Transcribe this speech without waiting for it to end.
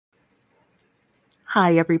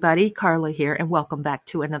Hi, everybody. Carla here, and welcome back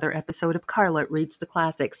to another episode of Carla Reads the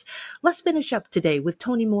Classics. Let's finish up today with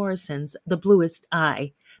Toni Morrison's The Bluest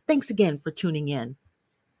Eye. Thanks again for tuning in.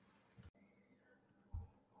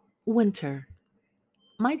 Winter.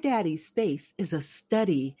 My daddy's face is a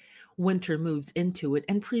study. Winter moves into it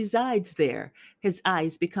and presides there. His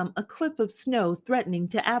eyes become a cliff of snow threatening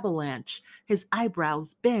to avalanche. His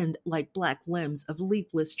eyebrows bend like black limbs of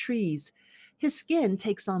leafless trees. His skin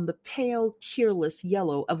takes on the pale, cheerless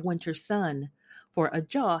yellow of winter sun. For a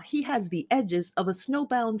jaw, he has the edges of a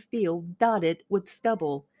snowbound field dotted with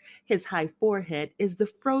stubble. His high forehead is the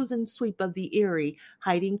frozen sweep of the Erie,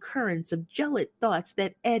 hiding currents of gelid thoughts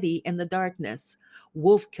that eddy in the darkness.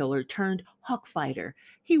 Wolf killer turned hawk fighter.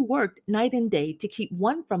 He worked night and day to keep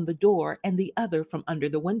one from the door and the other from under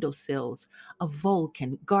the windowsills, a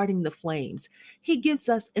Vulcan guarding the flames. He gives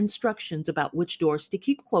us instructions about which doors to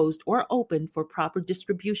keep closed or open for proper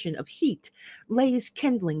distribution of heat, lays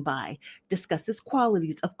kindling by, discusses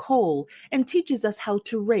qualities of coal, and teaches us how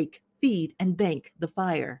to rake, feed, and bank the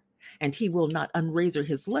fire. And he will not unrazor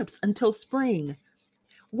his lips until spring.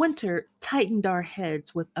 Winter tightened our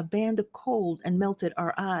heads with a band of cold and melted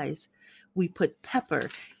our eyes. We put pepper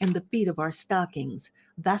in the feet of our stockings,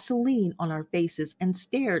 Vaseline on our faces, and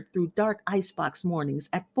stared through dark icebox mornings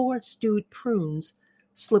at 4 stewed prunes,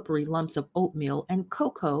 slippery lumps of oatmeal, and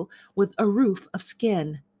cocoa with a roof of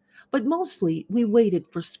skin. But mostly we waited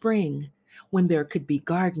for spring, when there could be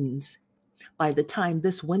gardens. By the time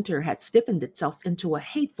this winter had stiffened itself into a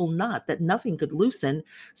hateful knot that nothing could loosen,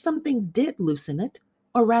 something did loosen it,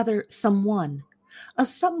 or rather, someone. A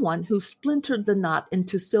someone who splintered the knot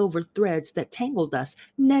into silver threads that tangled us,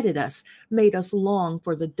 netted us, made us long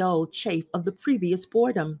for the dull chafe of the previous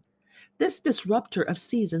boredom. This disruptor of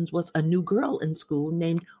seasons was a new girl in school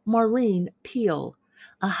named Maureen Peel,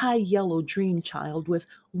 a high yellow dream child with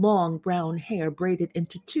long brown hair braided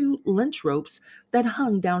into 2 lynch ropes that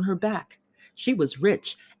hung down her back. She was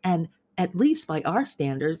rich, and, at least by our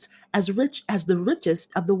standards, as rich as the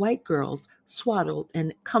richest of the white girls, swaddled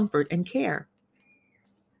in comfort and care.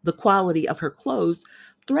 The quality of her clothes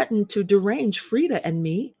threatened to derange Frida and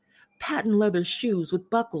me. Patent leather shoes with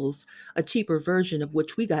buckles, a cheaper version of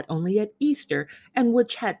which we got only at Easter and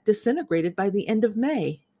which had disintegrated by the end of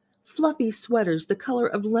May. Fluffy sweaters the color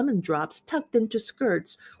of lemon drops tucked into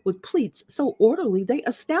skirts with pleats so orderly they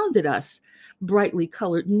astounded us. Brightly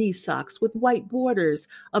colored knee socks with white borders,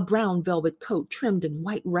 a brown velvet coat trimmed in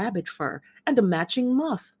white rabbit fur, and a matching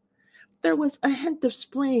muff. There was a hint of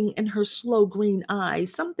spring in her slow green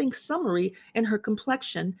eyes, something summery in her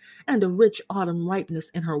complexion, and a rich autumn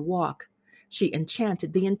ripeness in her walk. She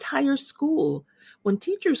enchanted the entire school. When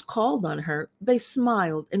teachers called on her, they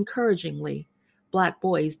smiled encouragingly. Black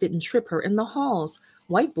boys didn't trip her in the halls.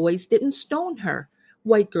 White boys didn't stone her.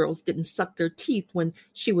 White girls didn't suck their teeth when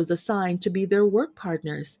she was assigned to be their work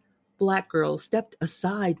partners. Black girls stepped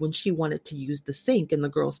aside when she wanted to use the sink in the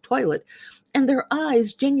girls' toilet, and their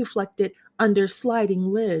eyes genuflected under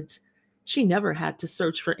sliding lids. She never had to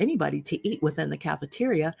search for anybody to eat with in the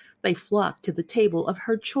cafeteria. They flocked to the table of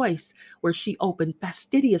her choice, where she opened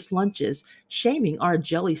fastidious lunches, shaming our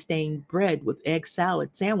jelly-stained bread with egg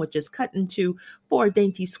salad sandwiches cut into 4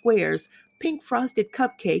 dainty squares, pink frosted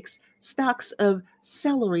cupcakes, stalks of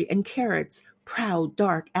celery and carrots, proud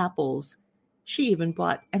dark apples. She even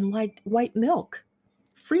bought and liked white milk.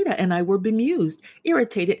 Frida and I were bemused,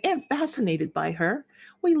 irritated, and fascinated by her.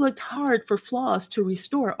 We looked hard for flaws to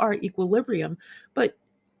restore our equilibrium, but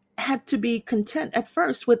had to be content at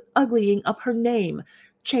first with uglying up her name,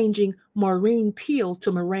 changing Maureen Peel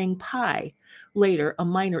to meringue pie. Later, a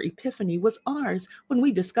minor epiphany was ours when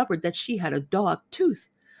we discovered that she had a dog tooth.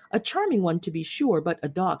 A charming one, to be sure, but a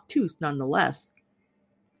dog tooth nonetheless.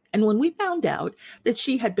 And when we found out that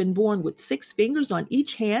she had been born with 6 fingers on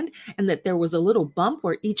each hand and that there was a little bump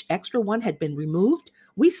where each extra one had been removed,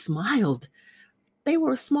 we smiled. They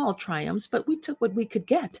were small triumphs, but we took what we could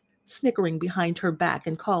get, snickering behind her back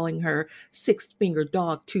and calling her 6 finger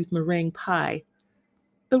dog tooth meringue pie.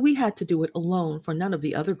 But we had to do it alone, for none of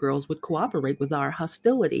the other girls would cooperate with our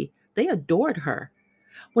hostility. They adored her.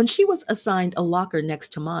 When she was assigned a locker next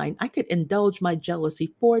to mine, I could indulge my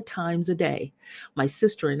jealousy 4 times a day. My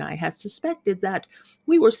sister and I had suspected that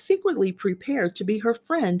we were secretly prepared to be her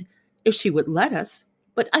friend if she would let us,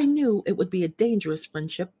 but I knew it would be a dangerous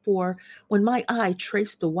friendship, for when my eye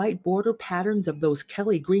traced the white border patterns of those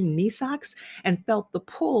Kelly green knee socks and felt the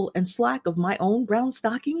pull and slack of my own brown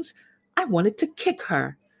stockings, I wanted to kick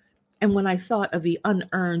her. And when I thought of the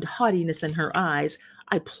unearned haughtiness in her eyes,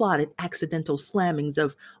 I plotted accidental slammings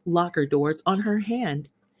of locker doors on her hand.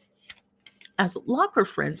 As locker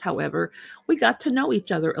friends, however, we got to know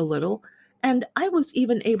each other a little, And I was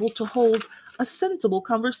even able to hold a sensible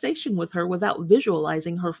conversation with her without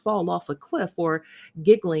visualizing her fall off a cliff or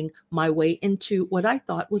giggling my way into what I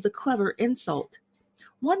thought was a clever insult.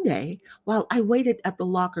 One day, while I waited at the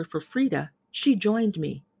locker for Frida, she joined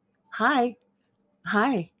me. Hi,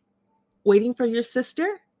 hi. Waiting for your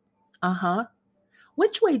sister? Uh huh.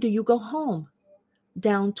 Which way do you go home?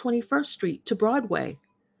 Down 21st Street to Broadway.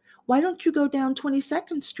 Why don't you go down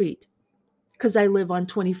 22nd Street? Because I live on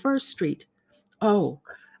 21st Street. Oh,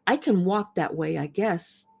 I can walk that way, I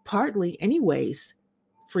guess. Partly, anyways.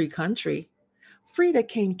 Free country. Frida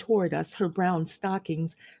came toward us, her brown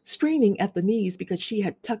stockings straining at the knees because she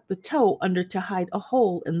had tucked the toe under to hide a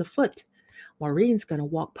hole in the foot. Maureen's going to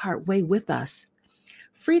walk part way with us.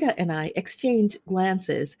 Frida and I exchanged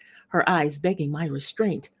glances, her eyes begging my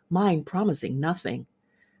restraint, mine promising nothing.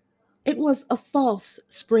 It was a false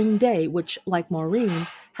spring day, which, like Maureen,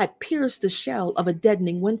 had pierced the shell of a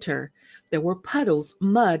deadening winter. There were puddles,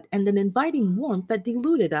 mud, and an inviting warmth that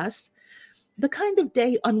deluded us. The kind of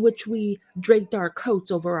day on which we draped our coats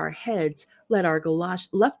over our heads, left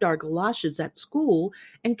our galoshes at school,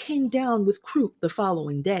 and came down with croup the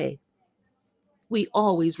following day. We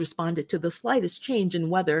always responded to the slightest change in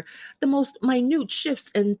weather, the most minute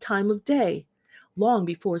shifts in time of day. Long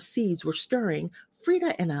before seeds were stirring,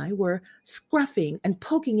 Frida and I were scruffing and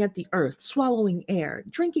poking at the earth, swallowing air,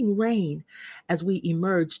 drinking rain. As we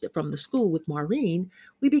emerged from the school with Maureen,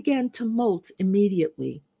 we began to molt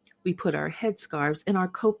immediately. We put our headscarves in our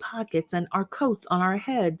coat pockets and our coats on our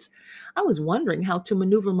heads. I was wondering how to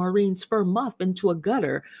maneuver Maureen's fur muff into a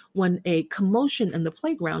gutter when a commotion in the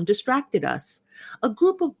playground distracted us. A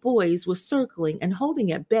group of boys was circling and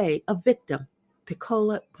holding at bay a victim,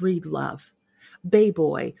 Piccola Breedlove.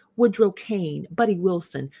 Bayboy, Woodrow Kane, Buddy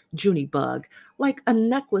Wilson, Junie Bug. Like a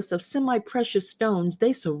necklace of semi precious stones,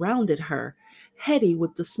 they surrounded her. Heady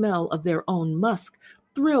with the smell of their own musk,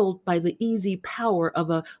 thrilled by the easy power of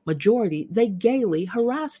a majority, they gaily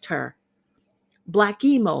harassed her. Black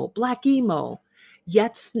emo,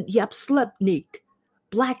 yep, Slepnik,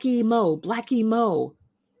 Black emo.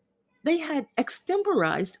 They had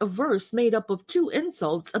extemporized a verse made up of two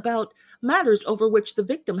insults about matters over which the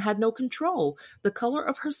victim had no control, the color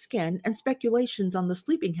of her skin and speculations on the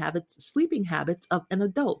sleeping habits of an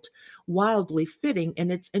adult, wildly fitting in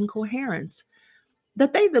its incoherence.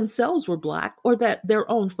 That they themselves were black or that their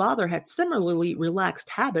own father had similarly relaxed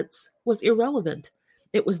habits was irrelevant.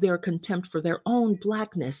 It was their contempt for their own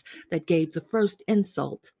blackness that gave the first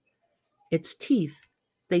insult its teeth.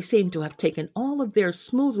 They seem to have taken all of their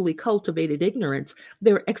smoothly cultivated ignorance,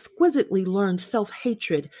 their exquisitely learned self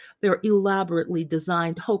hatred, their elaborately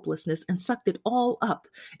designed hopelessness, and sucked it all up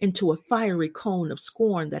into a fiery cone of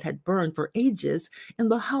scorn that had burned for ages in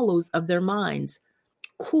the hollows of their minds,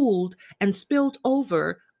 cooled and spilled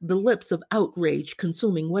over the lips of outrage,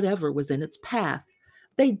 consuming whatever was in its path.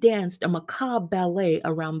 They danced a macabre ballet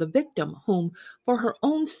around the victim, whom, for her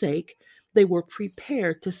own sake, they were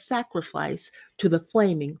prepared to sacrifice to the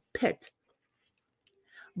flaming pit.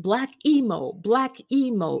 Black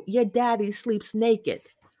emo, your daddy sleeps naked.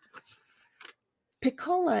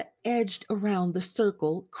 Piccola edged around the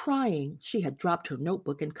circle, crying. She had dropped her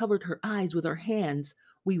notebook and covered her eyes with her hands.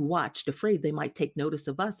 We watched, afraid they might take notice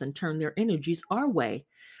of us and turn their energies our way.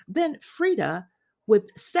 Then Frida,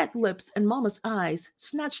 with set lips and Mamma's eyes,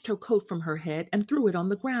 snatched her coat from her head and threw it on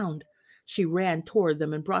the ground. She ran toward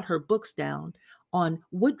them and brought her books down on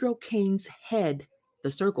Woodrow Kane's head.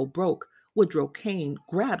 The circle broke. Woodrow Kane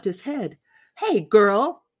grabbed his head. Hey,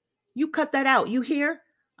 girl, you cut that out, you hear?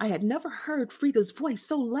 I had never heard Frida's voice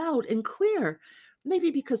so loud and clear.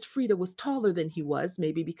 Maybe because Frida was taller than he was,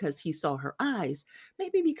 maybe because he saw her eyes,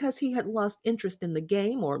 maybe because he had lost interest in the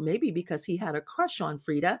game, or maybe because he had a crush on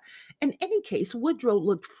Frida. In any case, Woodrow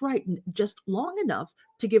looked frightened just long enough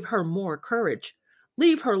to give her more courage.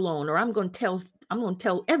 Leave her alone, or I'm going to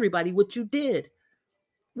tell everybody what you did.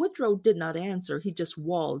 Woodrow did not answer. He just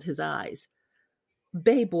walled his eyes.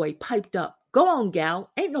 Bayboy piped up. Go on,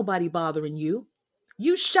 gal. Ain't nobody bothering you.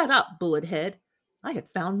 You shut up, Bullethead. I had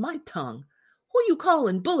found my tongue. Who you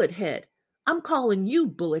calling Bullethead? I'm calling you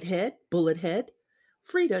Bullethead, Bullethead.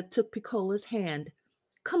 Frida took Piccola's hand.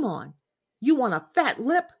 Come on. You want a fat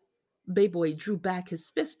lip? Bayboy drew back his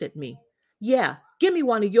fist at me. Yeah, give me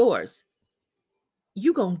one of yours.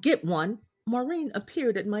 You gon' get one. Maureen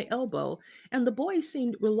appeared at my elbow, and the boy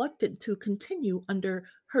seemed reluctant to continue under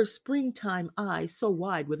her springtime eyes so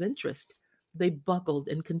wide with interest. They buckled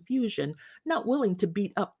in confusion, not willing to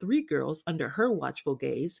beat up three girls under her watchful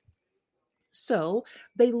gaze. So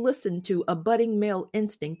they listened to a budding male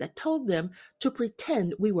instinct that told them to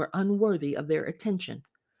pretend we were unworthy of their attention.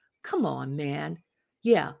 Come on, man.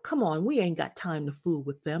 Yeah, come on, we ain't got time to fool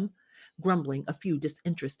with them. Grumbling a few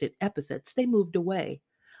disinterested epithets, they moved away.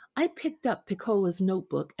 I picked up Piccola's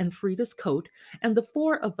notebook and Frida's coat, and the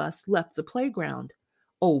four of us left the playground.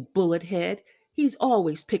 Oh, bullet head, he's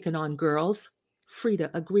always picking on girls.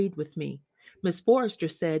 Frida agreed with me. Miss Forrester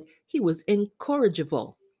said he was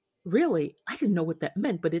incorrigible. Really, I didn't know what that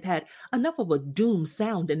meant, but it had enough of a doom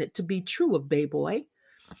sound in it to be true of Bayboy.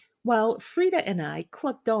 While Frida and I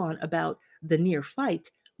clucked on about the near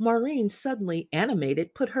fight, Maureen, suddenly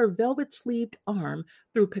animated, put her velvet sleeved arm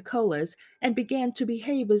through Piccola's and began to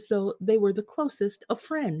behave as though they were the closest of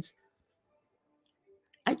friends.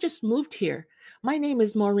 I just moved here. My name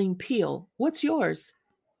is Maureen Peel. What's yours?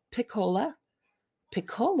 Piccola?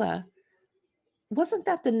 Piccola? Wasn't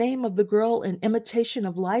that the name of the girl in Imitation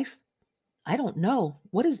of Life? I don't know.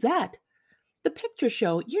 What is that? The picture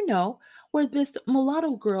show, where this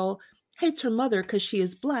mulatto girl hates her mother because she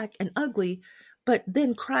is black and ugly, but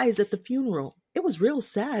then cries at the funeral. It was real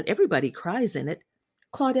sad. Everybody cries in it.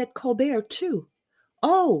 Claudette Colbert, too.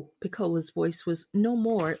 Oh, Piccola's voice was no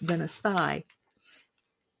more than a sigh.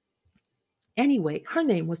 Anyway, her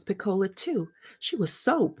name was Piccola, too. She was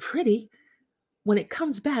so pretty. When it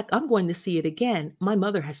comes back, I'm going to see it again. My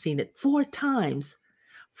mother has seen it 4 times.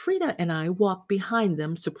 Frida and I walked behind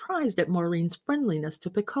them, surprised at Maureen's friendliness to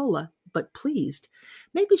Piccola, but pleased.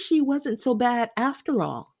 Maybe she wasn't so bad after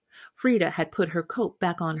all. Frida had put her coat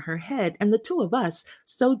back on her head, and the two of us,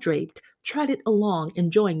 so draped, trotted along,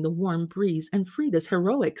 enjoying the warm breeze and Frida's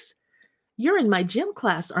heroics. You're in my gym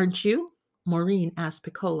class, aren't you? Maureen asked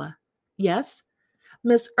Piccola. Yes.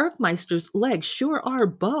 Miss Erkmeister's legs sure are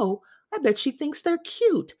bow. I bet she thinks they're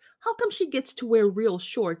cute. How come she gets to wear real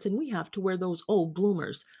shorts and we have to wear those old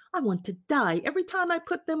bloomers? I want to die every time I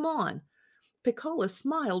put them on. Piccola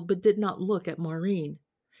smiled but did not look at Maureen.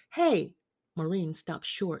 Hey, Maureen stopped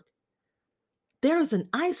short. There is an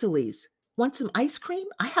Isoles. Want some ice cream?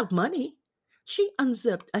 I have money. She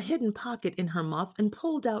unzipped a hidden pocket in her muff and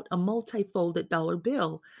pulled out a multi-folded dollar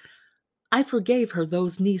bill. I forgave her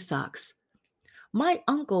those knee socks. My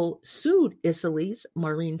uncle sued Isserles,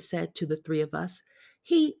 Maureen said to the three of us.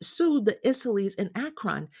 He sued the Isserles in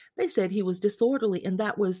Akron. They said he was disorderly and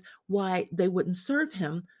that was why they wouldn't serve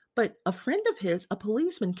him. But a friend of his, a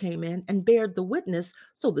policeman, came in and bared the witness,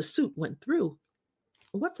 so the suit went through.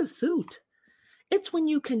 What's a suit? It's when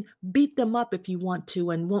you can beat them up if you want to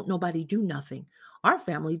and won't nobody do nothing. Our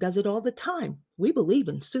family does it all the time. We believe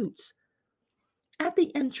in suits. At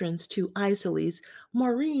the entrance to Isoles,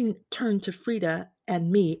 Maureen turned to Frida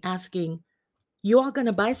and me, asking, You all going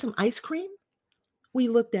to buy some ice cream? We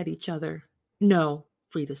looked at each other. No,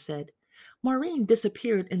 Frida said. Maureen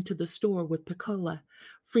disappeared into the store with Piccola.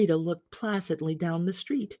 Frida looked placidly down the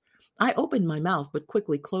street. I opened my mouth but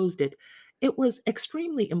quickly closed it. It was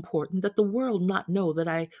extremely important that the world not know that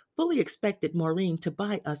I fully expected Maureen to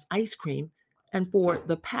buy us ice cream, and for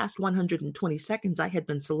the past 120 seconds I had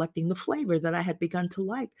been selecting the flavor that I had begun to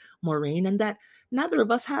like, Maureen, and that neither of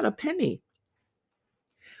us had a penny.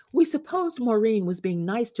 We supposed Maureen was being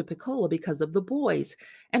nice to Piccola because of the boys,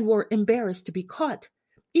 and were embarrassed to be caught,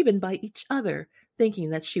 even by each other, thinking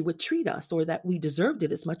that she would treat us or that we deserved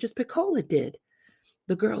it as much as Piccola did.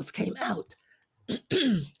 The girls came out.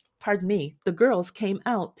 Pardon me, the girls came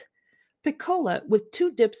out. Piccola with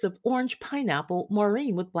 2 dips of orange pineapple,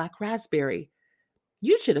 Maureen with black raspberry.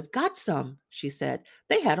 You should have got some, she said.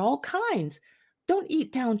 They had all kinds. Don't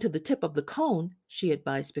eat down to the tip of the cone, she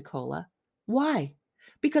advised Piccola. Why?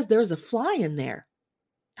 Because there's a fly in there.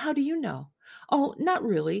 How do you know? Oh, not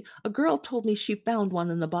really. A girl told me she found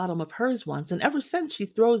one in the bottom of hers once, and ever since she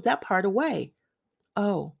throws that part away.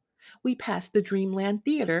 Oh, we passed the Dreamland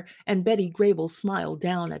Theater, and Betty Grable smiled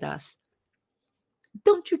down at us.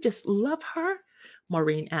 Don't you just love her?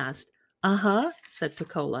 Maureen asked. Uh-huh, said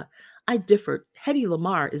Piccola. I differed. Hedy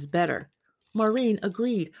Lamarr is better. Maureen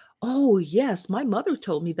agreed. Oh, yes, my mother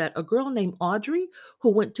told me that a girl named Audrey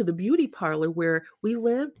who went to the beauty parlor where we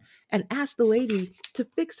lived and asked the lady to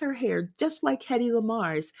fix her hair just like Hedy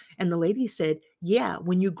Lamarr's. And the lady said, yeah,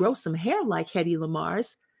 when you grow some hair like Hedy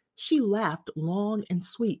Lamarr's. She laughed long and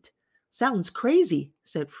sweet. Sounds crazy,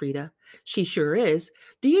 said Frida. She sure is.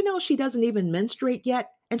 Do you know she doesn't even menstruate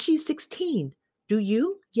yet? And she's 16. Do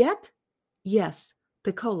you? Yet? Yes.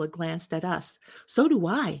 Piccola glanced at us. So do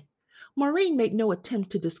I. Maureen made no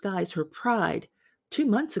attempt to disguise her pride. 2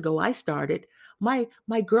 months ago, I started. My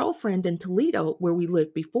girlfriend in Toledo, where we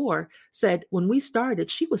lived before, said when we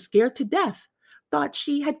started, she was scared to death. Thought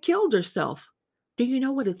she had killed herself. Do you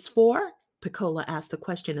know what it's for? Piccola asked the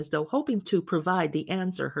question as though hoping to provide the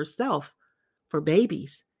answer herself. For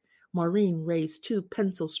babies. Maureen raised two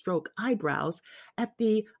pencil stroke eyebrows at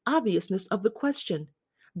the obviousness of the question.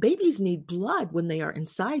 Babies need blood when they are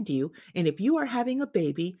inside you, and if you are having a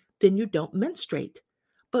baby, then you don't menstruate.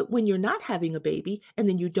 But when you're not having a baby, and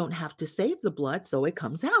then you don't have to save the blood, so it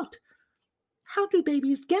comes out. How do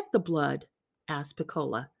babies get the blood? Asked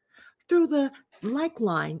Piccola. Through the like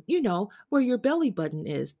line, where your belly button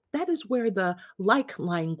is. That is where the like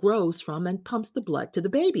line grows from and pumps the blood to the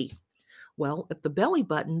baby. Well, if the belly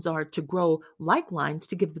buttons are to grow like lines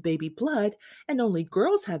to give the baby blood, and only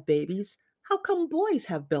girls have babies, how come boys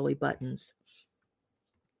have belly buttons?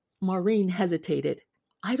 Maureen hesitated.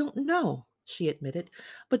 I don't know, she admitted,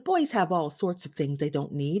 but boys have all sorts of things they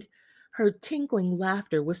don't need. Her tinkling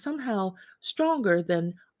laughter was somehow stronger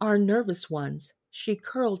than our nervous ones. She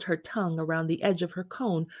curled her tongue around the edge of her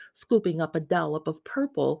cone, scooping up a dollop of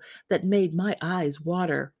purple that made my eyes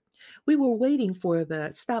water. We were waiting for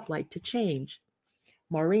the stoplight to change.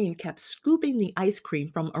 Maureen kept scooping the ice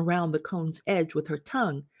cream from around the cone's edge with her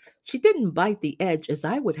tongue. She didn't bite the edge as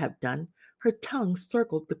I would have done. Her tongue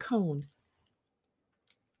circled the cone.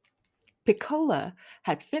 Piccola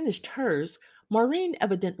had finished hers. Maureen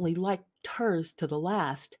evidently liked hers to the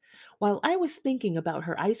last. While I was thinking about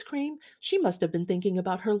her ice cream, she must have been thinking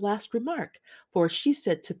about her last remark, for she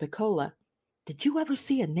said to Piccola, Did you ever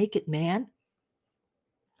see a naked man?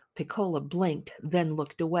 Piccola blinked, then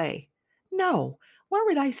looked away. No, where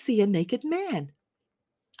would I see a naked man?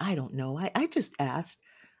 I don't know. I just asked.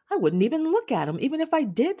 I wouldn't even look at him, even if I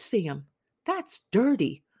did see him. That's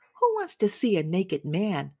dirty. Who wants to see a naked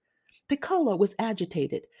man? Piccola was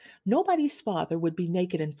agitated. Nobody's father would be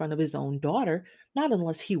naked in front of his own daughter, not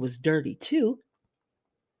unless he was dirty too.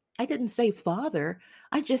 I didn't say father.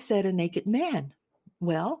 I just said a naked man.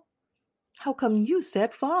 Well, how come you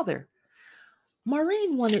said father?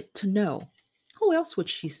 Maureen wanted to know. Who else would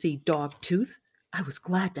she see, Dogtooth? I was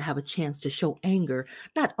glad to have a chance to show anger,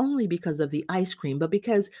 not only because of the ice cream, but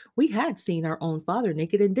because we had seen our own father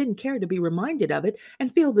naked and didn't care to be reminded of it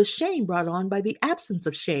and feel the shame brought on by the absence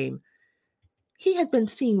of shame. He had been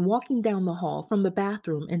seen walking down the hall from the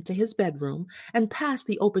bathroom into his bedroom and past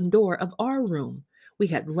the open door of our room. We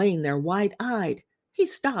had lain there wide-eyed. He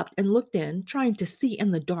stopped and looked in, trying to see in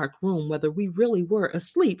the dark room whether we really were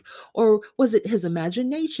asleep, or was it his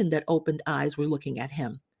imagination that opened eyes were looking at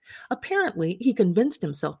him. Apparently, he convinced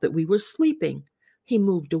himself that we were sleeping. He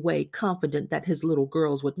moved away, confident that his little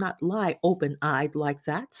girls would not lie open-eyed like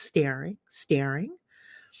that, staring.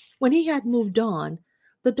 When he had moved on,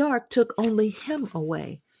 the dark took only him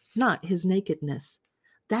away, not his nakedness.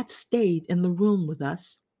 That stayed in the room with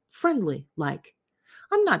us, friendly like.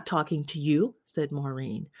 I'm not talking to you, said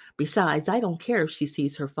Maureen. Besides, I don't care if she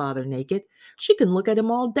sees her father naked. She can look at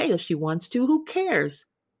him all day if she wants to. Who cares?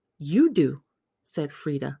 You do, said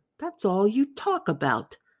Frida. That's all you talk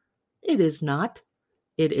about. It is not.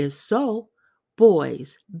 It is so.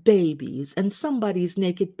 Boys, babies, and somebody's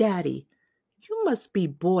naked daddy. You must be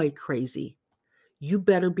boy crazy. You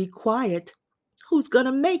better be quiet. Who's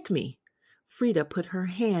gonna make me? Frida put her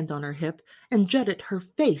hand on her hip and jutted her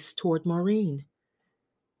face toward Maureen.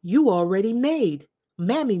 You already made.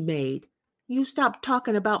 Mammy made. You stopped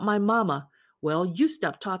talking about my mama. Well, you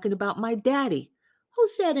stopped talking about my daddy. Who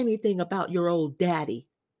said anything about your old daddy?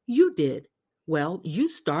 You did. Well, you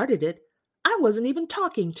started it. I wasn't even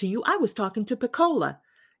talking to you. I was talking to Piccola.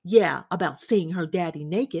 Yeah, about seeing her daddy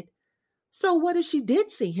naked. So what if she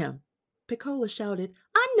did see him? Piccola shouted,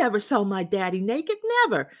 I never saw my daddy naked,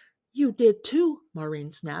 never. You did too, Maureen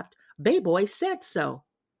snapped. Bayboy said so.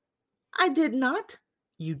 I did not.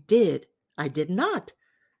 You did. I did not.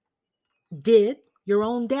 Did your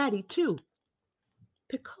own daddy too.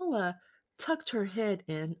 Piccola tucked her head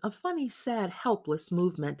in, a funny, sad, helpless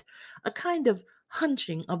movement, a kind of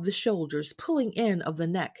hunching of the shoulders, pulling in of the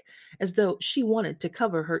neck, as though she wanted to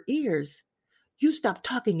cover her ears. You stop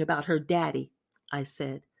talking about her daddy, I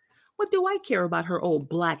said. What do I care about her old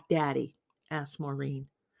black daddy? Asked Maureen.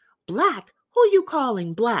 Black? Who you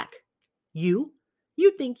calling black? You?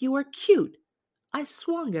 You think you are cute. I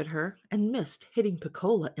swung at her and missed, hitting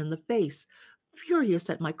Piccola in the face. Furious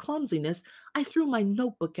at my clumsiness, I threw my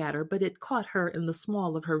notebook at her, but it caught her in the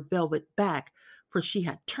small of her velvet back, for she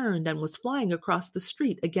had turned and was flying across the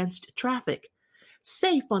street against traffic.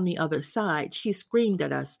 Safe on the other side, she screamed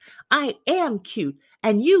at us, I am cute,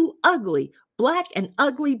 and you ugly, black and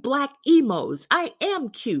ugly black emos. I am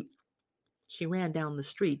cute. She ran down the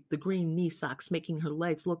street, the green knee socks making her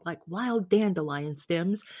legs look like wild dandelion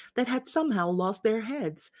stems that had somehow lost their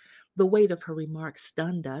heads. The weight of her remark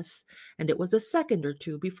stunned us, and it was a second or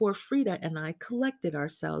two before Frida and I collected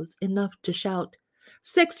ourselves enough to shout,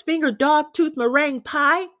 Six-finger dog-tooth meringue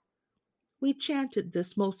pie! We chanted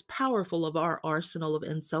this most powerful of our arsenal of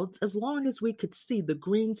insults as long as we could see the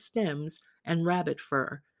green stems and rabbit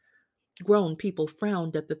fur. Grown people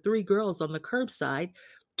frowned at the three girls on the curbside,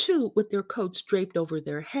 two with their coats draped over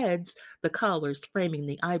their heads, the collars framing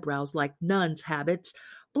the eyebrows like nuns' habits,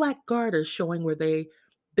 black garters showing where they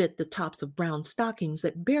bit the tops of brown stockings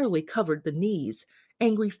that barely covered the knees.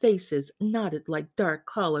 Angry faces nodded like dark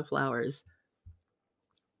cauliflowers.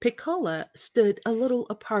 Piccola stood a little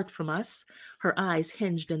apart from us, her eyes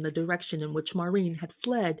hinged in the direction in which Maureen had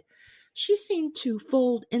fled. She seemed to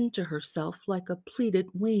fold into herself like a pleated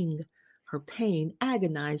wing. Her pain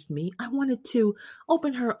agonized me. I wanted to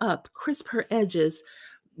open her up, crisp her edges,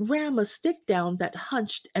 ram a stick down that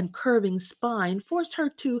hunched and curving spine, force her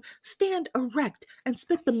to stand erect and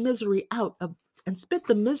spit the misery out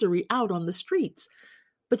on the streets.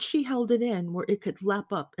 But she held it in where it could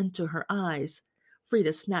lap up into her eyes.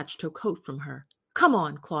 Frida snatched her coat from her. Come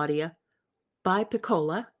on, Claudia. By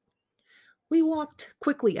Piccola. We walked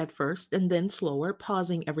quickly at first, and then slower,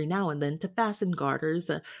 pausing every now and then to fasten garters,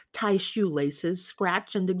 tie shoelaces,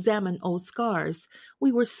 scratch and examine old scars.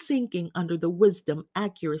 We were sinking under the wisdom,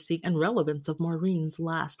 accuracy, and relevance of Maureen's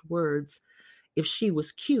last words. If she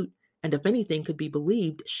was cute, and if anything could be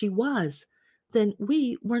believed, she was, then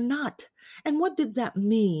we were not. And what did that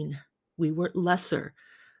mean? We were lesser,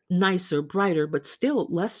 nicer, brighter, but still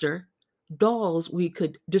lesser. Dolls we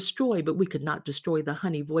could destroy, but we could not destroy the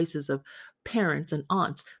honey voices of parents and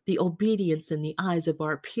aunts, the obedience in the eyes of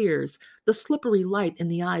our peers, the slippery light in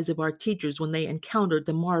the eyes of our teachers when they encountered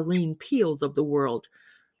the Maureen Peels of the world.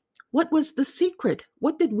 What was the secret?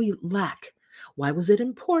 What did we lack? Why was it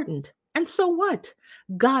important? And so what?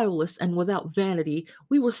 Guileless and without vanity,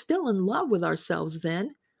 we were still in love with ourselves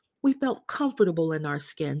then. We felt comfortable in our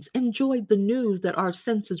skins, enjoyed the news that our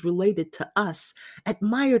senses related to us,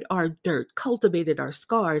 admired our dirt, cultivated our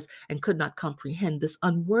scars, and could not comprehend this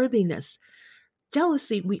unworthiness.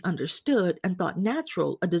 Jealousy we understood and thought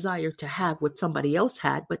natural, a desire to have what somebody else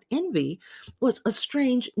had, but envy was a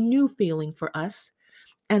strange new feeling for us.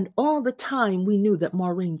 And all the time we knew that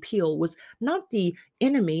Maureen Peel was not the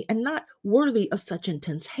enemy and not worthy of such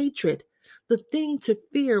intense hatred. The thing to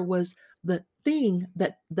fear was the thing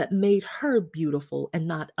that made her beautiful and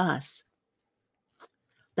not us.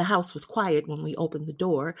 The house was quiet when we opened the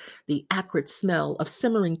door. The acrid smell of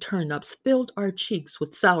simmering turnips filled our cheeks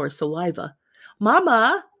with sour saliva.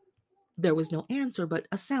 Mama! There was no answer but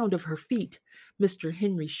a sound of her feet. Mr.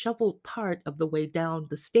 Henry shuffled part of the way down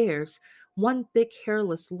the stairs. One thick,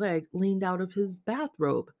 hairless leg leaned out of his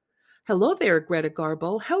bathrobe. Hello there, Greta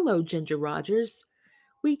Garbo. Hello, Ginger Rogers.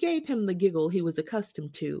 We gave him the giggle he was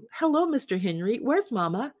accustomed to. Hello, Mr. Henry. Where's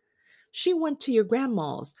Mama? She went to your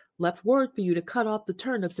grandma's. Left word for you to cut off the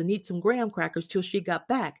turnips and eat some graham crackers till she got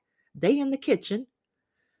back. They in the kitchen.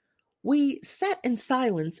 We sat in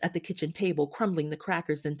silence at the kitchen table, crumbling the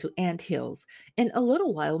crackers into ant hills. In a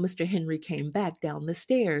little while, Mr. Henry came back down the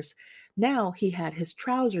stairs. Now he had his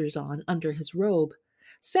trousers on under his robe.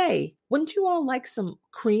 Say, wouldn't you all like some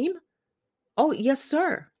cream? Oh, yes,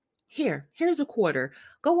 sir. Here's a quarter.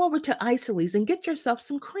 Go over to Isley's and get yourself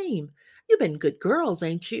some cream. You've been good girls,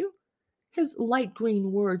 ain't you? His light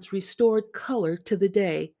green words restored color to the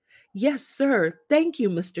day. Yes, sir. Thank you,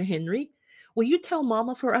 Mr. Henry. Will you tell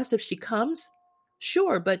Mama for us if she comes?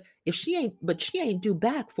 Sure, but she ain't due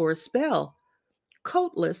back for a spell.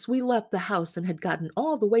 Coatless, we left the house and had gotten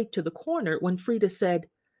all the way to the corner when Frida said,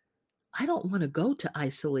 I don't want to go to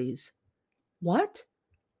Isley's. What?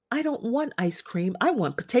 I don't want ice cream. I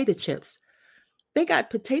want potato chips. They got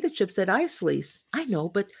potato chips at Isley's. I know,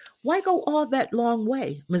 but why go all that long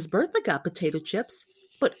way? Miss Bertha got potato chips.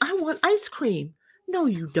 But I want ice cream. No,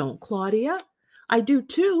 you don't, Claudia. I do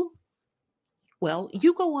too. Well,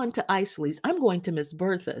 you go on to Isley's. I'm going to Miss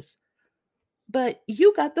Bertha's. But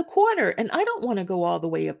you got the quarter, and I don't want to go all the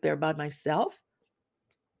way up there by myself.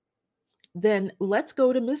 Then let's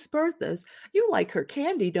go to Miss Bertha's. You like her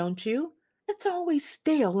candy, don't you? It's always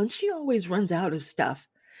stale, and she always runs out of stuff.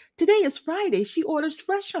 Today is Friday. She orders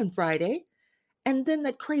fresh on Friday. And then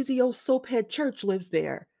that crazy old soaphead Church lives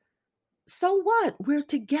there. So what? We're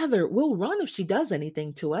together. We'll run if she does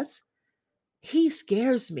anything to us. He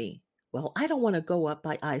scares me. Well, I don't want to go up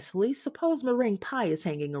by Isley. Suppose meringue pie is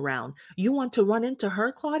hanging around. You want to run into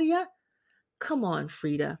her, Claudia? Come on,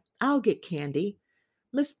 Frida. I'll get candy.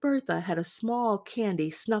 Miss Bertha had a small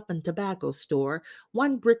candy, snuff, and tobacco store,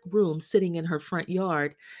 one brick room sitting in her front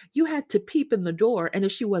yard. You had to peep in the door, and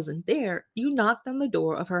if she wasn't there, you knocked on the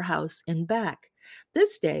door of her house and back.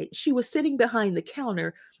 This day, she was sitting behind the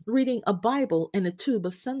counter, reading a Bible in a tube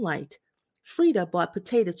of sunlight. Frida bought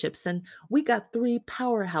potato chips and we got 3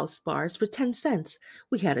 Powerhouse bars for 10 cents.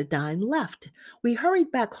 We had a dime left. We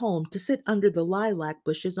hurried back home to sit under the lilac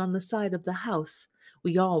bushes on the side of the house.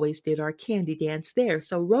 We always did our candy dance there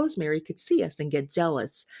so Rosemary could see us and get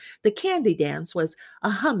jealous. The candy dance was a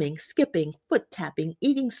humming, skipping, foot tapping,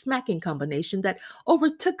 eating, smacking combination that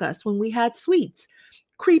overtook us when we had sweets.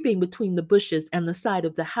 Creeping between the bushes and the side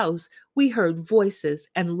of the house, we heard voices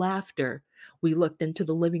and laughter. We looked into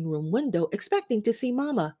the living room window, expecting to see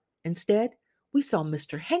Mama. Instead, we saw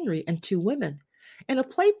Mr. Henry and 2 women. In a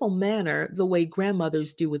playful manner, the way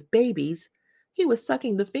grandmothers do with babies, he was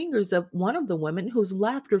sucking the fingers of one of the women whose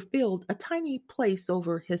laughter filled a tiny place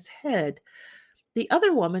over his head. The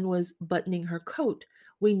other woman was buttoning her coat.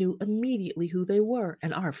 We knew immediately who they were,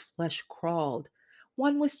 and our flesh crawled.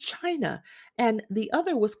 One was China, and the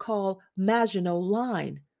other was called Maginot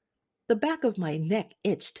Line. The back of my neck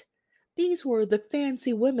itched. These were the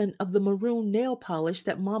fancy women of the maroon nail polish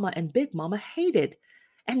that Mama and Big Mama hated.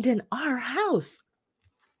 And in our house.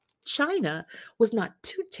 China was not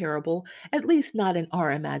too terrible, at least not in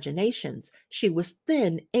our imaginations. She was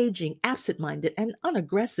thin, aging, absent minded, and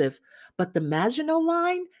unaggressive. But the Maginot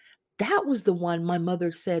Line, that was the one my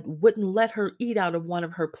mother said wouldn't let her eat out of one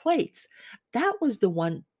of her plates. That was the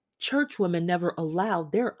one churchwomen never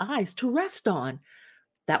allowed their eyes to rest on.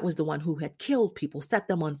 That was the one who had killed people, set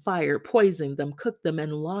them on fire, poisoned them, cooked them,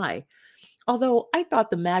 and lie. Although I thought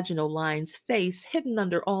the Maginot Line's face, hidden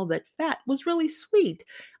under all that fat, was really sweet.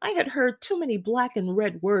 I had heard too many black and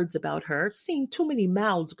red words about her, seen too many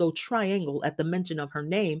mouths go triangle at the mention of her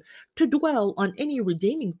name, to dwell on any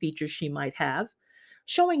redeeming features she might have.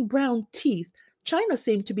 Showing brown teeth, China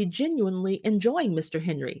seemed to be genuinely enjoying Mr.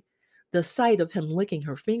 Henry. The sight of him licking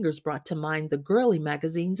her fingers brought to mind the girly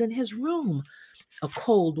magazines in his room. A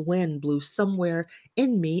cold wind blew somewhere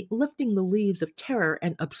in me, lifting the leaves of terror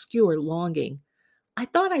and obscure longing. I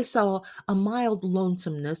thought I saw a mild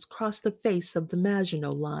lonesomeness cross the face of the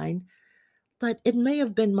Maginot Line, but it may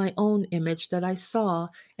have been my own image that I saw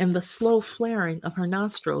in the slow flaring of her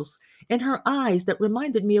nostrils, in her eyes that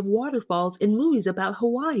reminded me of waterfalls in movies about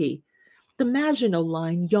Hawaii. The Maginot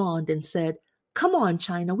Line yawned and said, "Come on,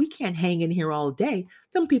 China, we can't hang in here all day.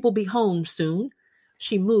 Them people be home soon."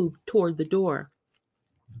 She moved toward the door.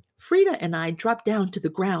 Frida and I dropped down to the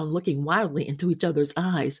ground, looking wildly into each other's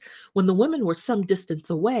eyes. When the women were some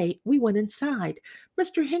distance away, we went inside.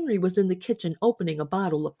 Mr. Henry was in the kitchen opening a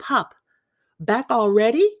bottle of pop. "Back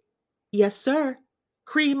already?" "Yes, sir."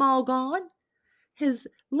 "Cream all gone?" His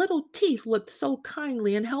little teeth looked so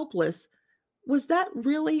kindly and helpless. Was that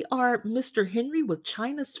really our Mr. Henry with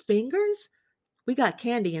China's fingers? "We got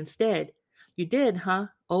candy instead." "You did, huh?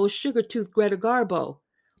 Oh, sugar tooth Greta Garbo."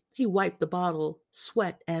 He wiped the bottle,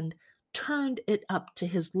 sweat, and turned it up to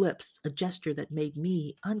his lips, a gesture that made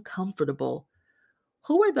me uncomfortable.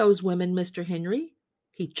 "Who are those women, Mr. Henry?"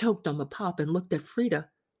 He choked on the pop and looked at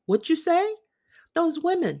Frida. "What'd you say?" "Those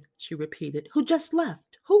women," she repeated, "who just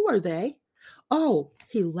left. Who were they?" "Oh,"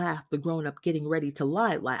 he laughed, the grown-up getting ready to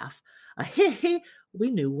lie laugh. A he, we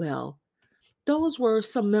knew well. "Those were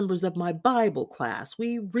some members of my Bible class.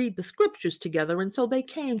 We read the scriptures together, and so they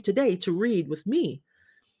came today to read with me."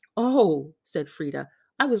 "Oh," said Frida,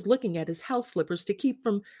 "I was looking at his house slippers to keep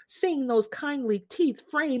from seeing those kindly teeth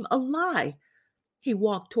frame a lie." He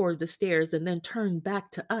walked toward the stairs and then turned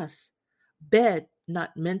back to us. "Bet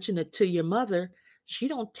not mention it to your mother. She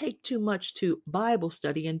don't take too much to Bible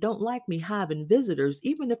study and don't like me having visitors,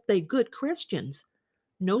 even if they good Christians."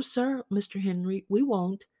 "No, sir, Mr. Henry, we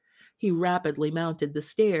won't." He rapidly mounted the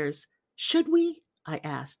stairs. "Should we?" I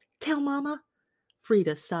asked. "Tell Mama?"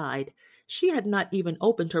 Frida sighed. She had not even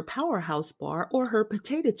opened her Powerhouse bar or her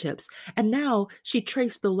potato chips, and now she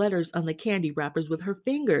traced the letters on the candy wrappers with her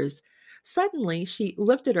fingers. Suddenly, she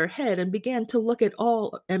lifted her head and began to look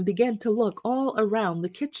all around the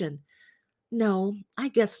kitchen. "No, I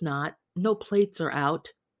guess not. No plates are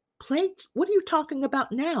out." "Plates? What are you talking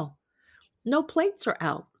about now?" "No plates are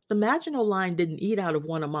out. The Maginot Line didn't eat out of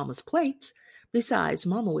one of Mama's plates. Besides,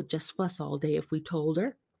 Mama would just fuss all day if we told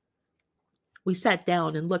her." We sat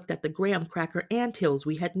down and looked at the graham cracker anthills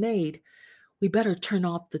we had made. "We better turn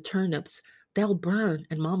off the turnips. They'll burn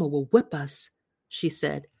and Mama will whip us," she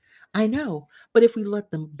said. "I know, but if we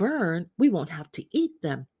let them burn, we won't have to eat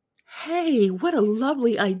them." "Hey, what a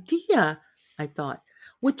lovely idea," I thought.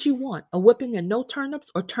 "What you want, a whipping and no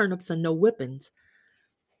turnips, or turnips and no whippings?"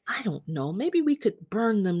 "I don't know. Maybe we could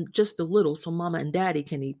burn them just a little so Mama and Daddy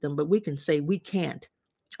can eat them, but we can say we can't."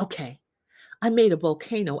 "Okay." I made a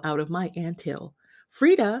volcano out of my anthill.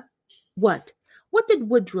 "Frida." "What? What did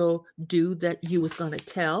Woodrow do that you was going to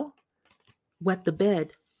tell?" "Wet the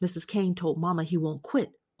bed. Mrs. Kane told Mama he won't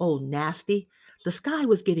quit." Oh, nasty. The sky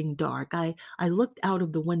was getting dark. I looked out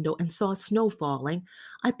of the window and saw snow falling.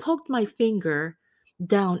 I poked my finger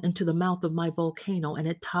down into the mouth of my volcano and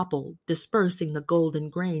it toppled, dispersing the golden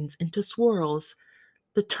grains into swirls.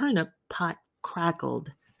 The turnip pot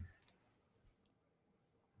crackled.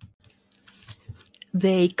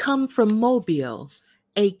 They come from Mobile,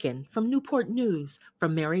 Aiken, from Newport News,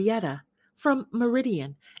 from Marietta, from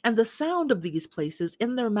Meridian, and the sound of these places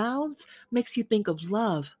in their mouths makes you think of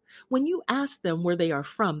love. When you ask them where they are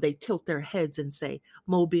from, they tilt their heads and say,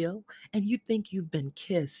 Mobile, and you think you've been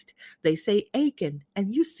kissed. They say Aiken,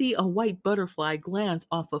 and you see a white butterfly glance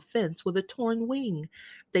off a fence with a torn wing.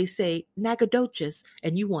 They say Nacogdoches,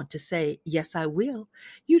 and you want to say, Yes, I will.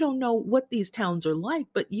 You don't know what these towns are like,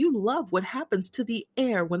 but you love what happens to the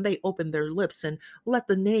air when they open their lips and let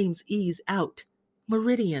the names ease out.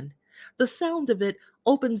 Meridian. The sound of it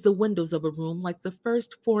opens the windows of a room like the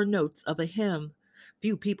first four notes of a hymn.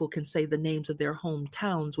 Few people can say the names of their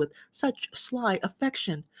hometowns with such sly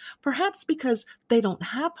affection, perhaps because they don't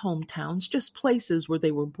have hometowns, just places where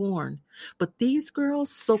they were born. But these girls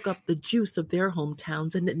soak up the juice of their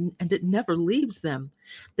hometowns and it never leaves them.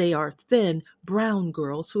 They are thin, brown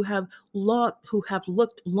girls who have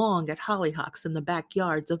looked long at hollyhocks in the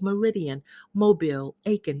backyards of Meridian, Mobile,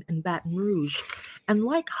 Aiken, and Baton Rouge. And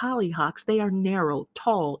like hollyhocks, they are narrow,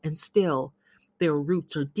 tall, and still. Their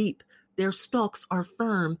roots are deep, their stalks are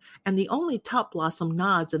firm, and the only top blossom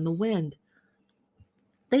nods in the wind.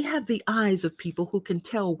 They have the eyes of people who can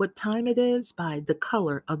tell what time it is by the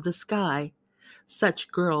color of the sky.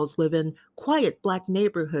 Such girls live in quiet black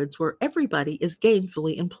neighborhoods where everybody is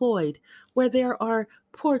gainfully employed, where there are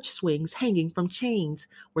porch swings hanging from chains,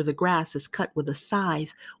 where the grass is cut with a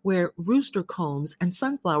scythe, where rooster combs and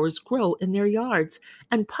sunflowers grow in their yards,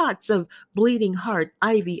 and pots of bleeding heart,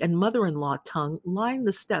 ivy, and mother in law tongue line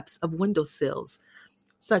the steps of window sills.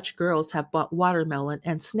 Such girls have bought watermelon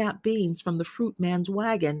and snap beans from the fruit man's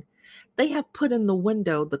wagon. They have put in the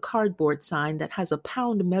window the cardboard sign that has a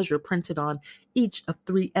pound measure printed on each of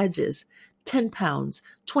three edges: 10 pounds,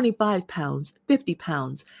 25 pounds, 50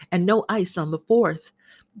 pounds, and no ice on the fourth.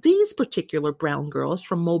 These particular brown girls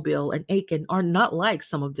from Mobile and Aiken are not like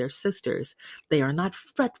some of their sisters. They are not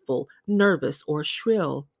fretful, nervous, or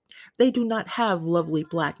shrill. They do not have lovely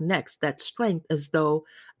black necks that strength as though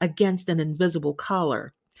against an invisible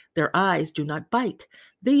collar. Their eyes do not bite.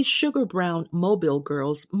 These sugar brown Mobile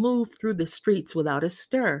girls move through the streets without a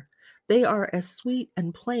stir. They are as sweet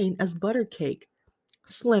and plain as butter cake.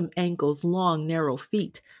 Slim ankles, long, narrow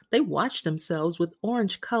feet. They wash themselves with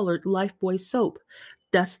orange colored Lifebuoy soap,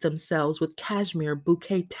 dust themselves with cashmere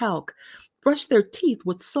bouquet talc, brush their teeth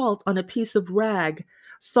with salt on a piece of rag,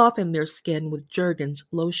 soften their skin with Jergens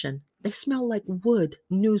lotion. They smell like wood,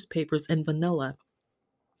 newspapers, and vanilla.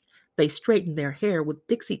 They straighten their hair with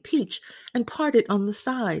Dixie Peach and part it on the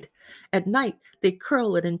side. At night, they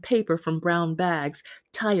curl it in paper from brown bags,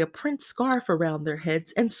 tie a print scarf around their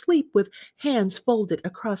heads, and sleep with hands folded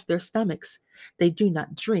across their stomachs. They do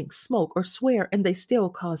not drink, smoke, or swear, and they still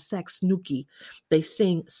call sex nookie. They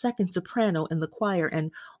sing second soprano in the choir,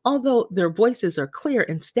 and although their voices are clear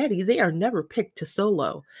and steady, they are never picked to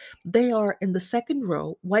solo. They are in the second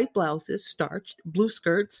row, white blouses, starched, blue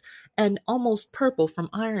skirts, and almost purple from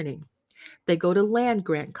ironing. They go to land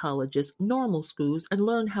grant colleges, normal schools, and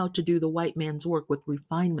learn how to do the white man's work with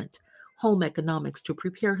refinement. Home economics to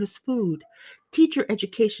prepare his food, teacher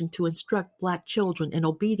education to instruct black children in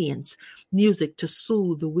obedience, music to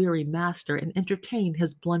soothe the weary master and entertain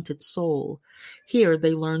his blunted soul. Here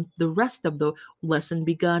they learn the rest of the lesson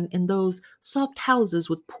begun in those soft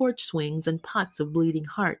houses with porch swings and pots of bleeding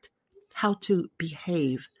heart. How to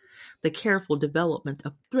behave, the careful development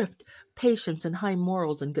of thrift, patience, and high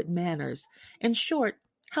morals and good manners. In short,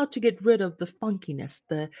 how to get rid of the funkiness,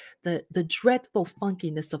 the dreadful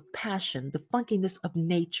funkiness of passion, the funkiness of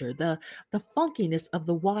nature, the funkiness of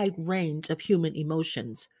the wide range of human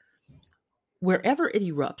emotions. Wherever it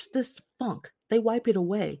erupts, this funk, they wipe it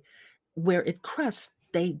away. Where it crusts,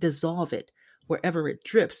 they dissolve it. Wherever it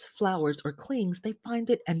drips, flowers, or clings, they find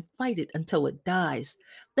it and fight it until it dies.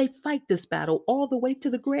 They fight this battle all the way to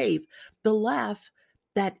the grave. The laugh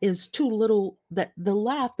that is too little, that the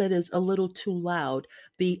laugh that is a little too loud,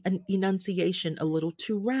 the enunciation a little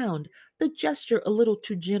too round, the gesture a little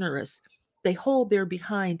too generous. They hold their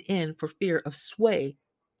behind end for fear of sway,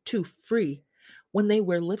 too free. When they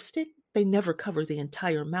wear lipstick, they never cover the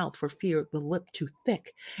entire mouth for fear of the lip too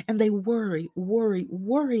thick, and they worry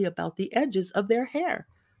about the edges of their hair.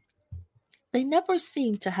 They never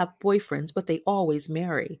seem to have boyfriends, but they always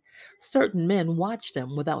marry. Certain men watch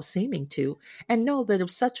them without seeming to, and know that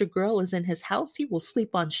if such a girl is in his house, he will sleep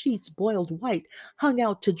on sheets boiled white, hung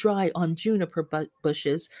out to dry on juniper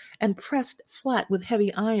bushes, and pressed flat with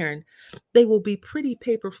heavy iron. They will be pretty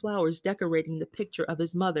paper flowers decorating the picture of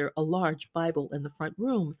his mother, a large Bible in the front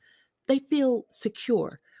room. They feel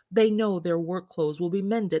secure. They know their work clothes will be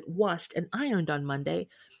mended, washed, and ironed on Monday,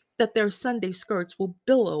 that their Sunday skirts will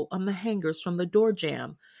billow on the hangers from the door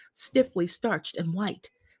jamb, stiffly starched and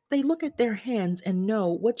white. They look at their hands and know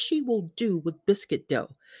what she will do with biscuit dough.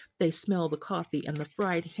 They smell the coffee and the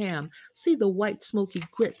fried ham, see the white smoky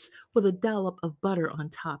grits with a dollop of butter on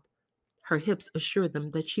top. Her hips assure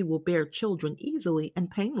them that she will bear children easily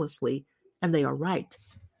and painlessly, and they are right.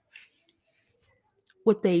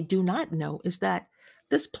 What they do not know is that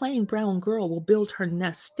this plain brown girl will build her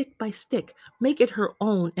nest stick by stick, make it her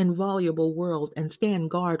own inviolable world, and stand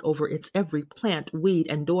guard over its every plant, weed,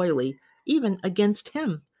 and doily, even against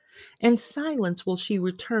him. In silence will she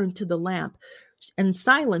return to the lamp. In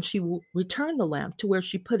silence she will return the lamp to where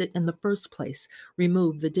she put it in the first place,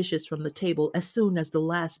 remove the dishes from the table as soon as the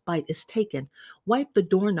last bite is taken, wipe the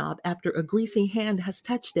doorknob after a greasy hand has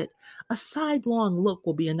touched it. A sidelong look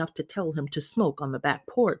will be enough to tell him to smoke on the back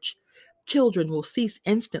porch. Children will sense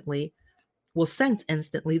instantly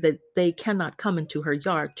that they cannot come into her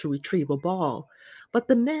yard to retrieve a ball. But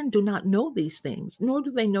the men do not know these things, nor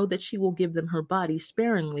do they know that she will give them her body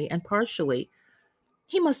sparingly and partially.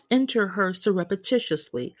 He must enter her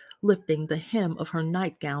surreptitiously, lifting the hem of her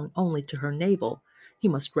nightgown only to her navel. He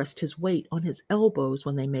must rest his weight on his elbows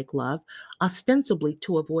when they make love, ostensibly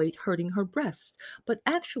to avoid hurting her breasts, but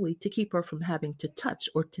actually to keep her from having to touch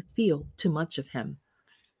or to feel too much of him.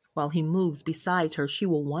 While he moves beside her, she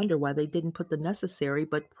will wonder why they didn't put the necessary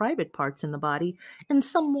but private parts in the body in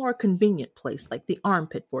some more convenient place, like the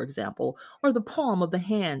armpit, for example, or the palm of the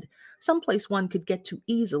hand, some place one could get to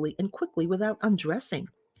easily and quickly without undressing.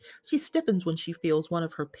 She stiffens when she feels one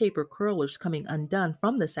of her paper curlers coming undone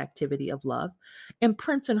from this activity of love,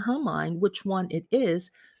 imprints in her mind which one it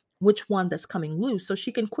is, which one that's coming loose, so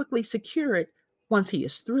she can quickly secure it once he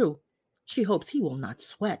is through. She hopes he will not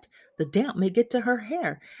sweat. The damp may get to her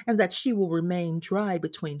hair, and that she will remain dry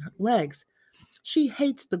between her legs. She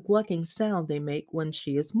hates the glucking sound they make when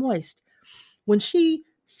she is moist. When she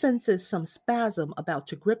senses some spasm about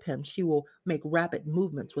to grip him, she will make rapid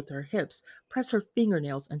movements with her hips, press her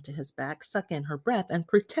fingernails into his back, suck in her breath, and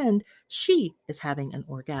pretend she is having an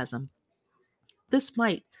orgasm. This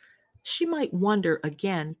might She might wonder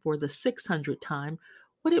again for the 600th time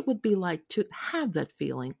what it would be like to have that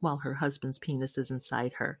feeling while her husband's penis is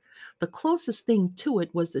inside her. The closest thing to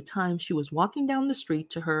it was the time she was walking down the street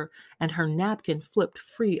to her and her napkin flipped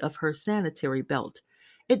free of her sanitary belt.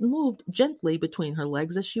 It moved gently between her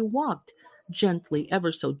legs as she walked, gently,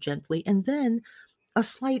 ever so gently, and then a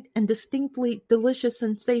slight and distinctly delicious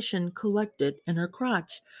sensation collected in her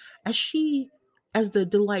crotch. As the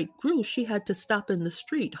delight grew, she had to stop in the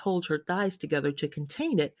street, hold her thighs together to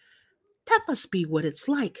contain it. That must be what it's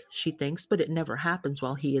like, she thinks, but it never happens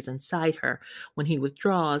while he is inside her. When he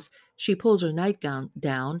withdraws, she pulls her nightgown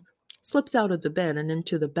down, slips out of the bed and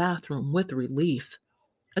into the bathroom with relief.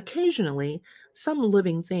 Occasionally, some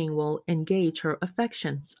living thing will engage her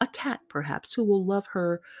affections, a cat perhaps, who will love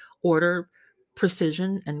her order,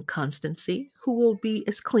 precision, and constancy, who will be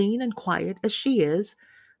as clean and quiet as she is.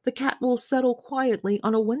 The cat will settle quietly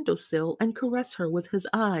on a window sill and caress her with his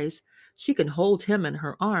eyes. She can hold him in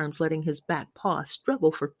her arms, letting his back paw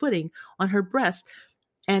struggle for footing on her breast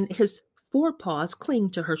and his forepaws cling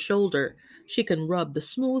to her shoulder. She can rub the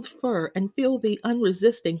smooth fur and feel the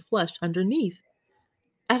unresisting flesh underneath.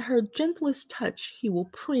 At her gentlest touch, he will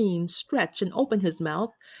preen, stretch, and open his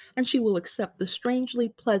mouth, and she will accept the strangely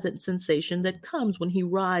pleasant sensation that comes when he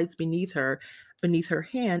writhes beneath her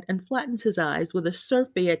hand, and flattens his eyes with a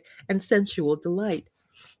surfeit and sensual delight.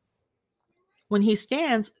 When she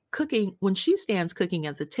stands cooking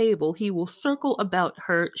at the table, he will circle about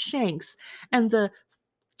her shanks, and the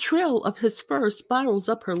trill of his fur spirals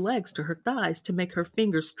up her legs to her thighs to make her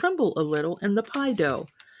fingers tremble a little in the pie dough.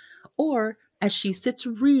 Or, as she sits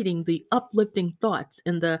reading the uplifting thoughts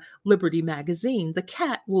in the Liberty magazine, the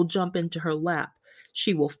cat will jump into her lap.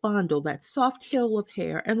 She will fondle that soft hill of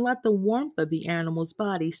hair and let the warmth of the animal's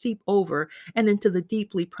body seep over and into the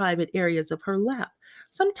deeply private areas of her lap.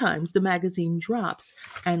 Sometimes the magazine drops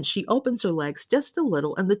and she opens her legs just a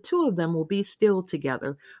little, and the two of them will be still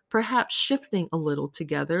together, perhaps shifting a little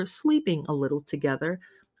together, sleeping a little together,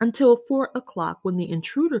 until 4 o'clock when the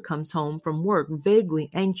intruder comes home from work vaguely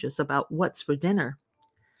anxious about what's for dinner.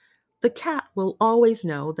 The cat will always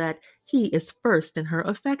know that he is first in her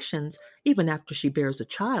affections, even after she bears a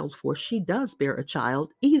child, for she does bear a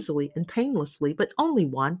child easily and painlessly, but only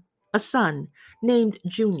one, a son, named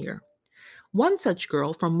Junior. One such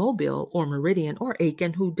girl from Mobile or Meridian or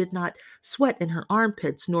Aiken who did not sweat in her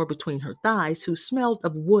armpits nor between her thighs, who smelled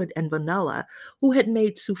of wood and vanilla, who had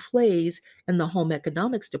made souffles in the home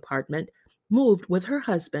economics department, moved with her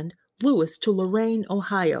husband, Louis, to Lorain,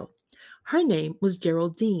 Ohio. Her name was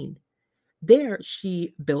Geraldine. There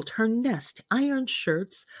she built her nest, ironed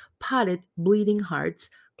shirts, potted bleeding hearts,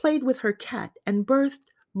 played with her cat, and birthed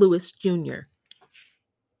Louis Jr.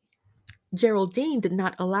 Geraldine did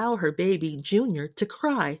not allow her baby, Junior, to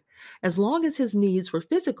cry. As long as his needs were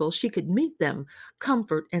physical, she could meet them,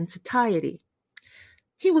 comfort and satiety.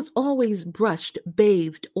 He was always brushed,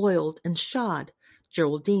 bathed, oiled, and shod.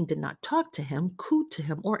 Geraldine did not talk to him, coo to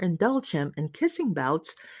him, or indulge him in kissing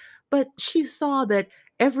bouts, but she saw that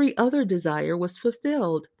every other desire was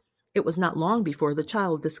fulfilled. It was not long before the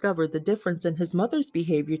child discovered the difference in his mother's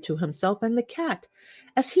behavior to himself and the cat.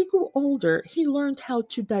 As he grew older, he learned how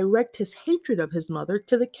to direct his hatred of his mother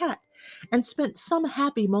to the cat and spent some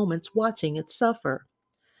happy moments watching it suffer.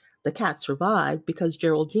 The cat survived because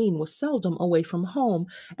Geraldine was seldom away from home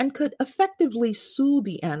and could effectively soothe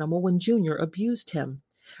the animal when Junior abused him.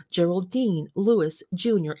 Geraldine, Louis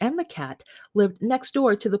Jr., and the cat lived next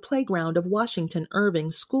door to the playground of Washington Irving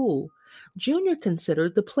School. Junior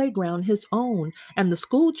considered the playground his own, and the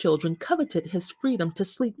school children coveted his freedom to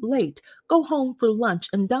sleep late, go home for lunch,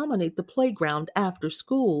 and dominate the playground after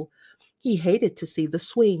school. He hated to see the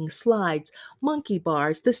swings, slides, monkey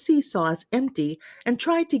bars, the seesaws empty, and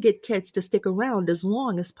tried to get kids to stick around as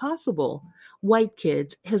long as possible. White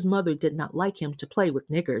kids, his mother did not like him to play with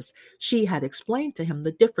niggers. She had explained to him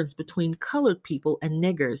the difference between colored people and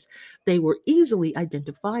niggers. They were easily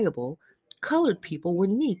identifiable. Colored people were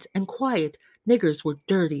neat and quiet. Niggers were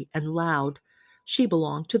dirty and loud. She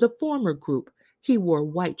belonged to the former group. He wore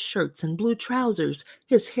white shirts and blue trousers.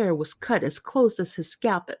 His hair was cut as close to his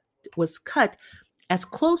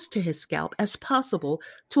scalp as possible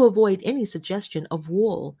to avoid any suggestion of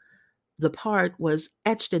wool. The part was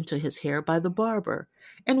etched into his hair by the barber.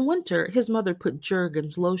 In winter, his mother put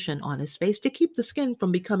Jergens lotion on his face to keep the skin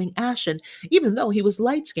from becoming ashen. Even though he was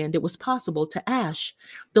light skinned, it was possible to ash.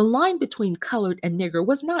 The line between colored and nigger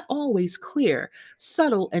was not always clear.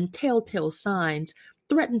 Subtle and telltale signs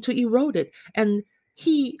threatened to erode it, and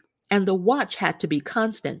the watch had to be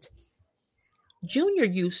constant. Junior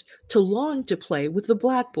used to long to play with the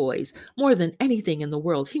black boys. More than anything in the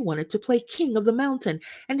world, he wanted to play king of the mountain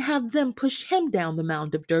and have them push him down the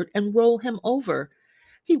mound of dirt and roll him over.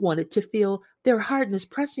 He wanted to feel their hardness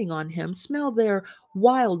pressing on him, smell their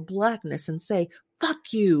wild blackness, and say,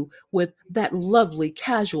 "Fuck you," with that lovely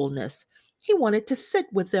casualness. He wanted to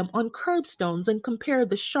sit with them on curbstones and compare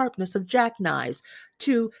the sharpness of jackknives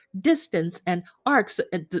to the distance and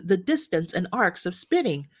arcs of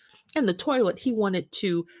spitting. In the toilet, he wanted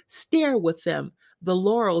to stare with them the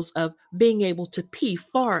laurels of being able to pee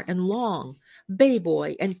far and long.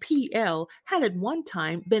 Bayboy and PL had at one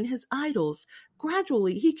time been his idols.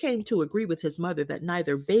 Gradually, he came to agree with his mother that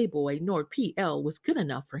neither Bayboy nor PL was good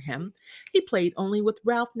enough for him. He played only with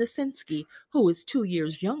Ralph Nasinski, who was 2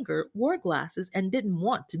 years younger, wore glasses, and didn't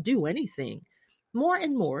want to do anything. More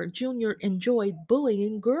and more, Junior enjoyed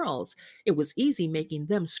bullying girls. It was easy making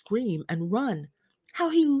them scream and run. How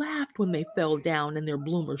he laughed when they fell down and their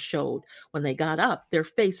bloomers showed. When they got up, their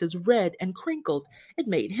faces red and crinkled. It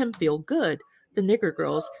made him feel good. The nigger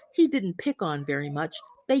girls he didn't pick on very much.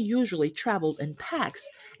 They usually traveled in packs,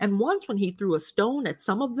 and once when he threw a stone at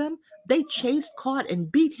some of them, they chased, caught, and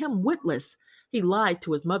beat him witless. He lied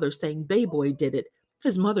to his mother, saying Bayboy did it.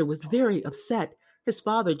 His mother was very upset. His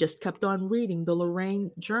father just kept on reading the Lorraine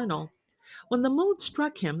Journal. When the mood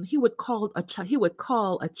struck him, he would call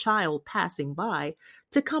a child passing by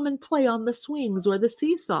to come and play on the swings or the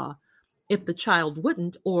seesaw. If the child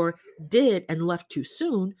wouldn't or did and left too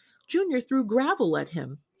soon, Junior threw gravel at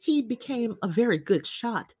him. He became a very good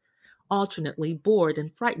shot. Alternately bored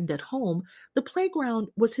and frightened at home, the playground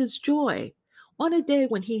was his joy. On a day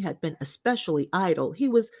when he had been especially idle,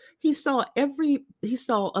 he saw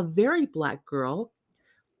a very black girl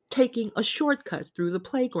taking a shortcut through the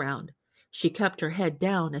playground. She kept her head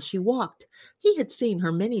down as she walked. He had seen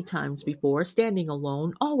her many times before, standing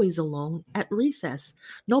alone, always alone, at recess.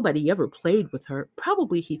 Nobody ever played with her,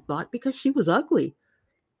 probably he thought because she was ugly.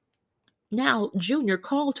 Now Junior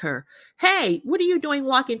called her. "Hey, what are you doing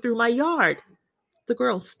walking through my yard?" The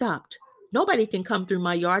girl stopped. "Nobody can come through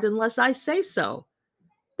my yard unless I say so."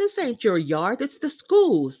 "This ain't your yard, it's the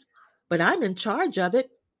school's." "But I'm in charge of it."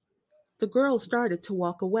 The girl started to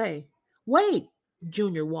walk away. Wait!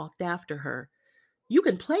 Junior walked after her. You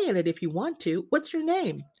can play in it if you want to. What's your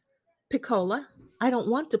name? Piccola. I don't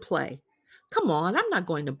want to play. Come on, I'm not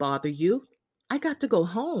going to bother you. I got to go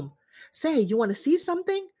home. Say, you want to see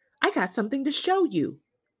something? I got something to show you.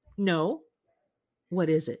 No. What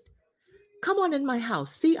is it? Come on in my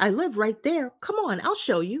house. See, I live right there. Come on, I'll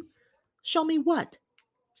show you. Show me what?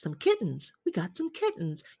 Some kittens. We got some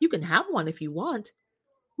kittens. You can have one if you want.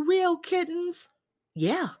 Real kittens?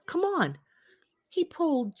 Yeah, come on. He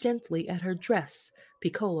pulled gently at her dress.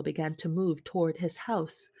 Piccola began to move toward his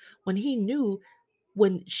house. When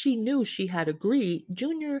she knew she had agreed,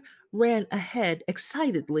 Junior ran ahead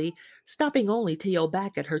excitedly, stopping only to yell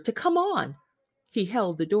back at her to come on. He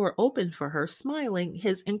held the door open for her, smiling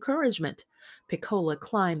his encouragement. Piccola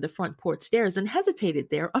climbed the front porch stairs and hesitated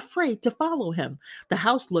there, afraid to follow him. The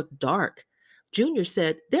house looked dark. Junior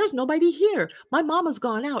said, There's nobody here. My mama's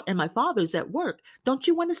gone out and my father's at work. Don't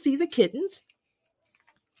you want to see the kittens?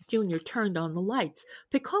 Junior turned on the lights.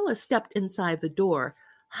 Piccola stepped inside the door.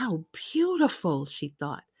 How beautiful, she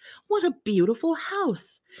thought. What a beautiful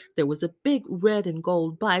house. There was a big red and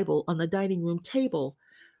gold Bible on the dining room table.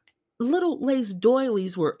 Little lace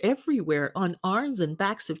doilies were everywhere on arms and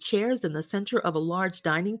backs of chairs in the center of a large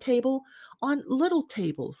dining table. On little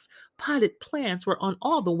tables, potted plants were on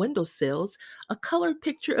all the window sills. A colored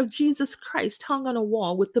picture of Jesus Christ hung on a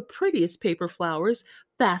wall with the prettiest paper flowers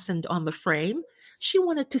fastened on the frame. She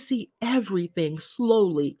wanted to see everything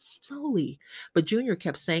slowly, slowly. But Junior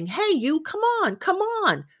kept saying, Hey, you, come on, come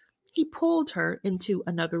on. He pulled her into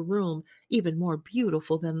another room, even more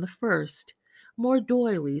beautiful than the first. More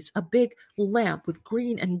doilies, a big lamp with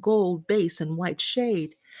green and gold base and white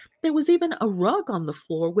shade. There was even a rug on the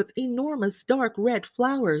floor with enormous dark red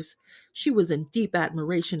flowers. She was in deep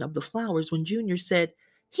admiration of the flowers when Junior said,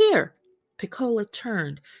 Here! Piccola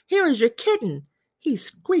turned. Here is your kitten. He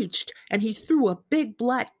screeched and he threw a big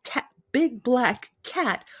black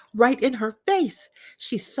cat right in her face.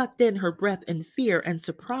 She sucked in her breath in fear and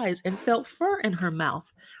surprise and felt fur in her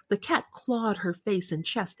mouth. The cat clawed her face and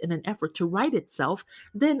chest in an effort to right itself,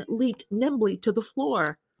 then leaped nimbly to the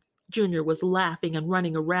floor. Junior was laughing and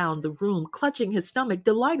running around the room, clutching his stomach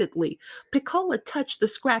delightedly. Piccola touched the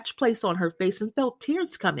scratched place on her face and felt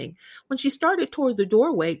tears coming. When she started toward the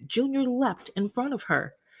doorway, Junior leapt in front of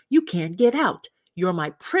her. You can't get out. You're my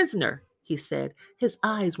prisoner, he said. His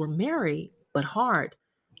eyes were merry but hard.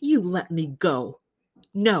 You let me go.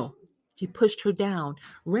 No. He pushed her down,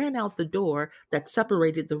 ran out the door that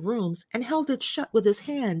separated the rooms, and held it shut with his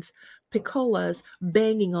hands. Piccola's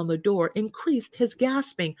banging on the door increased his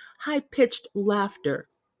gasping, high-pitched laughter.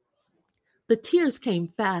 The tears came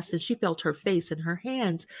fast, and she felt her face in her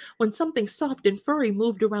hands. When something soft and furry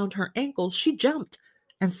moved around her ankles, she jumped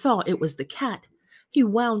and saw it was the cat. He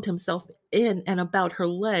wound himself in and about her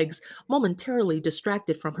legs. Momentarily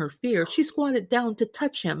distracted from her fear, she squatted down to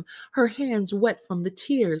touch him, her hands wet from the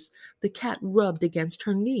tears. The cat rubbed against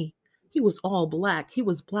her knee. He was all black. He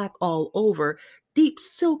was black all over, deep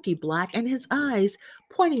silky black, and his eyes,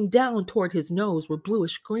 pointing down toward his nose, were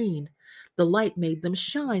bluish green. The light made them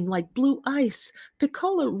shine like blue ice.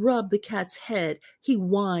 Piccola rubbed the cat's head. He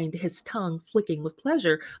whined, his tongue flicking with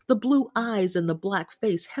pleasure. The blue eyes and the black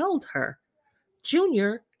face held her.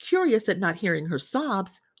 Junior, curious at not hearing her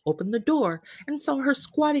sobs, opened the door and saw her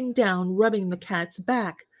squatting down, rubbing the cat's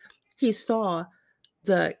back. He saw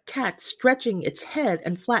the cat stretching its head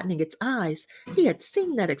and flattening its eyes. He had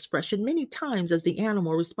seen that expression many times as the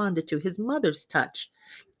animal responded to his mother's touch.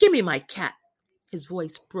 Give me my cat. His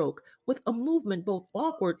voice broke. With a movement both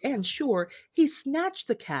awkward and sure, he snatched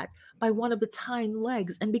the cat by one of its hind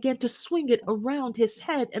legs and began to swing it around his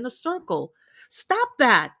head in a circle. Stop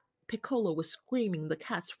that! Piccola was screaming. The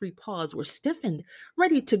cat's free paws were stiffened,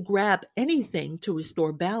 ready to grab anything to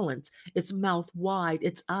restore balance, its mouth wide,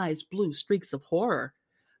 its eyes blue streaks of horror.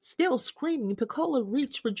 Still screaming, Piccola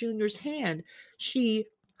reached for Junior's hand. She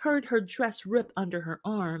heard her dress rip under her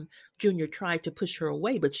arm. Junior tried to push her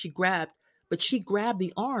away, but she grabbed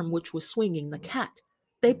the arm which was swinging the cat.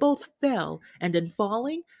 They both fell, and in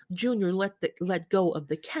falling, Junior let go of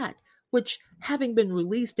the cat, which, having been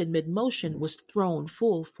released in mid-motion, was thrown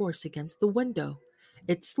full force against the window.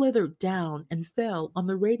 It slithered down and fell on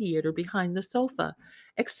the radiator behind the sofa.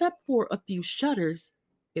 Except for a few shudders,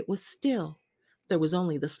 it was still. There was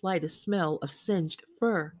only the slightest smell of singed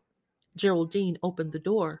fur. Geraldine opened the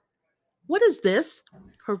door. What is this?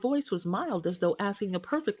 Her voice was mild, as though asking a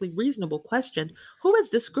perfectly reasonable question. Who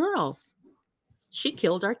is this girl? She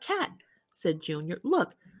killed our cat, said Junior.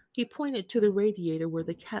 Look. He pointed to the radiator where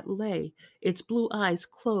the cat lay, its blue eyes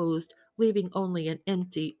closed, leaving only an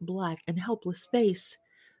empty, black, and helpless face.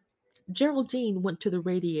 Geraldine went to the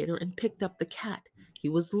radiator and picked up the cat. He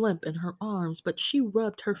was limp in her arms, but she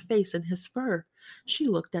rubbed her face in his fur. She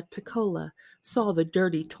looked at Piccola, saw the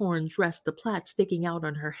dirty, torn dress, the plaits sticking out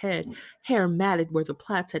on her head, hair matted where the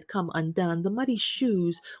plaits had come undone, the muddy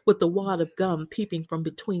shoes with the wad of gum peeping from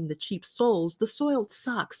between the cheap soles, the soiled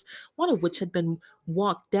socks, one of which had been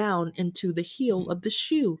walked down into the heel of the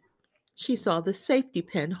shoe. She saw the safety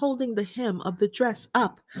pin holding the hem of the dress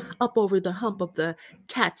up over the hump of the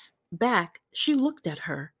cat's back. She looked at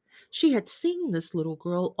her. She had seen this little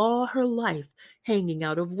girl all her life, hanging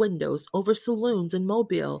out of windows over saloons in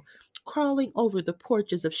Mobile, crawling over the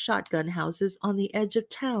porches of shotgun houses on the edge of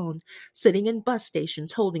town, sitting in bus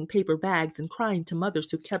stations holding paper bags and crying to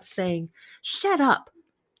mothers who kept saying, "Shut up!"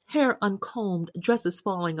 Hair uncombed, dresses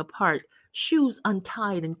falling apart, shoes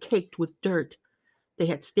untied and caked with dirt. They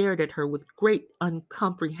had stared at her with great,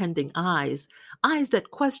 uncomprehending eyes, eyes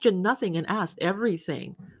that questioned nothing and asked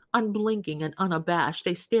everything. Unblinking and unabashed,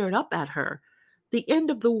 they stared up at her. The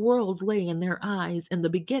end of the world lay in their eyes, in the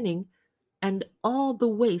beginning, and all the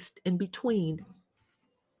waste in between.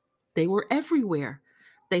 They were everywhere.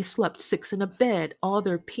 They slept six in a bed, all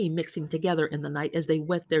their pee mixing together in the night as they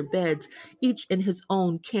wet their beds, each in his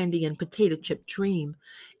own candy and potato chip dream.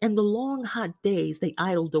 In the long hot days, they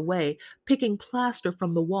idled away, picking plaster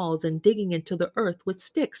from the walls and digging into the earth with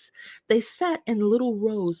sticks. They sat in little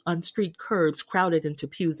rows on street curbs, crowded into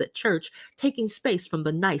pews at church, taking space from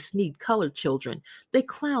the nice, neat colored children. They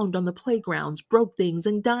clowned on the playgrounds, broke things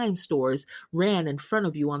in dime stores, ran in front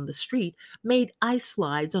of you on the street, made ice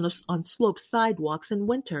slides on sloped sidewalks in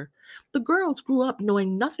winter. The girls grew up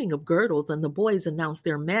knowing nothing of girdles, and the boys announced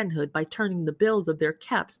their manhood by turning the bills of their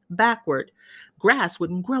caps backward. Grass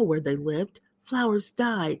wouldn't grow where they lived. Flowers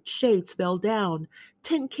died, shades fell down,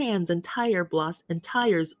 tin cans and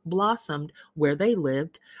tires blossomed where they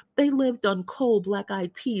lived. They lived on coal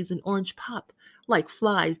black-eyed peas and orange pop. Like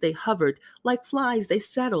flies they hovered, like flies they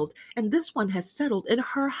settled, and this one has settled in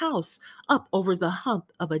her house, up over the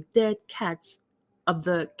hump of the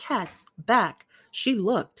cat's back. She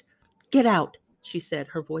looked. "Get out," she said,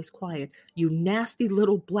 her voice quiet. "You nasty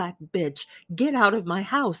little black bitch. Get out of my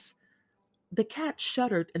house." The cat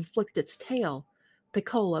shuddered and flicked its tail.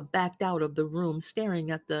 Piccola backed out of the room,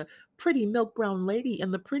 staring at the pretty milk brown lady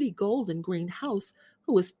in the pretty golden green house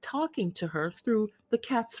who was talking to her through the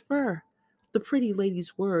cat's fur. The pretty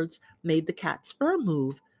lady's words made the cat's fur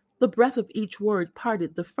move. The breath of each word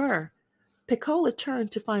parted the fur. Piccola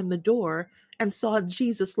turned to find the door and saw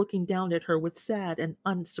Jesus looking down at her with sad and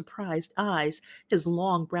unsurprised eyes, his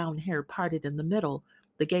long brown hair parted in the middle,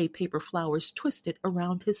 the gay paper flowers twisted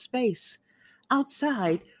around his face.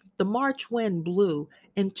 Outside, the March wind blew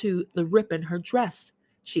into the rip in her dress.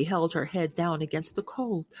 She held her head down against the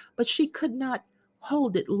cold, but she could not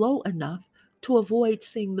hold it low enough to avoid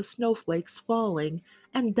seeing the snowflakes falling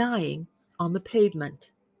and dying on the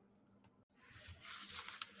pavement.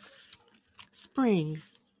 Spring.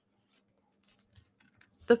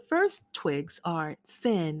 The first twigs are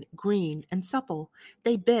thin, green, and supple.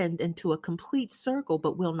 They bend into a complete circle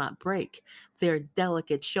but will not break, their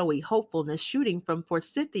delicate, showy hopefulness shooting from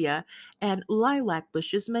forsythia and lilac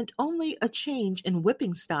bushes meant only a change in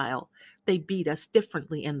whipping style. They beat us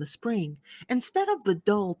differently in the spring. Instead of the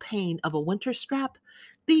dull pain of a winter strap,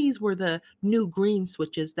 these were the new green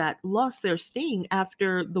switches that lost their sting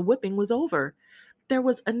after the whipping was over. There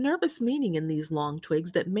was a nervous meaning in these long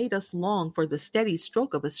twigs that made us long for the steady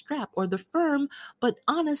stroke of a strap or the firm but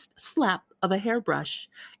honest slap of a hairbrush.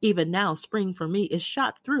 Even now, spring for me is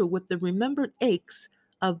shot through with the remembered aches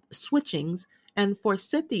of switchings, and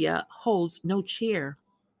forsythia holds no cheer.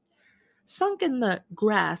 Sunk in the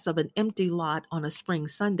grass of an empty lot on a spring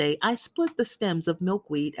Sunday, I split the stems of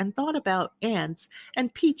milkweed and thought about ants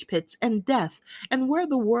and peach pits and death and where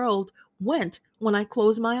the world went when I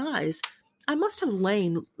closed my eyes. I must have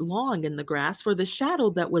lain long in the grass, for the shadow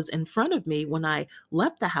that was in front of me when I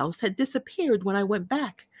left the house had disappeared when I went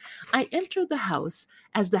back. I entered the house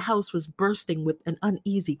as the house was bursting with an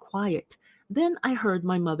uneasy quiet. Then I heard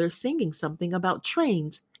my mother singing something about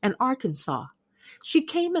trains and Arkansas. She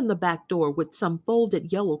came in the back door with some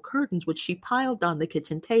folded yellow curtains which she piled on the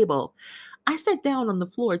kitchen table. I sat down on the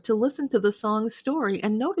floor to listen to the song's story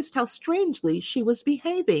and noticed how strangely she was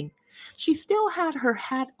behaving. She still had her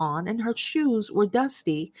hat on and her shoes were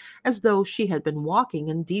dusty, as though she had been walking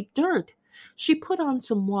in deep dirt. She put on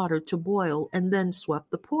some water to boil and then swept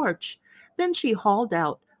the porch. Then she hauled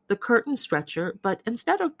out the curtain stretcher, but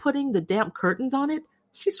instead of putting the damp curtains on it,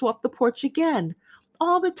 she swept the porch again,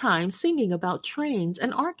 all the time singing about trains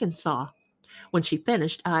and Arkansas. When she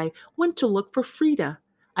finished, I went to look for Frida.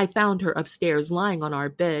 I found her upstairs lying on our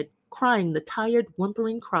bed, crying the tired,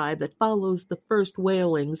 whimpering cry that follows the first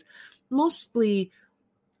wailings, mostly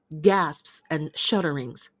gasps and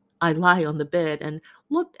shudderings. I lie on the bed and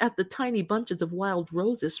looked at the tiny bunches of wild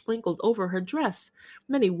roses sprinkled over her dress.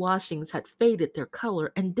 Many washings had faded their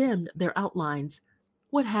color and dimmed their outlines.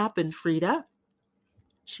 What happened, Frida?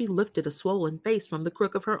 She lifted a swollen face from the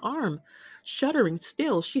crook of her arm. Shuddering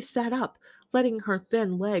still, she sat up, letting her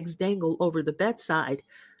thin legs dangle over the bedside.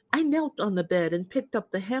 I knelt on the bed and picked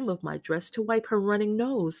up the hem of my dress to wipe her running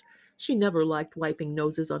nose. She never liked wiping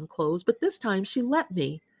noses on clothes, but this time she let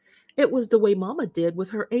me. It was the way Mamma did with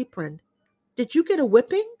her apron. Did you get a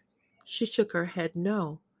whipping? She shook her head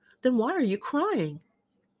no. Then why are you crying?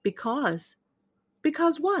 Because.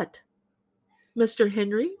 Because what? Mr.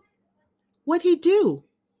 Henry? What'd he do?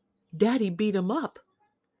 Daddy beat him up.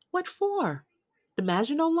 What for? The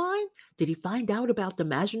Maginot Line? Did he find out about the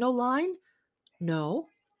Maginot Line? No.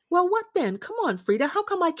 Well, what then? Come on, Frida. How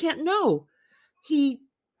come I can't know? He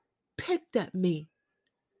picked at me.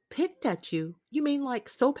 Picked at you? You mean like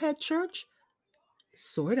Soaphead Church?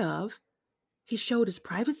 Sort of. He showed his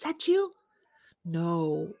privates at you?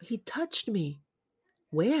 No, he touched me.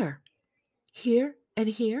 Where? Here and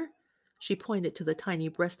here? She pointed to the tiny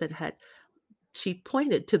breast that had She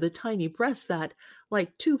pointed to the tiny breast that,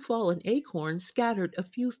 like two fallen acorns, scattered a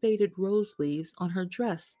few faded rose leaves on her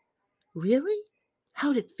dress. Really?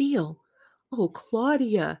 How'd it feel? Oh,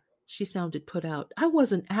 Claudia, she sounded put out. I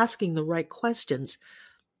wasn't asking the right questions.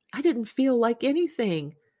 I didn't feel like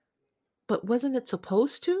anything. But wasn't it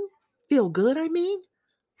supposed to? Feel good, I mean?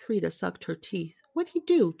 Frida sucked her teeth. What'd he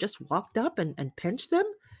do? Just walked up and pinched them?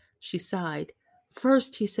 She sighed.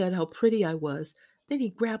 First, he said how pretty I was. Then he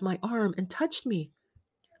grabbed my arm and touched me.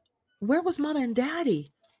 Where was Mama and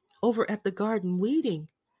Daddy? Over at the garden weeding.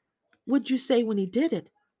 What'd you say when he did it?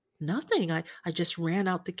 Nothing. I just ran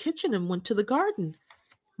out the kitchen and went to the garden.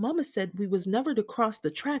 Mama said we was never to cross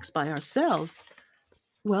the tracks by ourselves.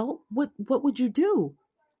 Well, what would you do?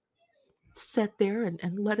 Sit there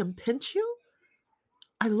and let him pinch you?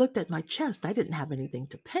 I looked at my chest. I didn't have anything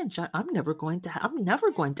to pinch. I'm never going to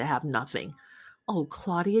have nothing. Oh,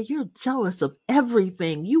 Claudia, you're jealous of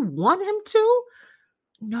everything. You want him to?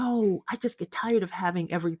 No, I just get tired of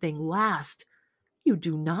having everything last. You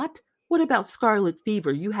do not? What about scarlet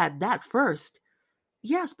fever? You had that first.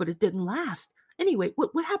 Yes, but it didn't last. Anyway,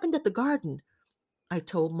 what happened at the garden? I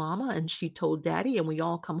told Mama and she told Daddy and we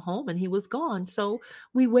all come home and he was gone. So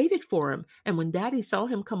we waited for him. And when Daddy saw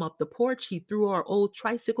him come up the porch, he threw our old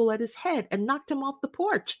tricycle at his head and knocked him off the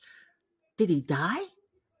porch. Did he die?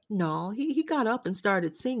 No, he got up and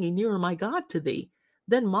started singing Nearer My God to Thee.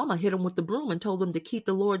 Then Mama hit him with the broom and told him to keep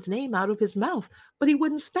the Lord's name out of his mouth, but he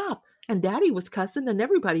wouldn't stop. And Daddy was cussing and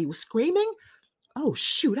everybody was screaming. Oh,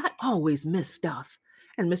 shoot, I always miss stuff.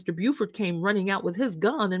 And Mr. Buford came running out with his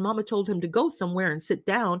gun, and Mama told him to go somewhere and sit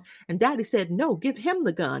down. And Daddy said, no, give him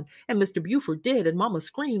the gun. And Mr. Buford did, and Mama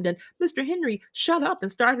screamed, and Mr. Henry shut up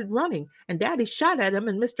and started running. And Daddy shot at him,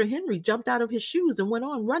 and Mr. Henry jumped out of his shoes and went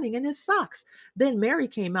on running in his socks. Then Mary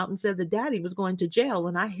came out and said that Daddy was going to jail,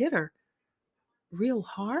 and I hit her. Real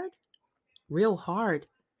hard? Real hard.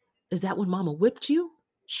 Is that when Mama whipped you?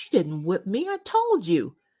 She didn't whip me, I told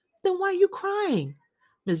you. Then why are you crying?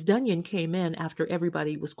 Miss Dunyan came in after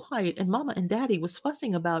everybody was quiet, and Mama and Daddy was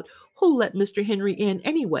fussing about who let Mr. Henry in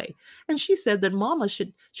anyway. And she said that Mama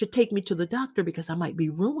should take me to the doctor because I might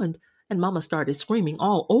be ruined. And Mama started screaming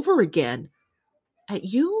all over again. At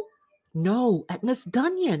you? No, at Miss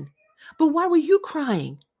Dunyan. But why were you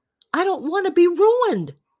crying? I don't want to be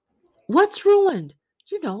ruined. What's ruined?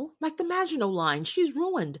 You know, like the Maginot Line. She's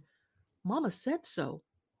ruined. Mama said so.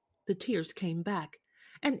 The tears came back.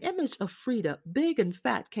 An image of Frida, big and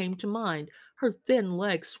fat, came to mind, her thin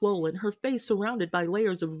legs swollen, her face surrounded by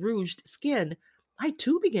layers of rouged skin. I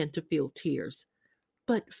too began to feel tears.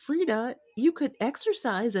 But Frida, you could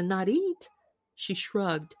exercise and not eat. She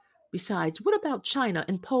shrugged. Besides, what about China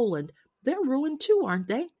and Poland? They're ruined too, aren't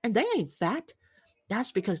they? And they ain't fat.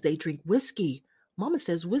 That's because they drink whiskey. Mama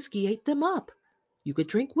says whiskey ate them up. You could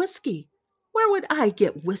drink whiskey. Where would I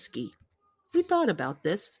get whiskey? We thought about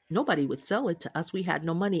this. Nobody would sell it to us. We had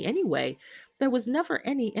no money anyway. There was never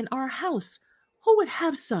any in our house. Who would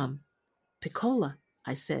have some? Piccola,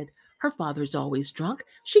 I said. Her father's always drunk.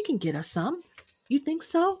 She can get us some. You think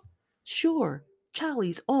so? Sure.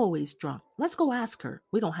 Charlie's always drunk. Let's go ask her.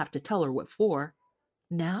 We don't have to tell her what for.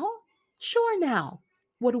 Now? Sure now.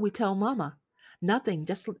 What do we tell Mama? Nothing.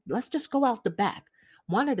 Let's just go out the back.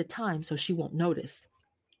 One at a time so she won't notice.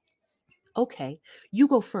 Okay, you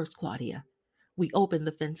go first, Claudia. We opened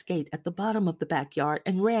the fence gate at the bottom of the backyard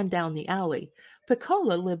and ran down the alley.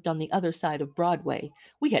 Piccola lived on the other side of Broadway.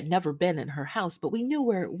 We had never been in her house, but we knew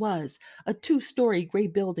where it was, a two-story gray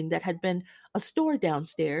building that had been a store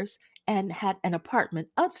downstairs and had an apartment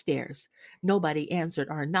upstairs. Nobody answered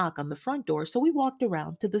our knock on the front door, so we walked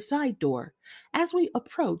around to the side door. As we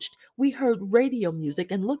approached, we heard radio music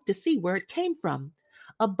and looked to see where it came from.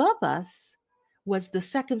 Above us was the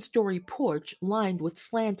second story porch lined with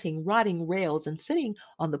slanting, rotting rails, and sitting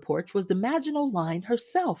on the porch was the Maginot Line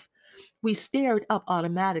herself. We stared up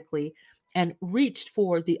automatically and reached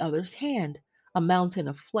for the other's hand. A mountain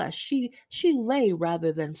of flesh. She lay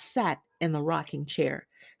rather than sat in the rocking chair.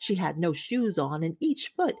 She had no shoes on, and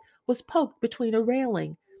each foot was poked between a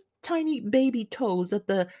railing. Tiny baby toes at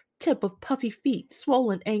the tip of puffy feet,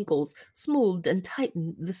 swollen ankles, smoothed and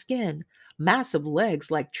tightened the skin. Massive legs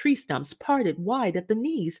like tree stumps parted wide at the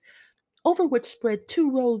knees, over which spread two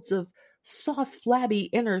rows of soft, flabby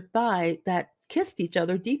inner thigh that kissed each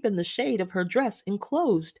other deep in the shade of her dress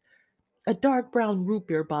enclosed. A dark brown root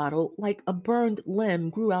beer bottle, like a burned limb,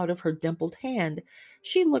 grew out of her dimpled hand.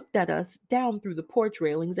 She looked at us down through the porch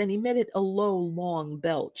railings and emitted a low, long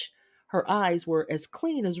belch. Her eyes were as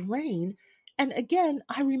clean as rain, and again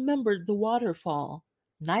I remembered the waterfall.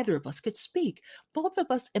 Neither of us could speak. Both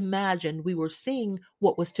of us imagined we were seeing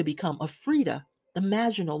what was to become of Frida. The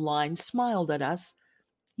Maginot Line smiled at us.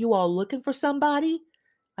 You all looking for somebody?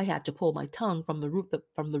 I had to pull my tongue from the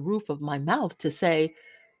roof of my mouth to say,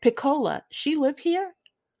 Piccola, she live here?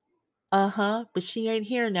 Uh-huh, but she ain't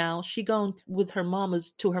here now. She gone with her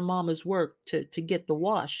mama's to her mama's work to get the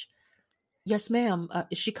wash. Yes, ma'am.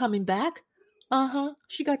 Is she coming back? Uh-huh.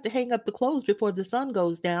 She got to hang up the clothes before the sun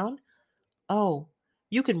goes down. Oh,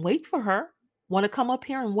 you can wait for her. Want to come up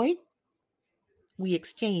here and wait? We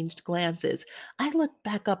exchanged glances. I looked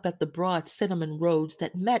back up at the broad cinnamon roads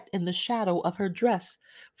that met in the shadow of her dress.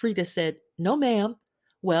 Frida said, No, ma'am.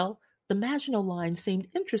 Well, the Maginot Line seemed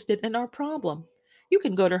interested in our problem. You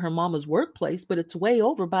can go to her mama's workplace, but it's way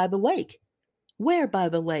over by the lake. Where by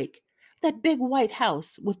the lake? That big white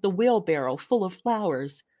house with the wheelbarrow full of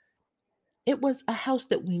flowers. It was a house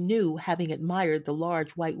that we knew, having admired the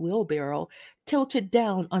large white wheelbarrow, tilted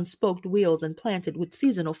down on spoked wheels and planted with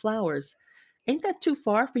seasonal flowers. Ain't that too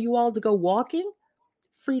far for you all to go walking?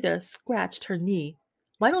 Frida scratched her knee.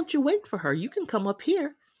 Why don't you wait for her? You can come up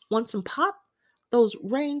here. Want some pop? Those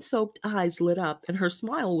rain soaked eyes lit up, and her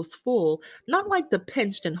smile was full, not like the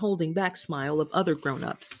pinched and holding back smile of other grown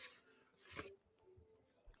ups.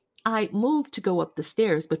 I moved to go up the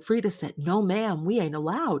stairs, but Frida said, No, ma'am, we ain't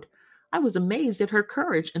allowed. I was amazed at her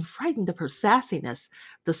courage and frightened of her sassiness.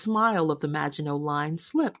 The smile of the Maginot Line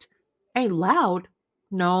slipped. Ain't allowed?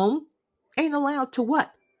 No. Ain't allowed to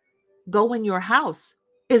what? Go in your house.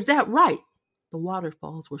 Is that right? The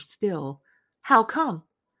waterfalls were still. How come?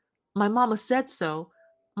 My mama said so.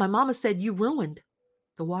 My mama said you ruined.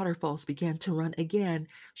 The waterfalls began to run again.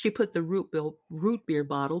 She put the root beer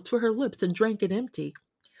bottle to her lips and drank it empty.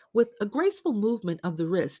 With a graceful movement of the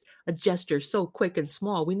wrist, a gesture so quick and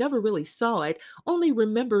small we never really saw it, only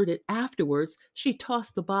remembered it afterwards, she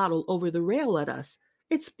tossed the bottle over the rail at us.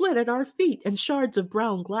 It split at our feet, and shards of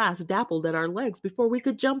brown glass dappled at our legs before we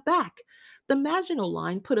could jump back. The Maginot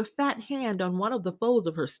Line put a fat hand on one of the folds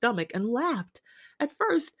of her stomach and laughed. At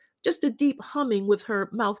first, just a deep humming with her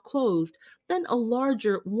mouth closed, then a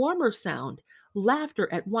larger, warmer sound,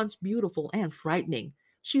 laughter at once beautiful and frightening.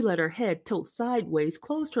 She let her head tilt sideways,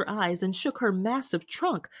 closed her eyes, and shook her massive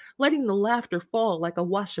trunk, letting the laughter fall like a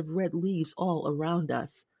wash of red leaves all around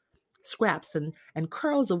us. Scraps and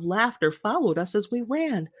curls of laughter followed us as we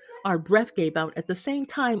ran. Our breath gave out at the same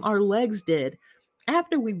time our legs did.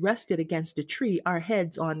 After we rested against a tree, our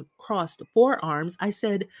heads on crossed forearms, I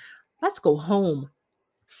said, Let's go home.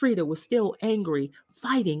 Frida was still angry,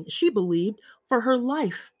 fighting, she believed, for her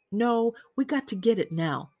life. No, we got to get it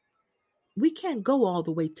now. We can't go all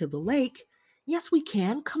the way to the lake. Yes, we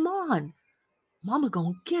can. Come on. Mama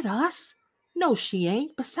gonna get us. No, she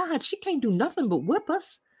ain't. Besides, she can't do nothing but whip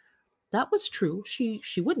us. That was true. She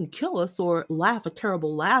wouldn't kill us or laugh a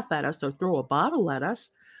terrible laugh at us or throw a bottle at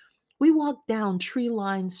us. We walked down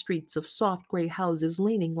tree-lined streets of soft gray houses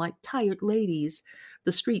leaning like tired ladies.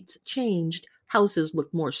 The streets changed. Houses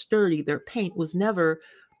looked more sturdy. Their paint was newer,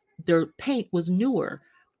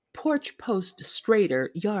 porch posts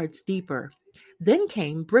straighter, yards deeper. Then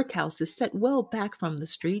came brick houses set well back from the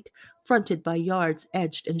street, fronted by yards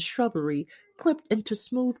edged in shrubbery, clipped into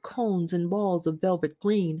smooth cones and balls of velvet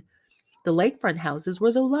green. The lakefront houses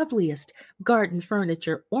were the loveliest. Garden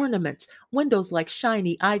furniture, ornaments, windows like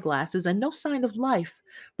shiny eyeglasses, and no sign of life.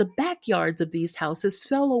 The backyards of these houses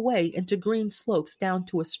fell away into green slopes down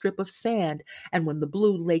to a strip of sand, and when the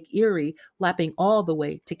blue Lake Erie lapping all the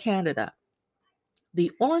way to Canada.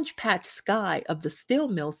 The orange patch sky of the steel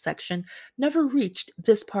mill section never reached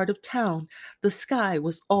this part of town. The sky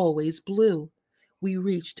was always blue. We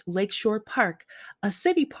reached Lakeshore Park, a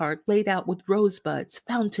city park laid out with rosebuds,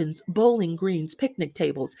 fountains, bowling greens, picnic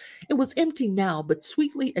tables. It was empty now, but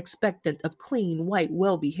sweetly expectant of clean, white,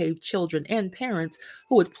 well behaved children and parents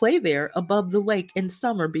who would play there above the lake in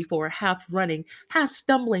summer before half running, half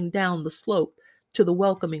stumbling down the slope to the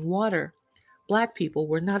welcoming water. Black people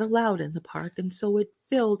were not allowed in the park, and so it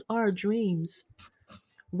filled our dreams.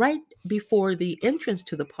 Right before the entrance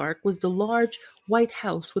to the park was the large white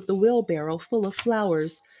house with the wheelbarrow full of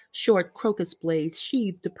flowers, short crocus blades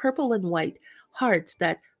sheathed to purple and white, hearts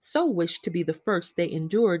that so wished to be the first they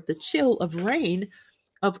endured the chill of rain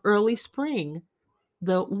of early spring.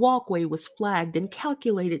 The walkway was flagged in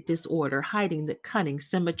calculated disorder, hiding the cunning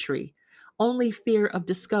symmetry. Only fear of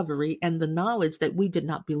discovery and the knowledge that we did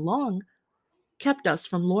not belong kept us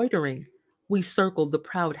from loitering. We circled the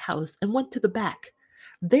proud house and went to the back.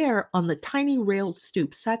 There, on the tiny railed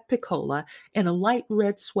stoop, sat Piccola in a light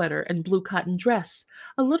red sweater and blue cotton dress.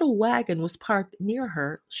 A little wagon was parked near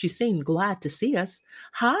her. She seemed glad to see us.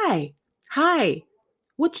 Hi, hi,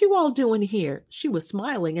 what you all doing here? She was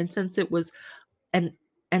smiling, and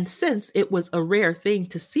and since it was a rare thing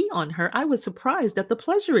to see on her, I was surprised at the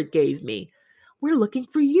pleasure it gave me. We're looking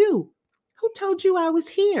for you. Who told you I was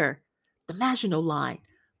here? The Maginot Line.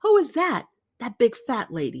 Who is that? That big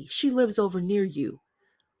fat lady. She lives over near you.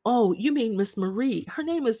 Oh, you mean Miss Marie. Her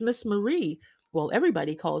name is Miss Marie. Well,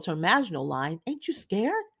 everybody calls her Maginot Line. Ain't you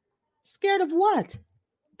scared? Scared of what?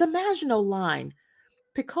 The Maginot Line.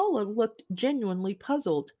 Piccola looked genuinely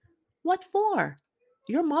puzzled. What for?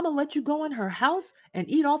 Your mama let you go in her house and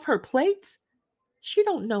eat off her plates? She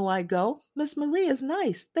don't know I go. Miss Marie is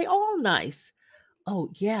nice. They all nice. Oh,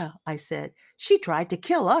 yeah, I said. She tried to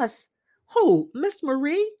kill us. Who? Miss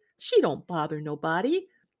Marie? She don't bother nobody.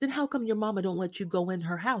 Then how come your mama don't let you go in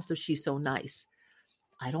her house if she's so nice?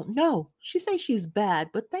 I don't know. She say she's bad,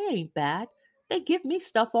 but they ain't bad. They give me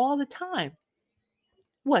stuff all the time.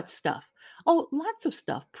 What stuff? Oh, lots of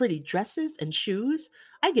stuff. Pretty dresses and shoes.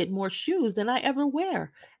 I get more shoes than I ever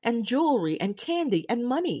wear, and jewelry and candy and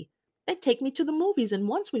money. They take me to the movies, and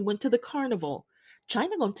once we went to the carnival.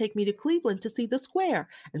 China gonna take me to Cleveland to see the square,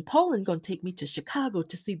 and Poland gonna take me to Chicago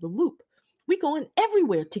to see the loop. We going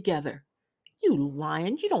everywhere together. You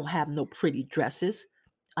lying, you don't have no pretty dresses.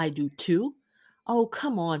 I do too. Oh,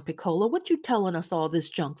 come on, Piccola, what you telling us all this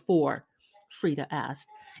junk for? Frida asked.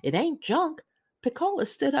 It ain't junk. Piccola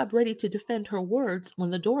stood up ready to defend her words when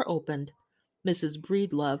the door opened. Mrs.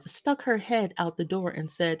 Breedlove stuck her head out the door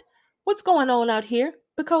and said, What's going on out here?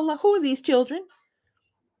 Piccola, who are these children?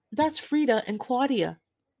 That's Frida and Claudia,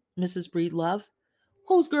 Mrs. Breedlove.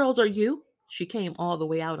 Whose girls are you? She came all the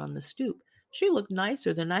way out on the stoop. She looked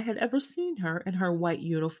nicer than I had ever seen her in her white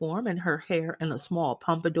uniform and her hair in a small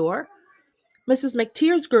pompadour. Mrs.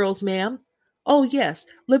 McTeer's girls, ma'am. Oh, yes,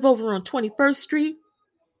 live over on 21st Street?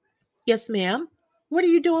 Yes, ma'am. What are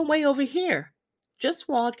you doing way over here? Just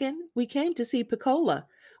walking. We came to see Piccola.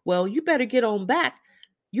 Well, you better get on back.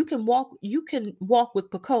 You can walk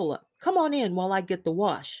with Piccola. Come on in while I get the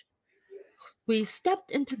wash. We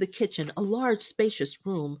stepped into the kitchen, a large spacious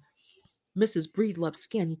room. Mrs. Breedlove's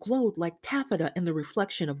skin glowed like taffeta in the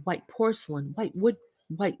reflection of white porcelain,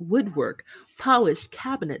 white woodwork, polished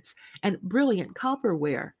cabinets, and brilliant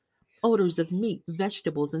copperware. Odors of meat,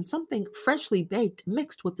 vegetables, and something freshly baked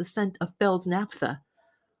mixed with the scent of Bell's naphtha.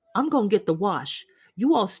 I'm going to get the wash.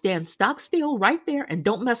 You all stand stock still right there and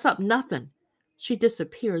don't mess up nothing. She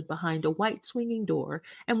disappeared behind a white swinging door,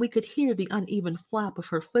 and we could hear the uneven flap of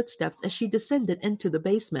her footsteps as she descended into the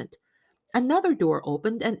basement. Another door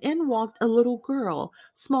opened, and in walked a little girl,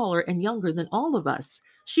 smaller and younger than all of us.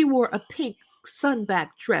 She wore a pink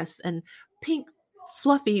sunback dress and pink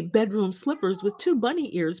fluffy bedroom slippers with two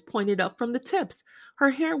bunny ears pointed up from the tips. Her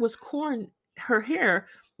hair was corn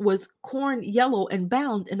yellow and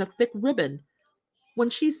bound in a thick ribbon. When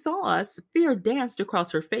she saw us, fear danced across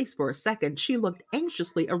her face for a second. She looked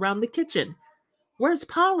anxiously around the kitchen. Where's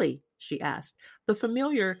Polly? She asked. The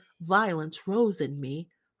familiar violence rose in me.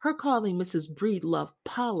 Her calling Mrs. Breedlove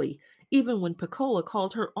Polly, even when Piccola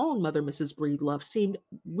called her own mother Mrs. Breedlove, seemed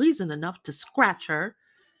reason enough to scratch her.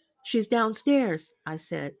 She's downstairs, I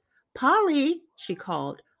said. Polly, she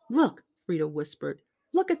called. Look, Frida whispered.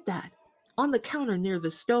 Look at that. On the counter near the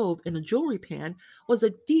stove in a jewelry pan was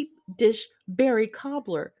a deep dish berry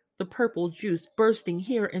cobbler. the purple juice bursting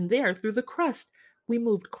here and there through the crust. We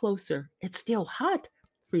moved closer. It's still hot,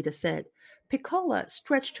 Frida said. Piccola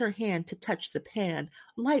stretched her hand to touch the pan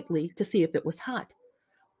lightly to see if it was hot.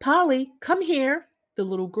 Polly, come here, the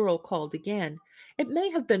little girl called again. It may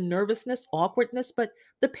have been nervousness, awkwardness, but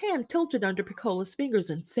the pan tilted under Piccola's fingers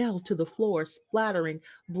and fell to the floor, splattering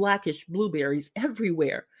blackish blueberries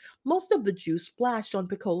everywhere. Most of the juice splashed on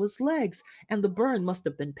Piccola's legs, and the burn must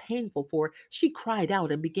have been painful, for she cried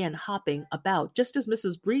out and began hopping about just as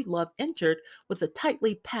Mrs. Breedlove entered with a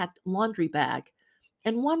tightly packed laundry bag.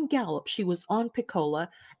 In one gallop, she was on Piccola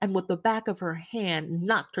and with the back of her hand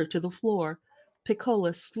knocked her to the floor.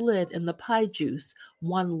 Piccola slid in the pie juice,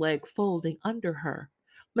 one leg folding under her.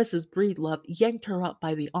 Mrs. Breedlove yanked her up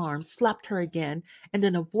by the arm, slapped her again, and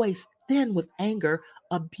in a voice thin with anger,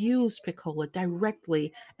 abused Piccola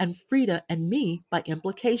directly and Frida and me by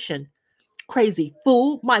implication. Crazy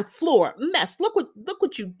fool, my floor, mess. Look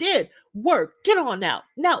what you did. Work, get on out.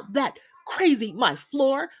 Now that crazy my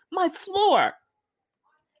floor, my floor.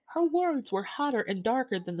 Her words were hotter and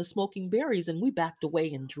darker than the smoking berries, and we backed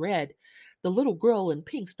away in dread. The little girl in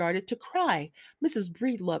pink started to cry. Mrs.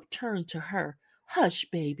 Breedlove turned to her. Hush,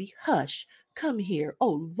 baby, hush. Come here.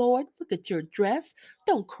 Oh, Lord, look at your dress.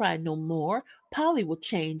 Don't cry no more. Polly will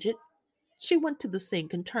change it. She went to the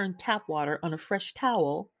sink and turned tap water on a fresh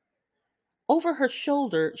towel. Over her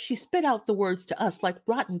shoulder, she spit out the words to us like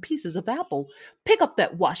rotten pieces of apple. Pick up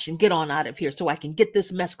that wash and get on out of here so I can get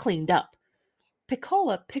this mess cleaned up.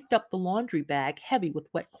 Piccola picked up the laundry bag, heavy with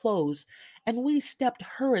wet clothes, and we stepped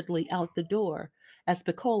hurriedly out the door. As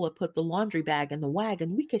Piccola put the laundry bag in the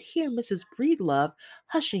wagon, we could hear Mrs. Breedlove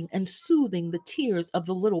hushing and soothing the tears of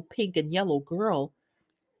the little pink and yellow girl.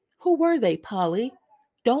 Who were they, Polly?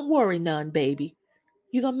 Don't worry none, baby.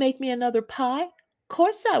 You gonna make me another pie?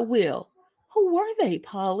 Course I will. Who were they,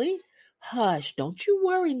 Polly? Hush, don't you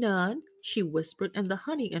worry none, she whispered, and the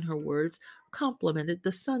honey in her words complemented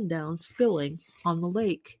the sundown spilling on the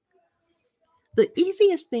lake. The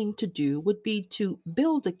easiest thing to do would be to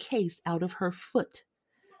build a case out of her foot.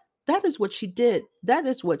 That is what she did. That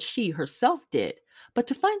is what she herself did. But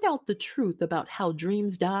to find out the truth about how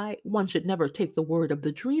dreams die, one should never take the word of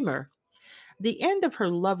the dreamer. The end of her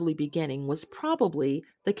lovely beginning was probably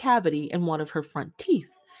the cavity in one of her front teeth.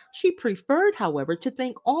 She preferred, however, to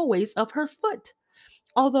think always of her foot.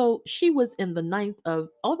 Although she was the ninth of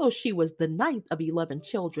 11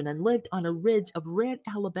 children and lived on a ridge of red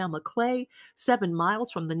Alabama clay 7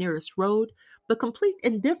 miles from the nearest road, the complete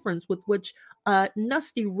indifference with which a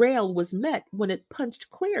nasty rail was met when it punched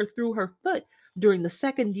clear through her foot during the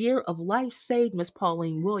second year of life saved Miss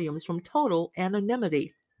Pauline Williams from total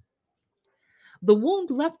anonymity. The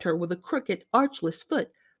wound left her with a crooked, archless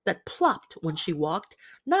foot that plopped when she walked,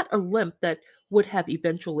 not a limp that would have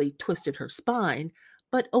eventually twisted her spine,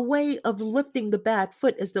 but a way of lifting the bad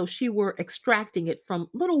foot as though she were extracting it from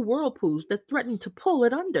little whirlpools that threatened to pull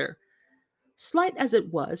it under. Slight as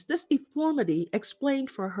it was, this deformity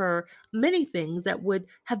explained for her many things that would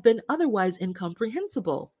have been otherwise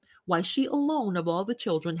incomprehensible. Why she alone of all the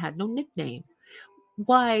children had no nickname,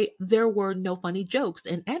 why there were no funny jokes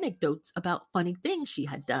and anecdotes about funny things she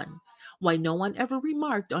had done, why no one ever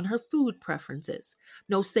remarked on her food preferences,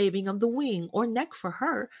 no saving of the wing or neck for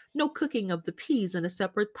her, no cooking of the peas in a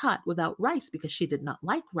separate pot without rice because she did not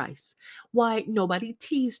like rice, why nobody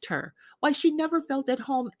teased her, why she never felt at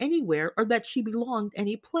home anywhere or that she belonged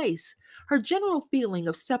any place. Her general feeling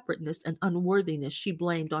of separateness and unworthiness she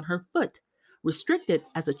blamed on her foot. Restricted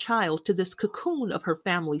as a child to this cocoon of her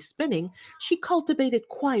family spinning, she cultivated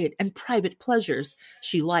quiet and private pleasures.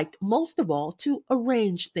 She liked most of all to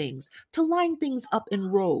arrange things, to line things up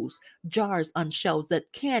in rows, jars on shelves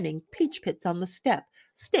at canning, peach pits on the step,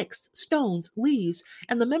 sticks, stones, leaves,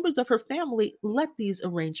 and the members of her family let these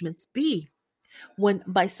arrangements be. When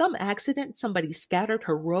by some accident somebody scattered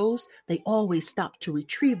her rows, they always stopped to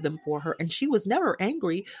retrieve them for her, and she was never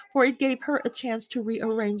angry, for it gave her a chance to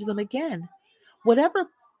rearrange them again. Whatever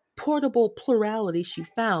portable plurality she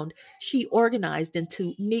found, she organized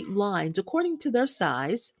into neat lines according to their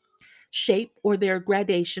size, shape, or their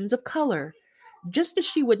gradations of color. Just as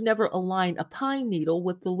she would never align a pine needle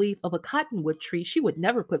with the leaf of a cottonwood tree, she would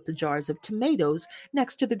never put the jars of tomatoes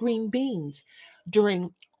next to the green beans.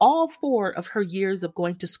 During all 4 of her years of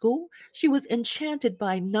going to school, she was enchanted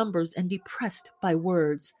by numbers and depressed by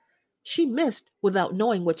words. She missed, without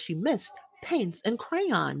knowing what she missed, paints and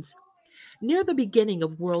crayons. Near the beginning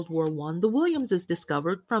of World War I, the Williamses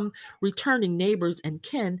discovered, from returning neighbors and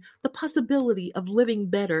kin, the possibility of living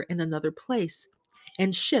better in another place.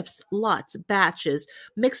 In shifts, lots, batches,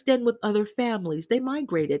 mixed in with other families. They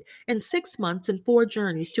migrated in 6 months and 4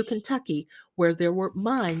 journeys to Kentucky, where there were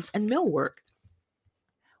mines and mill work.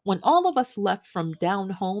 When all of us left from down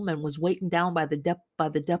home and was waiting down by the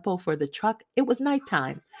depot for the truck, it was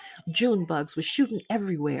nighttime. June bugs were shooting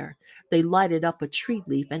everywhere. They lighted up a tree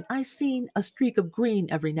leaf, and I seen a streak of green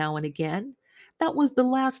every now and again. That was the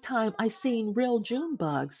last time I seen real June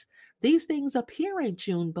bugs. These things up here ain't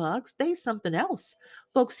June bugs. They something else.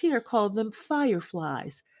 Folks here call them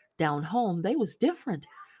fireflies. Down home they was different.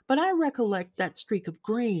 But I recollect that streak of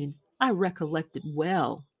green. I recollect it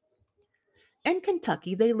well. In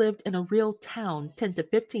Kentucky, they lived in a real town, 10 to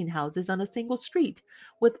 15 houses on a single street,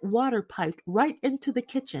 with water piped right into the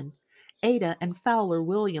kitchen. Ada and Fowler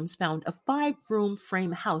Williams found a 5 room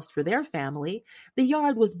frame house for their family. The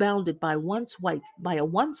yard was bounded by a once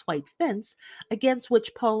white fence, against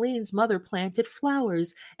which Pauline's mother planted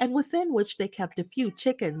flowers, and within which they kept a few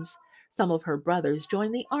chickens. Some of her brothers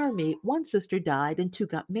joined the army. One sister died, and 2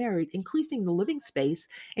 got married, increasing the living space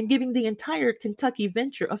and giving the entire Kentucky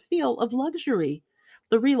venture a feel of luxury.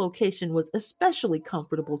 The relocation was especially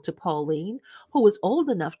comfortable to Pauline, who was old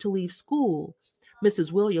enough to leave school.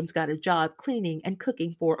 Mrs. Williams got a job cleaning and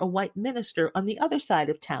cooking for a white minister on the other side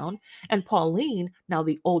of town, and Pauline, now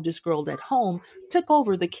the oldest girl at home, took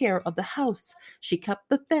over the care of the house. She kept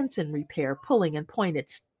the fence in repair, pulling and pointed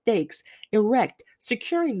stakes erect,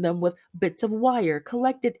 securing them with bits of wire,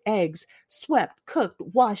 collected eggs, swept, cooked,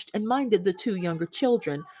 washed, and minded the 2 younger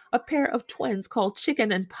children, a pair of twins called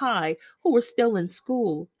Chicken and Pie, who were still in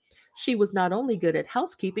school. She was not only good at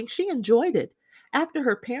housekeeping, she enjoyed it. After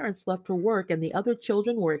her parents left for work and the other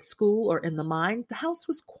children were at school or in the mine, the house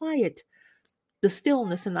was quiet. The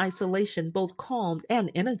stillness and isolation both calmed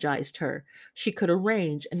and energized her. She could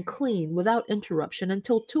arrange and clean without interruption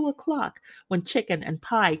until 2 o'clock, when Chicken and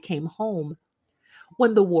Pie came home.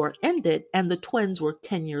 When the war ended and the twins were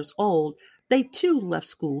 10 years old, they too left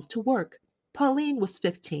school to work. Pauline was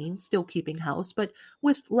 15, still keeping house, but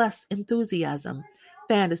with less enthusiasm.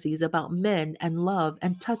 Fantasies about men and love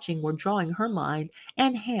and touching were drawing her mind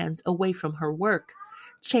and hands away from her work.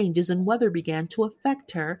 Changes in weather began to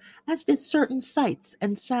affect her, as did certain sights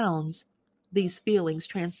and sounds. These feelings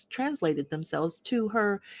translated themselves to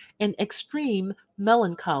her in extreme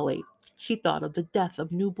melancholy. She thought of the death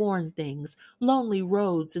of newborn things, lonely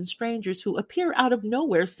roads, and strangers who appear out of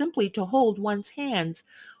nowhere simply to hold one's hands,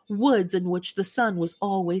 woods in which the sun was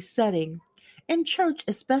always setting. In church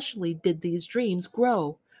especially did these dreams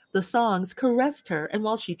grow. The songs caressed her, and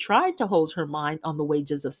while she tried to hold her mind on the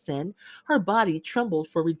wages of sin, her body trembled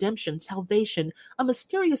for redemption, salvation, a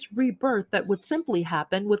mysterious rebirth that would simply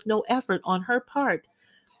happen with no effort on her part.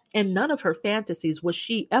 In none of her fantasies was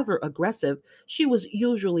she ever aggressive. She was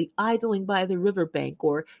usually idling by the river bank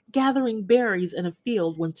or gathering berries in a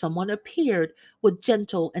field when someone appeared with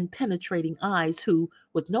gentle and penetrating eyes who,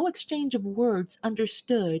 with no exchange of words,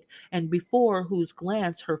 understood, and before whose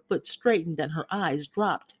glance her foot straightened and her eyes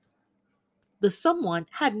dropped. The someone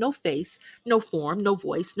had no face, no form, no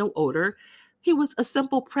voice, no odor. He was a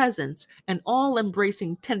simple presence, an all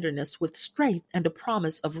embracing tenderness with strength and a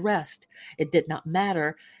promise of rest. It did not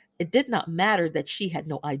matter. It did not matter that she had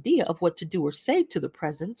no idea of what to do or say to the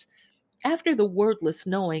presence. After the wordless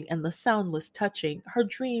knowing and the soundless touching, her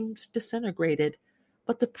dreams disintegrated.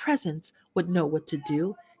 But the presence would know what to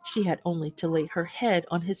do. She had only to lay her head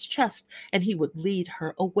on his chest, and he would lead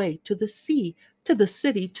her away to the sea, to the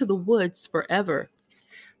city, to the woods forever.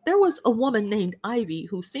 There was a woman named Ivy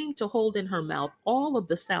who seemed to hold in her mouth all of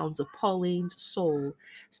the sounds of Pauline's soul.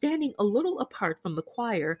 Standing a little apart from the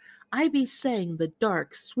choir, Ivy sang the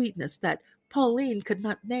dark sweetness that Pauline could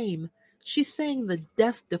not name. She sang the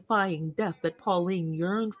death defying death that Pauline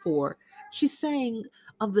yearned for. She sang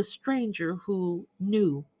of the stranger who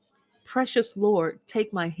knew. Precious Lord,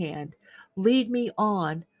 take my hand. Lead me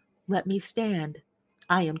on. Let me stand.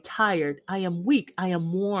 I am tired. I am weak. I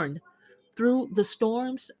am worn. Through the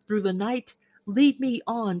storms, through the night, lead me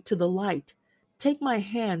on to the light. Take my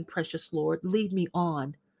hand, precious Lord, lead me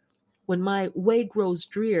on. When my way grows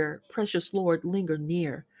drear, precious Lord, linger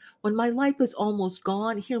near. When my life is almost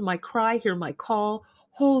gone, hear my cry, hear my call.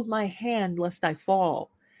 Hold my hand lest I fall.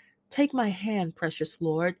 Take my hand, precious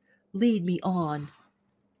Lord, lead me on.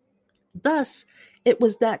 Thus, it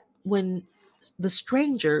was that when the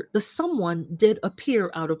stranger, the someone, did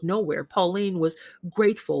appear out of nowhere, Pauline was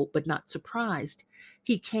grateful but not surprised.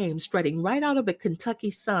 He came strutting right out of a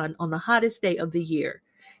Kentucky sun on the hottest day of the year.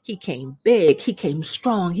 He came big, he came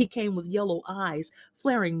strong, he came with yellow eyes,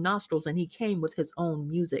 flaring nostrils, and he came with his own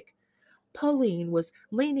music. Pauline was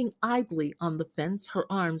leaning idly on the fence, her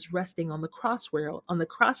arms resting on the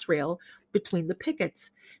crossrail between the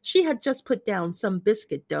pickets. She had just put down some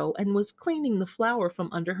biscuit dough and was cleaning the flour from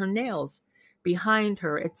under her nails. Behind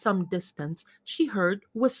her, at some distance, she heard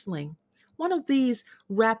whistling. One of these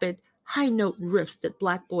rapid, high note riffs that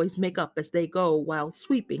black boys make up as they go while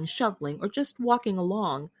sweeping, shoveling, or just walking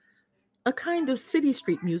along. A kind of city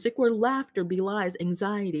street music where laughter belies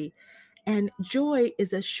anxiety and joy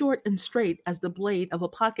is as short and straight as the blade of a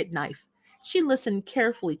pocket knife. She listened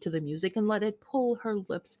carefully to the music and let it pull her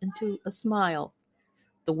lips into a smile.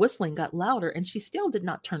 The whistling got louder, and she still did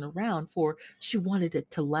not turn around, for she wanted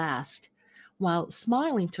it to last. While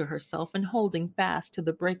smiling to herself and holding fast to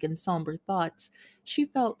the break in somber thoughts, she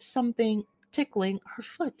felt something tickling her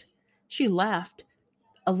foot. She laughed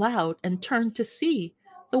aloud and turned to see.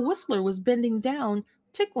 The whistler was bending down,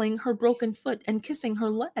 tickling her broken foot and kissing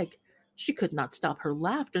her leg. She could not stop her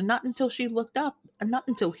laughter, not until she looked up, and not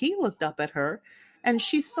until he looked up at her, and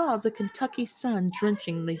she saw the Kentucky sun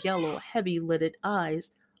drenching the yellow, heavy-lidded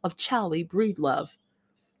eyes of Charlie Breedlove.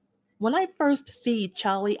 When I first see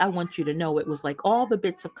Charlie, I want you to know it was like all the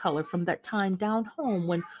bits of color from that time down home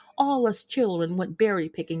when all us children went berry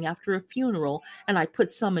picking after a funeral, and I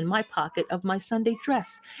put some in my pocket of my Sunday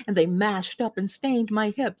dress, and they mashed up and stained my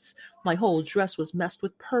hips. My whole dress was messed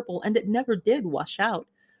with purple, and it never did wash out.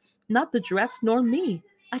 Not the dress nor me.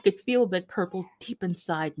 I could feel that purple deep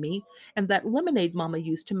inside me, and that lemonade Mama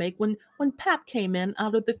used to make when Pap came in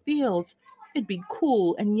out of the fields. It'd be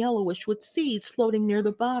cool and yellowish with seeds floating near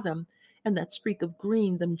the bottom, and that streak of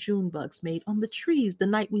green them June bugs made on the trees the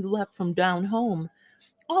night we left from down home.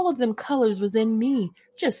 All of them colors was in me,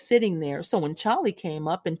 just sitting there. So when Charlie came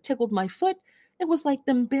up and tickled my foot, it was like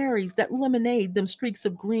them berries, that lemonade, them streaks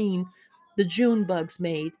of green the June bugs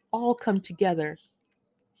made, all come together.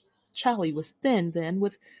 Charlie was thin then,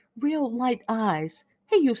 with real light eyes.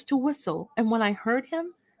 He used to whistle, and when I heard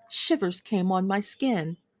him, shivers came on my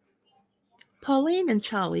skin. Pauline and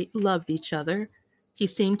Charlie loved each other. He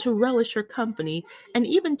seemed to relish her company and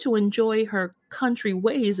even to enjoy her country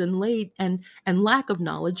ways and lack of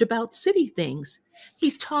knowledge about city things.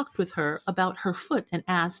 He talked with her about her foot and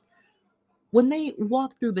asked when they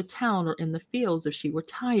walked through the town or in the fields if she were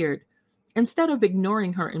tired. Instead of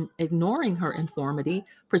ignoring her infirmity,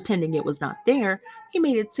 pretending it was not there, he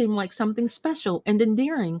made it seem like something special and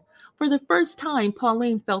endearing. For the first time,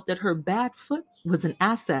 Pauline felt that her bad foot was an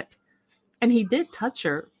asset. And he did touch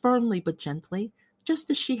her, firmly but gently, just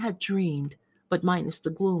as she had dreamed, but minus the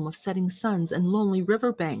gloom of setting suns and lonely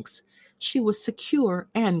river banks. She was secure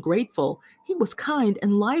and grateful. He was kind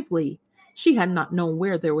and lively. She had not known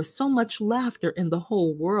where there was so much laughter in the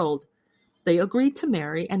whole world. They agreed to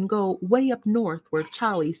marry and go way up north where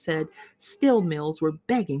Charlie said steel mills were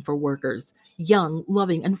begging for workers. Young,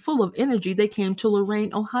 loving, and full of energy, they came to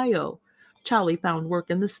Lorain, Ohio. Charlie found work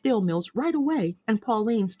in the steel mills right away, and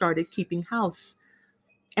Pauline started keeping house.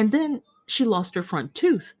 And then she lost her front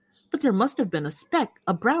tooth. But there must have been a speck,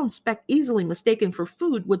 a brown speck easily mistaken for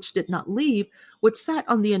food, which did not leave, which sat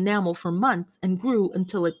on the enamel for months and grew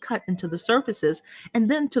until it cut into the surfaces and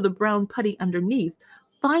then to the brown putty underneath,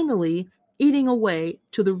 finally eating away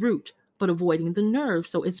to the root, but avoiding the nerve,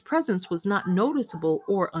 so its presence was not noticeable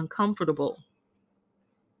or uncomfortable.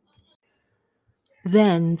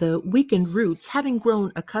 Then the weakened roots, having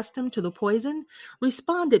grown accustomed to the poison,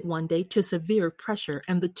 responded one day to severe pressure,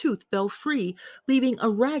 and the tooth fell free, leaving a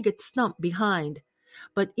ragged stump behind.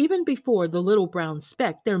 But even before the little brown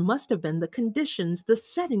speck, there must have been the conditions, the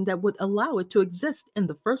setting that would allow it to exist in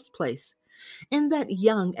the first place. In that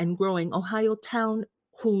young and growing Ohio town,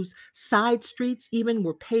 whose side streets even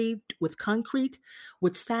were paved with concrete,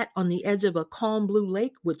 which sat on the edge of a calm blue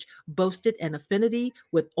lake which boasted an affinity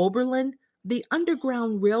with Oberlin, the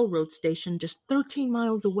Underground Railroad station just 13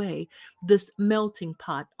 miles away, this melting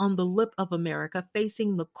pot on the lip of America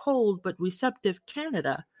facing the cold but receptive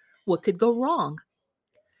Canada. What could go wrong?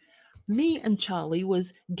 Me and Charlie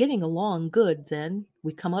was getting along good then.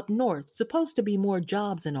 We come up north, supposed to be more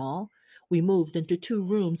jobs and all. We moved into two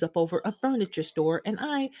rooms up over a furniture store, and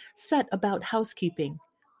I set about housekeeping.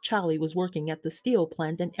 Charlie was working at the steel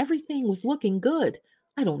plant, and everything was looking good.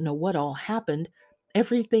 I don't know what all happened.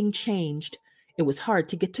 Everything changed. It was hard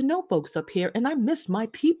to get to know folks up here, and I missed my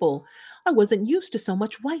people. I wasn't used to so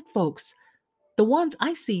much white folks. The ones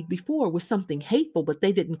I seed before was something hateful, but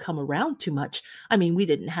they didn't come around too much. I mean, we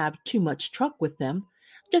didn't have too much truck with them.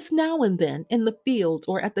 Just now and then in the field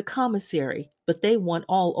or at the commissary, but they went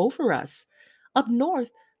all over us. Up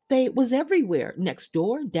north, they was everywhere, next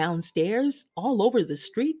door, downstairs, all over the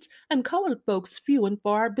streets, and colored folks few and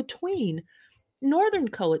far between. Northern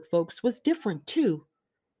colored folks was different too.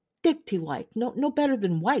 Dicty-like, no better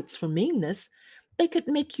than whites for meanness. They could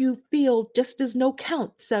make you feel just as no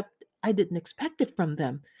count, except I didn't expect it from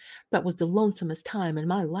them. That was the lonesomest time in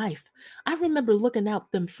my life. I remember looking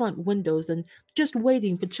out them front windows and just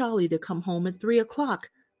waiting for Charlie to come home at 3 o'clock.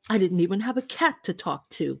 I didn't even have a cat to talk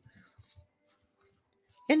to.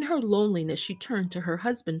 In her loneliness, she turned to her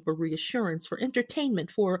husband for reassurance, for entertainment,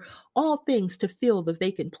 for all things to fill the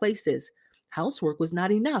vacant places. Housework was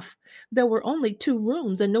not enough. There were only 2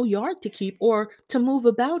 rooms and no yard to keep or to move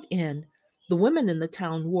about in. The women in the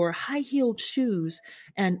town wore high heeled shoes,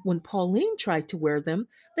 and when Pauline tried to wear them,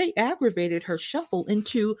 they aggravated her shuffle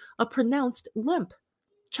into a pronounced limp.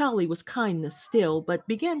 Charlie was kindness still, but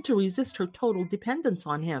began to resist her total dependence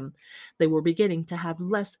on him. They were beginning to have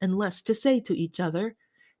less and less to say to each other.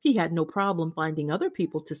 He had no problem finding other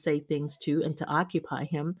people to say things to and to occupy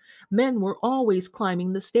him. Men were always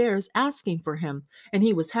climbing the stairs asking for him, and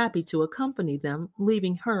he was happy to accompany them,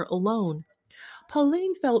 leaving her alone.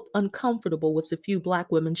 Pauline felt uncomfortable with the few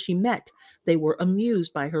black women she met. They were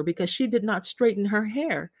amused by her because she did not straighten her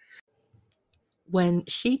hair. When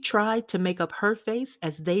she tried to make up her face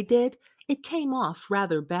as they did, it came off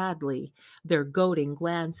rather badly. Their goading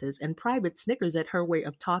glances and private snickers at her way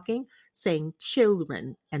of talking, saying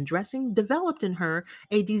children, and dressing developed in her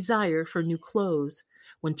a desire for new clothes.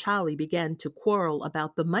 When Charlie began to quarrel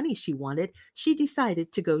about the money she wanted, she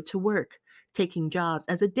decided to go to work. Taking jobs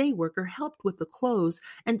as a day worker helped with the clothes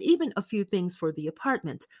and even a few things for the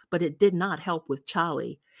apartment, but it did not help with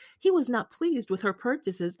Charlie. He was not pleased with her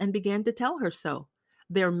purchases and began to tell her so.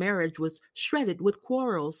 Their marriage was shredded with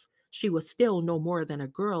quarrels. She was still no more than a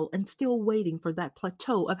girl and still waiting for that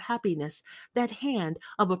plateau of happiness, that hand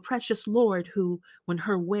of a precious lord who, when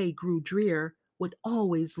her way grew drear, would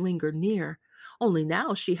always linger near. Only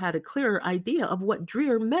now she had a clearer idea of what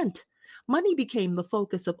drear meant. Money became the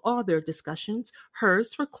focus of all their discussions,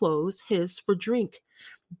 hers for clothes, his for drink.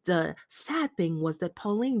 The sad thing was that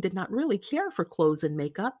Pauline did not really care for clothes and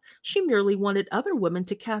makeup. She merely wanted other women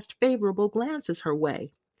to cast favorable glances her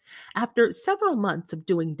way. After several months of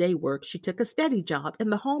doing day work, she took a steady job in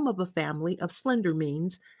the home of a family of slender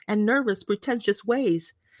means and nervous, pretentious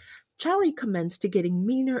ways. Charlie commenced to getting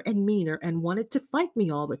meaner and meaner and wanted to fight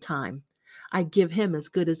me all the time. I give him as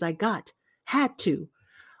good as I got. Had to.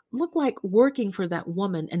 Looked like working for that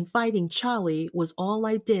woman and fighting Charlie was all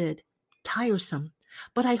I did. Tiresome.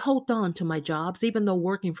 But I held on to my jobs, even though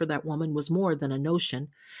working for that woman was more than a notion.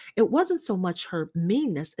 It wasn't so much her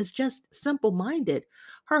meanness as just simple minded.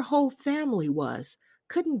 Her whole family was.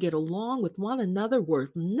 Couldn't get along with one another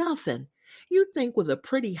worth nothing. You'd think with a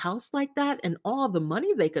pretty house like that and all the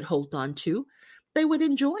money they could hold on to, they would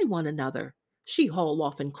enjoy one another. She haul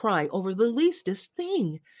off and cry over the leastest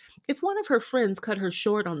thing. If one of her friends cut her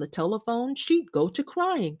short on the telephone, she'd go to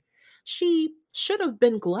crying. She should have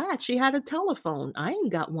been glad she had a telephone. I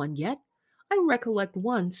ain't got one yet. I recollect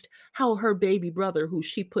once how her baby brother, who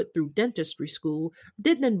she put through dentistry school,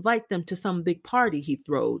 didn't invite them to some big party he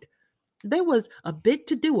throwed. There was a big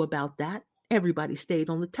to do about that. Everybody stayed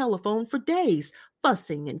on the telephone for days,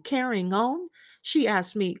 fussing and carrying on. She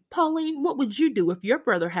asked me, Pauline, what would you do if your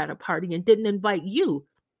brother had a party and didn't invite you?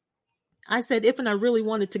 I said, if and I really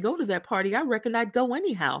wanted to go to that party, I reckon I'd go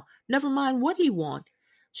anyhow. Never mind what he want.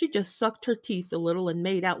 She just sucked her teeth a little and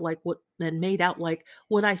made out like what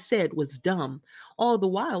I said was dumb. All the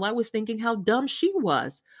while I was thinking how dumb she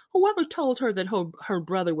was. Whoever told her that her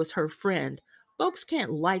brother was her friend? Folks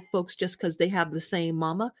can't like folks just 'cause they have the same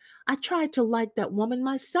mama. I tried to like that woman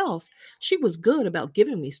myself. She was good about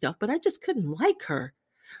giving me stuff, but I just couldn't like her.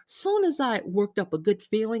 Soon as I worked up a good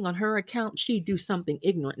feeling on her account, she'd do something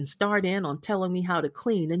ignorant and start in on telling me how to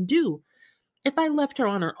clean and do. If I left her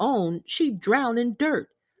on her own, she'd drown in dirt.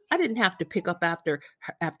 I didn't have to pick up after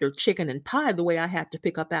chicken and pie the way I had to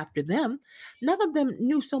pick up after them. None of them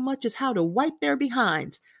knew so much as how to wipe their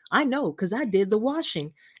behinds. I know, 'cause I did the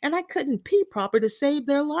washing, and I couldn't pee proper to save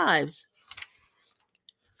their lives.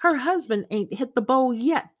 Her husband ain't hit the bowl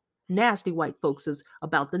yet. Nasty white folks is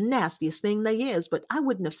about the nastiest thing they is, but I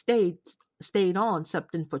wouldn't have stayed on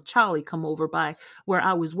excepting for Charlie come over by where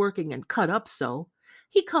I was working and cut up so.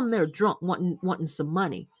 He come there drunk wanting some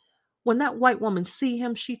money. When that white woman see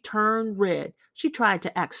him, she turned red. She tried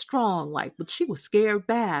to act strong like, but she was scared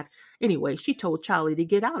bad. Anyway, she told Charlie to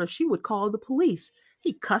get out or she would call the police.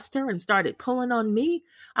 He cussed her and started pulling on me.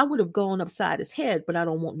 I would have gone upside his head, but I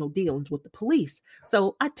don't want no dealings with the police.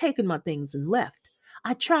 So I taken my things and left.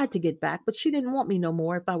 I tried to get back, but she didn't want me no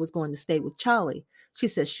more if I was going to stay with Charlie. She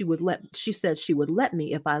said she would let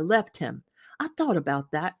me if I left him. I thought about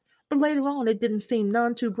that. But later on, it didn't seem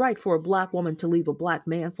none too bright for a black woman to leave a black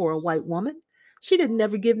man for a white woman. She didn't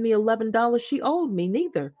ever give me $11 she owed me,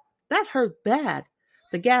 neither. That hurt bad.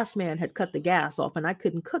 The gas man had cut the gas off and I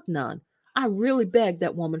couldn't cook none. I really begged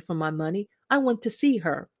that woman for my money. I went to see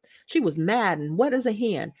her. She was mad and wet as a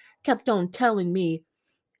hen, kept on telling me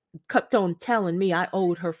I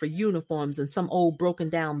owed her for uniforms and some old broken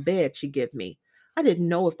down bed she give me. I didn't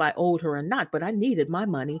know if I owed her or not, but I needed my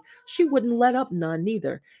money. She wouldn't let up none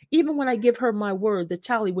neither, even when I give her my word that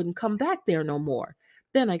Charlie wouldn't come back there no more.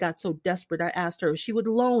 Then I got so desperate I asked her if she would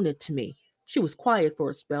loan it to me. She was quiet for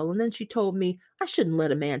a spell, and then she told me I shouldn't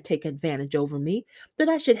let a man take advantage over me, that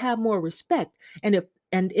I should have more respect, and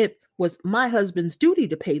it was my husband's duty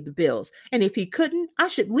to pay the bills, and if he couldn't, I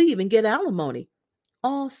should leave and get alimony.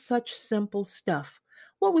 All such simple stuff.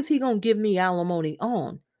 What was he going to give me alimony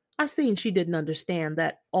on? I seen she didn't understand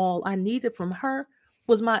that all I needed from her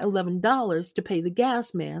was my $11 to pay the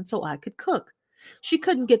gas man so I could cook. She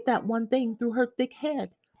couldn't get that one thing through her thick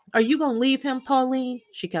head. Are you going to leave him, Pauline?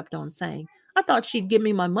 She kept on saying. I thought she'd give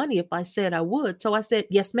me my money if I said I would, so I said,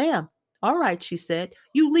 Yes, ma'am. All right, she said.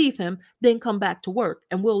 You leave him, then come back to work,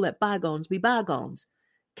 and we'll let bygones be bygones.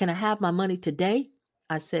 Can I have my money today?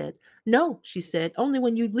 I said. No, she said, only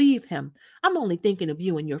when you leave him. I'm only thinking of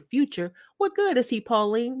you and your future. What good is he,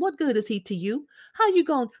 Pauline? What good is he to you? How you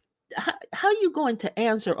going to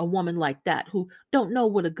answer a woman like that who don't know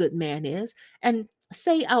what a good man is and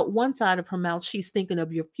say out one side of her mouth she's thinking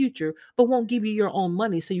of your future, but won't give you your own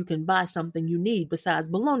money so you can buy something you need besides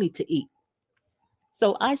bologna to eat?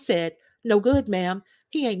 So I said, No good, ma'am.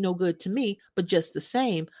 He ain't no good to me, but just the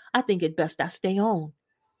same, I think it best I stay on.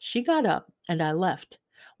 She got up and I left.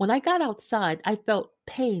 When I got outside, I felt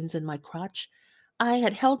pains in my crotch. I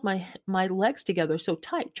had held my legs together so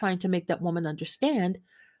tight trying to make that woman understand,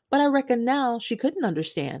 but I reckon now she couldn't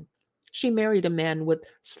understand. She married a man with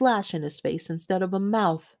slash in his face instead of a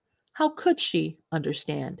mouth. How could she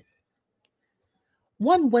understand?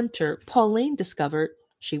 One winter, Pauline discovered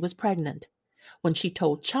she was pregnant. When she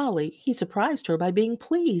told Charlie, he surprised her by being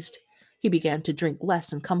pleased. He began to drink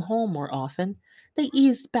less and come home more often. They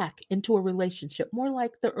eased back into a relationship more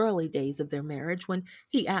like the early days of their marriage when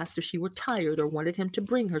he asked if she were tired or wanted him to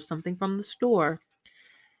bring her something from the store.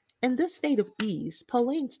 In this state of ease,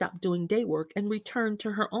 Pauline stopped doing day work and returned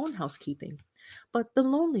to her own housekeeping. But the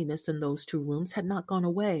loneliness in those two rooms had not gone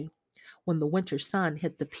away. When the winter sun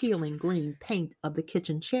hit the peeling green paint of the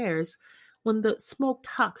kitchen chairs, when the smoked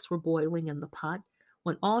hocks were boiling in the pot,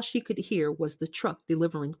 when all she could hear was the truck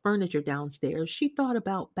delivering furniture downstairs, she thought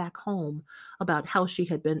about back home, about how she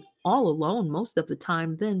had been all alone most of the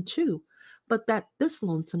time then, too, but that this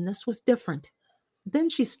lonesomeness was different. Then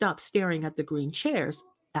she stopped staring at the green chairs,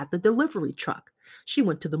 at the delivery truck. She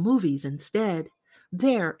went to the movies instead.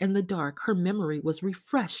 There, in the dark, her memory was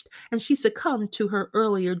refreshed, and she succumbed to her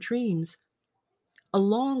earlier dreams.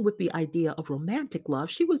 Along with the idea of romantic love,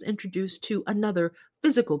 she was introduced to another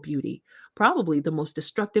physical beauty, probably the most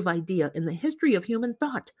destructive idea in the history of human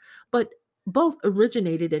thought. But both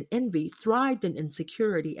originated in envy, thrived in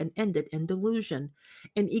insecurity, and ended in delusion.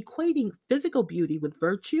 In equating physical beauty with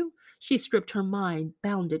virtue, she stripped her mind,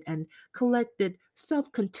 bound it, and collected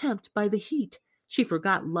self contempt by the heat. She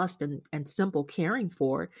forgot lust and simple caring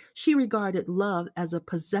for. She regarded love as a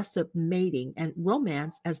possessive mating and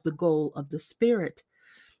romance as the goal of the spirit.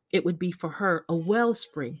 It would be for her a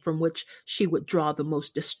wellspring from which she would draw the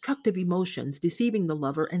most destructive emotions, deceiving the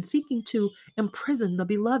lover and seeking to imprison the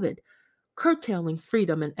beloved, curtailing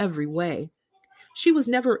freedom in every way. She was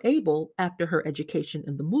never able, after her education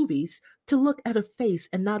in the movies, to look at a face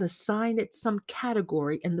and not assign it some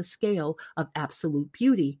category in the scale of absolute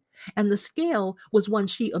beauty. And the scale was one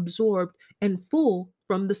she absorbed in full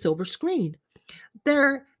from the silver screen.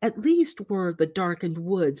 There at least were the darkened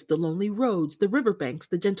woods, the lonely roads, the riverbanks,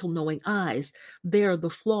 the gentle knowing eyes. There the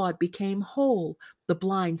flawed became whole, the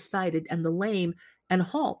blind sighted and the lame and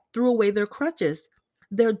halt threw away their crutches.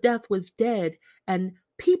 Their death was dead, and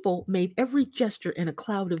people made every gesture in a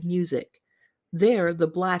cloud of music. There the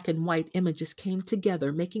black and white images came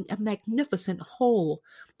together, making a magnificent whole,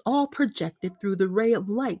 all projected through the ray of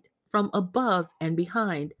light from above and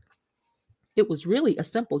behind. It was really a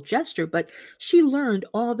simple gesture, but she learned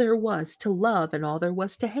all there was to love and all there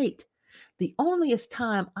was to hate. The onlyest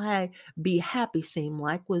time I be happy seemed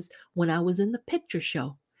like was when I was in the picture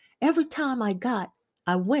show. Every time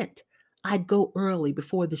I went, I'd go early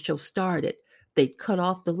before the show started. They'd cut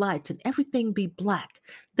off the lights and everything be black.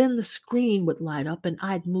 Then the screen would light up and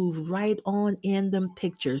I'd move right on in them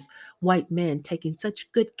pictures. White men taking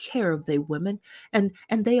such good care of they women, and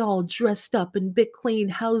they all dressed up in big clean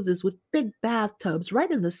houses with big bathtubs right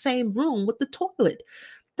in the same room with the toilet.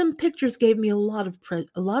 Them pictures gave me a lot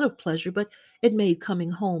of pleasure, but it made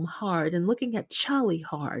coming home hard and looking at Charlie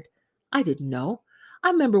hard. I didn't know.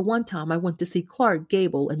 I remember one time I went to see Clark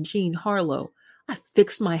Gable and Jean Harlow. I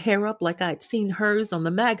fixed my hair up like I'd seen hers on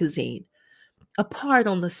the magazine, a part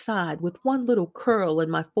on the side with one little curl in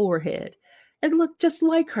my forehead. It looked just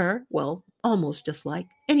like her. Well, almost just like.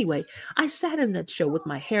 Anyway, I sat in that show with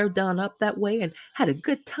my hair done up that way and had a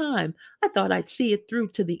good time. I thought I'd see it through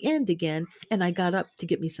to the end again, and I got up to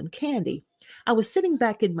get me some candy. I was sitting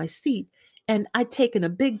back in my seat, and I'd taken a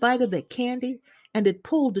big bite of that candy, and it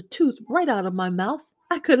pulled a tooth right out of my mouth.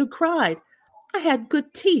 I could have cried. I had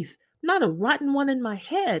good teeth, not a rotten one in my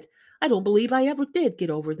head. I don't believe I ever did get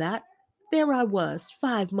over that. There I was,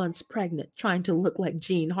 5 months pregnant, trying to look like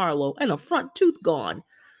Jean Harlow, and a front tooth gone.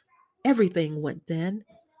 Everything went then.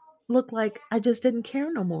 Looked like I just didn't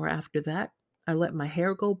care no more after that. I let my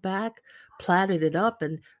hair go back, plaited it up,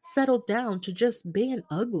 and settled down to just being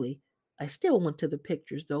ugly. I still went to the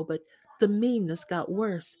pictures, though, but the meanness got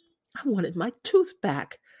worse. I wanted my tooth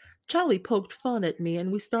back. Charlie poked fun at me,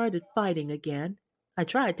 and we started fighting again. I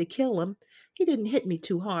tried to kill him. He didn't hit me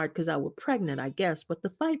too hard because I was pregnant, I guess, but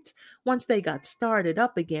the fights, once they got started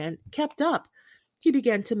up again, kept up. He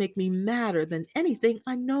began to make me madder than anything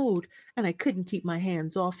I knowed, and I couldn't keep my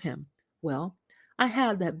hands off him. Well, I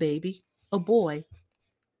had that baby, a boy,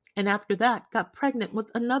 and after that got pregnant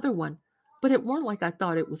with another one. But it weren't like I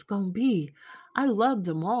thought it was going to be. I loved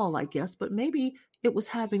them all, I guess, but maybe it was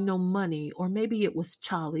having no money, or maybe it was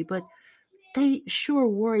Charlie, but they sure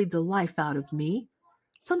worried the life out of me.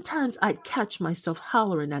 Sometimes I'd catch myself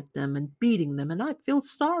hollering at them and beating them, and I'd feel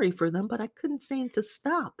sorry for them, but I couldn't seem to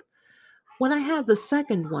stop. When I had the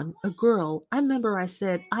second one, a girl, I remember I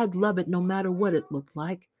said I'd love it no matter what it looked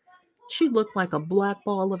like. She looked like a black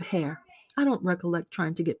ball of hair. I don't recollect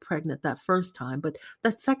trying to get pregnant that first time, but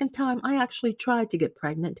that second time I actually tried to get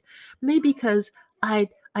pregnant. Maybe because I'd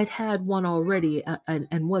had one already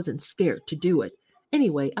and wasn't scared to do it.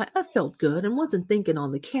 Anyway, I felt good and wasn't thinking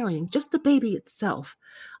on the carrying, just the baby itself.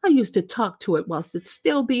 I used to talk to it whilst it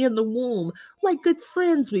still be in the womb, like good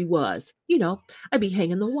friends we was. I'd be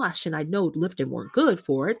hanging the wash and I knowed lifting weren't good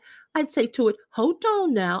for it. I'd say to it, hold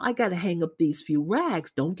on now, I gotta hang up these few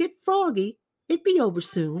rags. Don't get froggy. It'd be over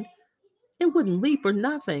soon. It wouldn't leap or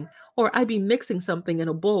nothing. Or I'd be mixing something in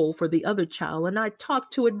a bowl for the other child and I'd talk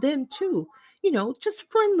to it then too. Just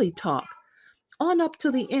friendly talk. On up to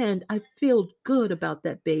the end, I felt good about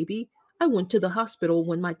that baby. I went to the hospital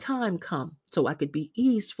when my time come, so I could be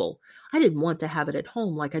easeful. I didn't want to have it at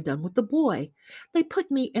home like I done with the boy. They put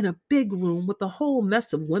me in a big room with a whole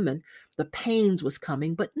mess of women. The pains was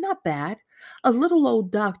coming, but not bad. A little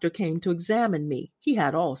old doctor came to examine me. He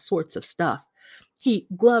had all sorts of stuff. He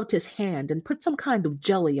gloved his hand and put some kind of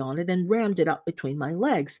jelly on it and rammed it up between my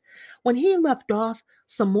legs. When he left off,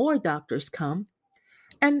 some more doctors come.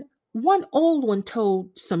 And one old one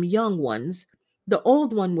told some young ones. The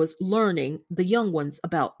old one was learning the young ones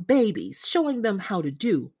about babies, showing them how to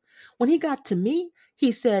do. When he got to me,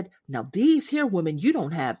 he said, now these here women you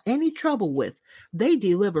don't have any trouble with. They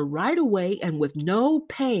deliver right away and with no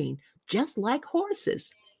pain, just like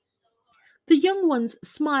horses. The young ones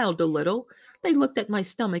smiled a little. They looked at my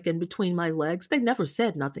stomach and between my legs. They never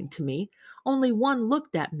said nothing to me. Only one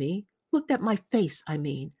looked at me, looked at my face, I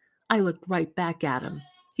mean. I looked right back at him.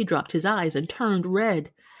 He dropped his eyes and turned red.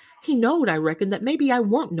 He knowed, I reckon, that maybe I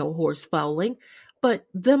weren't no horse fouling, but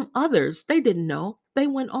them others, they didn't know. They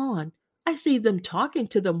went on. I see them talking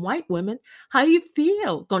to them white women. How you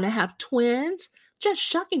feel? Gonna have twins? Just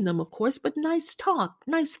shucking them, of course, but nice talk,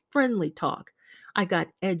 nice friendly talk. I got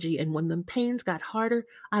edgy, and when the pains got harder,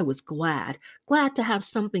 I was glad to have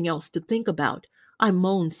something else to think about. I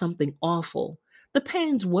moaned something awful. The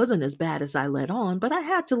pains wasn't as bad as I let on, but I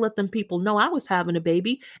had to let them people know I was having a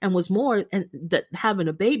baby and that having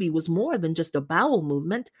a baby was more than just a bowel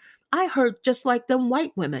movement. I hurt just like them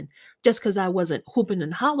white women. Just 'cause I wasn't whooping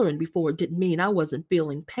and hollering before didn't mean I wasn't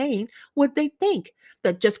feeling pain. What'd they think?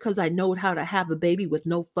 That just 'cause I knowed how to have a baby with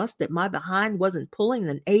no fuss that my behind wasn't pulling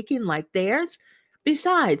and aching like theirs?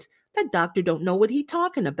 Besides, that doctor don't know what he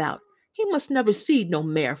talking about. He must never seed no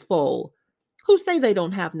mare foal. Who say they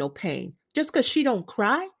don't have no pain? Just 'cause she don't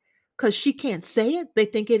cry? 'Cause she can't say it, they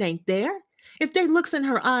think it ain't there? If they looks in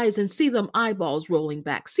her eyes and see them eyeballs rolling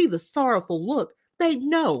back, see the sorrowful look, they'd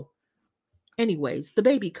know. Anyways, the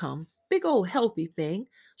baby come. Big old healthy thing.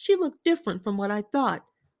 She looked different from what I thought.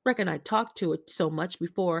 Reckon I talked to it so much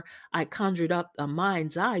before I conjured up a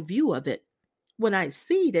mind's eye view of it. When I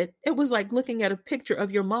seed it, it was like looking at a picture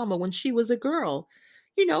of your mama when she was a girl.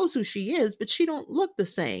 You knows who she is, but she don't look the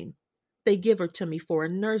same. They give her to me for a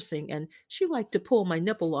nursing, and she liked to pull my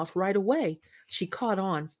nipple off right away. She caught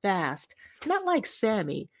on fast. Not like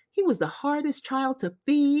Sammy. He was the hardest child to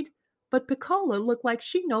feed, but Piccola looked like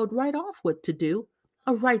she knowed right off what to do.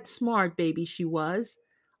 A right smart baby she was.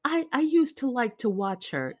 I used to like to watch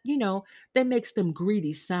her. They makes them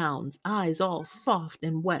greedy sounds, eyes all soft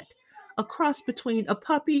and wet. A cross between a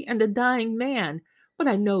puppy and a dying man. But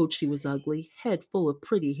I knowed she was ugly, head full of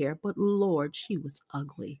pretty hair, but Lord, she was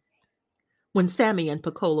ugly. When Sammy and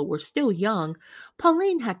Piccola were still young,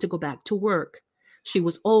 Pauline had to go back to work. She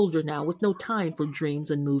was older now with no time for dreams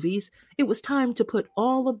and movies. It was time to put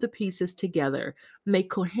all of the pieces together, make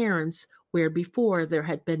coherence where before there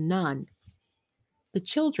had been none. The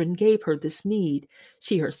children gave her this need.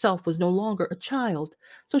 She herself was no longer a child,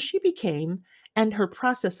 so she became, and her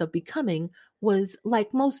process of becoming was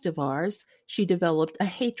like most of ours. She developed a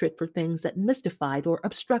hatred for things that mystified or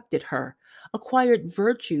obstructed her, acquired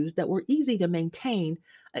virtues that were easy to maintain,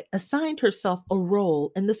 assigned herself a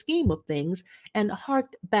role in the scheme of things, and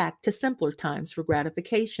harked back to simpler times for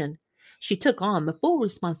gratification. She took on the full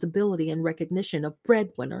responsibility and recognition of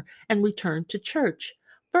breadwinner and returned to church.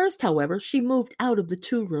 First, however, she moved out of the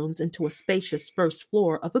two rooms into a spacious first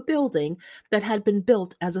floor of a building that had been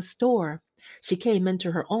built as a store. She came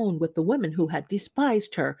into her own with the women who had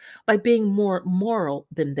despised her by being more moral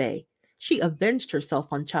than they. She avenged herself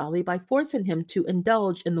on Charlie by forcing him to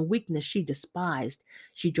indulge in the weakness she despised.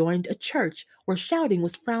 She joined a church where shouting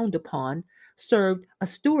was frowned upon, served on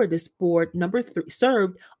stewardess board number 3,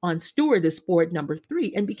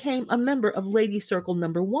 and became a member of Lady Circle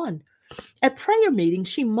number 1. At prayer meetings,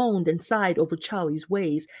 she moaned and sighed over Charlie's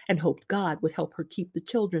ways and hoped God would help her keep the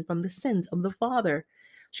children from the sins of the father.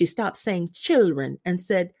 She stopped saying children and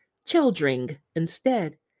said childring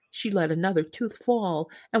instead. She let another tooth fall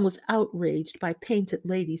and was outraged by painted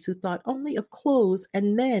ladies who thought only of clothes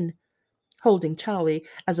and men. Holding Charlie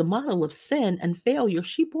as a model of sin and failure,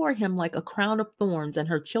 she bore him like a crown of thorns and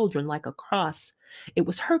her children like a cross. It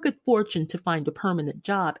was her good fortune to find a permanent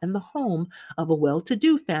job and the home of a well to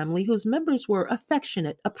do family whose members were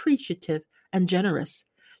affectionate, appreciative, and generous.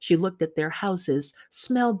 She looked at their houses,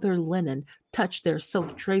 smelled their linen, touched their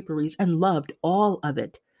silk draperies, and loved all of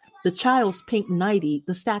it. The child's pink nightie,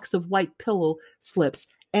 the stacks of white pillow slips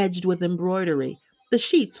edged with embroidery, the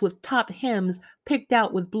sheets with top hems picked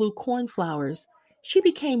out with blue cornflowers. She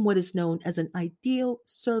became what is known as an ideal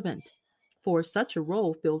servant, for such a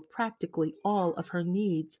role filled practically all of her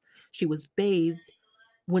needs. She was bathed.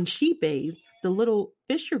 When she bathed the little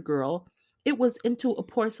Fisher girl, it was into a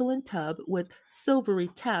porcelain tub with silvery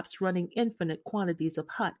taps running infinite quantities of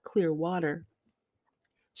hot, clear water.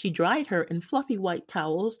 She dried her in fluffy white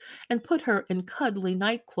towels and put her in cuddly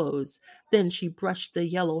night clothes. Then she brushed the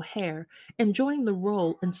yellow hair, enjoying the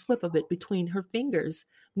roll and slip of it between her fingers.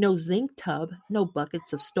 No zinc tub, no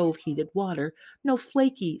buckets of stove heated water, no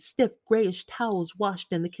flaky, stiff, grayish towels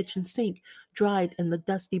washed in the kitchen sink, dried in the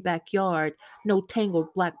dusty backyard, no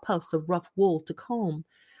tangled black puffs of rough wool to comb.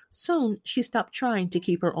 Soon she stopped trying to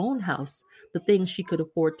keep her own house. The things she could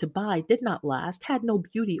afford to buy did not last, had no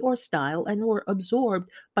beauty or style, and were absorbed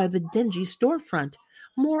by the dingy storefront.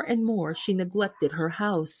 More and more she neglected her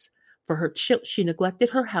house. She neglected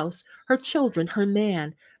her house, her children, her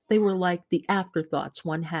man. They were like the afterthoughts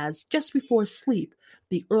one has just before sleep,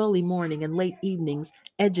 the early morning and late evenings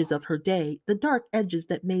edges of her day, the dark edges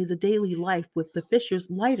that made the daily life with the Fishers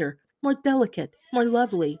lighter, more delicate, more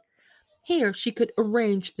lovely. Here she could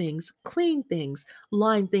arrange things, clean things,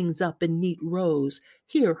 line things up in neat rows.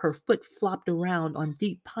 Here her foot flopped around on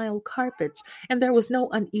deep pile carpets, and there was no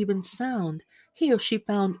uneven sound. Here she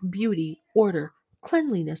found beauty, order,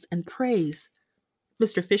 cleanliness, and praise.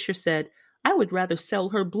 Mr. Fisher said, I would rather sell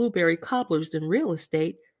her blueberry cobblers than real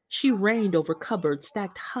estate. She reigned over cupboards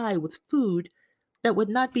stacked high with food that would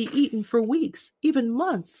not be eaten for weeks, even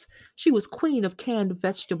months. She was queen of canned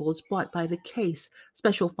vegetables bought by the case,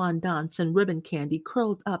 special fondants and ribbon candy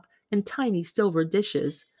curled up in tiny silver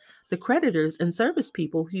dishes. The creditors and service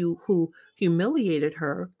people who humiliated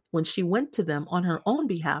her when she went to them on her own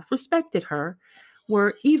behalf respected her,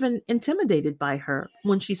 were even intimidated by her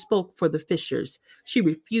when she spoke for the Fishers. She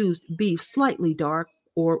refused beef slightly dark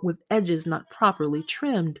or with edges not properly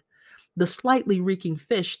trimmed. The slightly reeking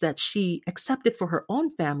fish that she accepted for her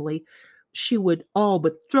own family, she would all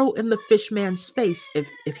but throw in the fishman's face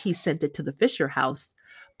if he sent it to the Fisher house.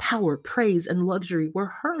 Power, praise, and luxury were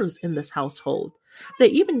hers in this household. They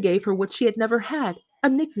even gave her what she had never had, a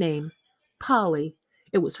nickname, Polly.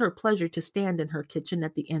 It was her pleasure to stand in her kitchen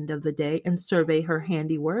at the end of the day and survey her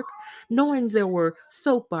handiwork, knowing there were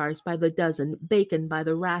soap bars by the dozen, bacon by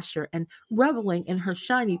the rasher, and reveling in her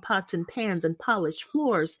shiny pots and pans and polished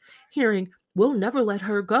floors, hearing, We'll never let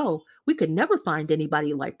her go. We could never find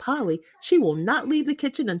anybody like Polly. She will not leave the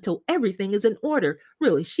kitchen until everything is in order.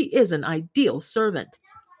 Really, she is an ideal servant.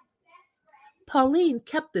 Pauline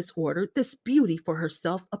kept this order, this beauty for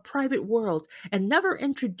herself, a private world, and never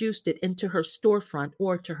introduced it into her storefront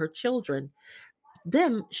or to her children.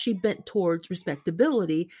 Them she bent towards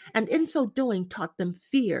respectability, and in so doing taught them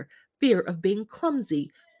fear of being clumsy,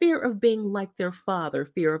 fear of being like their father,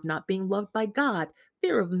 fear of not being loved by God,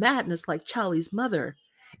 fear of madness like Charlie's mother.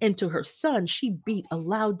 Into her son she beat a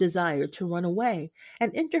loud desire to run away,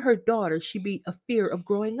 and into her daughter she beat a fear of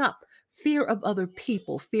growing up, fear of other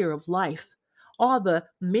people, fear of life. All the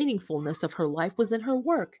meaningfulness of her life was in her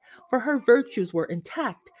work, for her virtues were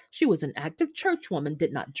intact. She was an active churchwoman,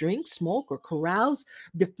 did not drink, smoke, or carouse,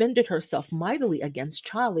 defended herself mightily against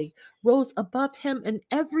Charlie, rose above him in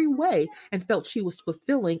every way, and felt she was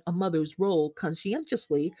fulfilling a mother's role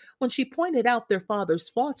conscientiously when she pointed out their father's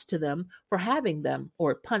faults to them for having them,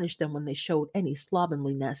 or punished them when they showed any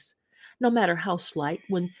slovenliness. No matter how slight,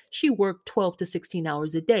 when she worked 12 to 16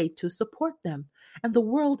 hours a day to support them, and the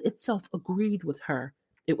world itself agreed with her.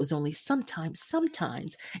 It was only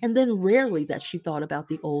sometimes, and then rarely that she thought about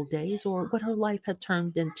the old days or what her life had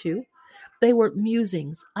turned into. They were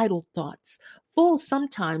musings, idle thoughts, full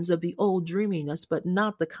sometimes of the old dreaminess, but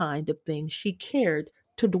not the kind of thing she cared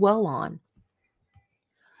to dwell on.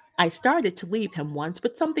 I started to leave him once,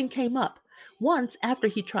 but something came up. Once, after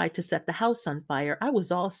he tried to set the house on fire, I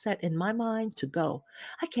was all set in my mind to go.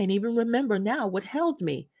 I can't even remember now what held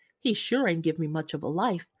me. He sure ain't give me much of a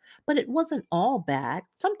life, but it wasn't all bad.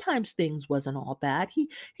 Sometimes things wasn't all bad. He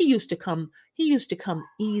used to come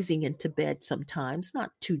easing into bed sometimes,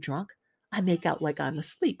 not too drunk. I make out like I'm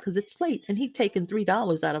asleep because it's late and he'd taken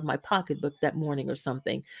 $3 out of my pocketbook that morning or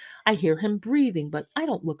something. I hear him breathing, but I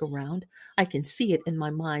don't look around. I can see it in my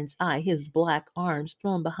mind's eye, his black arms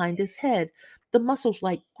thrown behind his head, the muscles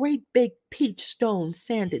like great big peach stones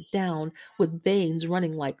sanded down, with veins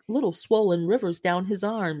running like little swollen rivers down his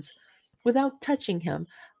arms. Without touching him,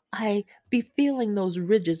 I be feeling those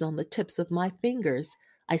ridges on the tips of my fingers.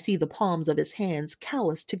 I see the palms of his hands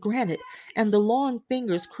calloused to granite, and the long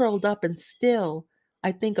fingers curled up and still.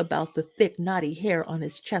 I think about the thick, knotty hair on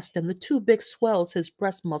his chest and the two big swells his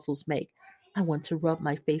breast muscles make. I want to rub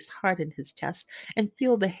my face hard in his chest and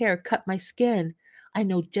feel the hair cut my skin. I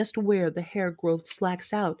know just where the hair growth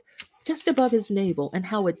slacks out, just above his navel, and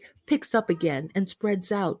how it picks up again and spreads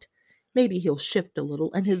out. Maybe he'll shift a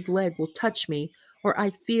little and his leg will touch me, or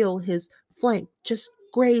I feel his flank just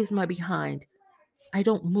graze my behind. I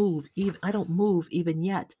don't move even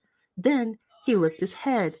yet. Then he lift his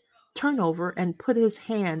head, turn over, and put his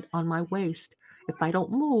hand on my waist. If I don't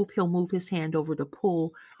move, he'll move his hand over to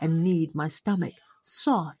pull and knead my stomach,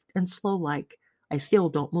 soft and slow like. I still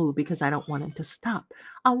don't move because I don't want him to stop.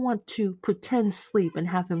 I want to pretend sleep and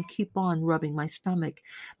have him keep on rubbing my stomach.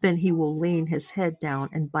 Then he will lean his head down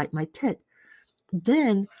and bite my tit.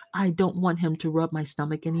 Then I don't want him to rub my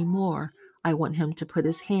stomach anymore. I want him to put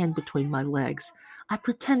his hand between my legs. I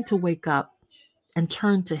pretend to wake up and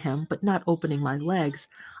turn to him, but not opening my legs.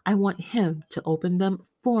 I want him to open them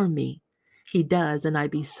for me. He does, and I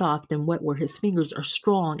be soft and wet where his fingers are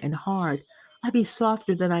strong and hard. I be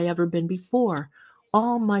softer than I ever been before.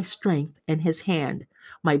 All my strength in his hand.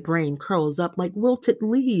 My brain curls up like wilted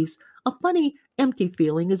leaves. A funny, empty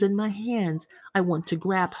feeling is in my hands. I want to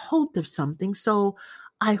grab hold of something, so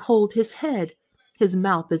I hold his head. His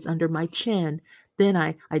mouth is under my chin. Then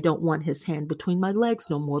I don't want his hand between my legs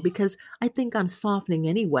no more because I think I'm softening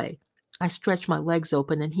anyway. I stretch my legs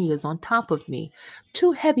open and he is on top of me,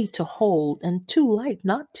 too heavy to hold and too light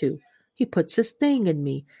not to. He puts his thing in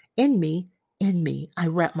me, in me. I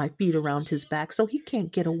wrap my feet around his back so he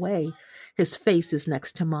can't get away. His face is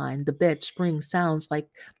next to mine. The bed spring sounds like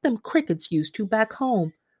them crickets used to back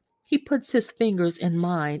home. He puts his fingers in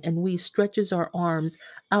mine and we stretches our arms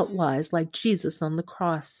outwise like Jesus on the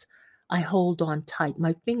cross. I hold on tight.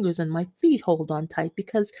 My fingers and my feet hold on tight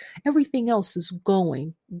because everything else is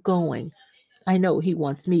going. I know he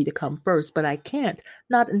wants me to come first, but I can't.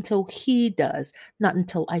 Not until he does. Not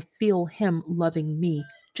until I feel him loving me.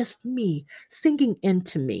 Just me, sinking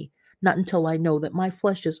into me. Not until I know that my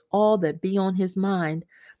flesh is all that be on his mind.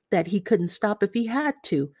 That he couldn't stop if he had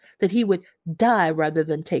to. That he would die rather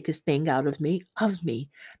than take his thing out of me, of me.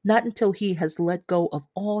 Not until he has let go of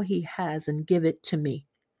all he has and give it to me.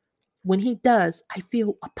 When he does, I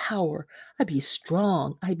feel a power. I be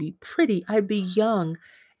strong. I be pretty. I be young.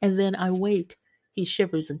 And then I wait. He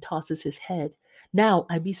shivers and tosses his head. Now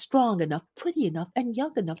I be strong enough, pretty enough, and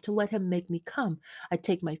young enough to let him make me come. I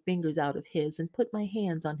take my fingers out of his and put my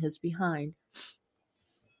hands on his behind.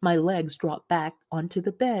 My legs drop back onto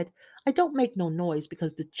the bed. I don't make no noise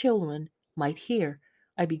because the children might hear.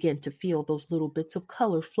 I begin to feel those little bits of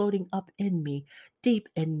color floating up in me, deep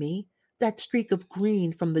in me. that streak of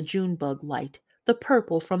green from the June bug light, the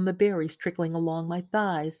purple from the berries trickling along my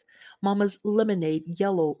thighs. Mama's lemonade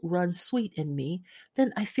yellow runs sweet in me.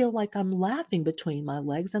 Then I feel like I'm laughing between my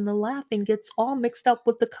legs, and the laughing gets all mixed up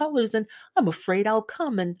with the colors, and I'm afraid I'll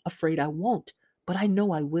come and afraid I won't. But I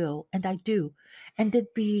know I will, and I do. And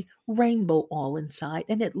it be rainbow all inside,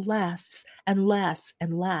 and it lasts and lasts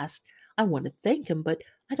and lasts. I want to thank him, but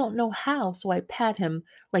I don't know how, so I pat him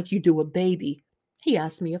like you do a baby. He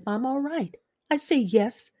asks me if I'm all right. I say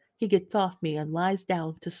yes. He gets off me and lies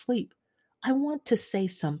down to sleep. I want to say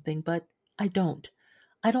something, but I don't.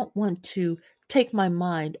 I don't want to take my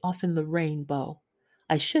mind off in the rainbow.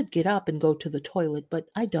 I should get up and go to the toilet, but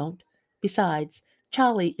I don't. Besides,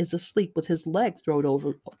 Charlie is asleep with his leg thrown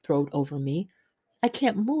over me. I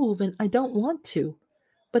can't move and I don't want to.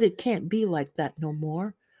 But it can't be like that no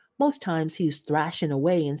more. Most times he's thrashing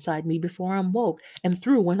away inside me before I'm woke and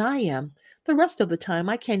through when I am. The rest of the time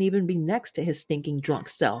I can't even be next to his stinking drunk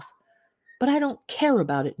self. But I don't care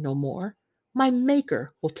about it no more. My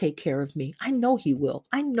Maker will take care of me. I know he will.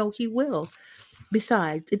 I know he will.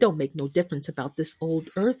 Besides, it don't make no difference about this old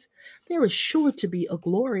earth. There is sure to be a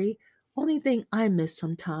glory. Only thing I miss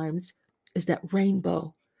sometimes is that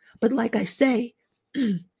rainbow. But like I say,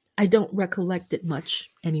 I don't recollect it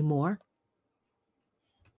much anymore.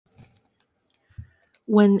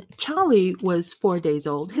 When Charlie was 4 days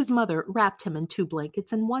old, his mother wrapped him in two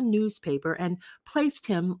blankets and one newspaper and placed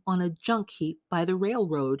him on a junk heap by the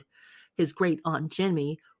railroad. His great aunt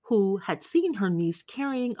Jemmy, who had seen her niece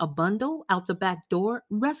carrying a bundle out the back door,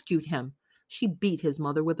 rescued him. She beat his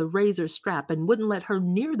mother with a razor strap and wouldn't let her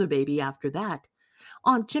near the baby after that.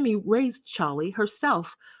 Aunt Jimmy raised Charlie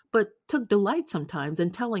herself, but took delight sometimes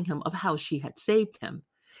in telling him of how she had saved him.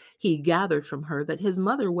 He gathered from her that his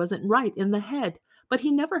mother wasn't right in the head, but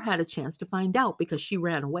he never had a chance to find out because she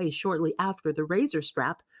ran away shortly after the razor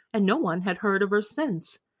strap, and no one had heard of her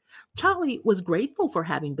since. Charlie was grateful for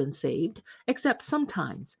having been saved, except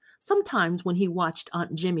sometimes. Sometimes when he watched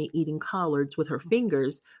Aunt Jimmy eating collards with her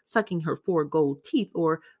fingers, sucking her four gold teeth,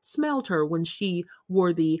 or smelled her when she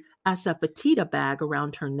wore the asafoetida bag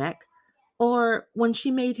around her neck, or when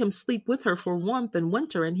she made him sleep with her for warmth in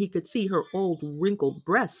winter and he could see her old wrinkled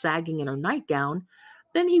breasts sagging in her nightgown,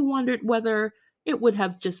 then he wondered whether it would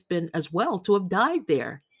have just been as well to have died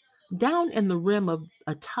there, down in the rim of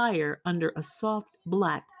a tire under a soft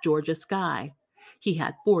black Georgia sky. He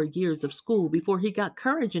had 4 years of school before he got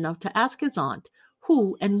courage enough to ask his aunt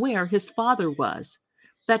who and where his father was.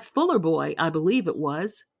 That Fuller boy, I believe it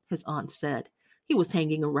was, his aunt said. He was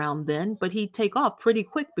hanging around then, but he'd take off pretty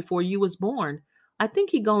quick before you was born. I think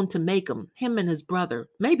he going to make 'em, him and his brother,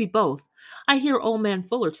 maybe both. I hear old man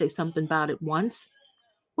Fuller say something about it once.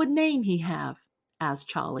 What name he have? Asked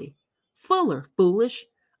Charlie. Fuller, foolish.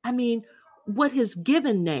 I mean, what his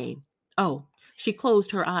given name? Oh, she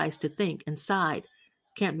closed her eyes to think and sighed.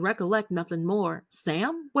 Can't recollect nothing more.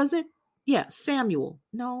 Sam, was it? Yeah, Samuel.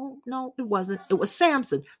 No, it wasn't. It was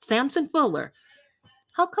Samson. Samson Fuller.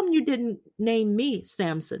 How come you didn't name me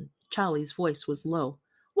Samson? Charlie's voice was low.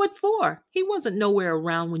 What for? He wasn't nowhere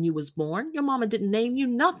around when you was born. Your mama didn't name you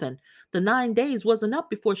nothing. The 9 days wasn't up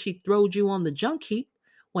before she throwed you on the junk heap.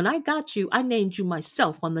 When I got you, I named you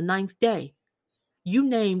myself on the ninth day. You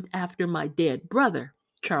named after my dead brother,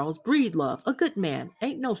 Charles Breedlove, a good man.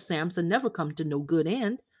 Ain't no Samson never come to no good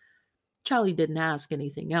end. Charlie didn't ask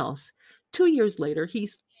anything else. 2 years later, he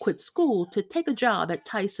quit school to take a job at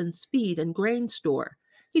Tyson's feed and grain store.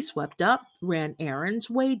 He swept up, ran errands,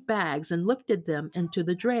 weighed bags, and lifted them into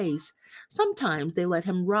the drays. Sometimes they let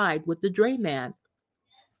him ride with the drayman,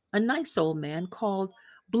 a nice old man called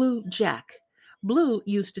Blue Jack. Blue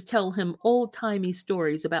used to tell him old timey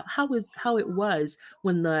stories about how it was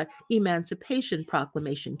when the Emancipation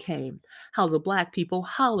Proclamation came, how the black people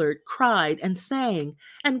hollered, cried, and sang,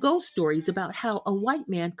 and ghost stories about how a white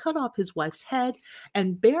man cut off his wife's head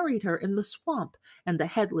and buried her in the swamp, and the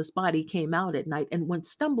headless body came out at night and went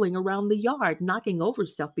stumbling around the yard, knocking over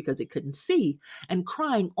stuff because it couldn't see, and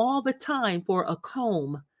crying all the time for a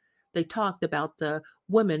comb. They talked about the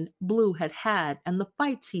women Blue had had and the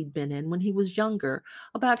fights he'd been in when he was younger,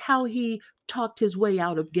 about how he talked his way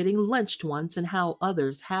out of getting lynched once and how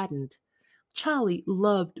others hadn't. Charlie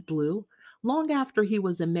loved Blue. Long after he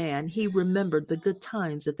was a man, he remembered the good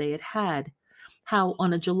times that they had had. How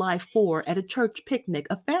on a July 4 at a church picnic,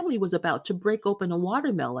 a family was about to break open a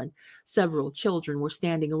watermelon. Several children were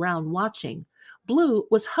standing around watching. Blue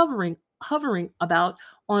was hovering about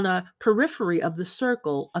on a periphery of the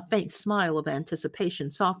circle, a faint smile of anticipation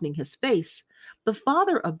softening his face. The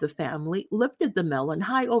father of the family lifted the melon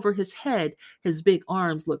high over his head. His big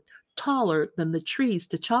arms looked taller than the trees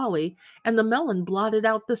to Charlie, and the melon blotted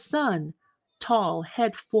out the sun. Tall,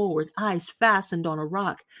 head forward, eyes fastened on a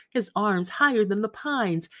rock, his arms higher than the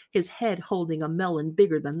pines, his head holding a melon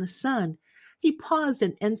bigger than the sun. He paused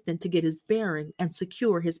an instant to get his bearing and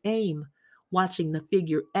secure his aim. Watching the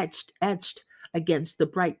figure etched against the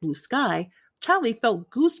bright blue sky, Charlie felt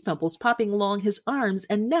goose pimples popping along his arms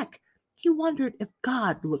and neck. He wondered if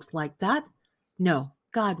God looked like that. No,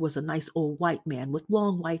 God was a nice old white man with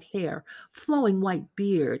long white hair, flowing white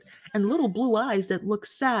beard, and little blue eyes that looked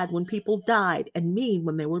sad when people died and mean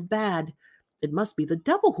when they were bad. It must be the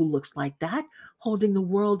devil who looks like that, holding the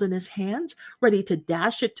world in his hands, ready to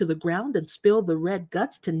dash it to the ground and spill the red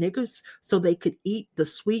guts to niggers so they could eat the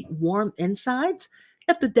sweet, warm insides.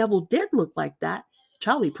 If the devil did look like that,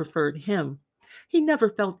 Charlie preferred him. He never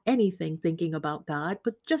felt anything thinking about God,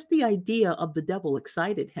 but just the idea of the devil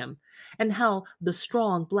excited him, and how the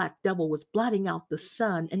strong black devil was blotting out the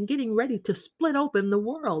sun and getting ready to split open the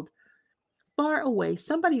world. Far away,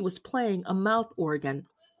 somebody was playing a mouth organ.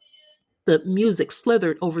 The music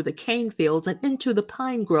slithered over the cane fields and into the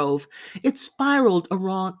pine grove. It spiraled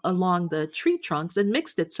along the tree trunks and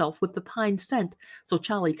mixed itself with the pine scent, so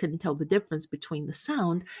Charlie couldn't tell the difference between the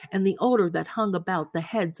sound and the odor that hung about the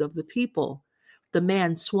heads of the people. The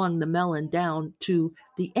man swung the melon down to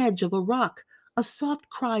the edge of a rock. A soft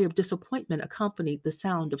cry of disappointment accompanied the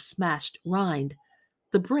sound of smashed rind.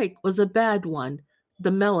 The break was a bad one.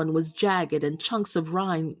 The melon was jagged and chunks of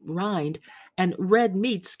rind and red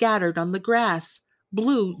meat scattered on the grass.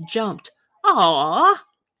 Blue jumped. "Aw!"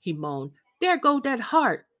 he moaned. "There go that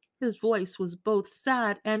heart." His voice was both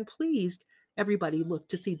sad and pleased. Everybody looked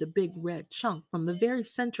to see the big red chunk from the very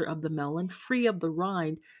center of the melon, free of the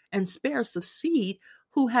rind and sparse of seed,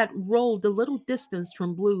 who had rolled a little distance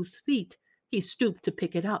from Blue's feet. He stooped to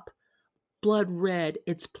pick it up. Blood red,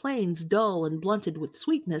 its planes dull and blunted with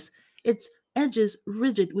sweetness, its edges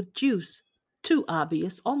rigid with juice, too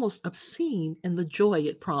obvious, almost obscene in the joy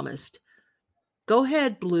it promised. "Go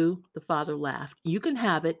ahead, Blue," the father laughed. "You can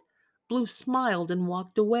have it." Blue smiled and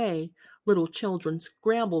walked away. Little children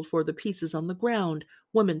scrambled for the pieces on the ground.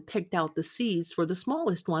 Women picked out the seeds for the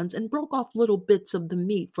smallest ones and broke off little bits of the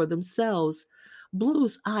meat for themselves.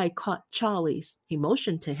 Blue's eye caught Charlie's. He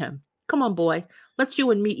motioned to him. "Come on, boy. Let's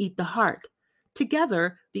you and me eat the heart."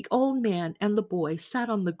 Together, the old man and the boy sat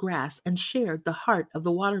on the grass and shared the heart of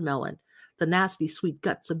the watermelon, the nasty sweet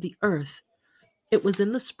guts of the earth. It was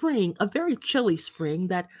in the spring, a very chilly spring,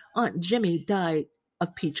 that Aunt Jimmy died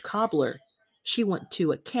of peach cobbler. She went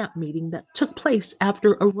to a camp meeting that took place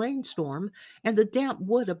after a rainstorm, and the damp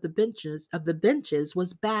wood of the benches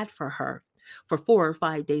was bad for her. For 4 or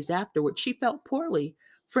 5 days afterward, she felt poorly.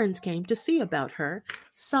 Friends came to see about her.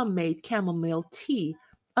 Some made chamomile tea,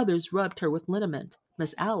 others rubbed her with liniment.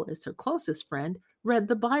 Miss Alice, her closest friend, read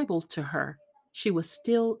the Bible to her. She was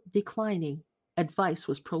still declining. Advice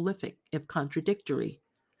was prolific, if contradictory.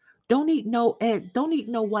 Don't eat no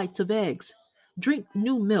whites of eggs. Drink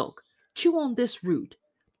new milk. Chew on this root.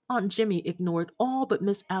 Aunt Jimmy ignored all but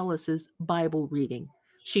Miss Alice's Bible reading.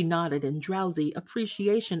 She nodded in drowsy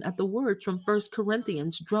appreciation at the words from First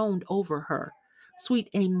Corinthians droned over her. Sweet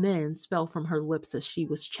amens fell from her lips as she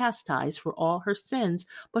was chastised for all her sins,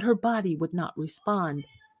 but her body would not respond.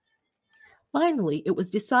 Finally, it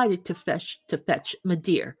was decided to fetch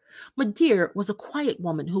Madeir. Madeir was a quiet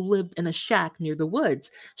woman who lived in a shack near the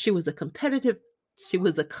woods. She was a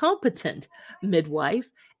competent midwife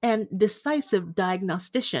and decisive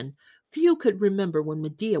diagnostician. Few could remember when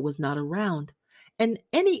Medea was not around. And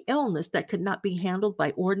any illness that could not be handled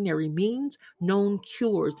by ordinary means, known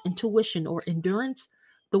cures, intuition, or endurance,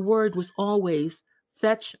 the word was always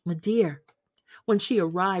fetch Madeir. When she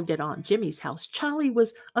arrived at Aunt Jimmy's house, Charlie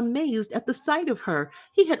was amazed at the sight of her.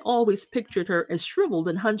 He had always pictured her as shriveled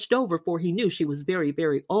and hunched over, for he knew she was very,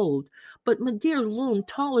 very old. But Madeir loomed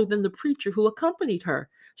taller than the preacher who accompanied her.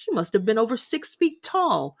 She must have been over 6 feet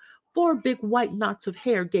tall. Four big white knots of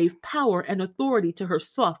hair gave power and authority to her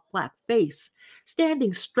soft black face.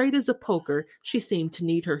 Standing straight as a poker, she seemed to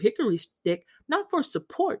need her hickory stick not for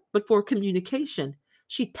support, but for communication.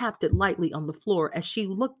 She tapped it lightly on the floor as she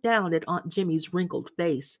looked down at Aunt Jimmy's wrinkled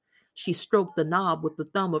face. She stroked the knob with the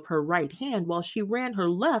thumb of her right hand while she ran her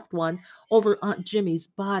left one over Aunt Jimmy's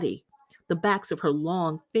body. The backs of her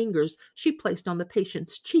long fingers she placed on the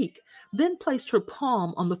patient's cheek, then placed her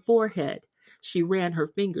palm on the forehead. She ran her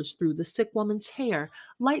fingers through the sick woman's hair,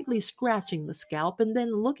 lightly scratching the scalp and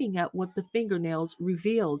then looking at what the fingernails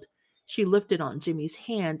revealed. She lifted Aunt Jimmy's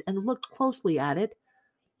hand and looked closely at it.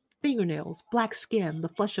 Fingernails, black skin, the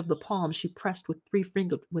flesh of the palm she pressed with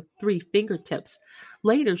three fingertips.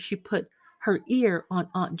 Later she put her ear on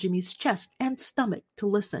Aunt Jimmy's chest and stomach to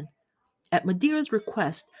listen. At Medira's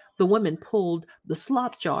request, the women pulled the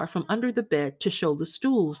slop jar from under the bed to show the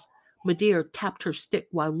stools. Medira tapped her stick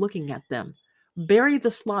while looking at them. Bury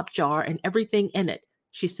the slop jar and everything in it,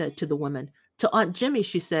 she said to the women. To Aunt Jimmy,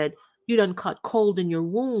 she said, you done caught cold in your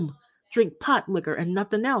womb. Drink pot liquor and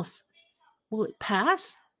nothing else. Will it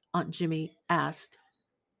pass? Aunt Jimmy asked.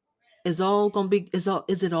 Is it all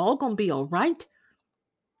gonna be all right?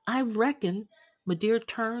 I reckon. Medea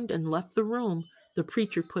turned and left the room. The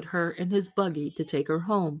preacher put her in his buggy to take her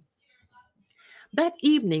home. That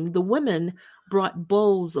evening, the women brought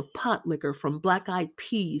bowls of pot liquor from black eyed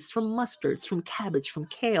peas, from mustards, from cabbage, from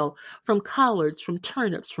kale, from collards, from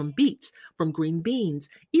turnips, from beets, from green beans,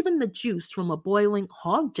 even the juice from a boiling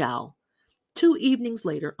hog jowl. 2 evenings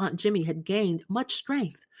later, Aunt Jimmy had gained much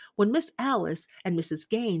strength. When Miss Alice and Mrs.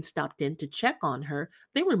 Gaines stopped in to check on her,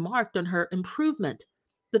 they remarked on her improvement.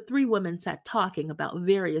 The three women sat talking about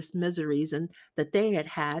various miseries and that they had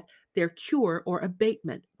had their cure or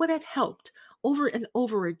abatement, what had helped. Over and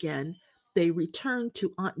over again, they returned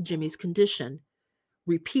to Aunt Jimmy's condition,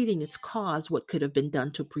 repeating its cause, what could have been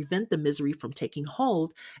done to prevent the misery from taking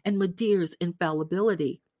hold, and Medea's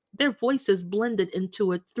infallibility. Their voices blended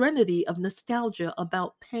into a threnody of nostalgia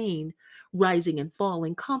about pain, rising and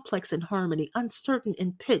falling, complex in harmony, uncertain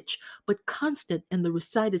in pitch, but constant in the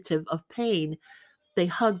recitative of pain. They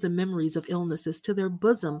hugged the memories of illnesses to their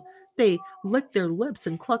bosom. They licked their lips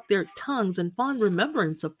and clucked their tongues in fond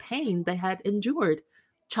remembrance of pain they had endured.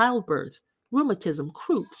 Childbirth, rheumatism,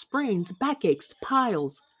 croup, sprains, backaches,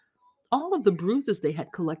 piles, all of the bruises they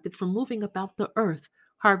had collected from moving about the earth,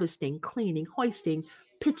 harvesting, cleaning, hoisting,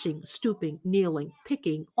 pitching, stooping, kneeling,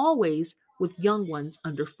 picking, always with young ones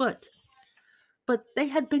underfoot. But they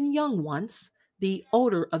had been young once. The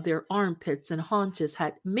odor of their armpits and haunches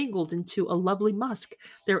had mingled into a lovely musk.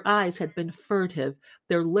 Their eyes had been furtive,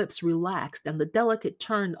 their lips relaxed, and the delicate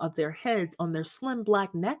turn of their heads on their slim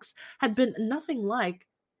black necks had been nothing like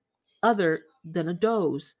other than a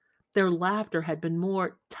doze. Their laughter had been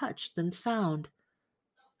more touch than sound.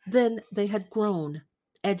 Then they had grown,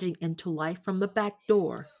 edging into life from the back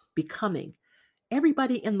door, becoming.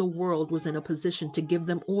 Everybody in the world was in a position to give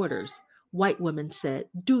them orders. White women said,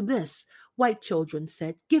 do this. White children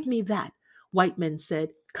said, give me that. White men said,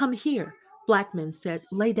 come here. Black men said,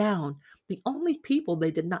 lay down. The only people they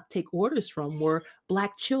did not take orders from were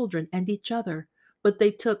black children and each other. But they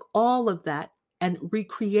took all of that and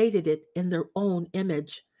recreated it in their own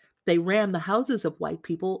image. They ran the houses of white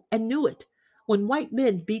people and knew it. When white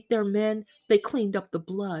men beat their men, they cleaned up the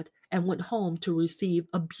blood and went home to receive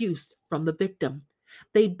abuse from the victim.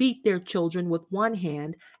 They beat their children with one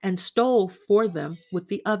hand and stole for them with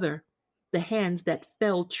the other. The hands that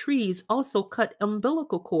felled trees also cut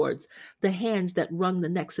umbilical cords. The hands that wrung the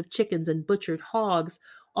necks of chickens and butchered hogs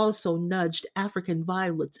also nudged African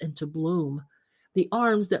violets into bloom. The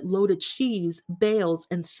arms that loaded sheaves, bales,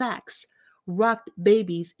 and sacks rocked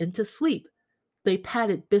babies into sleep. They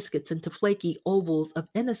patted biscuits into flaky ovals of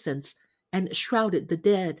innocence and shrouded the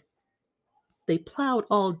dead. They plowed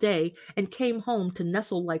all day and came home to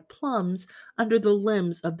nestle like plums under the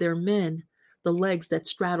limbs of their men. The legs that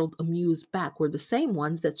straddled a mule's back were the same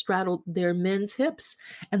ones that straddled their men's hips,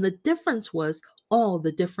 and the difference was all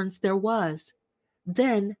the difference there was.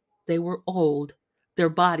 Then they were old, their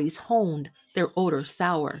bodies honed, their odor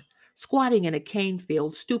sour. Squatting in a cane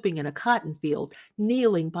field, stooping in a cotton field,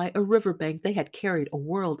 kneeling by a riverbank, they had carried a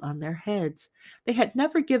world on their heads. They had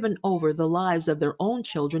never given over the lives of their own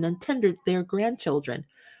children and tendered their grandchildren.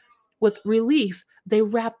 With relief, they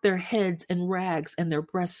wrapped their heads in rags and their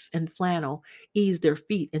breasts in flannel, eased their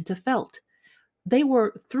feet into felt. They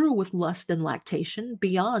were through with lust and lactation,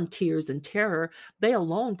 beyond tears and terror. They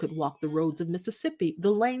alone could walk the roads of Mississippi,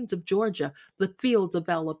 the lanes of Georgia, the fields of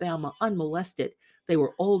Alabama unmolested. They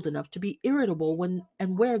were old enough to be irritable when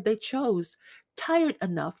and where they chose, tired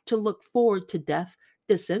enough to look forward to death,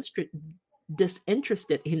 disinterested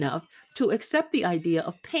enough to accept the idea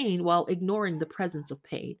of pain while ignoring the presence of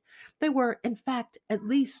pain. They were, in fact, at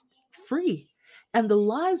least free. And the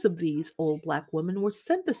lives of these old black women were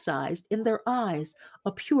synthesized in their eyes,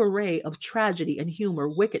 a pure ray of tragedy and humor,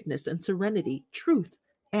 wickedness and serenity, truth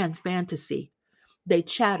and fantasy. They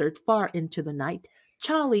chattered far into the night.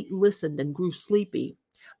 Charlie listened and grew sleepy.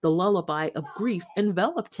 The lullaby of grief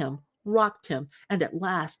enveloped him, rocked him, and at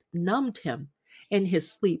last numbed him. In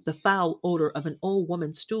his sleep, the foul odor of an old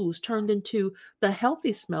woman's stools turned into the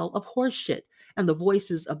healthy smell of horse shit, and the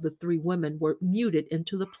voices of the three women were muted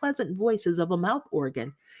into the pleasant voices of a mouth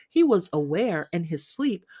organ. He was aware in his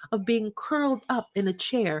sleep of being curled up in a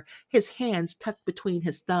chair, his hands tucked between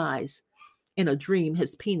his thighs. In a dream,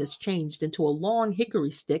 his penis changed into a long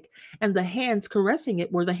hickory stick, and the hands caressing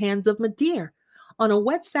it were the hands of Medea. On a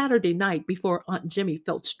wet Saturday night, before Aunt Jimmy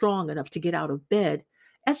felt strong enough to get out of bed,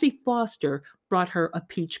 Essie Foster brought her a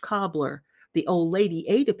peach cobbler. The old lady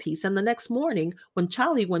ate a piece, and the next morning, when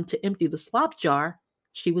Charlie went to empty the slop jar,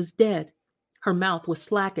 she was dead. Her mouth was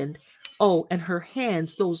slackened. Oh, and her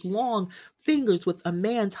hands, those long fingers with a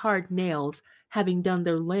man's hard nails, having done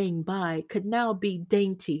their laying by, could now be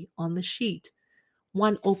dainty on the sheet.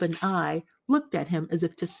 One open eye looked at him as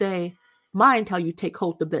if to say, "Mind how you take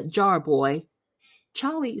hold of that jar, boy."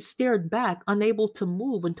 Charlie stared back, unable to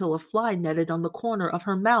move until a fly netted on the corner of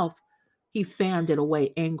her mouth. He fanned it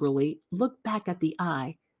away angrily, looked back at the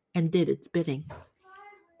eye, and did its bidding.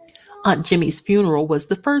 Aunt Jimmy's funeral was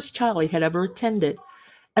the first Charlie had ever attended.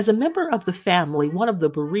 As a member of the family, one of the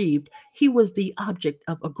bereaved, he was the object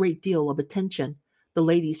of a great deal of attention. The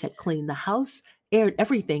ladies had cleaned the house, aired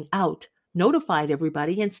everything out, notified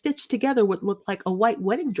everybody, and stitched together what looked like a white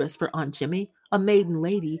wedding dress for Aunt Jimmy, a maiden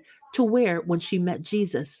lady, to wear when she met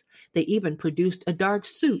Jesus. They even produced a dark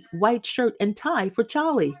suit, white shirt, and tie for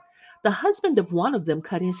Charlie. The husband of one of them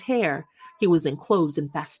cut his hair. He was enclosed in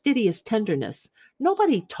fastidious tenderness.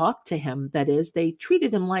 Nobody talked to him, that is, they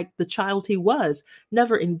treated him like the child he was,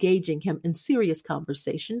 never engaging him in serious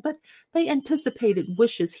conversation, but they anticipated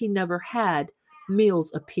wishes he never had.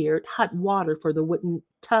 Meals appeared, hot water for the wooden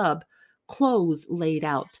tub, clothes laid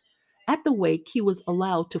out. At the wake, he was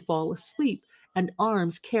allowed to fall asleep, and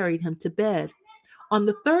arms carried him to bed. On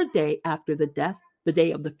the third day after the death, the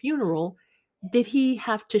day of the funeral, did he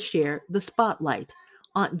have to share the spotlight.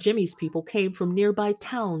 Aunt Jimmy's people came from nearby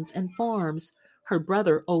towns and farms. Her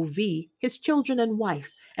brother, O.V., his children and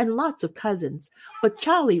wife, and lots of cousins. But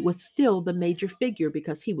Charlie was still the major figure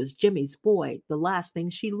because he was Jimmy's boy, the last thing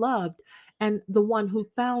she loved, and the one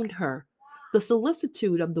who found her. The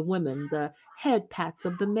solicitude of the women, the head pats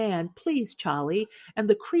of the man pleased Charlie, and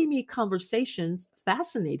the creamy conversations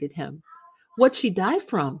fascinated him. What'd she die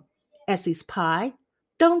from? Essie's pie?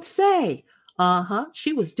 Don't say. Uh-huh,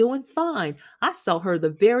 she was doing fine. I saw her the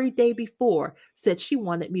very day before. Said she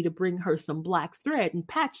wanted me to bring her some black thread and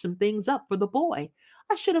patch some things up for the boy.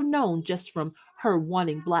 I should have known just from her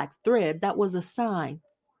wanting black thread that was a sign.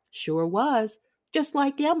 Sure was. Just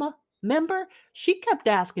like Emma. 'Member? She kept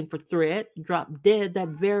asking for thread, dropped dead that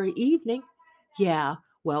very evening. Yeah,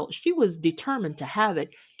 well, she was determined to have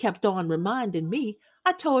it, kept on reminding me.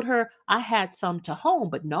 I told her I had some to home,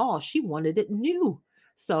 but no, she wanted it new.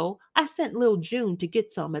 So I sent Lil June to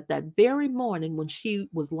get some at that very morning when she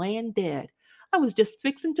was laying dead. I was just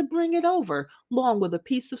fixing to bring it over, along with a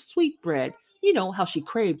piece of sweetbread. You know how she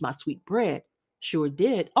craved my sweet bread. Sure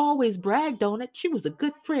did. Always bragged on it. She was a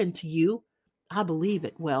good friend to you. I believe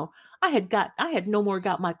it. Well, I had no more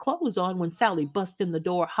got my clothes on when Sally bust in the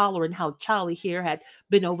door hollering how Charlie here had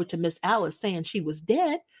been over to Miss Alice saying she was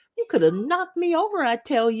dead. You could have knocked me over, I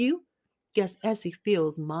tell you. Guess Essie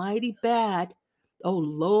feels mighty bad. Oh,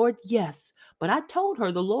 Lord, yes. But I told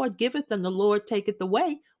her the Lord giveth and the Lord taketh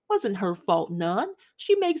away. Wasn't her fault none.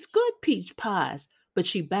 She makes good peach pies. But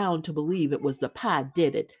she bound to believe it was the pie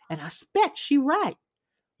did it, and I spect she right.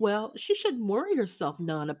 Well, she shouldn't worry herself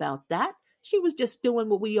none about that. She was just doing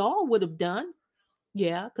what we all would have done.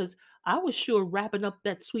 Yeah, 'cause I was sure wrapping up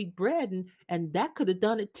that sweet bread, and that could have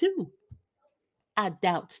done it too. I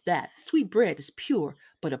doubts that. Sweet bread is pure,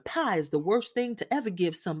 but a pie is the worst thing to ever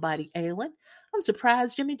give somebody ailing. I'm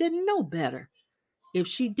surprised Jimmy didn't know better. If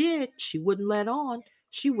she did, she wouldn't let on.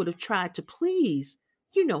 She would have tried to please.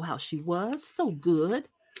 You know how she was, so good.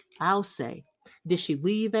 I'll say. Did she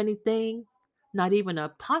leave anything? Not even a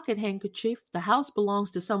pocket handkerchief. The house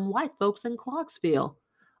belongs to some white folks in Clarksville.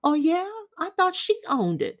 Oh, yeah? I thought she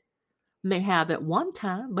owned it. May have at one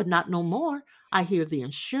time, but not no more. I hear the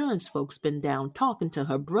insurance folks been down talking to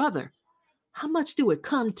her brother. How much do it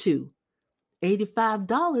come to?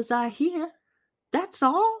 $85, I hear. That's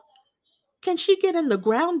all? Can she get in the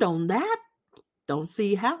ground on that? Don't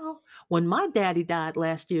see how. When my daddy died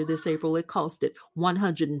last year this April, it costed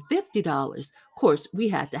 $150. Of course, we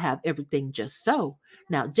had to have everything just so.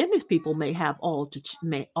 Now, Jimmy's people may all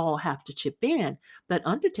have to chip in. That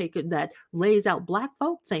undertaker that lays out black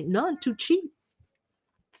folks ain't none too cheap.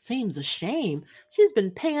 Seems a shame. She's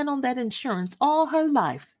been paying on that insurance all her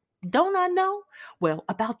life. Don't I know? Well,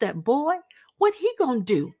 about that boy, what he gonna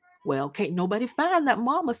do? Well, can't nobody find that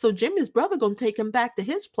mama, so Jimmy's brother gonna take him back to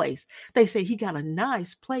his place. They say he got a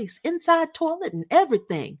nice place, inside toilet and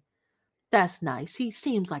everything. That's nice. He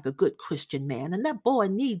seems like a good Christian man, and that boy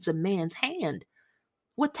needs a man's hand.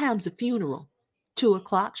 What time's the funeral? 2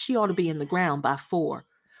 o'clock. She ought to be in the ground by 4.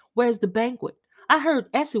 Where's the banquet? I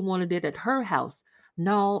heard Essie wanted it at her house.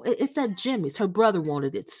 No, it's at Jimmy's. Her brother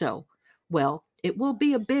wanted it so. Well, it will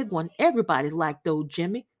be a big one. Everybody liked old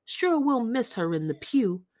Jimmy. Sure, we'll miss her in the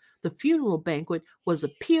pew. The funeral banquet was a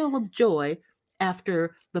peal of joy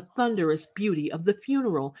after the thunderous beauty of the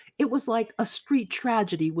funeral. It was like a street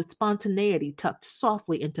tragedy with spontaneity tucked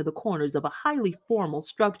softly into the corners of a highly formal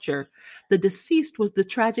structure. The deceased was the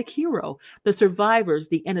tragic hero, the survivors,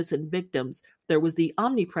 the innocent victims. There was the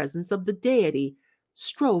omnipresence of the deity,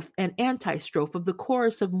 strophe and anti-strophe of the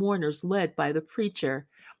chorus of mourners led by the preacher.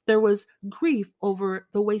 There was grief over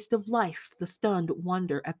the waste of life, the stunned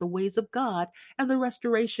wonder at the ways of God, and the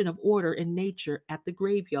restoration of order in nature at the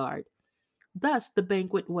graveyard. Thus, the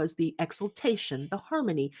banquet was the exaltation, the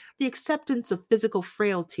harmony, the acceptance of physical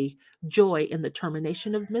frailty, joy in the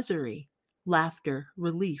termination of misery, laughter,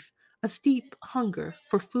 relief, a steep hunger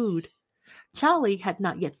for food. Charlie had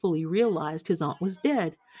not yet fully realized his aunt was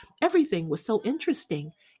dead. Everything was so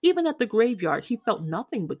interesting. Even at the graveyard, he felt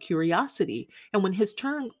nothing but curiosity. And when his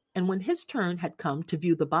turn had come to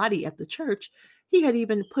view the body at the church, he had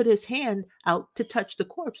even put his hand out to touch the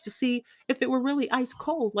corpse to see if it were really ice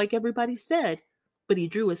cold, like everybody said. But he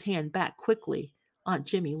drew his hand back quickly. Aunt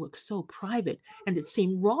Jimmy looked so private, and it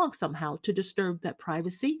seemed wrong somehow to disturb that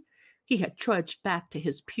privacy. He had trudged back to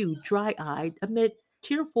his pew dry eyed amid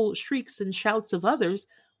tearful shrieks and shouts of others,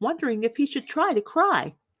 wondering if he should try to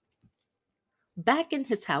cry. Back in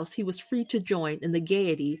his house, he was free to join in the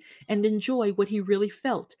gaiety and enjoy what he really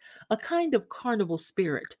felt, a kind of carnival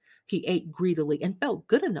spirit. He ate greedily and felt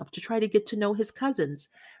good enough to try to get to know his cousins.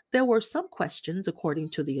 There were some questions, according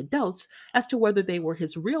to the adults, as to whether they were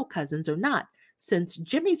his real cousins or not, since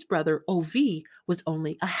Jimmy's brother, O.V., was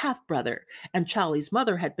only a half brother, and Charlie's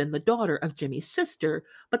mother had been the daughter of Jimmy's sister,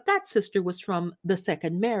 but that sister was from the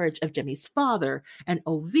second marriage of Jimmy's father, and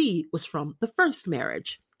O.V. was from the first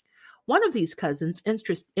marriage. One of these cousins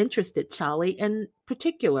interested Charlie in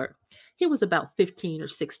particular. He was about 15 or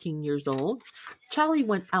 16 years old. Charlie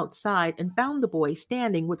went outside and found the boy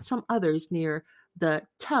standing with some others near the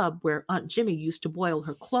tub where Aunt Jimmy used to boil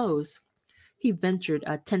her clothes. He ventured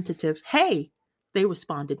a tentative, "Hey!" They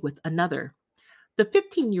responded with another. The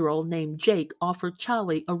 15-year-old named Jake offered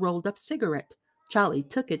Charlie a rolled up cigarette. Charlie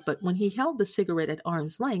took it, but when he held the cigarette at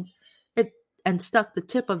arm's length it, and stuck the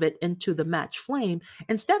tip of it into the match flame,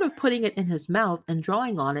 instead of putting it in his mouth and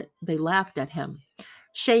drawing on it, they laughed at him.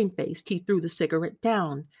 Shamefaced, he threw the cigarette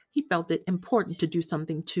down. He felt it important to do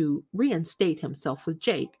something to reinstate himself with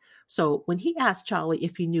Jake. So when he asked Charlie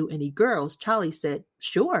if he knew any girls, Charlie said,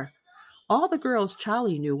 "Sure." All the girls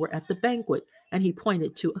Charlie knew were at the banquet, and he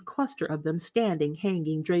pointed to a cluster of them standing,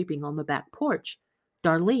 hanging, draping on the back porch.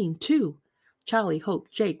 Darlene, too. Charlie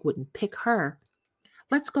hoped Jake wouldn't pick her.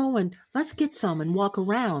 "Let's get some and walk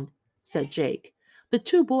around," said Jake. The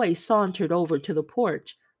two boys sauntered over to the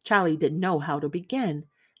porch. Charlie didn't know how to begin.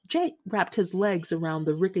 Jake wrapped his legs around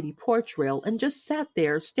the rickety porch rail and just sat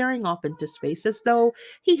there staring off into space as though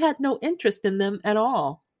he had no interest in them at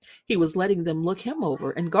all. He was letting them look him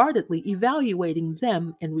over and guardedly evaluating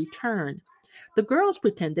them in return. The girls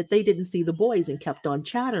pretended they didn't see the boys and kept on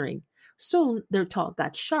chattering. Soon their talk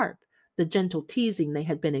got sharp. The gentle teasing they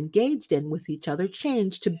had been engaged in with each other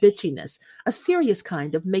changed to bitchiness, a serious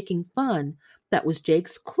kind of making fun. That was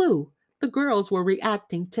Jake's clue. The girls were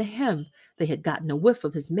reacting to him. They had gotten a whiff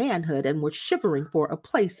of his manhood and were shivering for a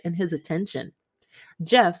place in his attention.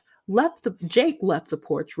 Jake left the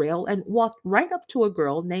porch rail and walked right up to a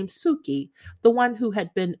girl named Suki, the one who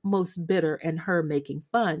had been most bitter in her making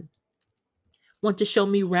fun. "Want to show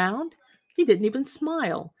me round?" He didn't even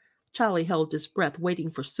smile. Charlie held his breath, waiting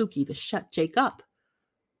for Suki to shut Jake up.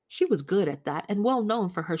 She was good at that and well known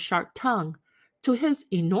for her sharp tongue. To his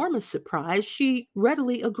enormous surprise, she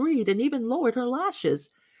readily agreed and even lowered her lashes.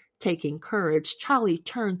 Taking courage, Charlie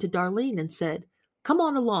turned to Darlene and said, "Come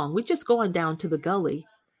on along, we're just going down to the gully."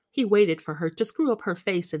 He waited for her to screw up her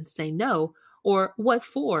face and say no, or what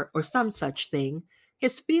for, or some such thing.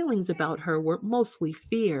 His feelings about her were mostly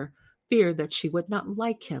fear, fear that she would not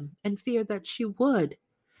like him, and fear that she would.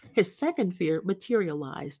 His second fear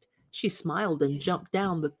materialized. She smiled and jumped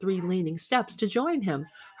down the three leaning steps to join him.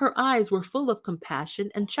 Her eyes were full of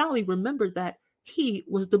compassion, and Charlie remembered that he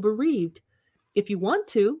was the bereaved. "If you want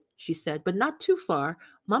to," she said, "but not too far.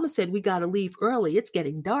 Mama said we gotta leave early. It's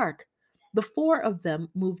getting dark." The four of them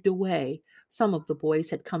moved away. Some of the boys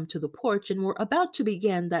had come to the porch and were about to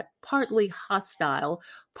begin that partly hostile,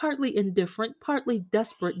 partly indifferent, partly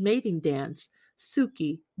desperate mating dance.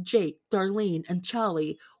 Suki, Jake, Darlene, and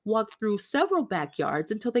Charlie walked through several backyards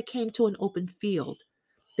until they came to an open field.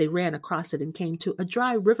 They ran across it and came to a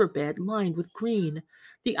dry riverbed lined with green.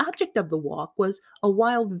 The object of the walk was a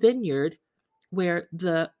wild vineyard where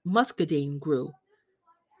the muscadine grew.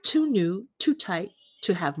 Too new, too tight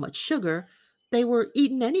to have much sugar, they were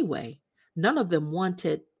eaten anyway. None of them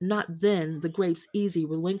wanted, not then, the grape's easy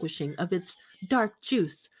relinquishing of its dark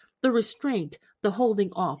juice. The restraint, the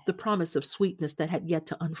holding off, the promise of sweetness that had yet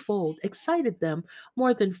to unfold, excited them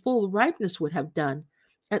more than full ripeness would have done.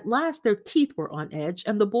 At last their teeth were on edge,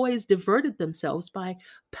 and the boys diverted themselves by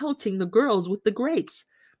pelting the girls with the grapes.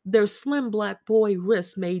 Their slim black boy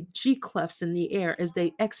wrists made G clefs in the air as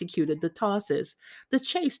they executed the tosses. The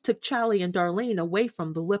chase took Charlie and Darlene away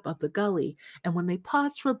from the lip of the gully, and when they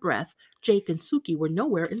paused for breath, Jake and Suki were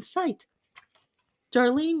nowhere in sight.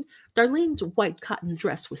 Darlene's white cotton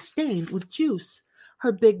dress was stained with juice.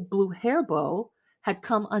 Her big blue hair bow had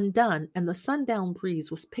come undone, and the sundown breeze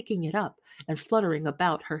was picking it up and fluttering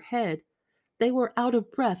about her head. They were out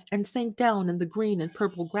of breath and sank down in the green and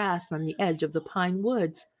purple grass on the edge of the pine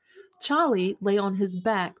woods. Charlie lay on his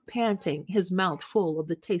back, panting, his mouth full of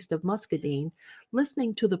the taste of muscadine,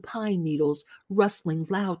 listening to the pine needles rustling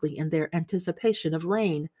loudly in their anticipation of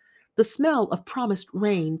rain. The smell of promised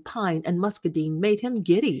rain, pine, and muscadine made him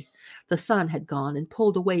giddy. The sun had gone and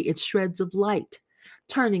pulled away its shreds of light,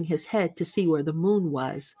 turning his head to see where the moon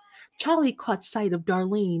was. Charlie caught sight of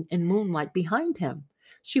Darlene in moonlight behind him.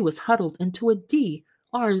 She was huddled into a D,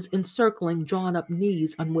 arms encircling drawn up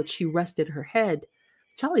knees on which she rested her head.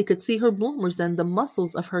 Charlie could see her bloomers and the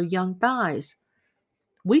muscles of her young thighs.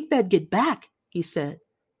 "We'd better get back," he said.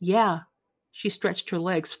 "Yeah." She stretched her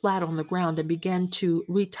legs flat on the ground and began to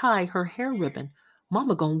retie her hair ribbon.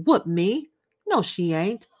 "Mama gonna whoop me." "No, she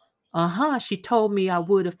ain't." "Uh-huh, she told me I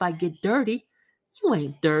would if I get dirty." "You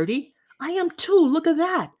ain't dirty." "I am too. Look at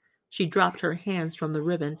that." She dropped her hands from the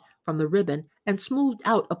ribbon and smoothed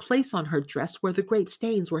out a place on her dress where the grape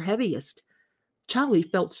stains were heaviest. Charlie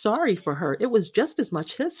felt sorry for her. It was just as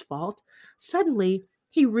much his fault. Suddenly,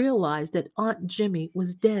 he realized that Aunt Jimmy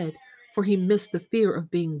was dead, for he missed the fear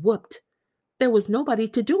of being whooped. There was nobody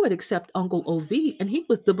to do it except Uncle Ov, and he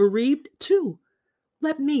was the bereaved too.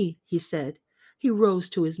 "Let me," he said. He rose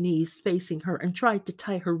to his knees, facing her, and tried to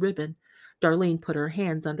tie her ribbon. Darlene put her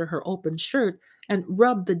hands under her open shirt and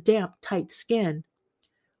rubbed the damp, tight skin.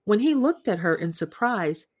 When he looked at her in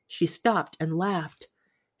surprise, she stopped and laughed.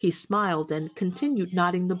 He smiled and continued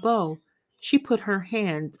knotting the bow. She put her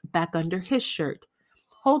hands back under his shirt.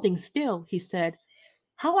 Holding still, he said,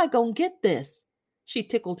 "How I gonna get this?" She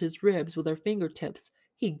tickled his ribs with her fingertips.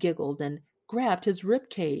 He giggled and grabbed his rib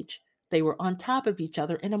cage. They were on top of each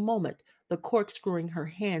other in a moment, the corkscrewing her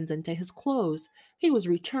hands into his clothes. He was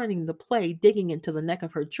returning the play, digging into the neck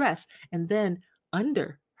of her dress and then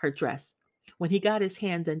under her dress. When he got his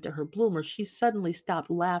hands into her bloomer, she suddenly stopped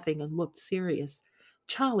laughing and looked serious.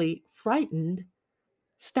 Charlie, frightened,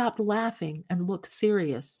 stopped laughing and looked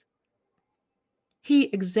serious. He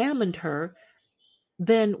examined her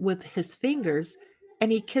then with his fingers,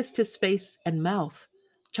 and he kissed his face and mouth.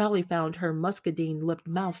 Charlie found her muscadine lipped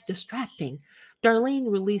mouth distracting.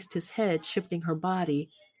 Darlene released his head, shifting her body,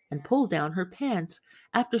 and pulled down her pants.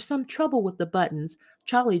 After some trouble with the buttons,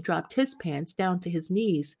 Charlie dropped his pants down to his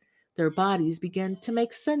knees. Their bodies began to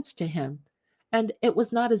make sense to him, and it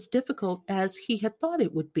was not as difficult as he had thought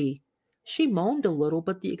it would be. She moaned a little,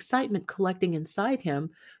 but the excitement collecting inside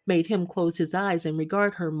him made him close his eyes and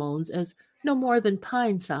regard her moans as no more than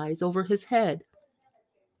pine size over his head.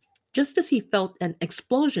 Just as he felt an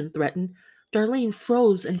explosion threaten, Darlene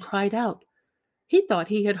froze and cried out. He thought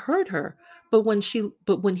he had heard her, but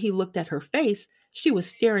when he looked at her face, she was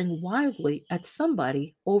staring wildly at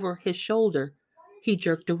somebody over his shoulder. He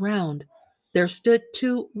jerked around. There stood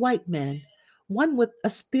two white men, one with a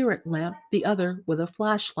spirit lamp, the other with a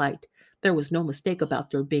flashlight. There was no mistake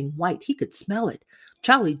about their being white. He could smell it.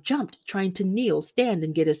 Charlie jumped, trying to kneel, stand,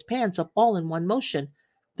 and get his pants up all in one motion.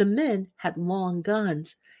 The men had long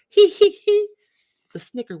guns. He he he. The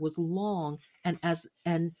snicker was long and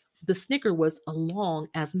the snicker was a long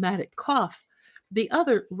asthmatic cough. The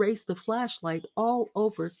other raised the flashlight all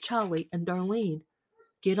over Charlie and Darlene.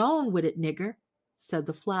 "Get on with it, nigger," said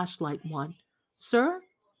the flashlight one. "Sir?"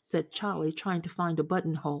 said Charlie, trying to find a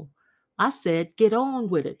buttonhole. "I said, get on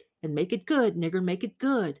with it, and make it good, nigger, make it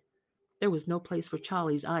good." There was no place for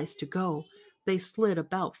Charlie's eyes to go. They slid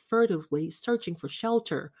about furtively, searching for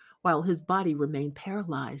shelter, while his body remained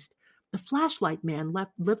paralyzed. The flashlight man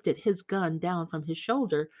lifted his gun down from his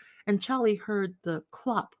shoulder, and Charlie heard the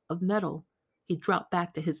clop of metal. He dropped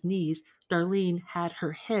back to his knees. Darlene had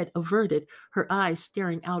her head averted, her eyes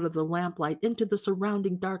staring out of the lamplight into the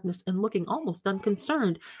surrounding darkness and looking almost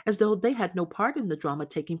unconcerned, as though they had no part in the drama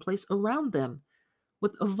taking place around them.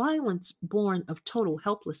 With a violence born of total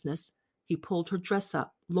helplessness, he pulled her dress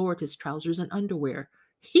up, lowered his trousers and underwear.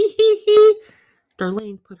 "He he he!"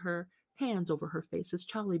 Darlene put her hands over her face as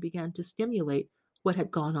Charlie began to stimulate what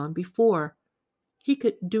had gone on before. He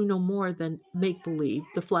could do no more than make believe.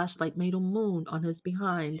 The flashlight made a moon on his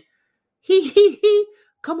behind. Hee hee hee!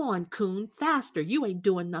 Come on, Coon, faster. You ain't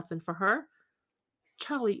doing nothing for her.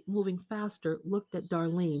 Charlie, moving faster, looked at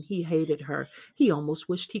Darlene. He hated her. He almost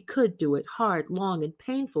wished he could do it, hard, long, and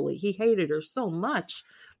painfully. He hated her so much.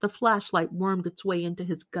 The flashlight wormed its way into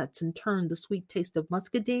his guts and turned the sweet taste of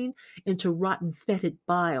muscadine into rotten, fetid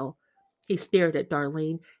bile. He stared at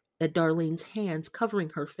Darlene's hands covering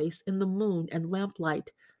her face in the moon and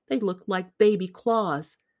lamplight. They looked like baby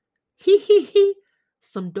claws. Hee hee hee!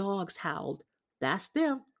 Some dogs howled. That's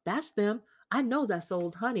them. That's them. I know that's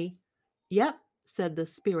old Honey. Yep, said the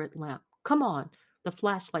spirit lamp. Come on. The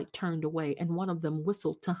flashlight turned away, and one of them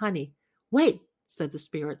whistled to Honey. Wait, said the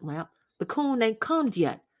spirit lamp. The coon ain't comed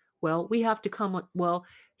yet. He have to come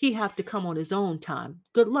on his own time.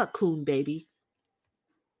 Good luck, coon baby.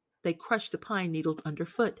 They crushed the pine needles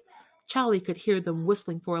underfoot. Charlie could hear them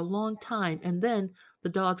whistling for a long time, and then the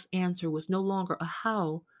dog's answer was no longer a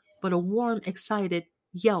howl, but a warm, excited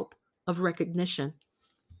yelp of recognition.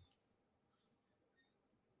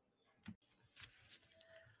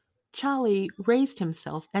 Charlie raised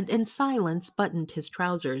himself and in silence buttoned his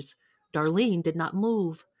trousers. Darlene did not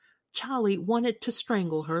move. Charlie wanted to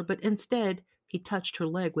strangle her, but instead he touched her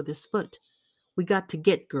leg with his foot. We got to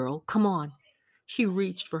get, girl. Come on. She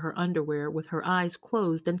reached for her underwear with her eyes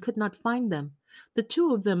closed and could not find them. The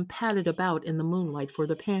two of them padded about in the moonlight for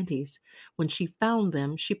the panties. When she found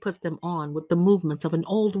them, she put them on with the movements of an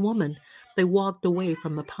old woman. They walked away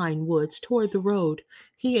from the pine woods toward the road,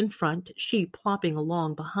 he in front, she plopping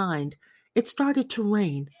along behind. It started to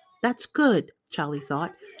rain. That's good, Charlie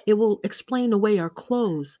thought. It will explain away our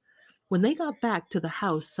clothes. When they got back to the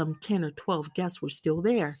house, some 10 or 12 guests were still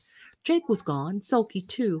there. Jake was gone, sulky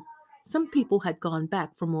too. Some people had gone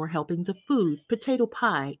back for more helpings of food, potato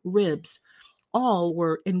pie, ribs. All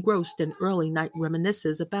were engrossed in early night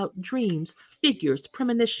reminiscences about dreams, figures,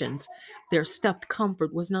 premonitions. Their stuffed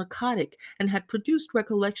comfort was narcotic and had produced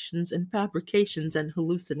recollections and fabrications and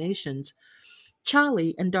hallucinations.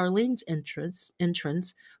 Charlie and Darlene's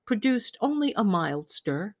entrance produced only a mild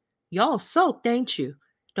stir. Y'all sulked, ain't you?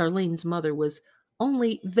 Darlene's mother was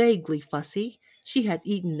only vaguely fussy. She had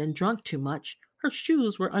eaten and drunk too much. Her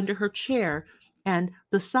shoes were under her chair, and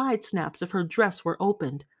the side snaps of her dress were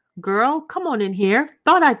opened. Girl, come on in here.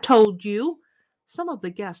 Thought I told you. Some of the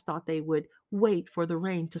guests thought they would wait for the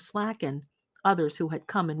rain to slacken. Others who had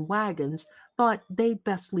come in wagons thought they'd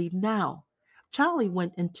best leave now. Charlie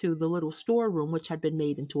went into the little storeroom which had been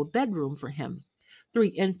made into a bedroom for him. 3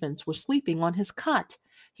 infants were sleeping on his cot.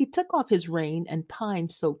 He took off his rain and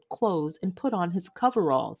pine-soaked clothes and put on his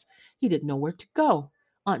coveralls. He didn't know where to go.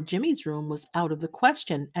 Aunt Jimmy's room was out of the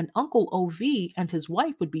question, and Uncle O.V. and his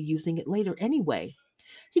wife would be using it later anyway.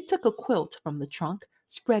 He took a quilt from the trunk,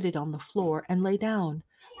 spread it on the floor, and lay down.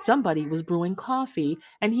 Somebody was brewing coffee,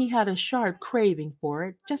 and he had a sharp craving for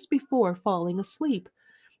it just before falling asleep.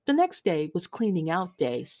 The next day was cleaning out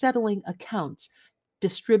day, settling accounts,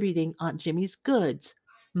 distributing Aunt Jimmy's goods.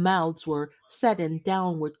 Mouths were set in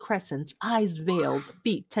downward crescents, eyes veiled,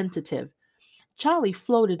 feet tentative. Charlie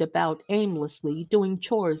floated about aimlessly, doing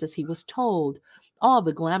chores as he was told. All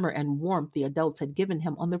the glamour and warmth the adults had given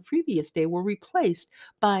him on the previous day were replaced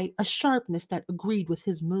by a sharpness that agreed with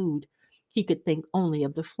his mood. He could think only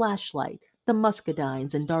of the flashlight, the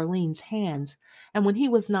muscadines, and Darlene's hands, and when he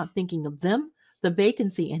was not thinking of them, the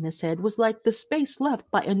vacancy in his head was like the space left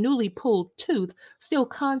by a newly pulled tooth, still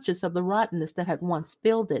conscious of the rottenness that had once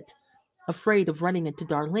filled it. Afraid of running into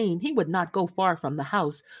Darlene, he would not go far from the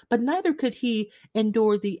house, but neither could he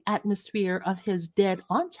endure the atmosphere of his dead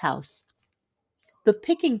aunt's house. The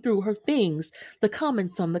picking through her things, the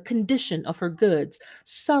comments on the condition of her goods,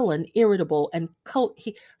 sullen, irritable,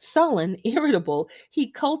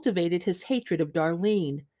 he cultivated his hatred of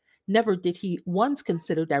Darlene. Never did he once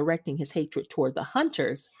consider directing his hatred toward the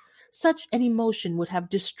hunters. Such an emotion would have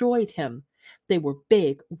destroyed him. They were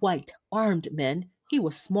big, white, armed men. He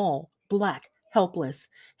was small, black, helpless.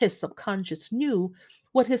 His subconscious knew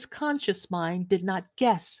what his conscious mind did not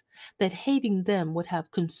guess, that hating them would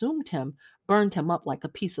have consumed him, burned him up like a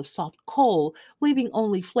piece of soft coal, leaving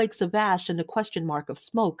only flakes of ash and a question mark of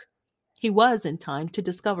smoke. He was in time to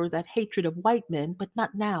discover that hatred of white men, but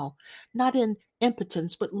not now, not in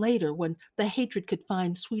impotence, but later when the hatred could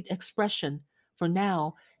find sweet expression. For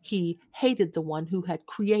now, he hated the one who had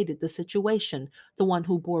created the situation, the one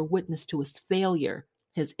who bore witness to his failure,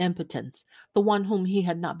 his impotence, the one whom he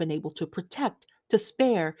had not been able to protect, to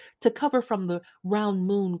spare, to cover from the round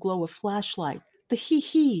moon glow of flashlight, the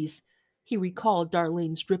he-he's. He recalled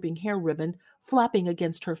Darlene's dripping hair ribbon flapping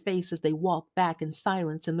against her face as they walked back in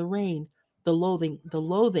silence in the rain. The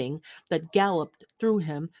loathing that galloped through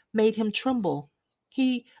him made him tremble.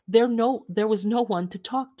 There was no one to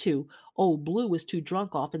talk to. Old Blue was too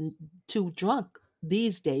drunk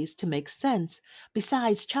these days to make sense.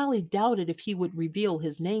 Besides, Charlie doubted if he would reveal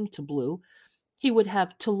his name to Blue. He would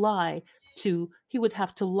have to lie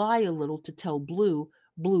a little to tell Blue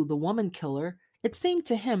the woman killer. It seemed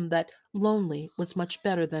to him that lonely was much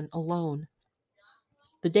better than alone.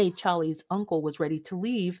 The day Charlie's uncle was ready to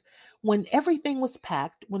leave, when everything was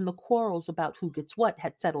packed, when the quarrels about who gets what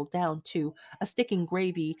had settled down to a sticking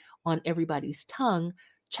gravy on everybody's tongue,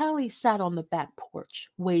 Charlie sat on the back porch,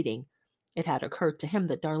 waiting. It had occurred to him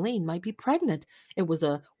that Darlene might be pregnant. It was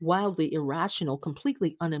a wildly irrational,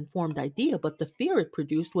 completely uninformed idea, but the fear it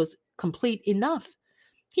produced was complete enough.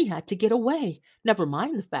 He had to get away, never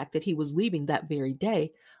mind the fact that he was leaving that very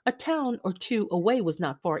day. A town or two away was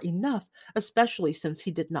not far enough, especially since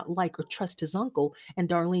he did not like or trust his uncle, and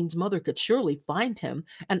Darlene's mother could surely find him,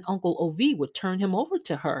 and Uncle Ov would turn him over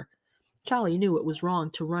to her. Charlie knew it was wrong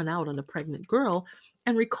to run out on a pregnant girl,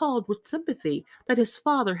 and recalled with sympathy that his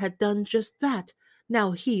father had done just that.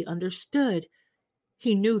 Now he understood.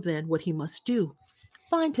 He knew then what he must do.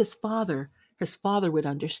 Find his father. His father would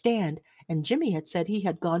understand, and Jimmy had said he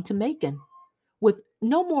had gone to Macon. With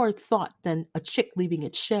no more thought than a chick leaving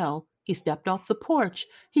its shell, he stepped off the porch.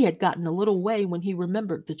 He had gotten a little way when he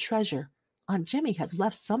remembered the treasure. Aunt Jimmy had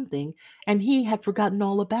left something, and he had forgotten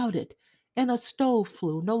all about it. In a stove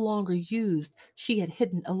flue no longer used, she had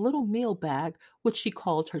hidden a little meal bag, which she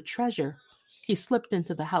called her treasure. He slipped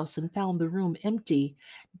into the house and found the room empty.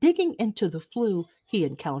 Digging into the flue, he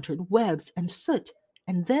encountered webs and soot,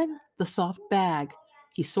 and then the soft bag.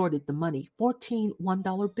 He sorted the money, 14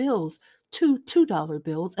 $1 bills, two $2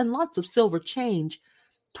 bills, and lots of silver change.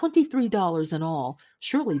 $23 in all.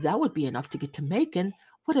 Surely that would be enough to get to Macon.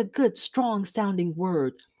 What a good, strong sounding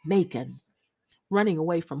word, Macon. Running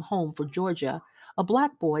away from home for Georgia, a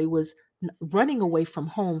black boy was running away from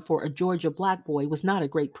home for a Georgia black boy was not a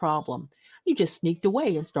great problem. You just sneaked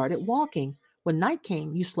away and started walking. When night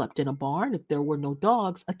came, you slept in a barn if there were no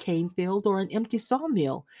dogs, a cane field, or an empty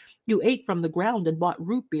sawmill. You ate from the ground and bought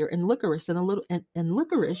root beer and licorice and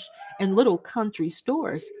licorice in little country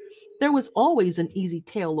stores. There was always an easy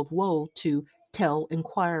tale of woe to tell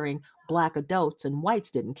inquiring black adults, and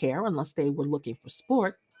whites didn't care unless they were looking for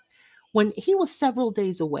sport. When he was several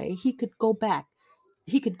days away, he could go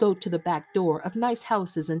to the back door of nice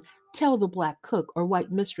houses and tell the black cook or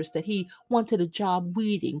white mistress that he wanted a job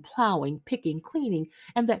weeding, plowing, picking, cleaning,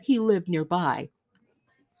 and that he lived nearby.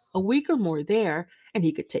 A week or more there, and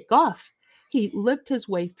he could take off. He lived his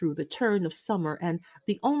way through the turn of summer, and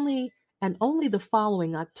only the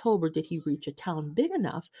following October did he reach a town big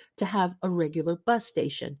enough to have a regular bus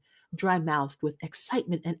station. Dry mouthed with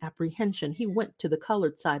excitement and apprehension, he went to the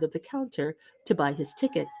colored side of the counter to buy his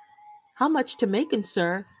ticket. How much to Macon,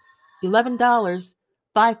 sir? $11,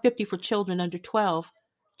 $5.50 for children under 12.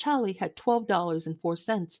 Charlie had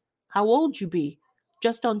 $12.04. How old you be?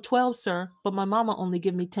 Just on 12, sir, but my mama only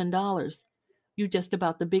give me $10. You just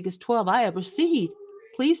about the biggest 12 I ever seed.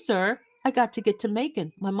 Please, sir, I got to get to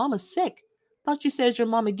Macon. My mama's sick. Thought you said your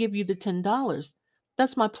mama give you the $10.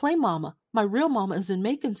 That's my play mama. My real mama is in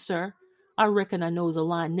Macon, sir. I reckon I knows a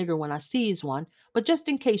lying nigger when I sees one, but just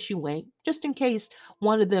in case you ain't, just in case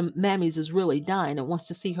one of them mammies is really dying and wants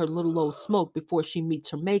to see her little old smoke before she meets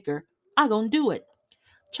her maker, I gon' do it.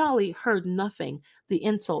 Charlie heard nothing. The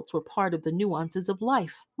insults were part of the nuances of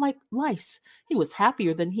life, like lice. He was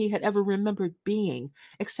happier than he had ever remembered being,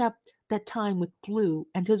 except that time with Blue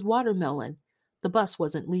and his watermelon. The bus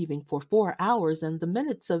wasn't leaving for 4 hours, and the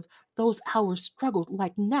minutes of those hours struggled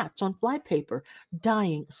like gnats on flypaper,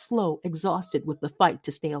 dying, slow, exhausted with the fight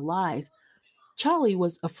to stay alive. Charlie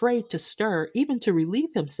was afraid to stir, even to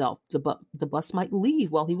relieve himself. The bus might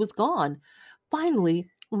leave while he was gone. Finally,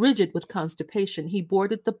 rigid with constipation, he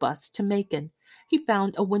boarded the bus to Macon. He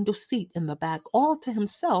found a window seat in the back all to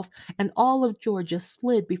himself, and all of Georgia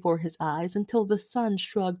slid before his eyes until the sun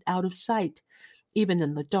shrugged out of sight. Even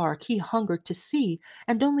in the dark, he hungered to see,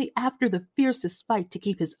 and only after the fiercest fight to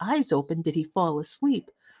keep his eyes open did he fall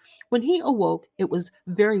asleep. When he awoke, it was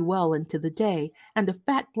very well into the day, and a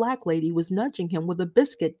fat black lady was nudging him with a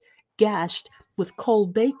biscuit gashed with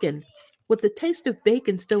cold bacon. With the taste of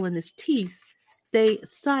bacon still in his teeth, they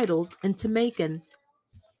sidled into Macon.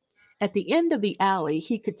 At the end of the alley,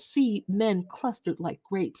 he could see men clustered like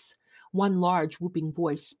grapes. One large whooping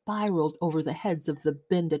voice spiraled over the heads of the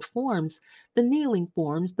bended forms, the kneeling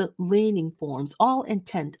forms, the leaning forms, all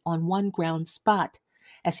intent on one ground spot.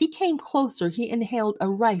 As he came closer, he inhaled a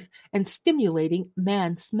rife and stimulating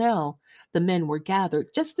man smell. The men were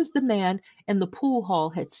gathered, just as the man in the pool hall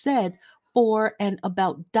had said, for and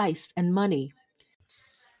about dice and money.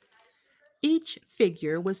 Each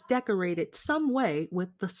figure was decorated some way with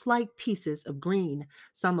the slight pieces of green.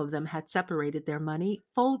 Some of them had separated their money,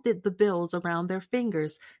 folded the bills around their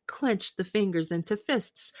fingers, clenched the fingers into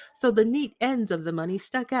fists, so the neat ends of the money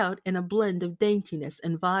stuck out in a blend of daintiness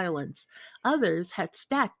and violence. Others had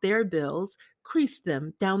stacked their bills, creased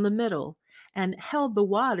them down the middle, and held the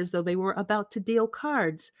wad as though they were about to deal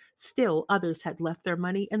cards. Still, others had left their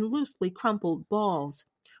money in loosely crumpled balls.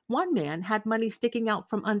 One man had money sticking out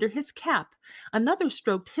from under his cap. Another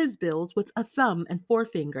stroked his bills with a thumb and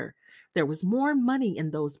forefinger. There was more money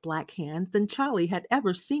in those black hands than Charlie had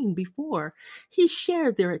ever seen before. He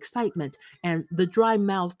shared their excitement, and the dry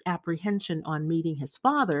mouthed apprehension on meeting his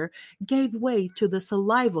father gave way to the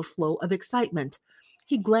saliva flow of excitement.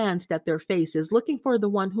 He glanced at their faces, looking for the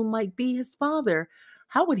one who might be his father.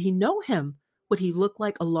 How would he know him? Would he look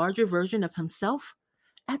like a larger version of himself?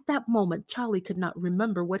 At that moment, Charlie could not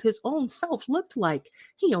remember what his own self looked like.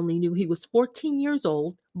 He only knew he was 14 years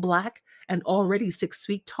old, black, and already 6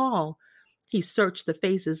 feet tall. He searched the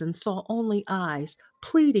faces and saw only eyes,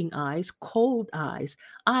 pleading eyes, cold eyes,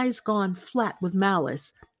 eyes gone flat with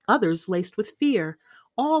malice, others laced with fear,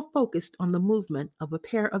 all focused on the movement of a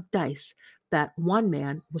pair of dice that one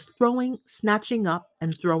man was throwing, snatching up,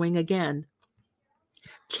 and throwing again.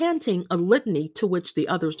 Chanting a litany to which the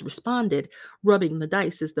others responded, rubbing the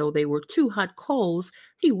dice as though they were two hot coals,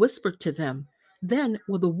 he whispered to them. Then,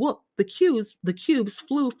 with a whoop, the cubes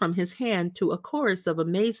flew from his hand to a chorus of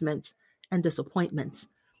amazements and disappointments.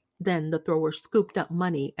 Then the thrower scooped up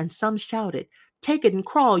money, and some shouted, "Take it and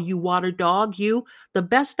crawl, you water dog, you, the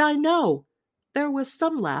best I know." There was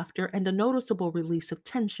some laughter and a noticeable release of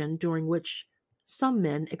tension during which some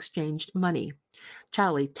men exchanged money.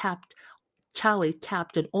 Charlie tapped Charlie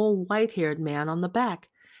tapped an old white haired man on the back.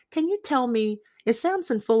 "Can you tell me, is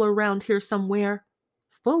Samson Fuller round here somewhere?"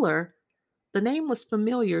 Fuller? The name was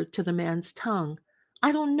familiar to the man's tongue.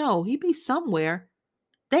 "I don't know. He be somewhere."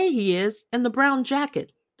 "There he is, in the brown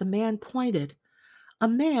jacket." The man pointed. A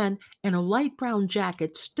man in a light brown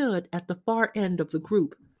jacket stood at the far end of the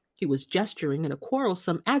group. He was gesturing in a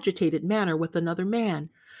quarrelsome, agitated manner with another man.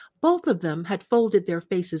 Both of them had folded their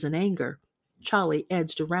faces in anger. Charlie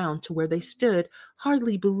edged around to where they stood,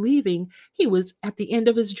 hardly believing he was at the end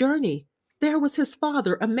of his journey. There was his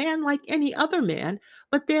father, a man like any other man,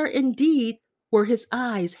 but there indeed were his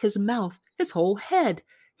eyes, his mouth, his whole head.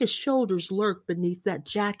 His shoulders lurked beneath that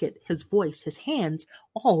jacket, his voice, his hands,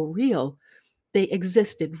 all real. They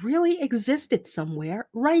existed, really existed somewhere,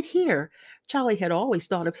 right here. Charlie had always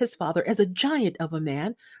thought of his father as a giant of a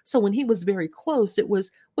man, so when he was very close, it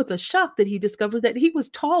was with a shock that he discovered that he was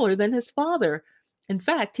taller than his father. In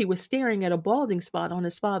fact, he was staring at a balding spot on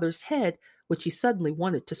his father's head, which he suddenly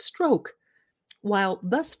wanted to stroke. While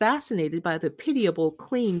thus fascinated by the pitiable,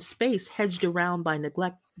 clean space hedged around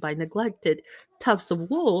by neglected tufts of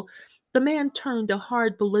wool, the man turned a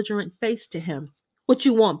hard, belligerent face to him. "What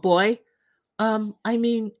you want, boy?"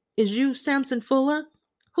 Is you Samson Fuller?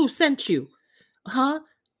 Who sent you? Huh?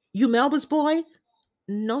 You Melba's boy?"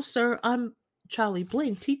 "No, sir, I'm—" Charlie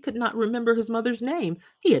blinked. He could not remember his mother's name.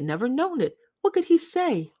 He had never known it. What could he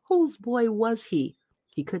say? Whose boy was he?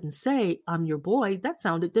 He couldn't say, "I'm your boy." That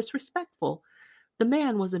sounded disrespectful. The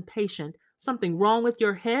man was impatient. "Something wrong with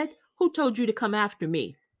your head? Who told you to come after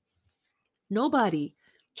me?" "Nobody."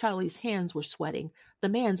 Charlie's hands were sweating. The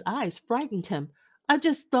man's eyes frightened him. "I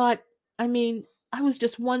just thought, I mean, I was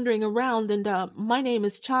just wandering around, and my name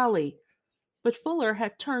is Charlie." But Fuller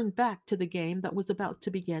had turned back to the game that was about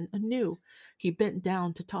to begin anew. He bent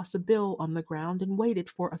down to toss a bill on the ground and waited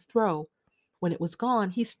for a throw. When it was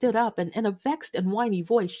gone, he stood up and in a vexed and whiny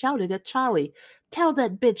voice shouted at Charlie, "Tell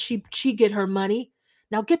that bitch she get her money.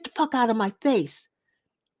 Now get the fuck out of my face."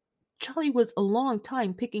 Charlie was a long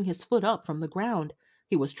time picking his foot up from the ground.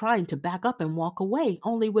 He was trying to back up and walk away,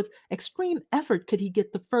 only with extreme effort could he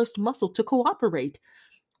get the first muscle to cooperate.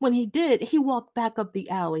 When he did, he walked back up the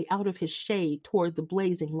alley out of his shade toward the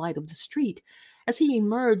blazing light of the street. As he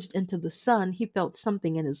emerged into the sun, he felt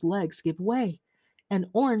something in his legs give way. An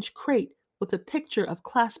orange crate with a picture of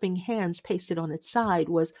clasping hands pasted on its side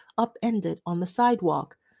was upended on the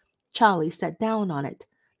sidewalk. Charlie sat down on it.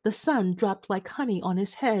 The sun dropped like honey on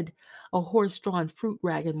his head. A horse-drawn fruit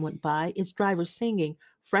wagon went by, its driver singing,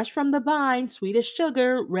 "Fresh from the vine, sweet as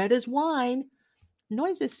sugar, red as wine."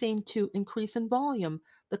 Noises seemed to increase in volume,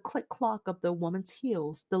 the click-clock of the woman's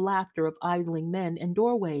heels, the laughter of idling men in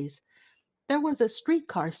doorways. There was a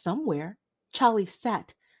streetcar somewhere. Charlie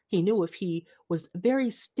sat. He knew if he was very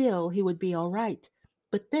still, he would be all right.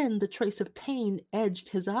 But then the trace of pain edged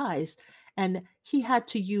his eyes, and he had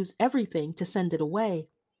to use everything to send it away.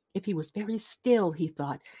 If he was very still, he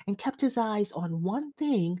thought, and kept his eyes on one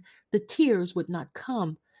thing, the tears would not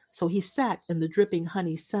come. So he sat in the dripping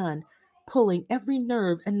honey sun, pulling every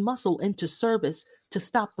nerve and muscle into service to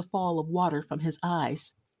stop the fall of water from his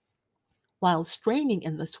eyes. While straining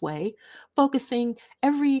in this way, focusing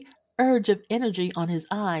every urge of energy on his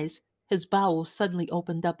eyes, his bowels suddenly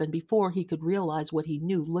opened up, and before he could realize what he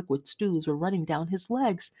knew, liquid stews were running down his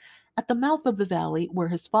legs. At the mouth of the valley where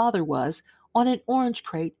his father was, on an orange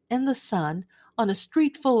crate, in the sun, on a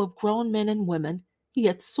street full of grown men and women, he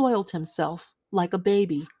had soiled himself like a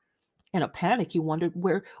baby. In a panic, he wondered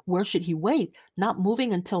where should he wait, not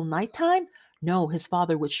moving until nighttime? No, his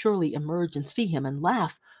father would surely emerge and see him and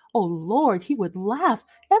laugh. Oh Lord, he would laugh.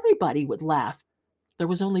 Everybody would laugh. There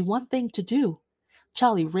was only one thing to do.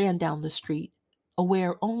 Charlie ran down the street,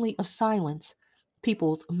 aware only of silence.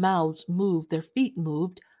 People's mouths moved, their feet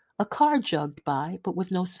moved. A car jogged by, but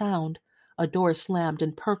with no sound. A door slammed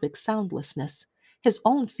in perfect soundlessness. His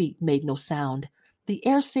own feet made no sound. The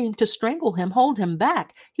air seemed to strangle him, hold him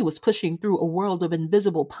back. He was pushing through a world of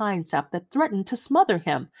invisible pine sap that threatened to smother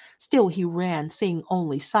him. Still he ran, seeing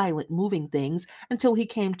only silent moving things, until he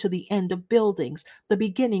came to the end of buildings, the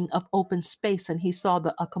beginning of open space, and he saw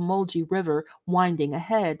the Akamoji River winding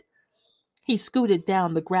ahead. He scooted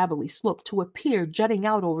down the gravelly slope to a pier jutting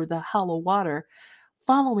out over the hollow water.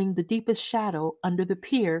 Following the deepest shadow under the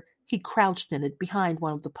pier, he crouched in it behind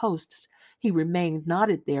one of the posts. He remained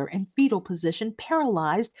knotted there in fetal position,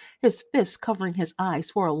 paralyzed, his fists covering his eyes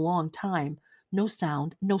for a long time. No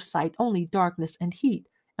sound, no sight, only darkness and heat,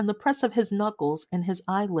 and the press of his knuckles and his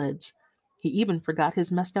eyelids. He even forgot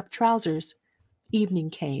his messed up trousers. Evening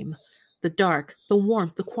came. The dark, the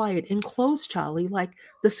warmth, the quiet enclosed Charlie like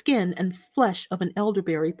the skin and flesh of an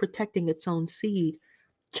elderberry protecting its own seed.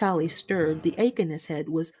 Charlie stirred. The ache in his head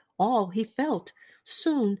was all he felt.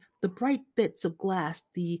 Soon the bright bits of glass,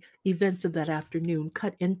 the events of that afternoon,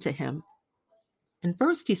 cut into him. And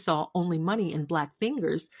first he saw only money and black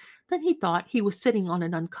fingers. Then he thought he was sitting on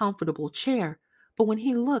an uncomfortable chair. But when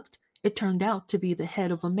he looked, it turned out to be the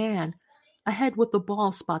head of a man, a head with a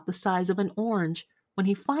bald spot the size of an orange.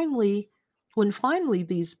 When finally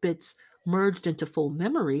these bits merged into full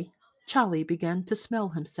memory, Charlie began to smell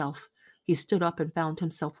himself. He stood up and found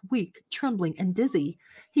himself weak, trembling, and dizzy.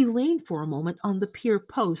 He leaned for a moment on the pier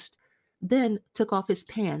post, then took off his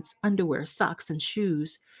pants, underwear, socks, and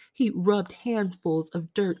shoes. He rubbed handfuls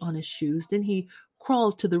of dirt on his shoes. Then he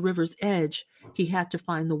crawled to the river's edge. He had to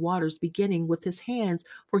find the water's beginning with his hands,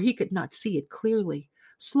 for he could not see it clearly.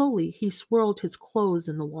 Slowly, he swirled his clothes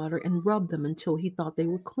in the water and rubbed them until he thought they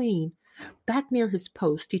were clean. Back near his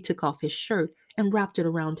post, he took off his shirt and wrapped it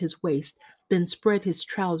around his waist, then spread his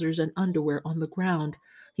trousers and underwear on the ground.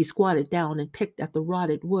 He squatted down and picked at the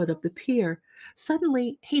rotted wood of the pier.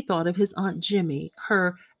 Suddenly, he thought of his Aunt Jimmy,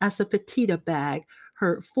 her asafoetida bag,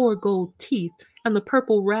 her four gold teeth, and the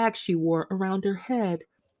purple rag she wore around her head.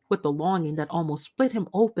 With a longing that almost split him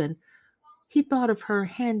open, he thought of her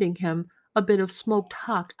handing him a bit of smoked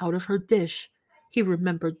hock out of her dish. He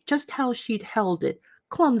remembered just how she'd held it,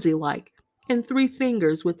 clumsy like, in three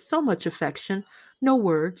fingers with so much affection, no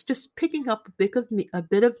words, just picking up a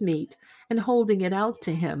bit of meat and holding it out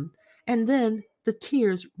to him. And then the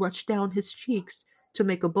tears rushed down his cheeks to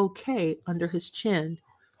make a bouquet under his chin.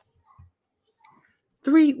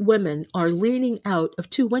 Three women are leaning out of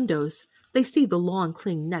two windows. They see the long,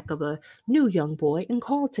 clean neck of a new young boy and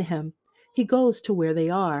call to him. He goes to where they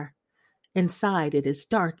are. Inside it is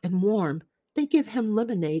dark and warm. They give him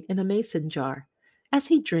lemonade in a mason jar. As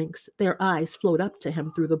he drinks, their eyes float up to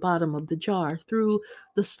him through the bottom of the jar, through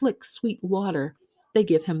the slick, sweet water. They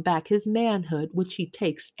give him back his manhood, which he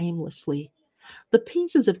takes aimlessly. The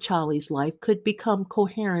pieces of Charlie's life could become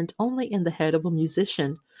coherent only in the head of a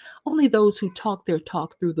musician. Only those who talk their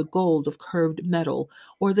talk through the gold of curved metal,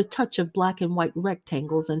 or the touch of black and white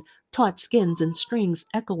rectangles and taut skins and strings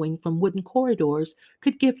echoing from wooden corridors,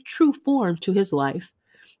 could give true form to his life.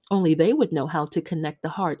 Only they would know how to connect the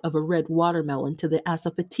heart of a red watermelon to the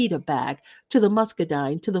asafoetida bag, to the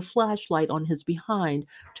muscadine, to the flashlight on his behind,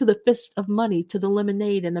 to the fist of money, to the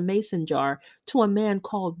lemonade in a mason jar, to a man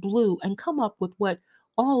called Blue, and come up with what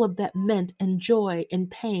all of that meant, and joy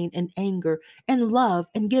and pain and anger and love,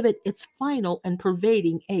 and give it its final and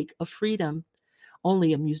pervading ache of freedom.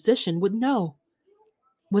 Only a musician would know,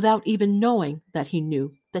 without even knowing that he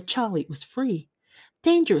knew, that Charlie was free,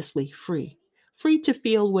 dangerously free, free to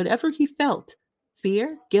feel whatever he felt,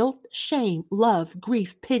 Fear, guilt, shame, love,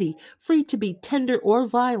 grief, pity, free to be tender or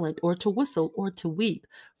violent, or to whistle or to weep,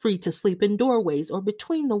 free to sleep in doorways or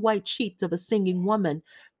between the white sheets of a singing woman,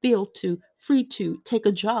 free to take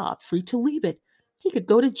a job, free to leave it. He could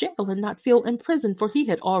go to jail and not feel imprisoned, for he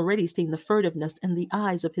had already seen the furtiveness in the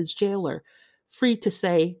eyes of his jailer. Free to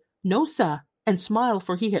say, "No, sir," and smile,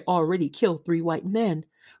 for he had already killed 3 white men.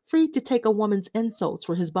 Free to take a woman's insults,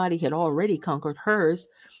 for his body had already conquered hers.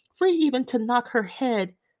 Free even to knock her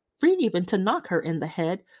head, free even to knock her in the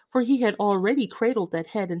head, for he had already cradled that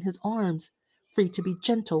head in his arms. Free to be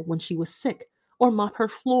gentle when she was sick, or mop her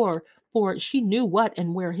floor, for she knew what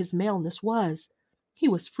and where his maleness was. He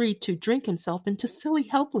was free to drink himself into silly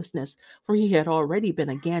helplessness, for he had already been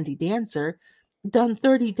a gandy dancer, done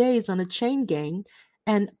 30 days on a chain gang,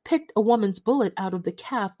 and picked a woman's bullet out of the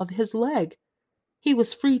calf of his leg. He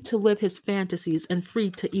was free to live his fantasies and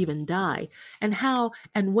free to even die, and how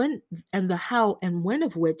and when and the how and when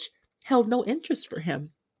of which held no interest for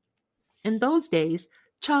him. In those days,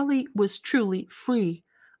 Charlie was truly free,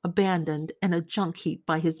 abandoned in a junk heap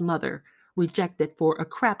by his mother, rejected for a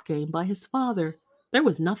crap game by his father. There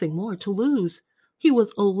was nothing more to lose. He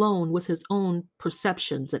was alone with his own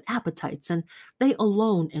perceptions and appetites, and they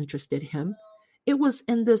alone interested him. It was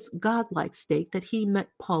in this godlike state that he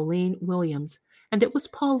met Pauline Williams, and it was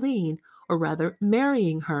Pauline, or rather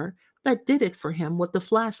marrying her, that did it for him what the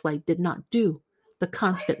flashlight did not do. The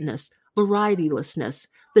constantness, varietylessness,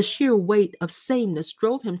 the sheer weight of sameness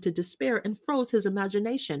drove him to despair and froze his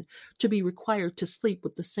imagination. To be required to sleep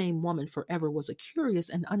with the same woman forever was a curious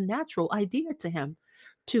and unnatural idea to him.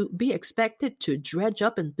 To be expected to dredge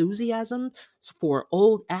up enthusiasm for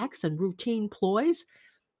old acts and routine ploys,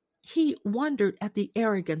 he wondered at the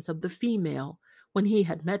arrogance of the female. When he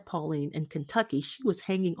had met Pauline in Kentucky, she was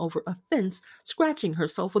hanging over a fence, scratching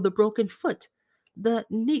herself with a broken foot. The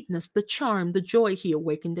neatness, the charm, the joy he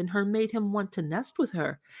awakened in her made him want to nest with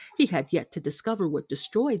her. He had yet to discover what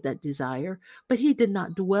destroyed that desire, but he did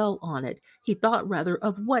not dwell on it. He thought rather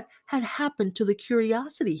of what had happened to the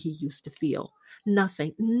curiosity he used to feel.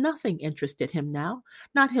 Nothing interested him now.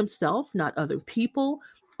 Not himself, not other people.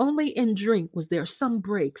 Only in drink was there some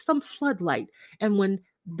break, some floodlight, and when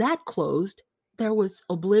that closed, there was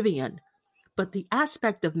oblivion. But the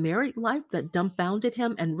aspect of married life that dumbfounded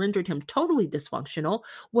him and rendered him totally dysfunctional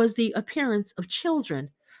was the appearance of children.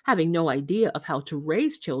 Having no idea of how to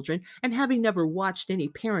raise children, and having never watched any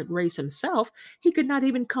parent raise himself, he could not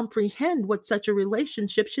even comprehend what such a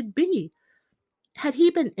relationship should be. Had he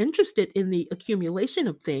been interested in the accumulation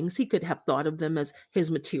of things, he could have thought of them as his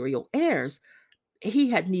material heirs. Had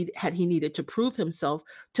he needed to prove himself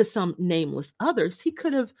to some nameless others, he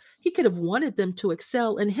could have wanted them to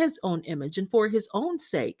excel in his own image and for his own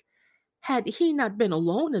sake. Had he not been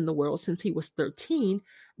alone in the world since he was 13,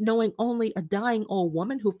 knowing only a dying old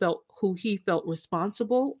woman who he felt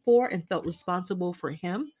responsible for and felt responsible for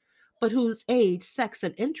him, but whose age, sex,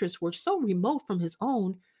 and interests were so remote from his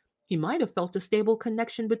own, he might have felt a stable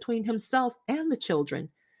connection between himself and the children.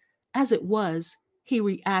 As it was, he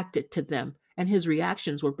reacted to them, and his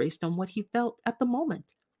reactions were based on what he felt at the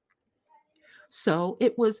moment. So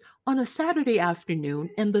it was on a Saturday afternoon,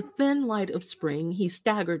 in the thin light of spring, he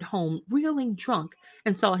staggered home, reeling drunk,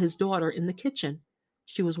 and saw his daughter in the kitchen.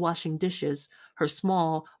 She was washing dishes, her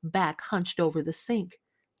small back hunched over the sink.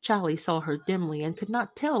 Charlie saw her dimly and could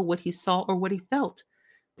not tell what he saw or what he felt.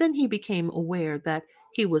 Then he became aware that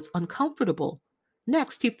he was uncomfortable.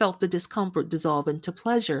 Next, he felt the discomfort dissolve into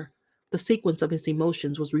pleasure. The sequence of his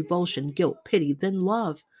emotions was revulsion, guilt, pity, then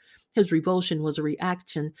love. His revulsion was a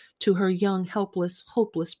reaction to her young, helpless,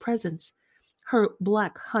 hopeless presence. Her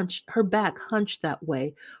back hunched that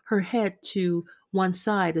way, her head to one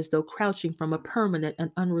side as though crouching from a permanent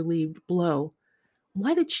and unrelieved blow.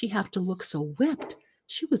 Why did she have to look so whipped?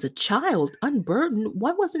 She was a child, unburdened.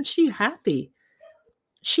 Why wasn't she happy?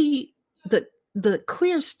 She the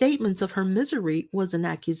clear statements of her misery was an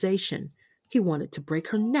accusation. He wanted to break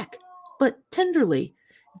her neck, but tenderly.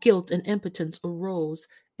 Guilt and impotence arose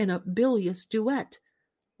in a bilious duet.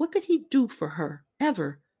 What could he do for her,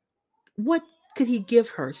 ever? What could he give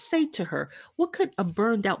her, say to her? What could a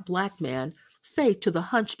burned out black man say to the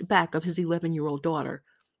hunched back of his 11-year-old daughter?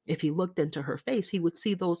 If he looked into her face, he would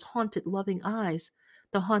see those haunted, loving eyes.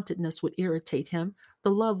 The hauntedness would irritate him.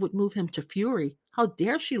 The love would move him to fury. How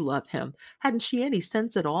dare she love him? Hadn't she any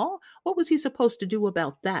sense at all? What was he supposed to do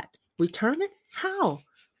about that? Return it? How?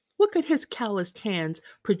 What could his calloused hands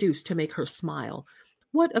produce to make her smile?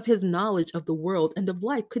 What of his knowledge of the world and of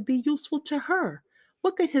life could be useful to her?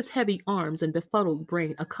 What could his heavy arms and befuddled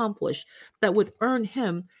brain accomplish that would earn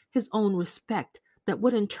him his own respect, that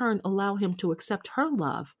would in turn allow him to accept her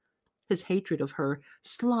love? His hatred of her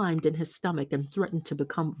slimed in his stomach and threatened to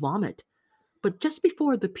become vomit. But just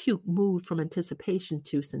before the puke moved from anticipation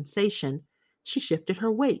to sensation, she shifted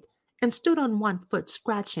her weight and stood on one foot,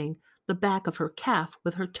 scratching the back of her calf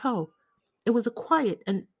with her toe. It was a quiet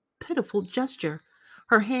and pitiful gesture.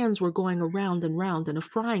 Her hands were going around and round in a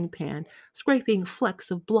frying pan, scraping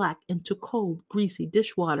flecks of black into cold, greasy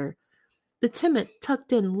dishwater. The timid,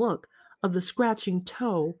 tucked in look of the scratching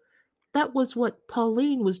toe, that was what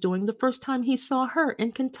Pauline was doing the first time he saw her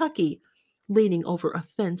in Kentucky, leaning over a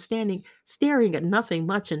fence, standing, staring at nothing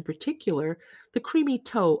much in particular, the creamy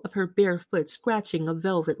toe of her bare foot scratching a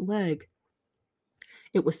velvet leg.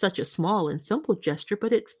 It was such a small and simple gesture,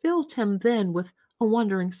 but it filled him then with a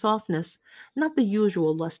wondering softness, not the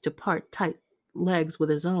usual lust to part tight legs with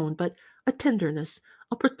his own, but a tenderness,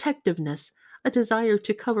 a protectiveness, a desire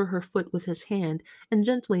to cover her foot with his hand and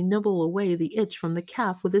gently nibble away the itch from the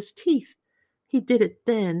calf with his teeth. He did it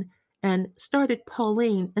then and started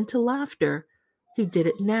Pauline into laughter. He did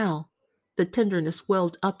it now. The tenderness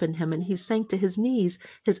welled up in him and he sank to his knees,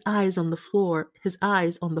 his eyes on the floor, his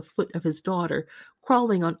eyes on the foot of his daughter,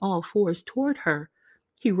 crawling on all fours toward her.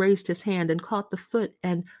 He raised his hand and caught the foot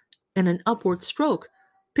and in an upward stroke.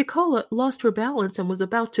 Piccola lost her balance and was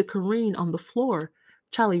about to careen on the floor.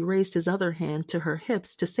 Charlie raised his other hand to her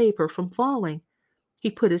hips to save her from falling.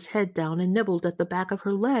 He put his head down and nibbled at the back of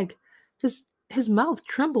her leg. His mouth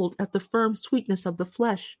trembled at the firm sweetness of the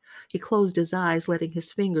flesh. He closed his eyes, letting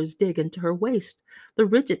his fingers dig into her waist. The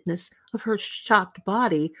rigidness of her shocked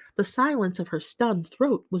body, the silence of her stunned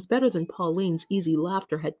throat was better than Pauline's easy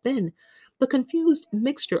laughter had been. The confused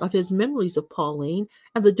mixture of his memories of Pauline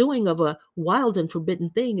and the doing of a wild and forbidden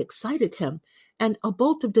thing excited him, and a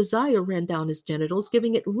bolt of desire ran down his genitals,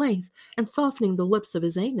 giving it length and softening the lips of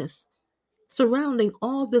his anus. Surrounding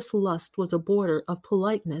all this lust was a border of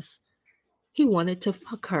politeness. He wanted to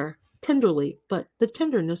fuck her tenderly, but the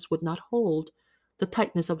tenderness would not hold. The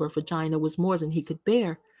tightness of her vagina was more than he could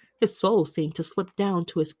bear. His soul seemed to slip down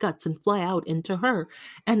to his guts and fly out into her,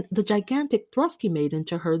 and the gigantic thrust he made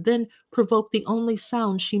into her then provoked the only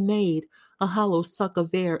sound she made, a hollow suck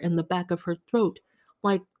of air in the back of her throat,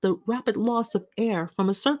 like the rapid loss of air from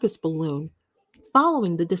a circus balloon.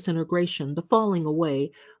 Following the disintegration, the falling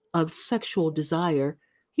away of sexual desire,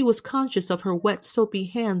 he was conscious of her wet, soapy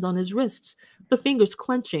hands on his wrists, the fingers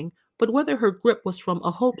clenching, but whether her grip was from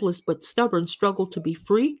a hopeless but stubborn struggle to be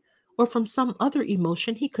free, or from some other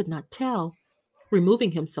emotion, he could not tell.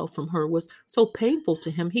 Removing himself from her was so painful to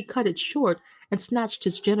him he cut it short and snatched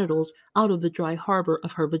his genitals out of the dry harbor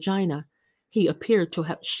of her vagina. She appeared to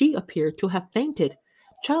have fainted.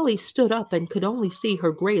 Charlie stood up and could only see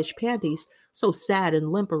her grayish panties, so sad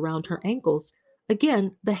and limp around her ankles.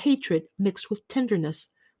 Again, the hatred mixed with tenderness.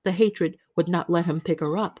 The hatred would not let him pick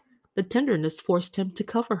her up. The tenderness forced him to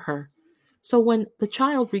cover her. So when the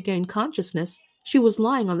child regained consciousness, she was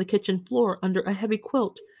lying on the kitchen floor under a heavy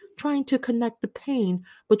quilt, trying to connect the pain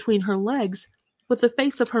between her legs with the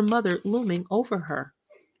face of her mother looming over her.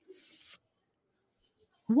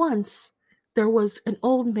 Once there was an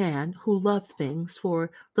old man who loved things, for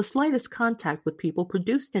the slightest contact with people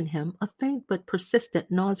produced in him a faint but persistent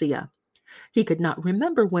nausea. He could not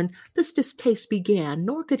remember when this distaste began,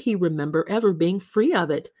 nor could he remember ever being free of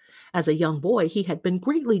it. As a young boy, he had been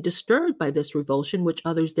greatly disturbed by this revulsion which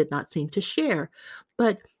others did not seem to share.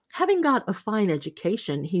 But having got a fine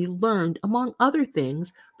education, he learned, among other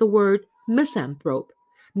things, the word misanthrope.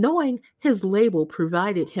 Knowing his label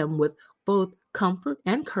provided him with both comfort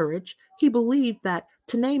and courage, he believed that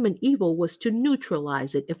to name an evil was to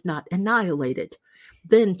neutralize it, if not annihilate it.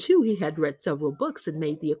 Then, too, he had read several books and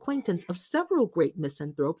made the acquaintance of several great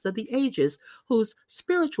misanthropes of the ages whose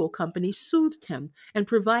spiritual company soothed him and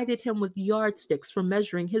provided him with yardsticks for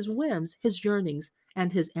measuring his whims, his yearnings,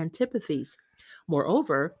 and his antipathies.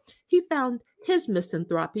 Moreover, he found his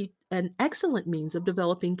misanthropy an excellent means of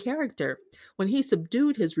developing character. When he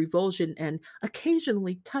subdued his revulsion and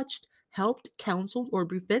occasionally touched, helped, counseled, or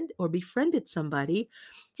befriended somebody,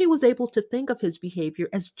 he was able to think of his behavior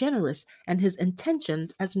as generous and his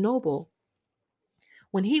intentions as noble.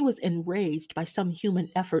 When he was enraged by some human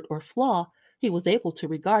effort or flaw, he was able to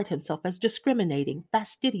regard himself as discriminating,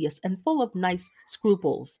 fastidious, and full of nice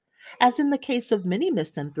scruples. As in the case of many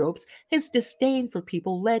misanthropes, his disdain for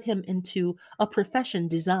people led him into a profession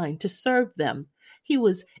designed to serve them. He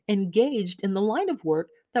was engaged in the line of work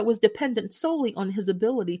that was dependent solely on his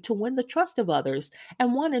ability to win the trust of others,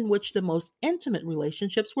 and one in which the most intimate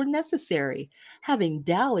relationships were necessary. Having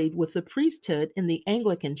dallied with the priesthood in the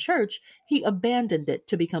Anglican Church, he abandoned it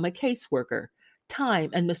to become a caseworker. Time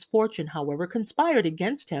and misfortune, however, conspired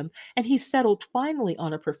against him, and he settled finally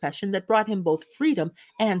on a profession that brought him both freedom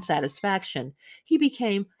and satisfaction. He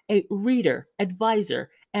became a reader, advisor,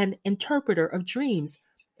 and interpreter of dreams.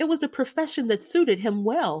 It was a profession that suited him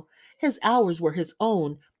well. His hours were his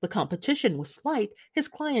own. The competition was slight. His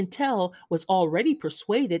clientele was already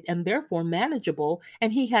persuaded and therefore manageable,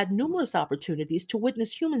 and he had numerous opportunities to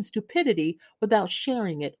witness human stupidity without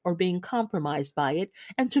sharing it or being compromised by it,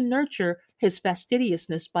 and to nurture his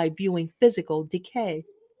fastidiousness by viewing physical decay.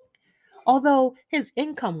 Although his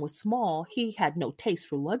income was small, he had no taste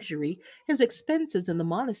for luxury. His expenses in the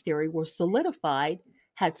monastery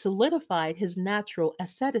had solidified his natural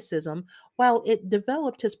asceticism, while it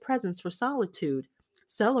developed his presence for solitude.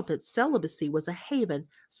 Celibacy was a haven,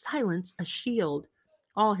 silence a shield.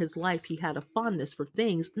 All his life he had a fondness for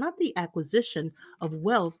things, not the acquisition of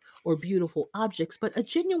wealth or beautiful objects, but a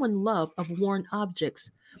genuine love of worn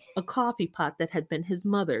objects. A coffee pot that had been his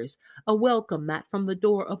mother's, a welcome mat from the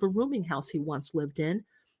door of a rooming house he once lived in,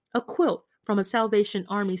 a quilt from a Salvation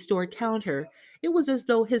Army store counter. It was as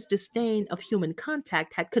though his disdain of human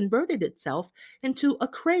contact had converted itself into a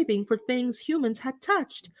craving for things humans had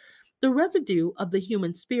touched. The residue of the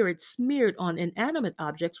human spirit smeared on inanimate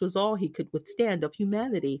objects was all he could withstand of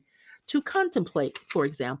humanity. To contemplate, for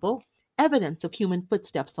example, evidence of human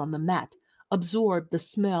footsteps on the mat, absorb the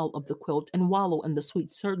smell of the quilt, and wallow in the sweet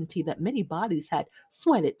certainty that many bodies had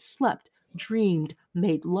sweated, slept, dreamed,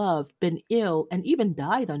 made love, been ill, and even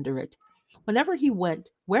died under it. Wherever he went,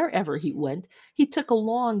 he took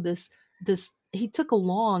along his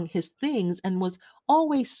things and was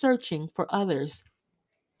always searching for others.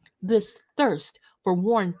 This thirst for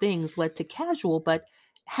worn things led to casual but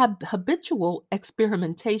habitual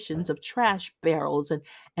experimentations of trash barrels and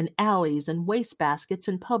alleys and wastebaskets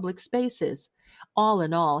in public spaces. All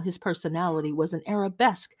in all, his personality was an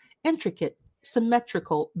arabesque, intricate,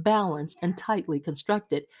 symmetrical, balanced, and tightly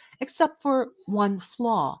constructed, except for one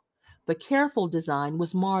flaw. The careful design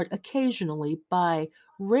was marred occasionally by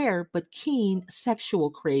rare but keen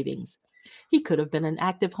sexual cravings. He could have been an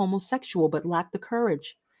active homosexual but lacked the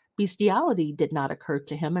courage. Bestiality did not occur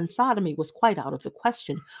to him, and sodomy was quite out of the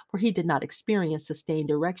question, for he did not experience sustained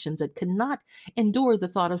erections and could not endure the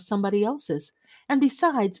thought of somebody else's. And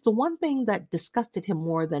besides, the one thing that disgusted him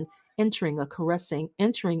more than entering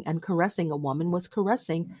and caressing a woman was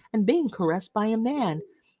caressing and being caressed by a man.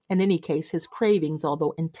 In any case, his cravings,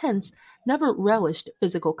 although intense, never relished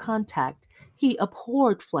physical contact. He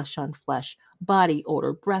abhorred flesh on flesh.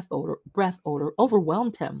 Breath odor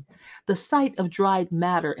overwhelmed him. The sight of dried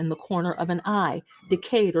matter in the corner of an eye,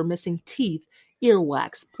 decayed or missing teeth,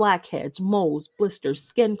 earwax, blackheads, moles, blisters,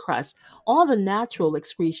 skin crusts, all the natural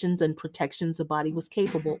excretions and protections the body was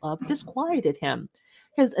capable of, disquieted him.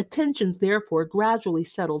 His attentions, therefore, gradually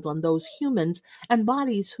settled on those humans and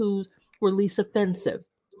bodies who were least offensive,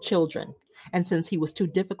 children. And since he was too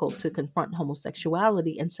difficult to confront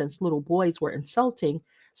homosexuality, and since little boys were insulting,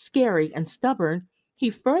 scary, and stubborn, he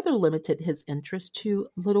further limited his interest to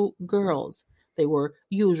little girls. They were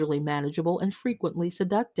usually manageable and frequently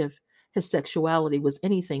seductive. His sexuality was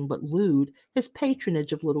anything but lewd. His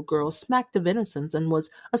patronage of little girls smacked of innocence and was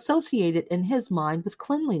associated in his mind with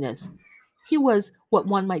cleanliness. He was what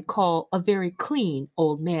one might call a very clean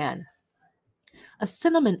old man, a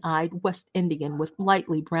cinnamon eyed West Indian with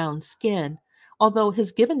lightly brown skin. Although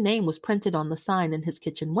his given name was printed on the sign in his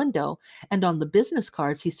kitchen window and on the business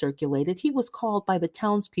cards he circulated, he was called by the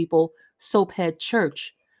townspeople Soaphead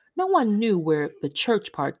Church. No one knew where the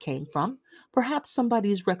church part came from. Perhaps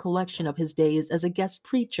somebody's recollection of his days as a guest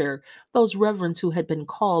preacher, those reverends who had been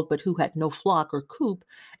called but who had no flock or coop,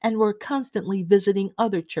 and were constantly visiting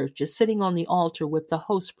other churches, sitting on the altar with the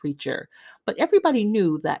host preacher. But everybody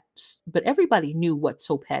knew that but everybody knew what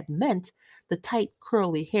Soaphead meant, the tight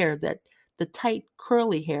curly hair that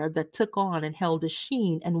took on and held a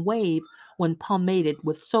sheen and wave when pomaded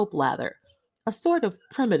with soap lather, a sort of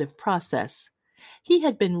primitive process. He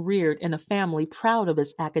had been reared in a family proud of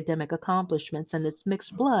its academic accomplishments and its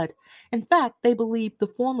mixed blood. In fact, they believed the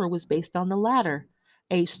former was based on the latter.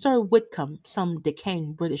 A Sir Whitcomb, some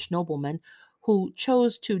decaying British nobleman, who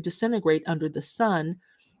chose to disintegrate under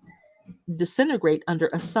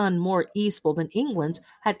a sun more easeful than England's,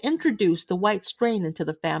 had introduced the white strain into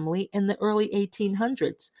the family in the early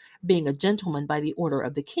 1800s. Being a gentleman by the order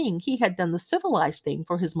of the king, he had done the civilized thing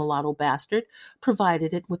for his mulatto bastard,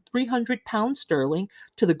 provided it with £300 sterling,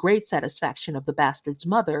 to the great satisfaction of the bastard's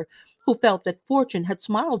mother, who felt that fortune had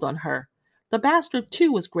smiled on her. The bastard,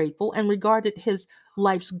 too, was grateful and regarded his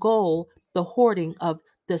life's goal the hoarding of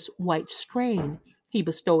this white strain. He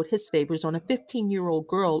bestowed his favors on a 15-year-old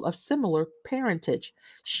girl of similar parentage.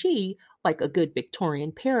 She, Like a good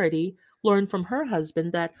Victorian parody, learned from her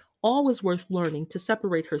husband that all was worth learning to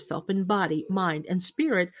separate herself in body, mind, and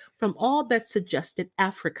spirit from all that suggested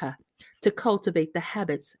Africa, to cultivate the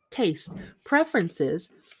habits, tastes, preferences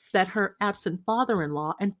that her absent father in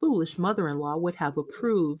law and foolish mother in law would have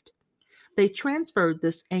approved. They transferred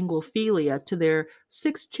this Anglophilia to their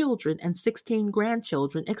 6 children and 16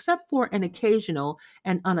 grandchildren, except for an occasional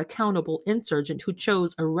and unaccountable insurgent who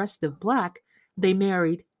chose a restive black. They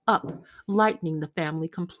married up, lightening the family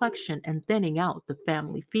complexion and thinning out the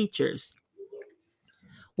family features.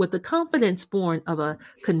 With the confidence born of a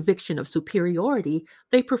conviction of superiority,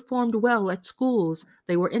 they performed well at schools.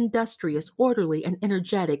 They were industrious, orderly, and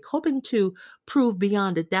energetic, hoping to prove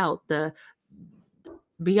beyond a doubt de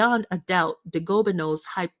Gobineau's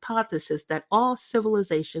hypothesis that all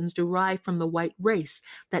civilizations derive from the white race,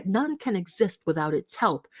 that none can exist without its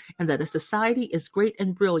help, and that a society is great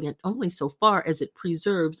and brilliant only so far as it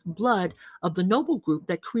preserves blood of the noble group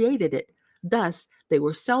that created it. Thus, they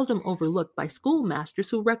were seldom overlooked by schoolmasters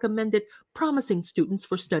who recommended promising students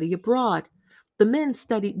for study abroad. The men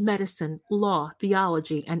studied medicine, law,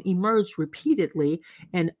 theology, and emerged repeatedly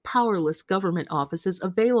in powerless government offices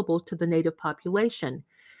available to the native population.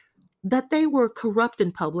 That they were corrupt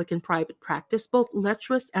in public and private practice, both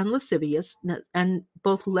lecherous and lascivious,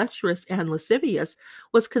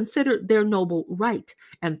 was considered their noble right,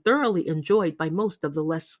 and thoroughly enjoyed by most of the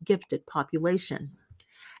less gifted population.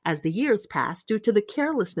 As the years passed, due to the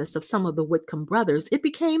carelessness of some of the Whitcomb brothers, it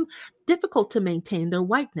became difficult to maintain their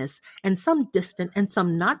whiteness, and some distant and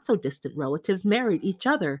some not so distant relatives married each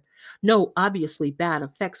other. No obviously bad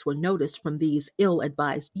effects were noticed from these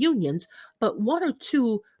ill-advised unions, but one or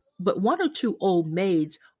two old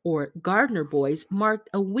maids or gardener boys marked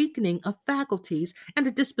a weakening of faculties and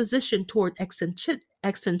a disposition toward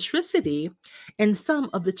eccentricity in some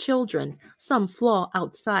of the children, some flaw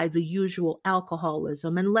outside the usual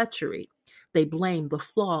alcoholism and lechery. They blamed the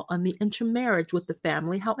flaw on the intermarriage with the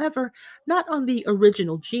family, however, not on the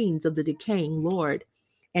original genes of the decaying lord.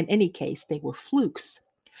 In any case, they were flukes.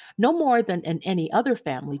 No more than in any other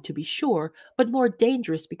family, to be sure, but more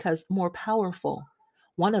dangerous because more powerful.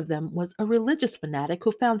 One of them was a religious fanatic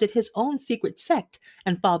who founded his own secret sect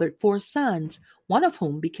and fathered 4 sons, one of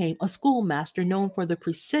whom became a schoolmaster known for the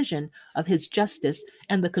precision of his justice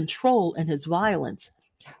and the control in his violence.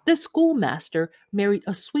 This schoolmaster married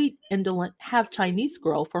a sweet, indolent, half Chinese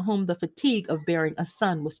girl for whom the fatigue of bearing a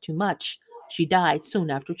son was too much. She died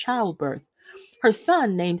soon after childbirth. Her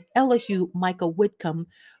son, named Elihu Michael Whitcomb,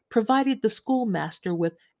 provided the schoolmaster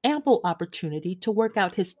with ample opportunity to work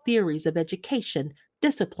out his theories of education,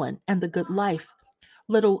 discipline, and the good life.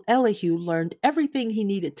 Little Elihu learned everything he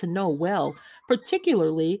needed to know well,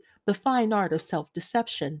 particularly the fine art of self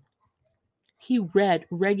deception. He read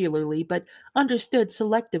regularly but understood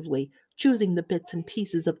selectively, choosing the bits and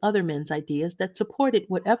pieces of other men's ideas that supported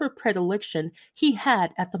whatever predilection he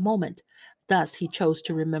had at the moment. Thus he chose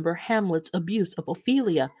to remember Hamlet's abuse of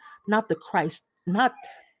Ophelia, not the Christ not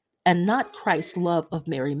and not Christ's love of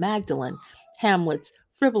Mary Magdalene, Hamlet's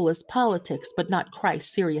frivolous politics, but not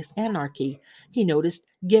Christ's serious anarchy. He noticed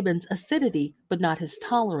Gibbon's acidity, but not his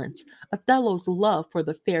tolerance, Othello's love for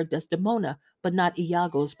the fair Desdemona, but not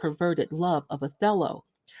Iago's perverted love of Othello.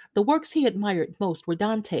 The works he admired most were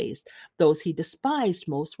Dante's. Those he despised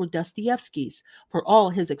most were Dostoevsky's. For all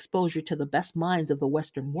his exposure to the best minds of the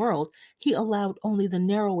Western world, he allowed only the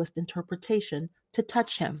narrowest interpretation to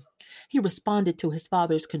touch him. He responded to his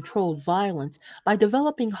father's controlled violence by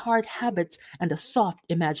developing hard habits and a soft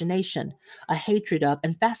imagination, a hatred of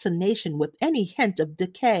and fascination with any hint of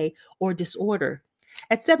decay or disorder.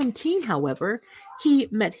 At 17, however, he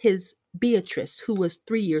met his Beatrice, who was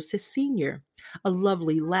 3 years his senior, a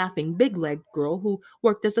lovely, laughing, big legged girl who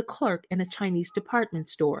worked as a clerk in a Chinese department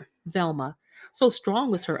store, Velma. So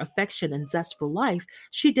strong was her affection and zest for life,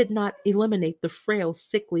 she did not eliminate the frail,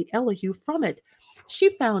 sickly Elihu from it. She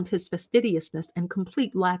found his fastidiousness and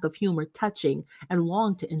complete lack of humor touching and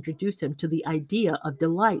longed to introduce him to the idea of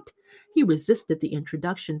delight. He resisted the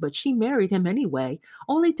introduction, but she married him anyway,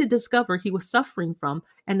 only to discover he was suffering from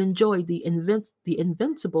and enjoyed the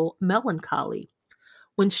invincible melancholy.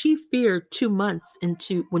 When she feared 2 months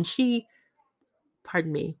into when she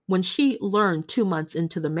pardon me, when she learned 2 months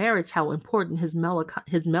into the marriage how important his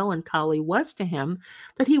melancholy was to him,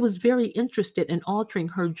 that he was very interested in altering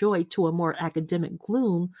her joy to a more academic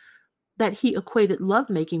gloom, that he equated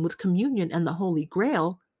lovemaking with communion and the Holy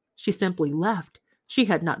Grail, she simply left. She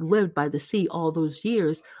had not lived by the sea all those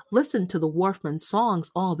years, listened to the wharfmen's songs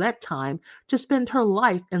all that time, to spend her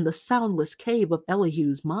life in the soundless cave of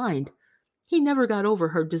Elihu's mind. He never got over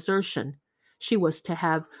her desertion. She was to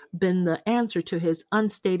have been the answer to his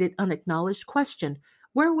unstated, unacknowledged question: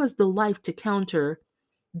 where was the life to counter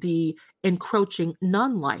the encroaching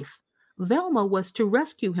nun life? Velma was to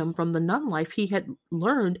rescue him from the nun life he had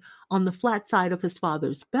learned on the flat side of his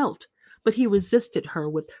father's belt. But he resisted her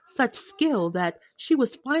with such skill that she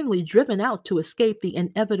was finally driven out to escape the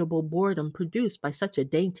inevitable boredom produced by such a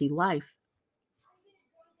dainty life.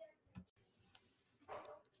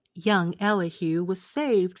 Young Elihu was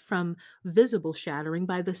saved from visible shattering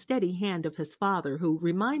by the steady hand of his father, who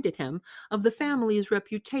reminded him of the family's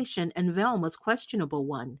reputation and Velma's questionable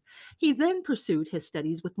one. He then pursued his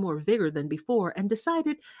studies with more vigor than before and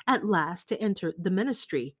decided at last to enter the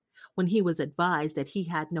ministry. When he was advised that he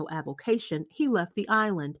had no avocation, he left the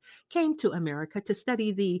island, came to America to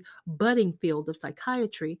study the budding field of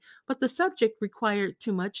psychiatry, but the subject required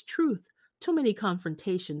too much truth, too many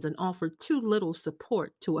confrontations, and offered too little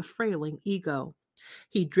support to a frailing ego.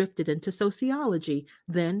 He drifted into sociology,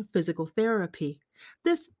 then physical therapy.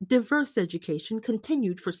 This diverse education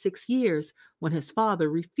continued for 6 years when his father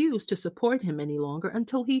refused to support him any longer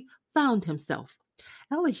until he found himself.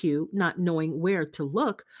 Elihu, not knowing where to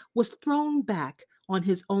look, was thrown back on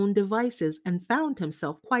his own devices and found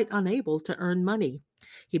himself quite unable to earn money.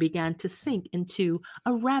 He began to sink into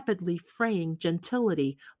a rapidly fraying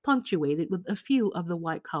gentility, punctuated with a few of the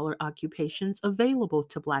white collar occupations available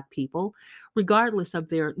to Black people, regardless of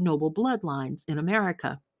their noble bloodlines in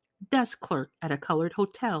America: desk clerk at a colored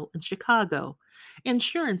hotel in Chicago,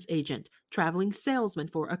 insurance agent, traveling salesman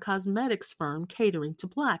for a cosmetics firm catering to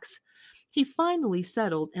Blacks. He finally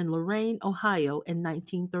settled in Lorain, Ohio in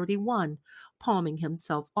 1931, palming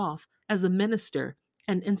himself off as a minister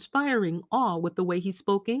and inspiring awe with the way he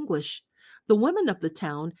spoke English. The women of the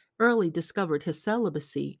town early discovered his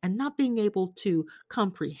celibacy, and not being able to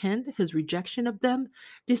comprehend his rejection of them,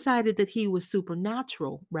 decided that he was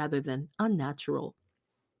supernatural rather than unnatural.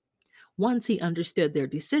 Once he understood their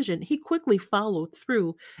decision, he quickly followed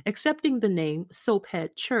through, accepting the name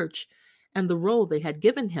Soaphead Church and the role they had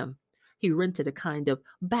given him. He rented a kind of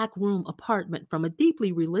back room apartment from a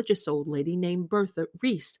deeply religious old lady named Bertha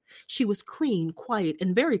Reese. She was clean, quiet,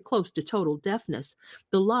 and very close to total deafness.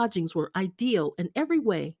 The lodgings were ideal in every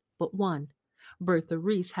way but one. Bertha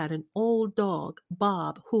Reese had an old dog,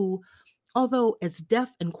 Bob, who, although as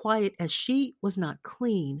deaf and quiet as she, was not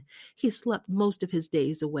clean. He slept most of his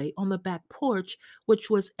days away on the back porch,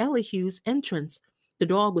 which was Elihu's entrance. The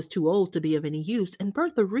dog was too old to be of any use, and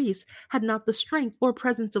Bertha Reese had not the strength or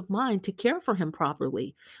presence of mind to care for him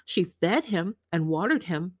properly. She fed him and watered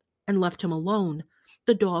him and left him alone.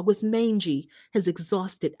 The dog was mangy. His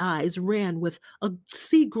exhausted eyes ran with a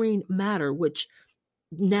sea green matter which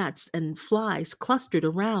gnats and flies clustered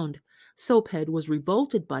around. Soaphead was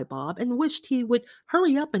revolted by Bob and wished he would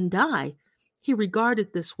hurry up and die. He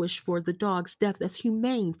regarded this wish for the dog's death as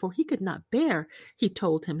humane, for he could not bear, he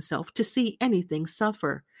told himself, to see anything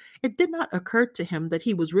suffer. It did not occur to him that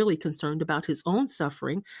he was really concerned about his own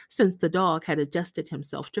suffering, since the dog had adjusted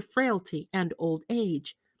himself to frailty and old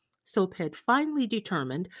age. Soaphead finally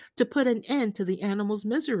determined to put an end to the animal's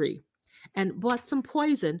misery, and bought some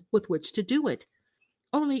poison with which to do it.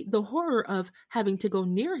 Only the horror of having to go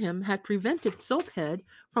near him had prevented Soaphead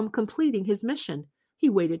from completing his mission. He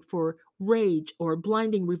waited for rage or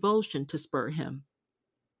blinding revulsion to spur him.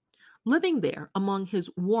 Living there among his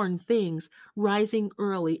worn things, rising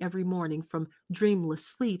early every morning from dreamless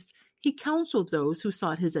sleeps, he counseled those who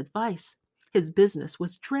sought his advice. His business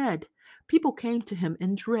was dread. People came to him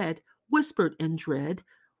in dread, whispered in dread,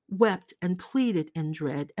 wept and pleaded in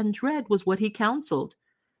dread, and dread was what he counseled.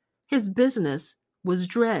 His business was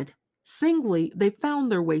dread. Singly, they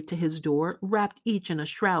found their way to his door, wrapped each in a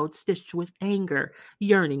shroud stitched with anger,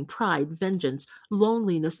 yearning, pride, vengeance,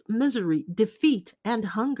 loneliness, misery, defeat, and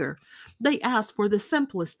hunger. They asked for the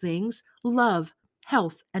simplest things: love,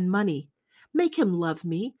 health, and money. Make him love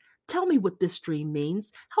me. Tell me what this dream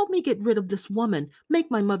means. Help me get rid of this woman. Make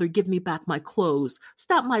my mother give me back my clothes.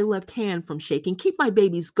 Stop my left hand from shaking. Keep my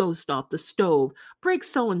baby's ghost off the stove. Break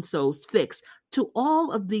so and so's fix. To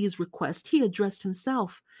all of these requests, he addressed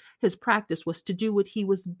himself. His practice was to do what he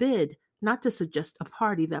was bid, not to suggest a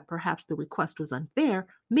party that perhaps the request was unfair,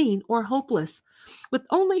 mean, or hopeless. With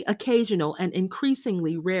only occasional and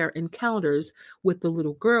increasingly rare encounters with the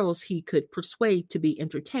little girls he could persuade to be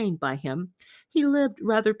entertained by him, he lived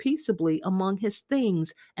rather peaceably among his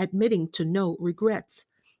things, admitting to no regrets.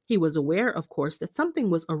 He was aware, of course, that something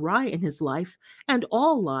was awry in his life and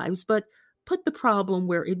all lives, but put the problem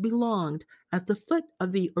where it belonged, at the foot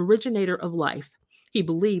of the originator of life. He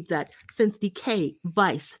believed that since decay,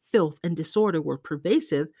 vice, filth, and disorder were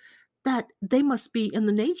pervasive, that they must be in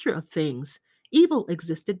the nature of things. Evil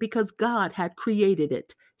existed because God had created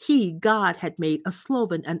it. He, God, had made a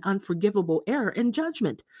sloven and unforgivable error in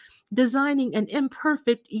judgment, designing an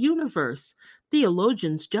imperfect universe.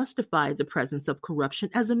 Theologians justify the presence of corruption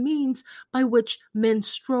as a means by which men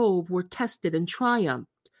strove, were tested, and triumphed,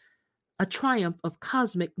 a triumph of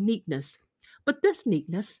cosmic neatness. But this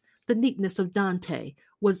neatness, the neatness of Dante,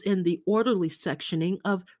 was in the orderly sectioning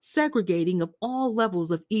of segregating of all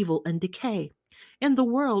levels of evil and decay. In the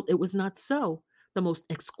world, it was not so. The most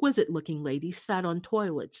exquisite looking lady sat on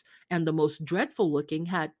toilets, and the most dreadful looking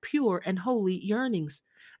had pure and holy yearnings.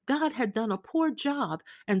 God had done a poor job,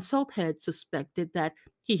 and Soaphead suspected that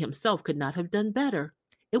he himself could not have done better.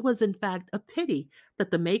 It was, in fact, a pity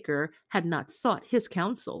that the Maker had not sought his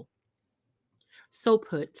counsel.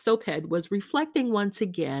 Soaphead was reflecting once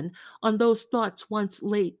again on those thoughts one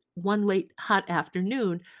late hot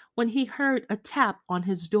afternoon when he heard a tap on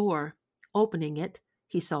his door. Opening it,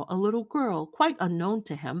 he saw a little girl, quite unknown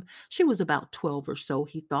to him. She was about 12 or so,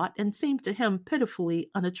 he thought, and seemed to him pitifully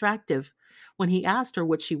unattractive. When he asked her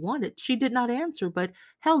what she wanted, she did not answer, but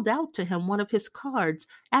held out to him one of his cards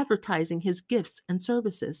advertising his gifts and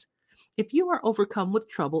services. If you are overcome with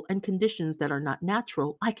trouble and conditions that are not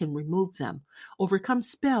natural, I can remove them. Overcome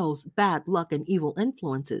spells, bad luck, and evil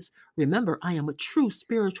influences. Remember, I am a true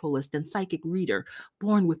spiritualist and psychic reader,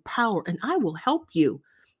 born with power, and I will help you.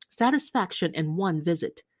 Satisfaction in one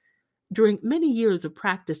visit. During many years of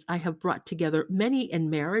practice, I have brought together many in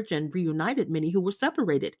marriage and reunited many who were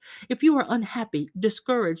separated. If you are unhappy,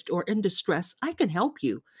 discouraged, or in distress, I can help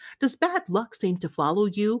you. Does bad luck seem to follow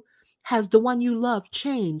you? Has the one you love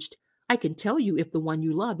changed? I can tell you if the one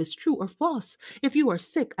you love is true or false. If you are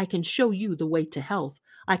sick, I can show you the way to health.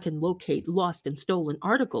 I can locate lost and stolen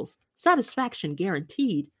articles. Satisfaction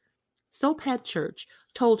guaranteed. Soaphead Church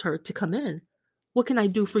told her to come in. What can I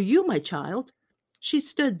do for you, my child? She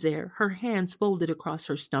stood there, her hands folded across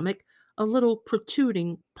her stomach, a little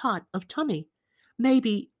protruding pot of tummy.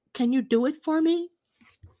 Maybe, can you do it for me?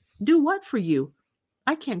 Do what for you?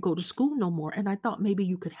 I can't go to school no more, and I thought maybe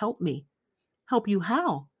you could help me. Help you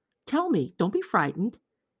how? Tell me, don't be frightened.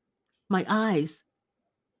 My eyes.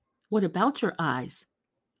 What about your eyes?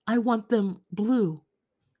 I want them blue.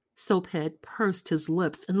 Soaphead pursed his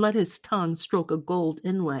lips and let his tongue stroke a gold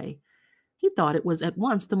inlay. He thought it was at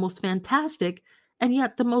once the most fantastic and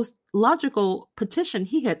yet the most logical petition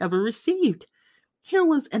he had ever received. Here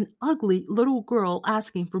was an ugly little girl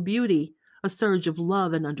asking for beauty. A surge of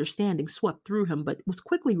love and understanding swept through him, but was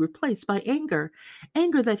quickly replaced by anger.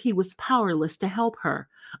 Anger that he was powerless to help her.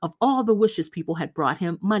 Of all the wishes people had brought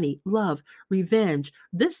him, money, love, revenge,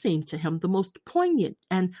 this seemed to him the most poignant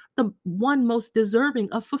and the one most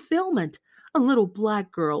deserving of fulfillment. A little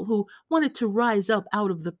black girl who wanted to rise up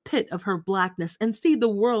out of the pit of her blackness and see the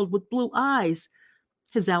world with blue eyes.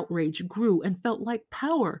 His outrage grew and felt like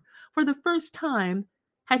power. For the first time,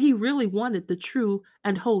 had he really wanted the true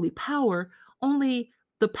and holy power, only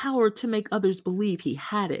the power to make others believe he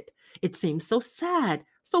had it. It seemed so sad,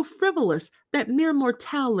 so frivolous, that mere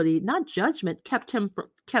mortality, not judgment, kept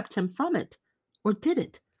him from it. Or did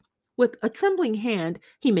it? With a trembling hand,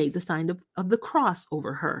 he made the sign of the cross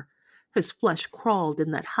over her. His flesh crawled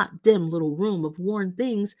in that hot, dim little room of worn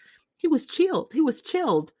things. He was chilled. He was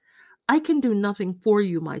chilled. I can do nothing for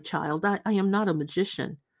you, my child. I am not a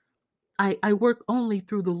magician. I work only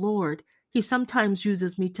through the Lord. He sometimes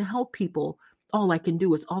uses me to help people. All I can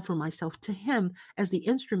do is offer myself to Him as the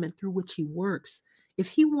instrument through which He works. If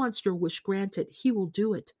He wants your wish granted, He will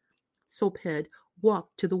do it. Soaphead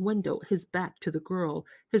walked to the window, his back to the girl.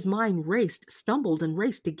 His mind raced, stumbled, and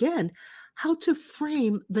raced again. How to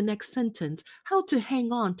frame the next sentence, how to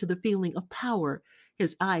hang on to the feeling of power.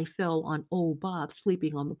 His eye fell on old Bob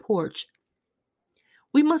sleeping on the porch.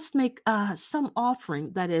 We must make some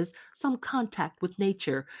offering, that is, some contact with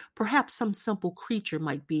nature. Perhaps some simple creature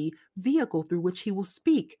might be vehicle through which he will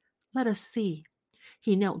speak. Let us see.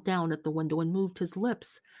 He knelt down at the window and moved his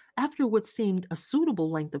lips. After what seemed a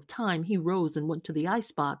suitable length of time, he rose and went to the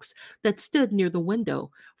icebox that stood near the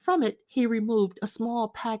window. From it, he removed a small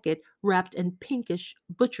packet wrapped in pinkish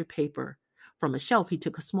butcher paper. From a shelf, he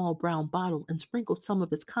took a small brown bottle and sprinkled some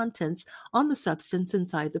of its contents on the substance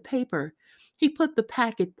inside the paper. He put the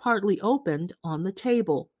packet partly opened on the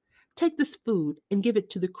table. Take this food and give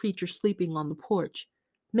it to the creature sleeping on the porch.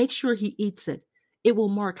 Make sure he eats it. It will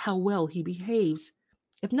mark how well he behaves.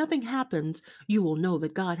 If nothing happens, you will know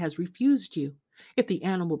that God has refused you. If the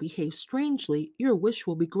animal behaves strangely, your wish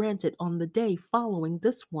will be granted on the day following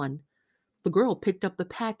this one. The girl picked up the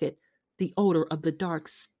packet. The odor of the dark,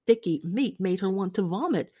 sticky meat made her want to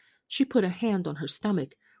vomit. She put a hand on her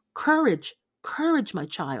stomach. Courage, courage, my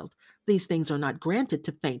child. These things are not granted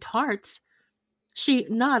to faint hearts. She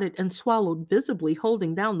nodded and swallowed, visibly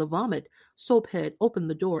holding down the vomit. Soaphead opened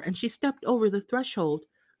the door and she stepped over the threshold.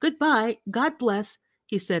 Goodbye, God bless,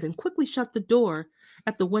 he said, and quickly shut the door.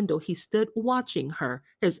 At the window he stood, watching her,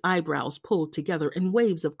 his eyebrows pulled together in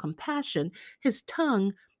waves of compassion, his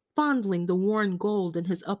tongue fondling the worn gold in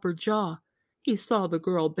his upper jaw. He saw the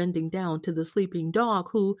girl bending down to the sleeping dog,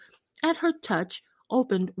 who, at her touch,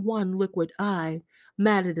 opened one liquid eye,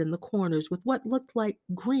 matted in the corners with what looked like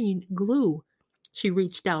green glue. She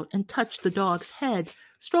reached out and touched the dog's head,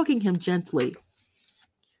 stroking him gently.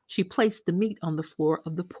 She placed the meat on the floor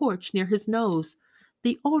of the porch near his nose.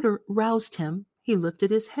 The odor roused him. He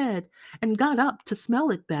lifted his head and got up to smell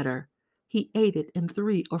it better. He ate it in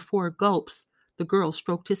 3 or 4 gulps. The girl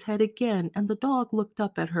stroked his head again, and the dog looked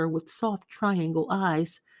up at her with soft triangle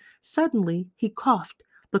eyes. Suddenly he coughed,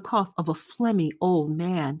 the cough of a phlegmy old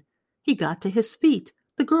man. He got to his feet.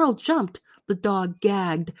 The girl jumped. The dog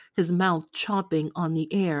gagged, his mouth chomping on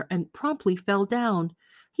the air, and promptly fell down.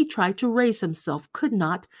 He tried to raise himself, could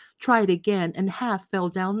not, tried again, and half fell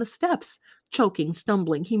down the steps. Choking,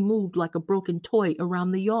 stumbling, he moved like a broken toy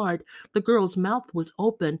around the yard. The girl's mouth was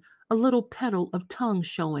open, a little petal of tongue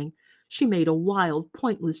showing. She made a wild,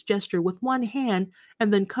 pointless gesture with one hand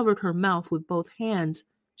and then covered her mouth with both hands.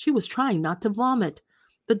 She was trying not to vomit.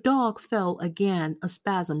 The dog fell again, a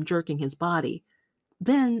spasm jerking his body.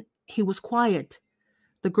 Then he was quiet.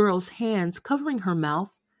 The girl's hands covering her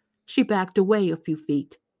mouth, she backed away a few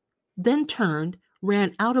feet, then turned,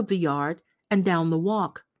 ran out of the yard, and down the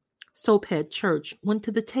walk. Soaphead Church went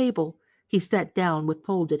to the table. He sat down with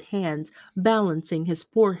folded hands, balancing his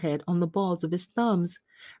forehead on the balls of his thumbs.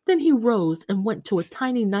 Then he rose and went to a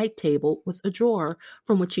tiny night table with a drawer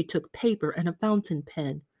from which he took paper and a fountain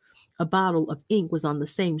pen. A bottle of ink was on the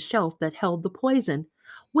same shelf that held the poison.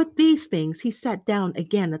 With these things, he sat down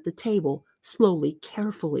again at the table, slowly,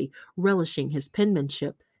 carefully, relishing his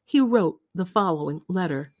penmanship. He wrote the following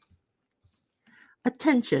letter.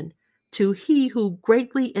 Attention to He who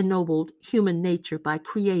greatly ennobled human nature by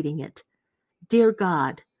creating it. Dear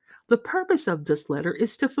God, the purpose of this letter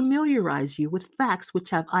is to familiarize you with facts which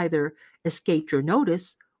have either escaped your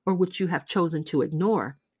notice or which you have chosen to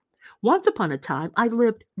ignore. Once upon a time, I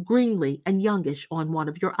lived greenly and youngish on one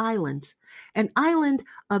of your islands, an island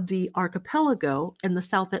of the archipelago in the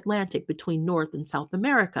South Atlantic between North and South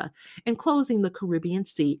America, enclosing the Caribbean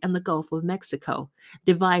Sea and the Gulf of Mexico,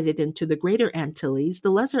 divided into the Greater Antilles, the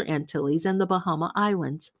Lesser Antilles, and the Bahama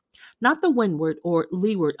Islands. Not the Windward or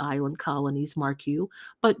Leeward Island colonies, mark you,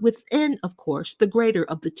 but within, of course, the greater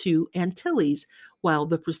of the two Antilles. While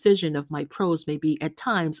the precision of my prose may be at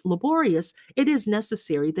times laborious, it is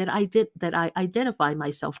necessary that I identify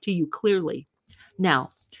myself to you clearly.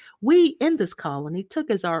 Now, we in this colony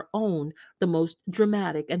took as our own the most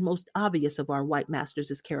dramatic and most obvious of our white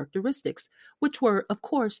masters' characteristics, which were, of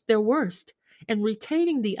course, their worst. In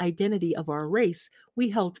retaining the identity of our race,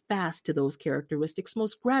 we held fast to those characteristics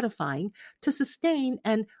most gratifying to sustain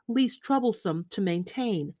and least troublesome to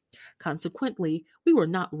maintain. Consequently, we were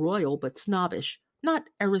not royal but snobbish, not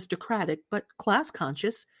aristocratic but class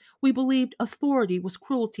conscious. We believed authority was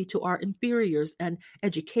cruelty to our inferiors and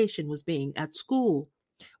education was being at school.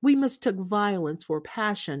 We mistook violence for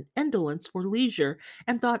passion, indolence for leisure,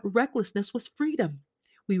 and thought recklessness was freedom.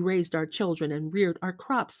 We raised our children and reared our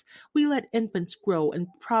crops. We let infants grow and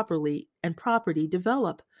property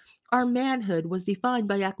develop. Our manhood was defined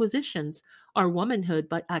by acquisitions, our womanhood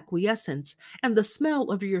by acquiescence, and the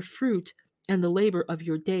smell of your fruit and the labor of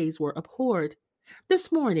your days were abhorred.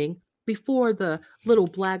 This morning, before the little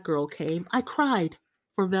black girl came, I cried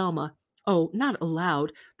for Velma. Oh, not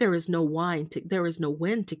aloud. There is no wind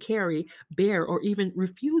to carry, bear, or even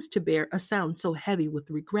refuse to bear a sound so heavy with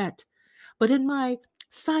regret. But in my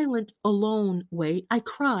silent, alone way, I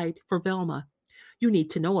cried for Velma. You need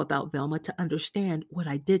to know about Velma to understand what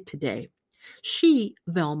I did today. She,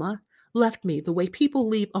 Velma, left me the way people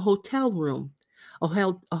leave a hotel room. A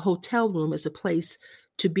hotel room is a place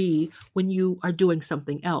to be when you are doing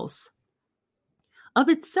something else. Of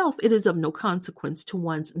itself, it is of no consequence to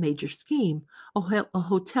one's major scheme. A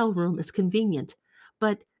hotel room is convenient,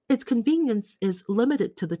 but its convenience is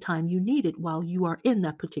limited to the time you need it while you are in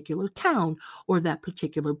that particular town or that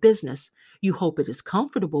particular business. You hope it is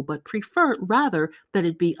comfortable, but prefer rather that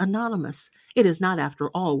it be anonymous. It is not, after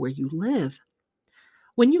all, where you live.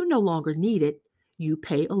 When you no longer need it, you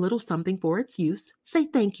pay a little something for its use, say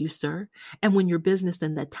thank you, sir, and when your business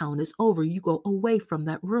in that town is over, you go away from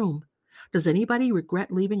that room. Does anybody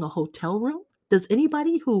regret leaving a hotel room? Does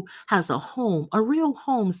anybody who has a home, a real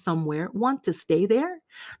home somewhere, want to stay there?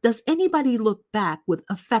 Does anybody look back with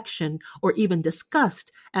affection or even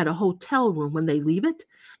disgust at a hotel room when they leave it?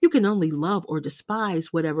 You can only love or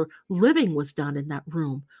despise whatever living was done in that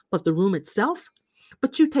room, but the room itself?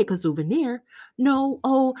 But you take a souvenir. No,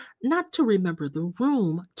 oh, not to remember the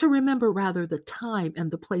room, to remember rather the time and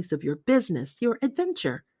the place of your business, your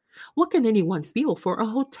adventure. What can anyone feel for a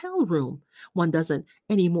hotel room? One doesn't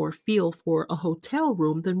any more feel for a hotel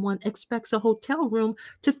room than one expects a hotel room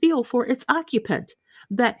to feel for its occupant.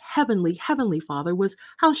 That heavenly, heavenly Father was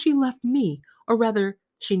how she left me, or rather,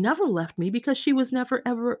 she never left me because she was never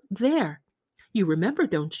ever there. You remember,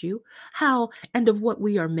 don't you, how and of what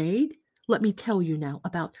we are made? Let me tell you now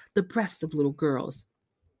about the breasts of little girls.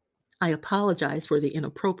 I apologize for the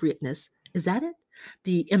inappropriateness. Is that it?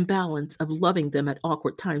 The imbalance of loving them at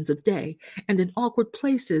awkward times of day and in awkward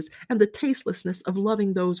places, and the tastelessness of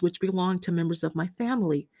loving those which belong to members of my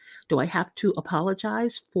family. Do I have to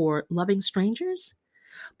apologize for loving strangers?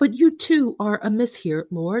 But you too are amiss here,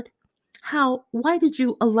 Lord. Why did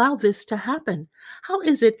you allow this to happen? How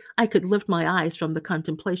is it I could lift my eyes from the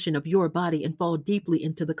contemplation of your body and fall deeply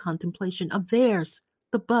into the contemplation of theirs?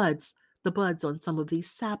 The buds, the buds on some of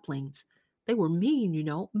these saplings. They were mean,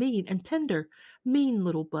 mean and tender, mean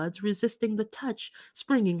little buds resisting the touch,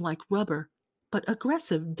 springing like rubber, but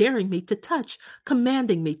aggressive, daring me to touch,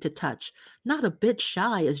 commanding me to touch, not a bit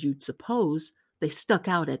shy as you'd suppose. They stuck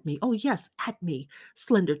out at me. Oh, yes, at me.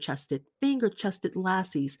 Slender chested, finger chested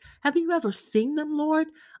lassies. Have you ever seen them, Lord?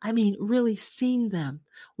 I mean, really seen them.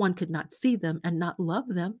 One could not see them and not love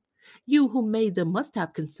them. You who made them must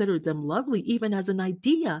have considered them lovely even as an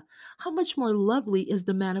idea. How much more lovely is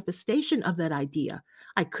the manifestation of that idea?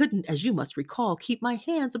 I couldn't, as you must recall, keep my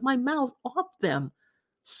hands and my mouth off them.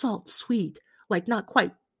 Salt sweet, like not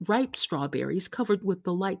quite ripe strawberries covered with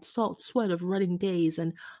the light salt sweat of running days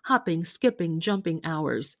and hopping, skipping, jumping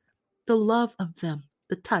hours. The love of them,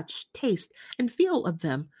 the touch, taste, and feel of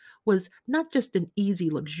them was not just an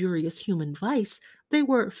easy, luxurious human vice. They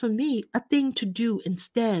were, for me, a thing to do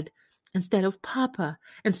instead of Papa,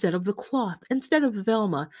 instead of the cloth, instead of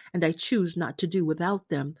Velma, and I choose not to do without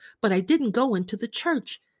them. But I didn't go into the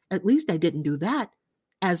church. At least I didn't do that.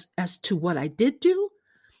 As to what I did do,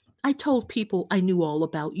 I told people I knew all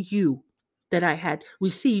about you, that I had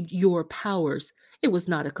received your powers. It was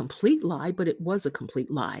not a complete lie, but it was a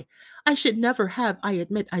complete lie. I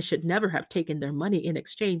admit, I should never have taken their money in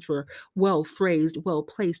exchange for well phrased, well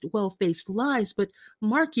placed, well faced lies. But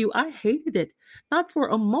mark you, I hated it. Not for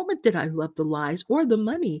a moment did I love the lies or the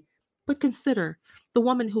money. But consider the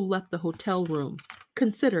woman who left the hotel room.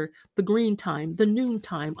 Consider the green time, the noon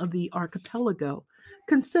time of the archipelago.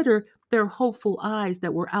 Consider their hopeful eyes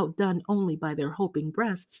that were outdone only by their hoping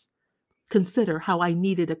breasts. Consider how I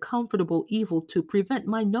needed a comfortable evil to prevent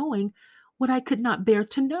my knowing what I could not bear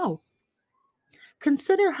to know.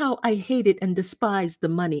 Consider how I hated and despised the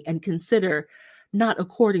money, and consider, not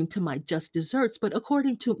according to my just deserts, but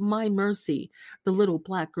according to my mercy, the little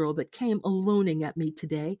black girl that came allooning at me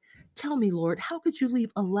today. Tell me, Lord, how could you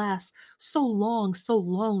leave a lass so long, so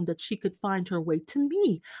lone that she could find her way to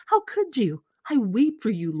me? How could you? I weep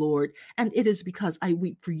for you, Lord, and it is because I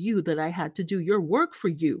weep for you that I had to do your work for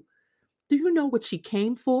you. Do you know what she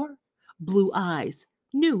came for? Blue eyes.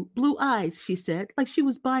 New blue eyes, she said, like she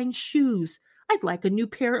was buying shoes. I'd like a new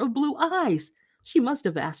pair of blue eyes. She must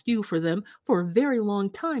have asked you for them for a very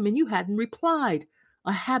long time and you hadn't replied.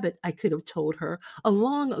 A habit, I could have told her, a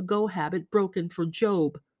long ago habit broken for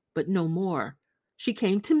Job, but no more. She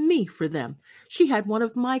came to me for them. She had one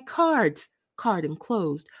of my cards. Card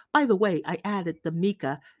enclosed. By the way, I added the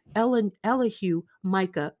Mika, Elihu,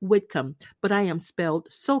 Micah, Whitcomb, but I am spelled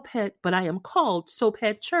Soaphead, but I am called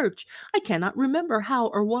Soaphead Church. I cannot remember how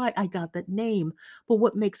or why I got that name, but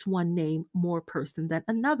what makes one name more person than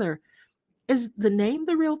another? Is the name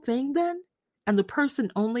the real thing then? And the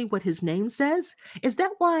person only what his name says? Is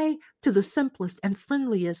that why, to the simplest and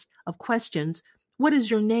friendliest of questions, what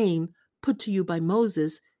is your name, put to you by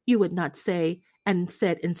Moses, you would not say, and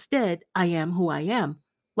said instead, I am who I am?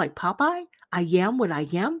 Like Popeye? I am what I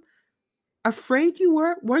am? Afraid you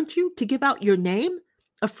weren't you, to give out your name?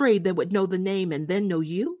 Afraid they would know the name and then know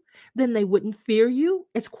you? Then they wouldn't fear you?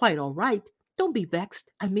 It's quite all right. Don't be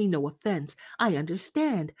vexed. I mean no offense. I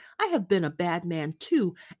understand. I have been a bad man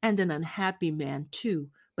too, and an unhappy man too.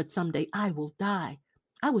 But someday I will die.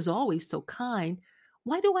 I was always so kind.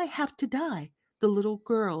 Why do I have to die? The little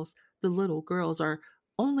girls, the little girls are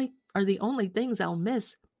the only things I'll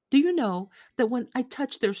miss. Do you know that when I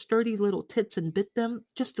touched their sturdy little tits and bit them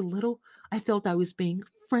just a little, I felt I was being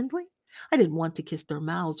friendly? I didn't want to kiss their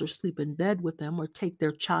mouths or sleep in bed with them or take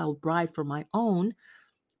their child bride for my own.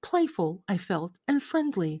 Playful, I felt, and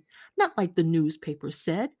friendly, not like the newspapers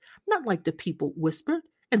said, not like the people whispered,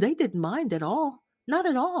 and they didn't mind at all. Not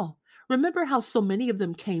at all. Remember how so many of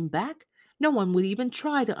them came back? No one would even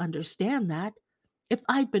try to understand that. If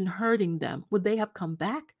I'd been hurting them, would they have come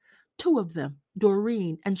back? Two of them,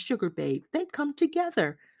 Doreen and Sugar Babe, they'd come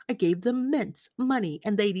together. I gave them mints, money,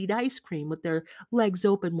 and they'd eat ice cream with their legs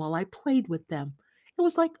open while I played with them. It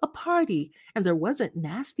was like a party, and there wasn't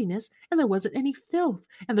nastiness, and there wasn't any filth,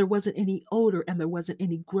 and there wasn't any odor, and there wasn't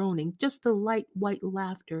any groaning, just the light white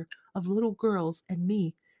laughter of little girls and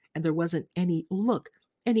me. And there wasn't any look,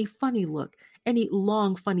 any funny look, any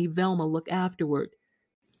long, funny Velma look afterward.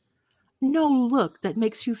 No look that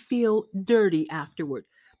makes you feel dirty afterward,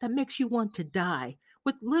 that makes you want to die.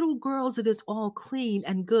 With little girls, it is all clean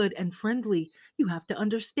and good and friendly. You have to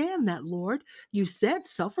understand that, Lord. You said,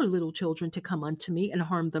 suffer little children to come unto me and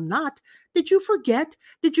harm them not. Did you forget?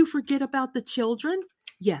 Did you forget about the children?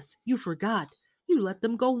 Yes, you forgot. You let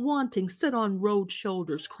them go wanting, sit on road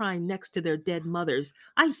shoulders, crying next to their dead mothers.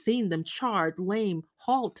 I've seen them charred, lame,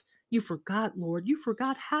 halt. You forgot, Lord. You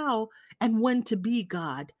forgot how and when to be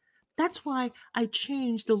God. That's why I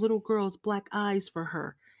changed the little girl's black eyes for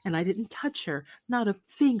her, and I didn't touch her. Not a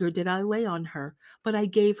finger did I lay on her, but I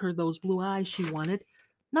gave her those blue eyes she wanted,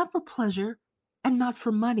 not for pleasure and not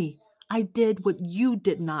for money. I did what you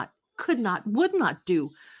did not, could not, would not do.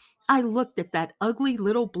 I looked at that ugly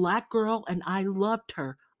little black girl and I loved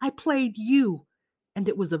her. I played you, and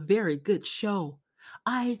it was a very good show.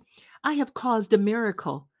 I I have caused a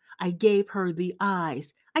miracle. I gave her the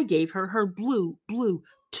eyes. I gave her her blue,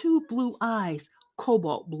 two blue eyes,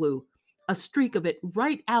 cobalt blue, a streak of it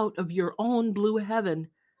right out of your own blue heaven.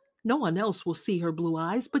 No one else will see her blue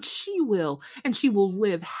eyes, but she will, and she will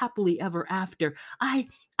live happily ever after. I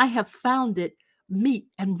have found it meet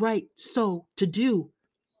and right so to do.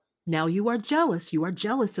 Now you are jealous. You are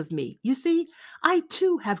jealous of me. You see, I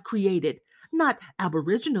too have created, not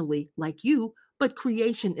aboriginally like you, but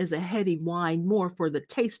creation is a heady wine more for the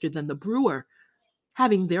taster than the brewer.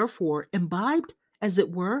 Having therefore imbibed, as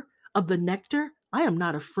it were, of the nectar, I am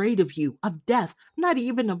not afraid of you, of death, not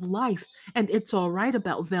even of life. And it's all right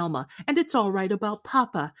about Velma, and it's all right about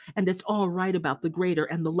Papa, and it's all right about the Greater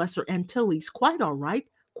and the Lesser Antilles. Quite all right,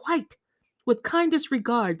 quite. With kindest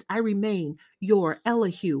regards, I remain your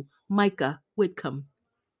Elihu Micah Whitcomb.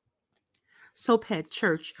 Soaphead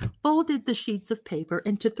Church folded the sheets of paper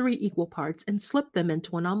into three equal parts and slipped them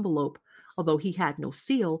into an envelope. Although he had no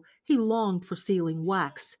seal, he longed for sealing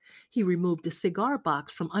wax. He removed a cigar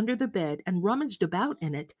box from under the bed and rummaged about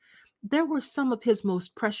in it. There were some of his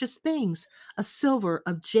most precious things, a silver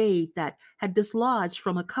of jade that had dislodged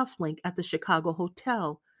from a cufflink at the Chicago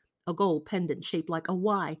hotel, a gold pendant shaped like a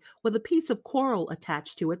Y with a piece of coral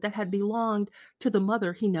attached to it that had belonged to the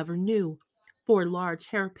mother he never knew, four large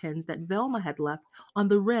hairpins that Velma had left on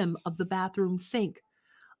the rim of the bathroom sink,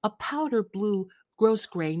 a powder blue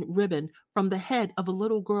grosgrain ribbon from the head of a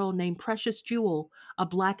little girl named Precious Jewel, a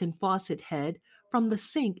blackened faucet head from the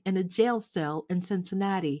sink in a jail cell in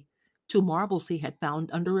Cincinnati, two marbles he had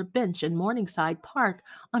found under a bench in Morningside Park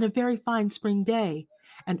on a very fine spring day,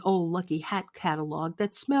 an old Lucky Hat catalog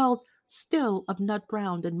that smelled still of nut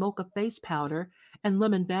brown and mocha face powder and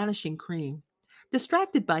lemon vanishing cream.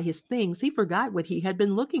 Distracted by his things, he forgot what he had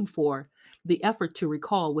been looking for. The effort to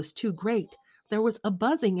recall was too great. There was a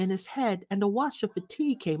buzzing in his head, and a wash of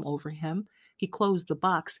fatigue came over him. He closed the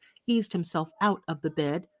box, eased himself out of the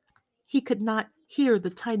bed. He could not hear the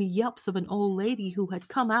tiny yelps of an old lady who had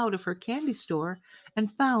come out of her candy store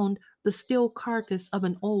and found the still carcass of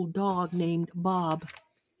an old dog named Bob.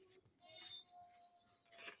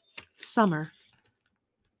 Summer.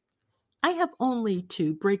 I have only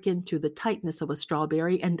to break into the tightness of a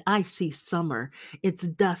strawberry and I see summer, its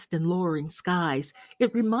dust and lowering skies.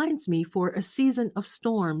 It reminds me for a season of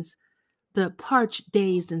storms. The parched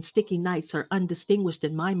days and sticky nights are undistinguished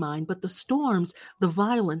in my mind, but the storms, the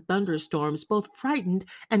violent thunderstorms, both frightened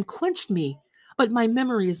and quenched me. But my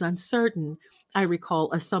memory is uncertain. I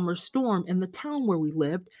recall a summer storm in the town where we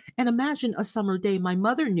lived and imagine a summer day my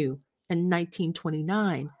mother knew in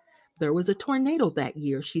 1929. There was a tornado that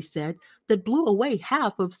year, she said, that blew away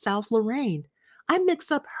half of South Lorraine. I mix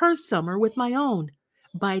up her summer with my own.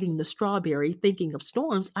 Biting the strawberry, thinking of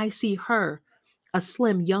storms, I see her, a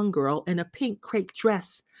slim young girl in a pink crepe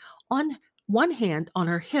dress, on one hand on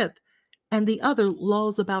her hip and the other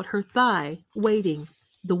lolls about her thigh, waiting.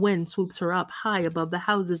 The wind swoops her up high above the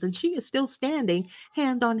houses, and she is still standing,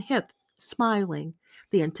 hand on hip, smiling.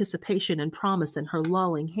 The anticipation and promise in her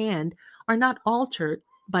lolling hand are not altered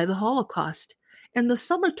by the Holocaust. In the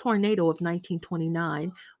summer tornado of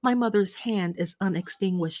 1929, my mother's hand is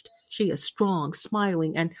unextinguished. She is strong,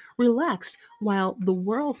 smiling, and relaxed while the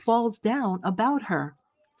world falls down about her.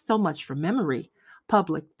 So much for memory.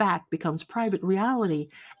 Public fact becomes private reality,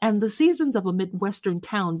 and the seasons of a Midwestern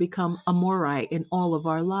town become amori in all of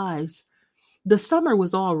our lives. The summer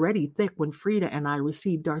was already thick when Frida and I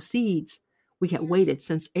received our seeds. We had waited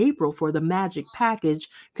since April for the magic package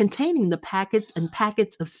containing the packets and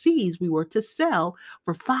packets of seeds we were to sell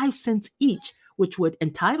for 5 cents each, which would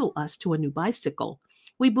entitle us to a new bicycle.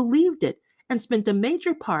 We believed it and spent a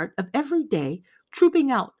major part of every day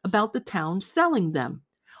trooping out about the town selling them.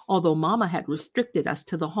 Although Mama had restricted us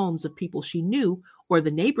to the homes of people she knew or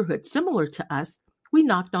the neighborhood similar to us, we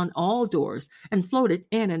knocked on all doors and floated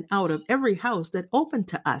in and out of every house that opened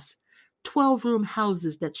to us. 12-room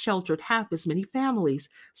houses that sheltered half as many families,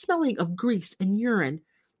 smelling of grease and urine.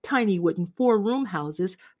 Tiny wooden 4-room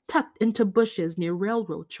houses tucked into bushes near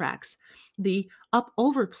railroad tracks. The up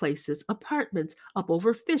over places, apartments, up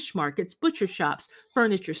over fish markets, butcher shops,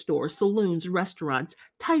 furniture stores, saloons, restaurants,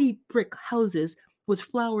 tidy brick houses with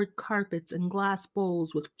flowered carpets and glass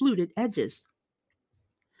bowls with fluted edges.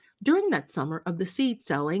 During that summer of the seed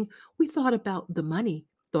selling, we thought about the money,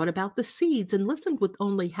 thought about the seeds, and listened with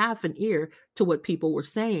only half an ear to what people were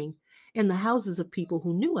saying. In the houses of people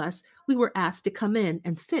who knew us, we were asked to come in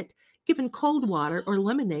and sit, given cold water or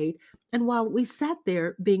lemonade, and while we sat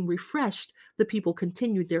there being refreshed, the people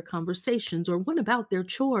continued their conversations or went about their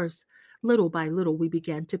chores. Little by little, we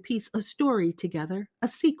began to piece a story together, a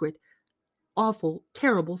secret, awful,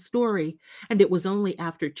 terrible story. And it was only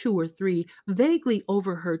after 2 or 3 vaguely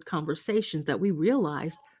overheard conversations that we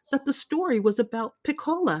realized that the story was about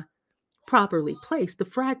Piccola. Properly placed, the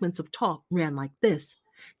fragments of talk ran like this.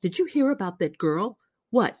 Did you hear about that girl?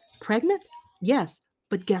 What, pregnant? Yes,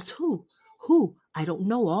 but guess who? Who? I don't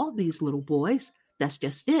know all these little boys. That's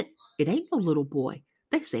just it. It ain't no little boy.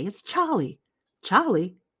 They say it's Charlie.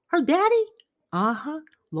 Charlie? Her daddy? Uh huh.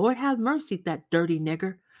 Lord have mercy, that dirty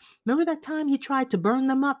nigger. Remember that time he tried to burn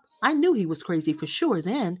them up? I knew he was crazy for sure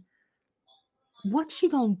then. What's she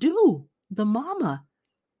gonna do? The mama.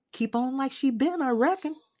 Keep on like she been, I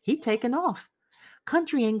reckon. He taking off.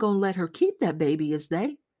 Country ain't gonna let her keep that baby, is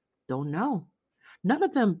they? Don't know. None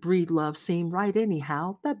of them breed love seem right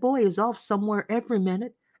anyhow. That boy is off somewhere every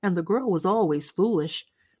minute, and the girl was always foolish.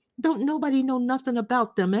 Don't nobody know nothing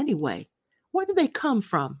about them anyway. Where do they come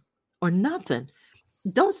from? Or nothing.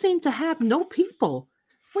 Don't seem to have no people.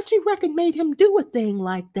 What you reckon made him do a thing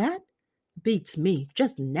like that? Beats me.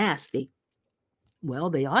 Just nasty. Well,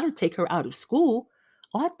 they ought to take her out of school.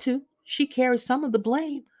 Ought to. She carries some of the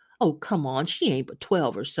blame. Oh, come on. She ain't but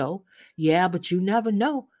 12 or so. Yeah, but you never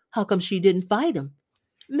know. How come she didn't fight him?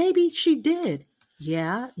 Maybe she did.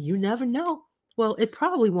 Yeah, you never know. Well, it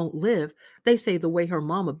probably won't live. They say the way her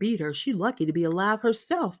mama beat her, she lucky to be alive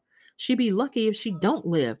herself. She be lucky if she don't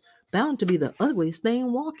live. Bound to be the ugliest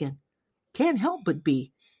thing walking. Can't help but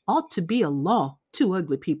be. Ought to be a law. Two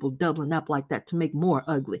ugly people doubling up like that to make more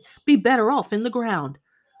ugly. Be better off in the ground.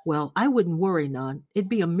 Well, I wouldn't worry none. It'd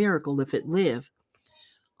be a miracle if it lived.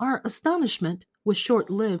 Our astonishment was short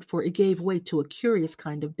lived, for it gave way to a curious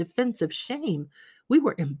kind of defensive shame. We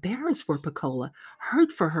were embarrassed for Piccola,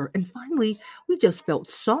 hurt for her, and finally we just felt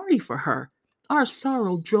sorry for her. Our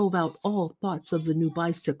sorrow drove out all thoughts of the new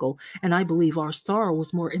bicycle, and I believe our sorrow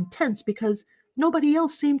was more intense because nobody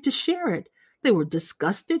else seemed to share it. They were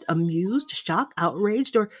disgusted, amused, shocked,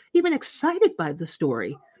 outraged, or even excited by the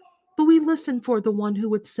story. But we listened for the one who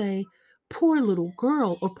would say, poor little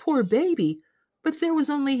girl or poor baby. But there was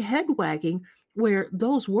only head wagging where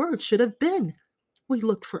those words should have been. We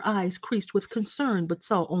looked for eyes creased with concern, but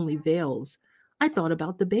saw only veils. I thought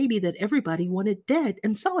about the baby that everybody wanted dead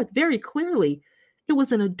and saw it very clearly. It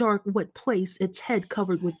was in a dark, wet place, its head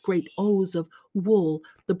covered with great O's of wool,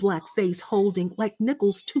 the black face holding, like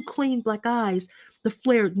Nichols' two clean black eyes, the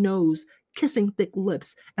flared nose, kissing thick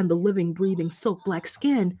lips, and the living, breathing silk black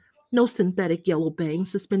skin. No synthetic yellow bangs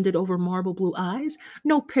suspended over marble blue eyes,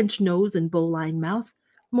 no pinched nose and bowline mouth.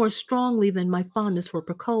 More strongly than my fondness for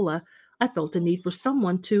Piccola, I felt a need for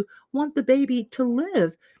someone to want the baby to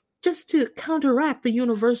live, just to counteract the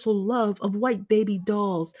universal love of white baby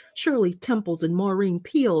dolls, Shirley Temples and Maureen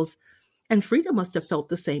Peels. And Frida must have felt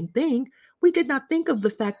the same thing. We did not think of the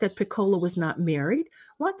fact that Piccola was not married.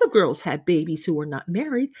 Lots of girls had babies who were not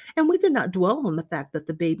married, and we did not dwell on the fact that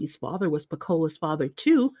the baby's father was Piccola's father,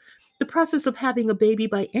 too. The process of having a baby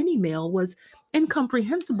by any male was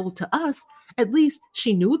incomprehensible to us. At least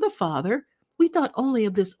she knew the father. We thought only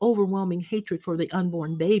of this overwhelming hatred for the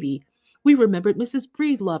unborn baby. We remembered Mrs.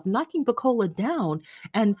 Breedlove knocking Piccola down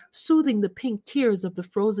and soothing the pink tears of the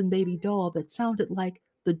frozen baby doll that sounded like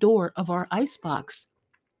the door of our icebox.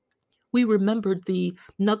 We remembered the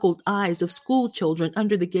knuckled eyes of school children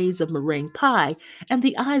under the gaze of meringue pie, and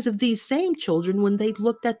the eyes of these same children when they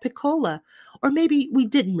looked at Piccola. Or maybe we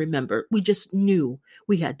didn't remember, we just knew.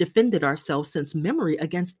 We had defended ourselves since memory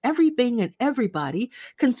against everything and everybody,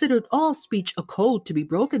 considered all speech a code to be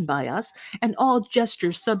broken by us, and all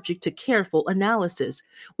gestures subject to careful analysis.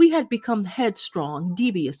 We had become headstrong,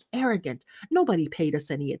 devious, arrogant. Nobody paid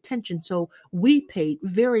us any attention, so we paid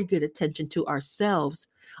very good attention to ourselves.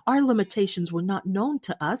 Our limitations were not known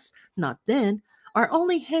to us, not then. Our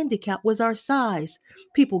only handicap was our size.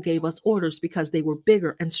 People gave us orders because they were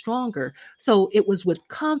bigger and stronger. So it was with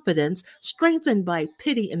confidence, strengthened by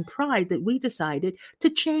pity and pride, that we decided to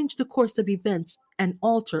change the course of events and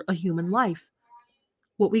alter a human life.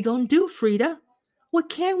 What we gonna do, Frida? What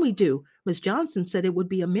can we do? Miss Johnson said it would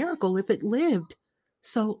be a miracle if it lived.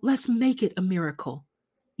 So let's make it a miracle.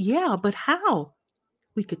 Yeah, but how?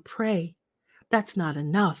 We could pray. That's not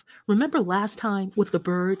enough. Remember last time with the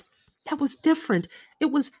bird? That was different. It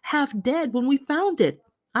was half dead when we found it.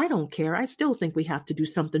 I don't care. I still think we have to do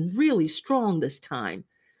something really strong this time.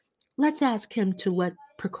 Let's ask him to let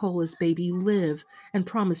Percola's baby live and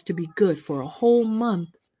promise to be good for a whole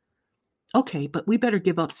month. Okay, but we better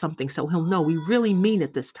give up something so he'll know we really mean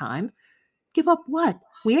it this time. Give up what?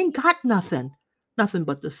 We ain't got nothing. Nothing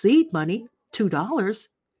but the seed money, $2.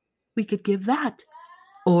 We could give that.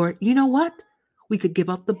 Or, you know what? We could give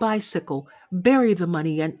up the bicycle, bury the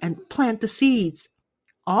money, and plant the seeds.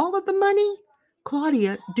 All of the money?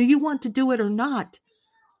 Claudia, do you want to do it or not?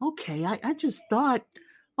 Okay, I just thought,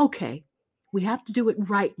 okay, we have to do it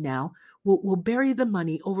right now. We'll bury the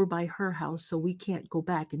money over by her house so we can't go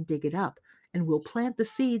back and dig it up. And we'll plant the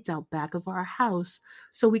seeds out back of our house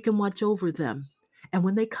so we can watch over them. And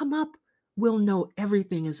when they come up, we'll know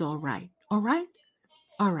everything is all right. All right?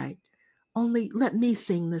 All right. Only let me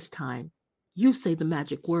sing this time. You say the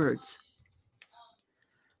magic words.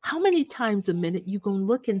 How many times a minute you gonna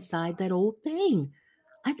look inside that old thing?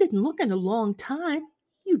 I didn't look in a long time.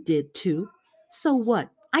 You did too. So what?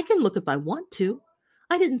 I can look if I want to.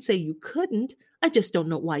 I didn't say you couldn't. I just don't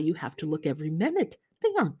know why you have to look every minute. They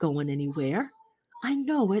aren't going anywhere. I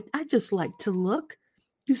know it. I just like to look.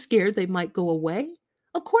 You scared they might go away?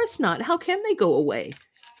 Of course not. How can they go away?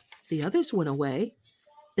 The others went away.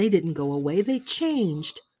 They didn't go away. They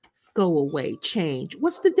changed. Go away, change.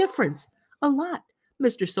 What's the difference? A lot.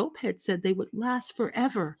 Mr. Soaphead said they would last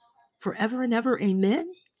forever. Forever and ever, amen?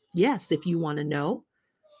 Yes, if you want to know.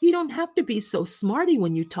 You don't have to be so smarty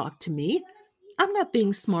when you talk to me. I'm not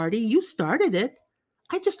being smarty. You started it.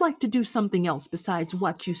 I just like to do something else besides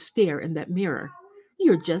watch you stare in that mirror.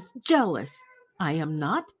 You're just jealous. I am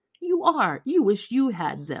not. You are. You wish you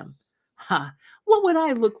had them. Ha! What would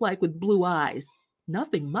I look like with blue eyes?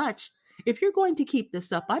 Nothing much. If you're going to keep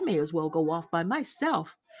this up, I may as well go off by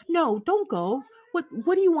myself. No, don't go. What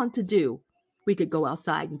do you want to do? We could go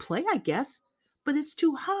outside and play, I guess. But it's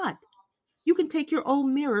too hot. You can take your old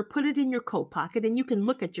mirror, put it in your coat pocket, and you can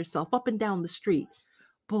look at yourself up and down the street.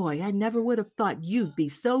 Boy, I never would have thought you'd be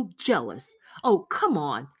so jealous. Oh, come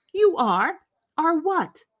on. You are? Are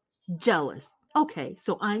what? Jealous. Okay,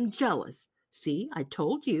 so I'm jealous. See, I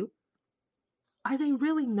told you. Are they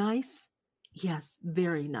really nice? Yes,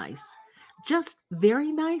 very nice. Just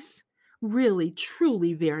very nice? Really,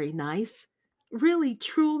 truly very nice? Really,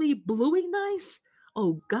 truly, bluey nice?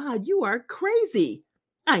 Oh, God, you are crazy.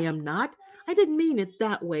 I am not. I didn't mean it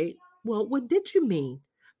that way. Well, what did you mean?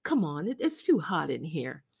 Come on, it's too hot in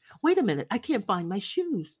here. Wait a minute, I can't find my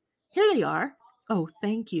shoes. Here they are. Oh,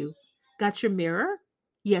 thank you. Got your mirror?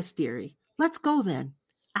 Yes, dearie. Let's go then.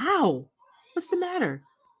 Ow! What's the matter?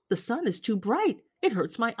 The sun is too bright. It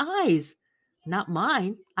hurts my eyes. Not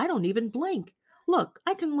mine. I don't even blink. Look,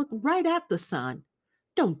 I can look right at the sun.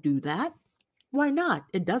 Don't do that. Why not?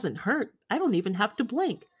 It doesn't hurt. I don't even have to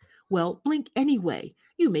blink. Well, blink anyway.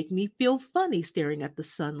 You make me feel funny staring at the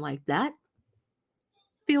sun like that.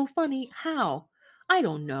 Feel funny how? I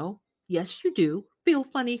don't know. Yes, you do. Feel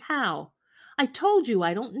funny how? I told you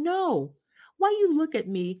I don't know. Why you look at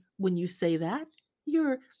me when you say that?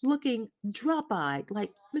 You're looking drop-eyed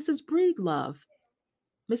like Mrs. Breedlove.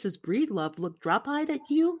 Mrs. Breedlove looked drop-eyed at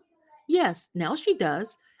you? Yes, now she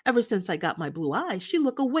does. Ever since I got my blue eyes, she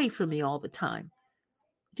look away from me all the time.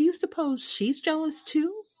 Do you suppose she's jealous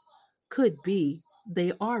too? Could be.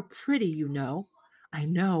 They are pretty, you know. I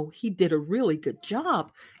know. He did a really good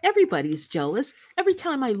job. Everybody's jealous. Every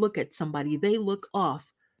time I look at somebody, they look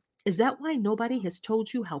off. Is that why nobody has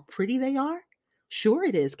told you how pretty they are? Sure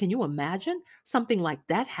it is. Can you imagine something like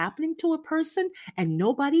that happening to a person and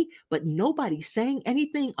nobody saying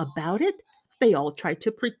anything about it? They all try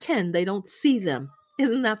to pretend they don't see them.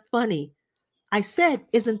 Isn't that funny? I said,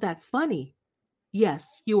 isn't that funny?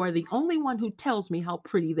 Yes, you are the only one who tells me how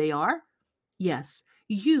pretty they are. Yes,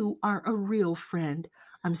 you are a real friend.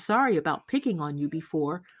 I'm sorry about picking on you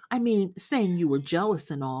before. I mean, saying you were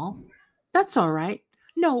jealous and all. That's all right.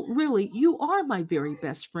 No, really, you are my very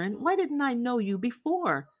best friend. Why didn't I know you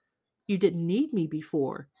before? You didn't need me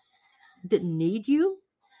before. Didn't need you?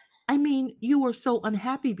 I mean, you were so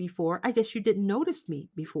unhappy before. I guess you didn't notice me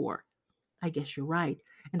before. I guess you're right.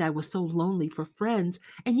 And I was so lonely for friends,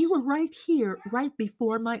 and you were right here, right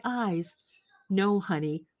before my eyes. No,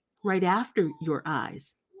 honey, right after your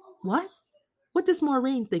eyes. What? What does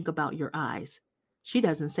Maureen think about your eyes? She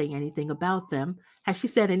doesn't say anything about them. Has she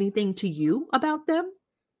said anything to you about them?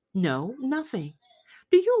 No, nothing.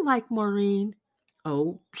 Do you like Maureen?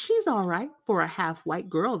 Oh, she's all right for a half white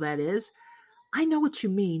girl, that is. I know what you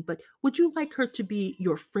mean, but would you like her to be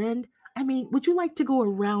your friend? I mean, would you like to go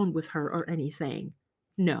around with her or anything?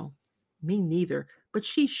 No, me neither, but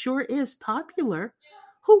she sure is popular.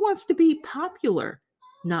 Who wants to be popular?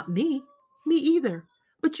 Not me. Me either.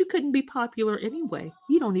 But you couldn't be popular anyway.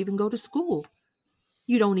 You don't even go to school.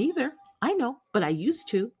 You don't either. I know, but I used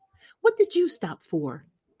to. What did you stop for?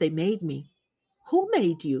 They made me. Who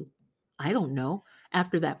made you? I don't know.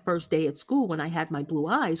 After that first day at school when I had my blue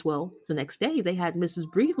eyes, well, the next day they had Mrs.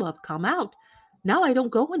 Breedlove come out. Now I don't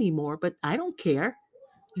go anymore, but I don't care.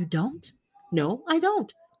 You don't? No, I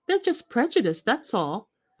don't. They're just prejudiced, that's all.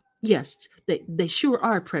 Yes, they sure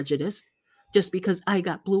are prejudiced. Just because I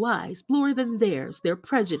got blue eyes, bluer than theirs, they're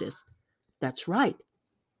prejudiced. That's right.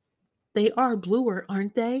 They are bluer,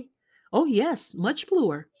 aren't they? Oh, yes, much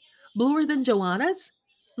bluer. Bluer than Joanna's?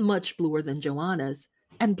 Much bluer than Joanna's.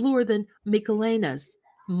 And bluer than Michelena's.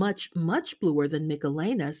 Much, much bluer than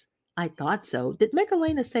Michelena's. I thought so. Did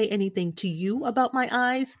Michelena say anything to you about my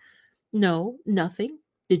eyes? No, nothing.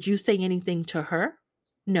 Did you say anything to her?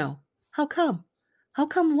 No. How come? How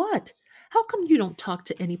come what? How come you don't talk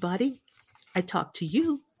to anybody? I talk to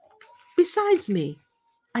you. Besides me.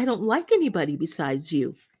 I don't like anybody besides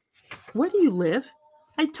you. Where do you live?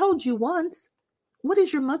 I told you once. What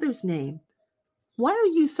is your mother's name? Why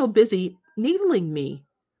are you so busy needling me?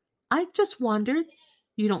 I just wondered.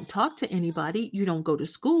 You don't talk to anybody, you don't go to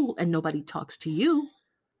school, and nobody talks to you.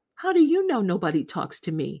 How do you know nobody talks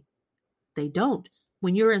to me? They don't.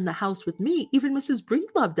 When you're in the house with me, even Mrs.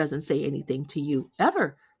 Breedlove doesn't say anything to you,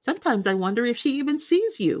 ever. Sometimes I wonder if she even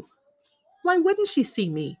sees you. Why wouldn't she see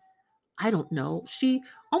me? I don't know. She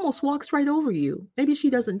almost walks right over you. Maybe she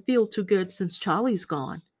doesn't feel too good since Charlie's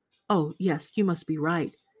gone. Oh, yes, you must be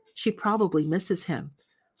right. She probably misses him.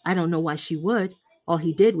 I don't know why she would. All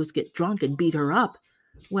he did was get drunk and beat her up.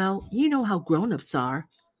 Well, you know how grown-ups are.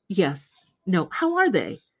 Yes. No, how are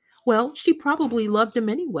they? Well, she probably loved him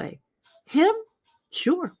anyway. Him?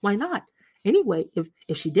 Sure, why not? Anyway,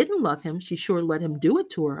 if she didn't love him, she sure let him do it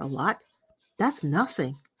to her a lot. That's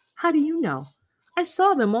nothing. How do you know? I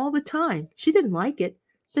saw them all the time. She didn't like it.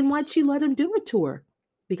 Then why'd she let him do it to her?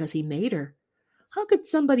 Because he made her. How could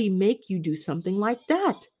somebody make you do something like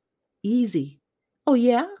that? Easy. Oh,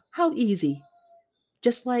 yeah? How easy?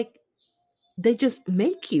 Just like they just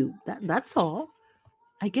make you. That's all.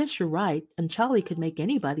 I guess you're right. And Charlie could make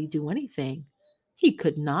anybody do anything. He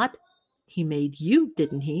could not. He made you,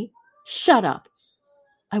 didn't he? Shut up.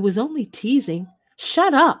 I was only teasing.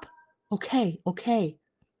 Shut up. Okay, okay.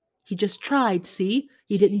 He just tried, see?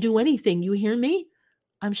 He didn't do anything, you hear me?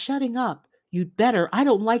 I'm shutting up. You'd better. I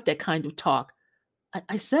don't like that kind of talk.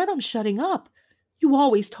 I said I'm shutting up. You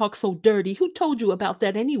always talk so dirty. Who told you about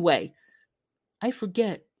that anyway? I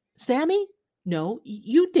forget. Sammy? No,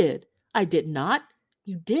 you did. I did not.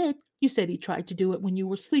 You did. You said he tried to do it when you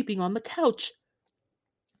were sleeping on the couch.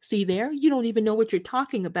 See there? You don't even know what you're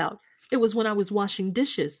talking about. It was when I was washing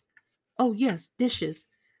dishes. Oh, yes, dishes.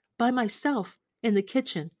 By myself in the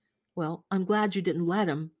kitchen. Well, I'm glad you didn't let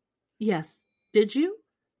him. Yes. Did you?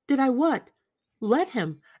 Did I what? Let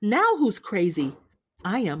him. Now who's crazy?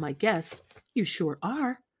 I am, I guess. You sure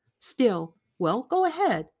are. Still, well, go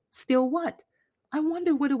ahead. Still what? I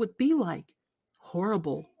wonder what it would be like.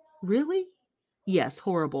 Horrible. Really? Yes,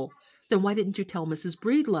 horrible. Then why didn't you tell Mrs.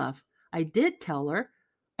 Breedlove? I did tell her.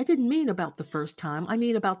 I didn't mean about the first time. I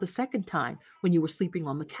mean about the second time when you were sleeping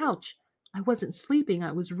on the couch. I wasn't sleeping,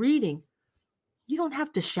 I was reading. You don't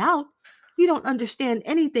have to shout. You don't understand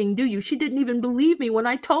anything, do you? She didn't even believe me when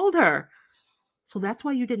I told her. So that's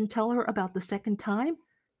why you didn't tell her about the second time?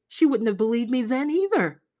 She wouldn't have believed me then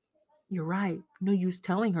either. You're right. No use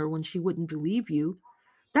telling her when she wouldn't believe you.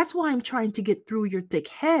 That's why I'm trying to get through your thick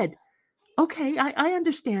head. Okay, I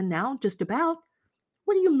understand now, just about.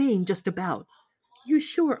 What do you mean, just about? You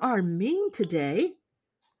sure are mean today.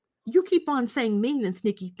 You keep on saying mean and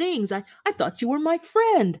sneaky things. I thought you were my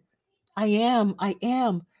friend. I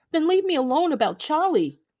am. Then leave me alone about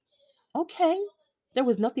Charlie. Okay. There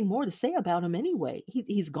was nothing more to say about him anyway.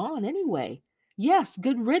 He's gone anyway. Yes,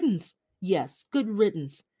 good riddance. Yes, good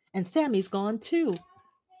riddance. And Sammy's gone too.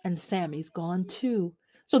 And Sammy's gone too.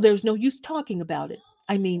 So there's no use talking about it.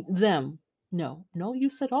 I mean, them. No, no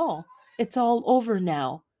use at all. It's all over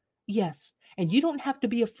now. Yes, and you don't have to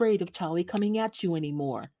be afraid of Charlie coming at you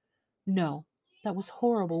anymore. No, that was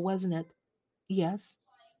horrible, wasn't it? Yes.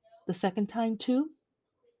 The second time too?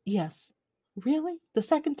 Yes. Really? The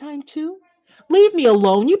second time too? Leave me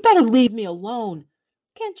alone. You better leave me alone.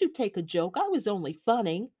 Can't you take a joke? I was only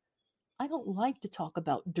funning. I don't like to talk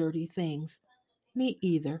about dirty things. Me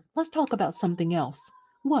either. Let's talk about something else.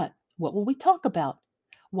 What? What will we talk about?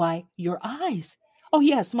 Why, your eyes. Oh,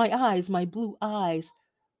 yes, my eyes, my blue eyes.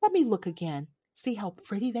 Let me look again. See how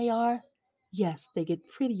pretty they are? Yes, they get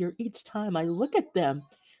prettier each time I look at them.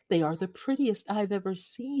 They are the prettiest I've ever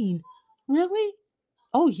seen. Really?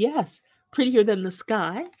 Oh, yes, prettier than the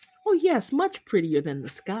sky. Oh, yes, much prettier than the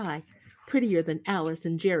sky. Prettier than Alice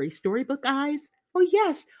and Jerry's storybook eyes. Oh,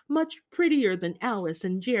 yes, much prettier than Alice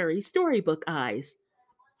and Jerry's storybook eyes.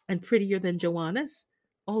 And prettier than Joanna's?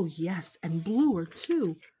 Oh, yes, and bluer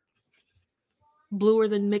too. Bluer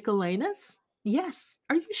than Michelena's? Yes.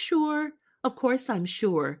 Are you sure? Of course I'm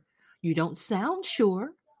sure. You don't sound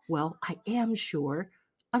sure. Well, I am sure.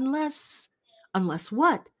 Unless. Unless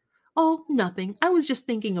what? Oh, nothing. I was just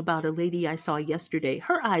thinking about a lady I saw yesterday.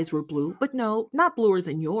 Her eyes were blue, but no, not bluer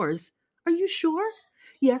than yours. Are you sure?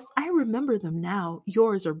 Yes, I remember them now.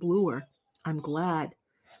 Yours are bluer. I'm glad.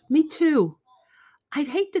 Me too. I'd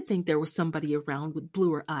hate to think there was somebody around with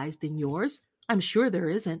bluer eyes than yours. I'm sure there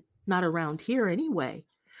isn't. Not around here, anyway.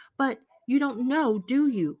 But you don't know, do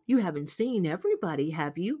you? You haven't seen everybody,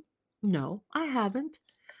 have you? No, I haven't.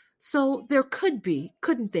 So there could be,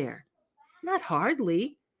 couldn't there? Not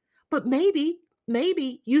hardly. But maybe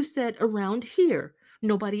you said around here.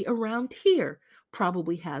 Nobody around here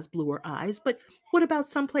probably has bluer eyes, but what about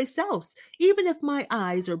someplace else? Even if my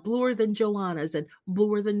eyes are bluer than Joanna's and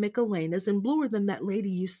bluer than Michelena's and bluer than that lady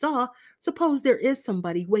you saw, suppose there is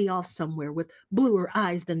somebody way off somewhere with bluer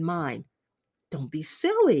eyes than mine. Don't be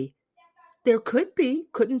silly. There could be,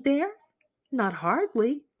 couldn't there? Not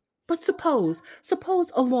hardly. But suppose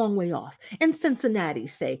a long way off, in Cincinnati,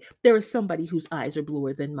 say, there is somebody whose eyes are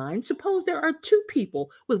bluer than mine. Suppose there are two people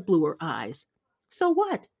with bluer eyes. So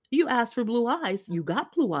what? You asked for blue eyes, you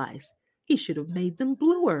got blue eyes. He should have made them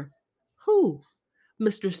bluer. Who?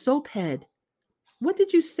 Mr. Soaphead. What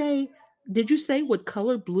did you say? Did you say what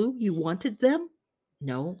color blue you wanted them?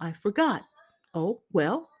 No, I forgot. Oh,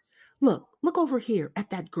 well, look over here at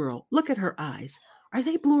that girl. Look at her eyes. Are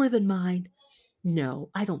they bluer than mine? No,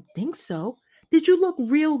 I don't think so. Did you look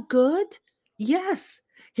real good? Yes.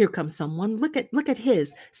 Here comes someone. Look at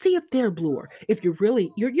his. See if they're bluer. If you're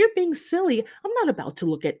being silly. I'm not about to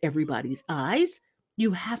look at everybody's eyes.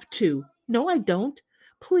 You have to. No, I don't.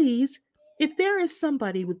 Please. If there is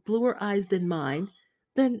somebody with bluer eyes than mine,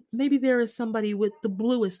 then maybe there is somebody with the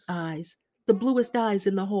bluest eyes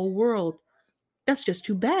in the whole world. That's just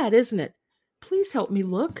too bad, isn't it? Please help me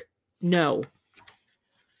look. No.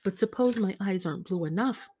 But suppose my eyes aren't blue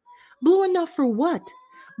enough. Blue enough for what?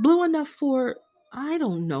 Blue enough for, I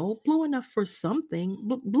don't know, blue enough for something.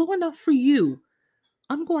 Blue enough for you.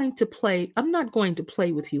 I'm not going to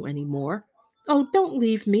play with you anymore. Oh, don't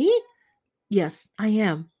leave me. Yes, I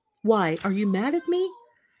am. Why, are you mad at me?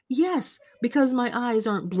 Yes, because my eyes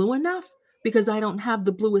aren't blue enough? Because I don't have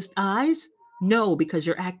the bluest eyes? No, because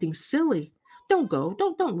you're acting silly. Don't go.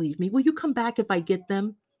 Don't leave me. Will you come back if I get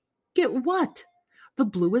them? Get what? The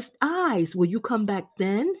bluest eyes. Will you come back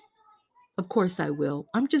then? Of course I will.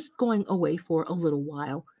 I'm just going away for a little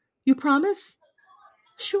while. You promise?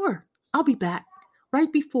 Sure. I'll be back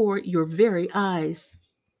right before your very eyes.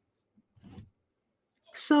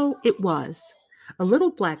 So it was. A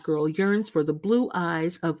little black girl yearns for the blue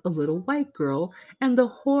eyes of a little white girl, and the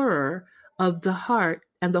horror at the heart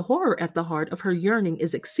of her yearning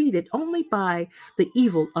is exceeded only by the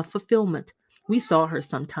evil of fulfillment. We saw her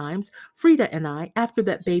sometimes, Frida and I, after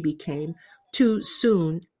that baby came too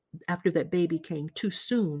soon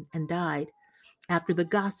and died. After the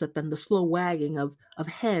gossip and the slow wagging of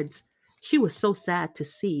heads, she was so sad to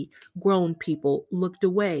see. Grown people looked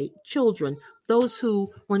away. Children, those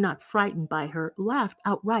who were not frightened by her, laughed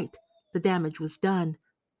outright. The damage was done.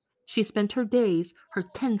 She spent her days, her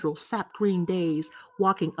tendril sap green days,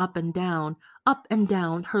 walking up and down,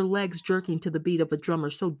 her legs jerking to the beat of a drummer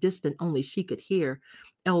so distant only she could hear.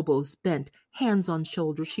 Elbows bent, hands on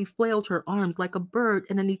shoulders, she flailed her arms like a bird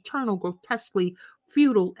in an eternal, grotesquely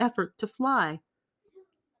futile effort to fly,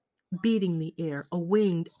 beating the air, a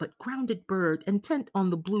winged but grounded bird, intent on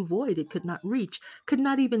the blue void it could not reach, could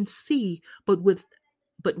not even see, but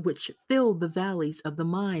which filled the valleys of the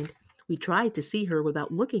mind. We tried to see her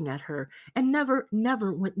without looking at her, and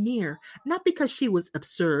never went near, not because she was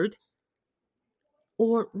absurd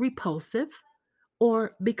or repulsive,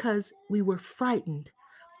 or because we were frightened,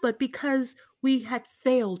 but because we had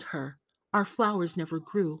failed her. Our flowers never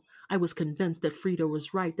grew. I was convinced that Frida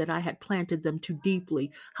was right, that I had planted them too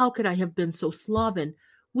deeply. How could I have been so sloven?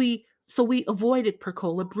 So we avoided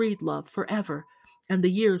Percola Breedlove forever, and the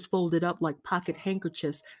years folded up like pocket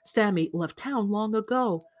handkerchiefs. Sammy left town long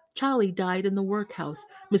ago. Charlie died in the workhouse.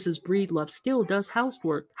 Mrs. Breedlove still does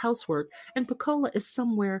housework, and Pecola is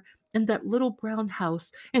somewhere in that little brown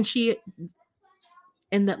house, she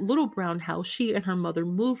and her mother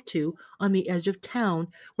moved to on the edge of town,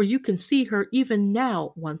 where you can see her even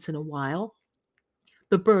now once in a while.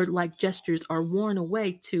 The bird like gestures are worn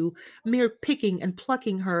away to mere picking and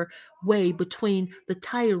plucking her way between the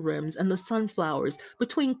tire rims and the sunflowers,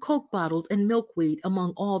 between Coke bottles and milkweed,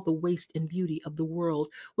 among all the waste and beauty of the world,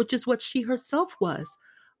 which is what she herself was,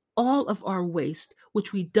 all of our waste,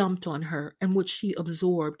 which we dumped on her and which she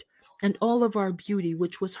absorbed, and all of our beauty,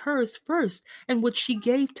 which was hers first and which she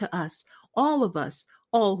gave to us. All of us,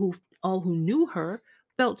 all who knew her,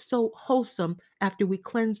 felt so wholesome after we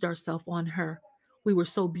cleansed ourselves on her. We were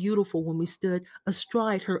so beautiful when we stood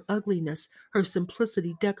astride her ugliness. Her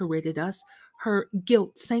simplicity decorated us. Her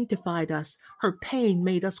guilt sanctified us. Her pain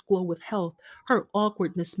made us glow with health. Her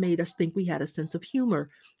awkwardness made us think we had a sense of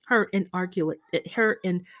humor. Her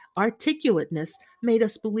articulateness made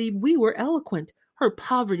us believe we were eloquent. Her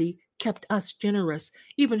poverty kept us generous.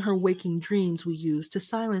 Even her waking dreams we used to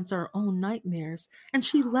silence our own nightmares. And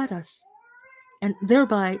she let us, and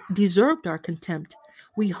thereby deserved our contempt.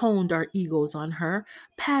 We honed our egos on her,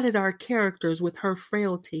 padded our characters with her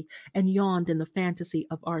frailty, and yawned in the fantasy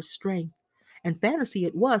of our strength. And fantasy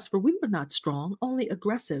it was, for we were not strong, only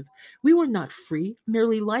aggressive. We were not free,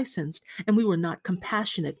 merely licensed, and we were not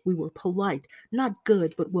compassionate. We were polite, not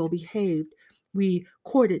good, but well behaved. We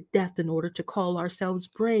courted death in order to call ourselves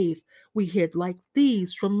brave. We hid like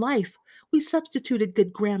thieves from life. We substituted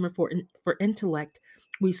good grammar for intellect.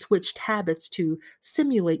 We switched habits to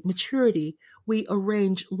simulate maturity. We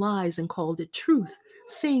arranged lies and called it truth,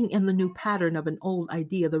 seeing in the new pattern of an old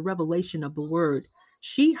idea the revelation of the word.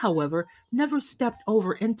 She, however, never stepped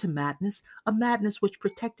over into madness, a madness which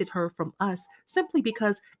protected her from us simply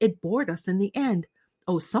because it bored us in the end.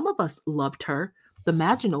 Oh, some of us loved her, the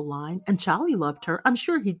Maginot Line, and Charlie loved her. I'm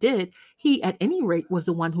sure he did. He, at any rate, was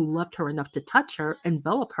the one who loved her enough to touch her,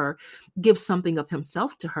 envelop her, give something of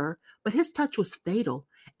himself to her. But his touch was fatal,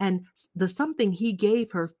 and the something he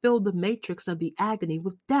gave her filled the matrix of the agony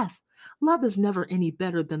with death. Love is never any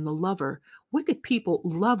better than the lover. Wicked people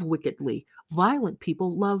love wickedly. Violent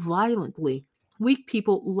people love violently. Weak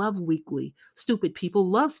people love weakly. Stupid people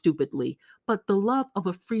love stupidly. But the love of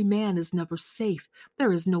a free man is never safe.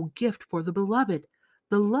 There is no gift for the beloved.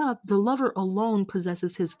 The lover alone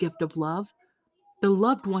possesses his gift of love. The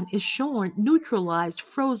loved one is shorn, neutralized,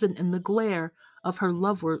 frozen in the glare of her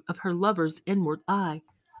lover's inward eye.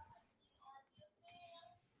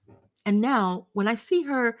 And now, when I see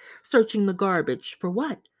her searching the garbage, for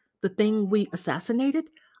what? The thing we assassinated?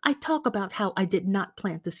 I talk about how I did not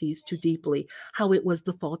plant the seeds too deeply, how it was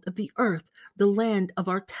the fault of the earth, the land of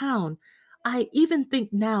our town. I even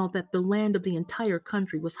think now that the land of the entire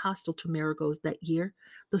country was hostile to marigolds that year.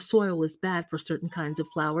 The soil is bad for certain kinds of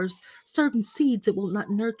flowers. Certain seeds it will not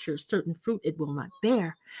nurture, certain fruit it will not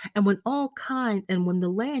bear. And when the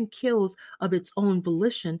land kills of its own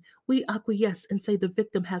volition, we acquiesce and say the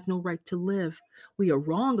victim has no right to live. We are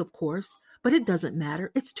wrong, of course, but it doesn't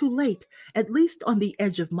matter. It's too late. At least on the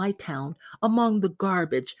edge of my town, among the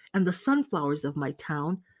garbage and the sunflowers of my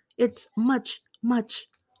town, it's much, much,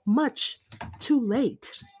 much too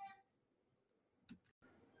late.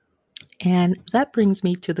 And that brings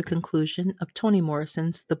me to the conclusion of Toni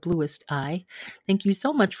Morrison's The Bluest Eye. Thank you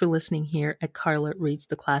so much for listening here at Carla Reads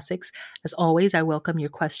the Classics. As always, I welcome your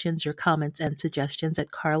questions, your comments, and suggestions at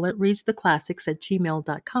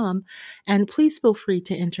carlareadstheclassics@gmail.com. And please feel free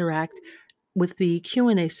to interact with the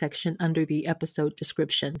Q&A section under the episode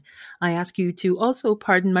description. I ask you to also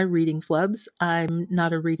pardon my reading flubs. I'm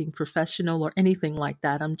not a reading professional or anything like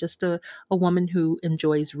that. I'm just a woman who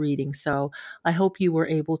enjoys reading. So I hope you were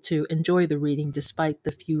able to enjoy the reading despite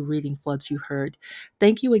the few reading flubs you heard.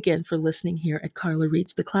 Thank you again for listening here at Carla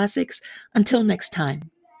Reads the Classics. Until next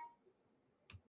time.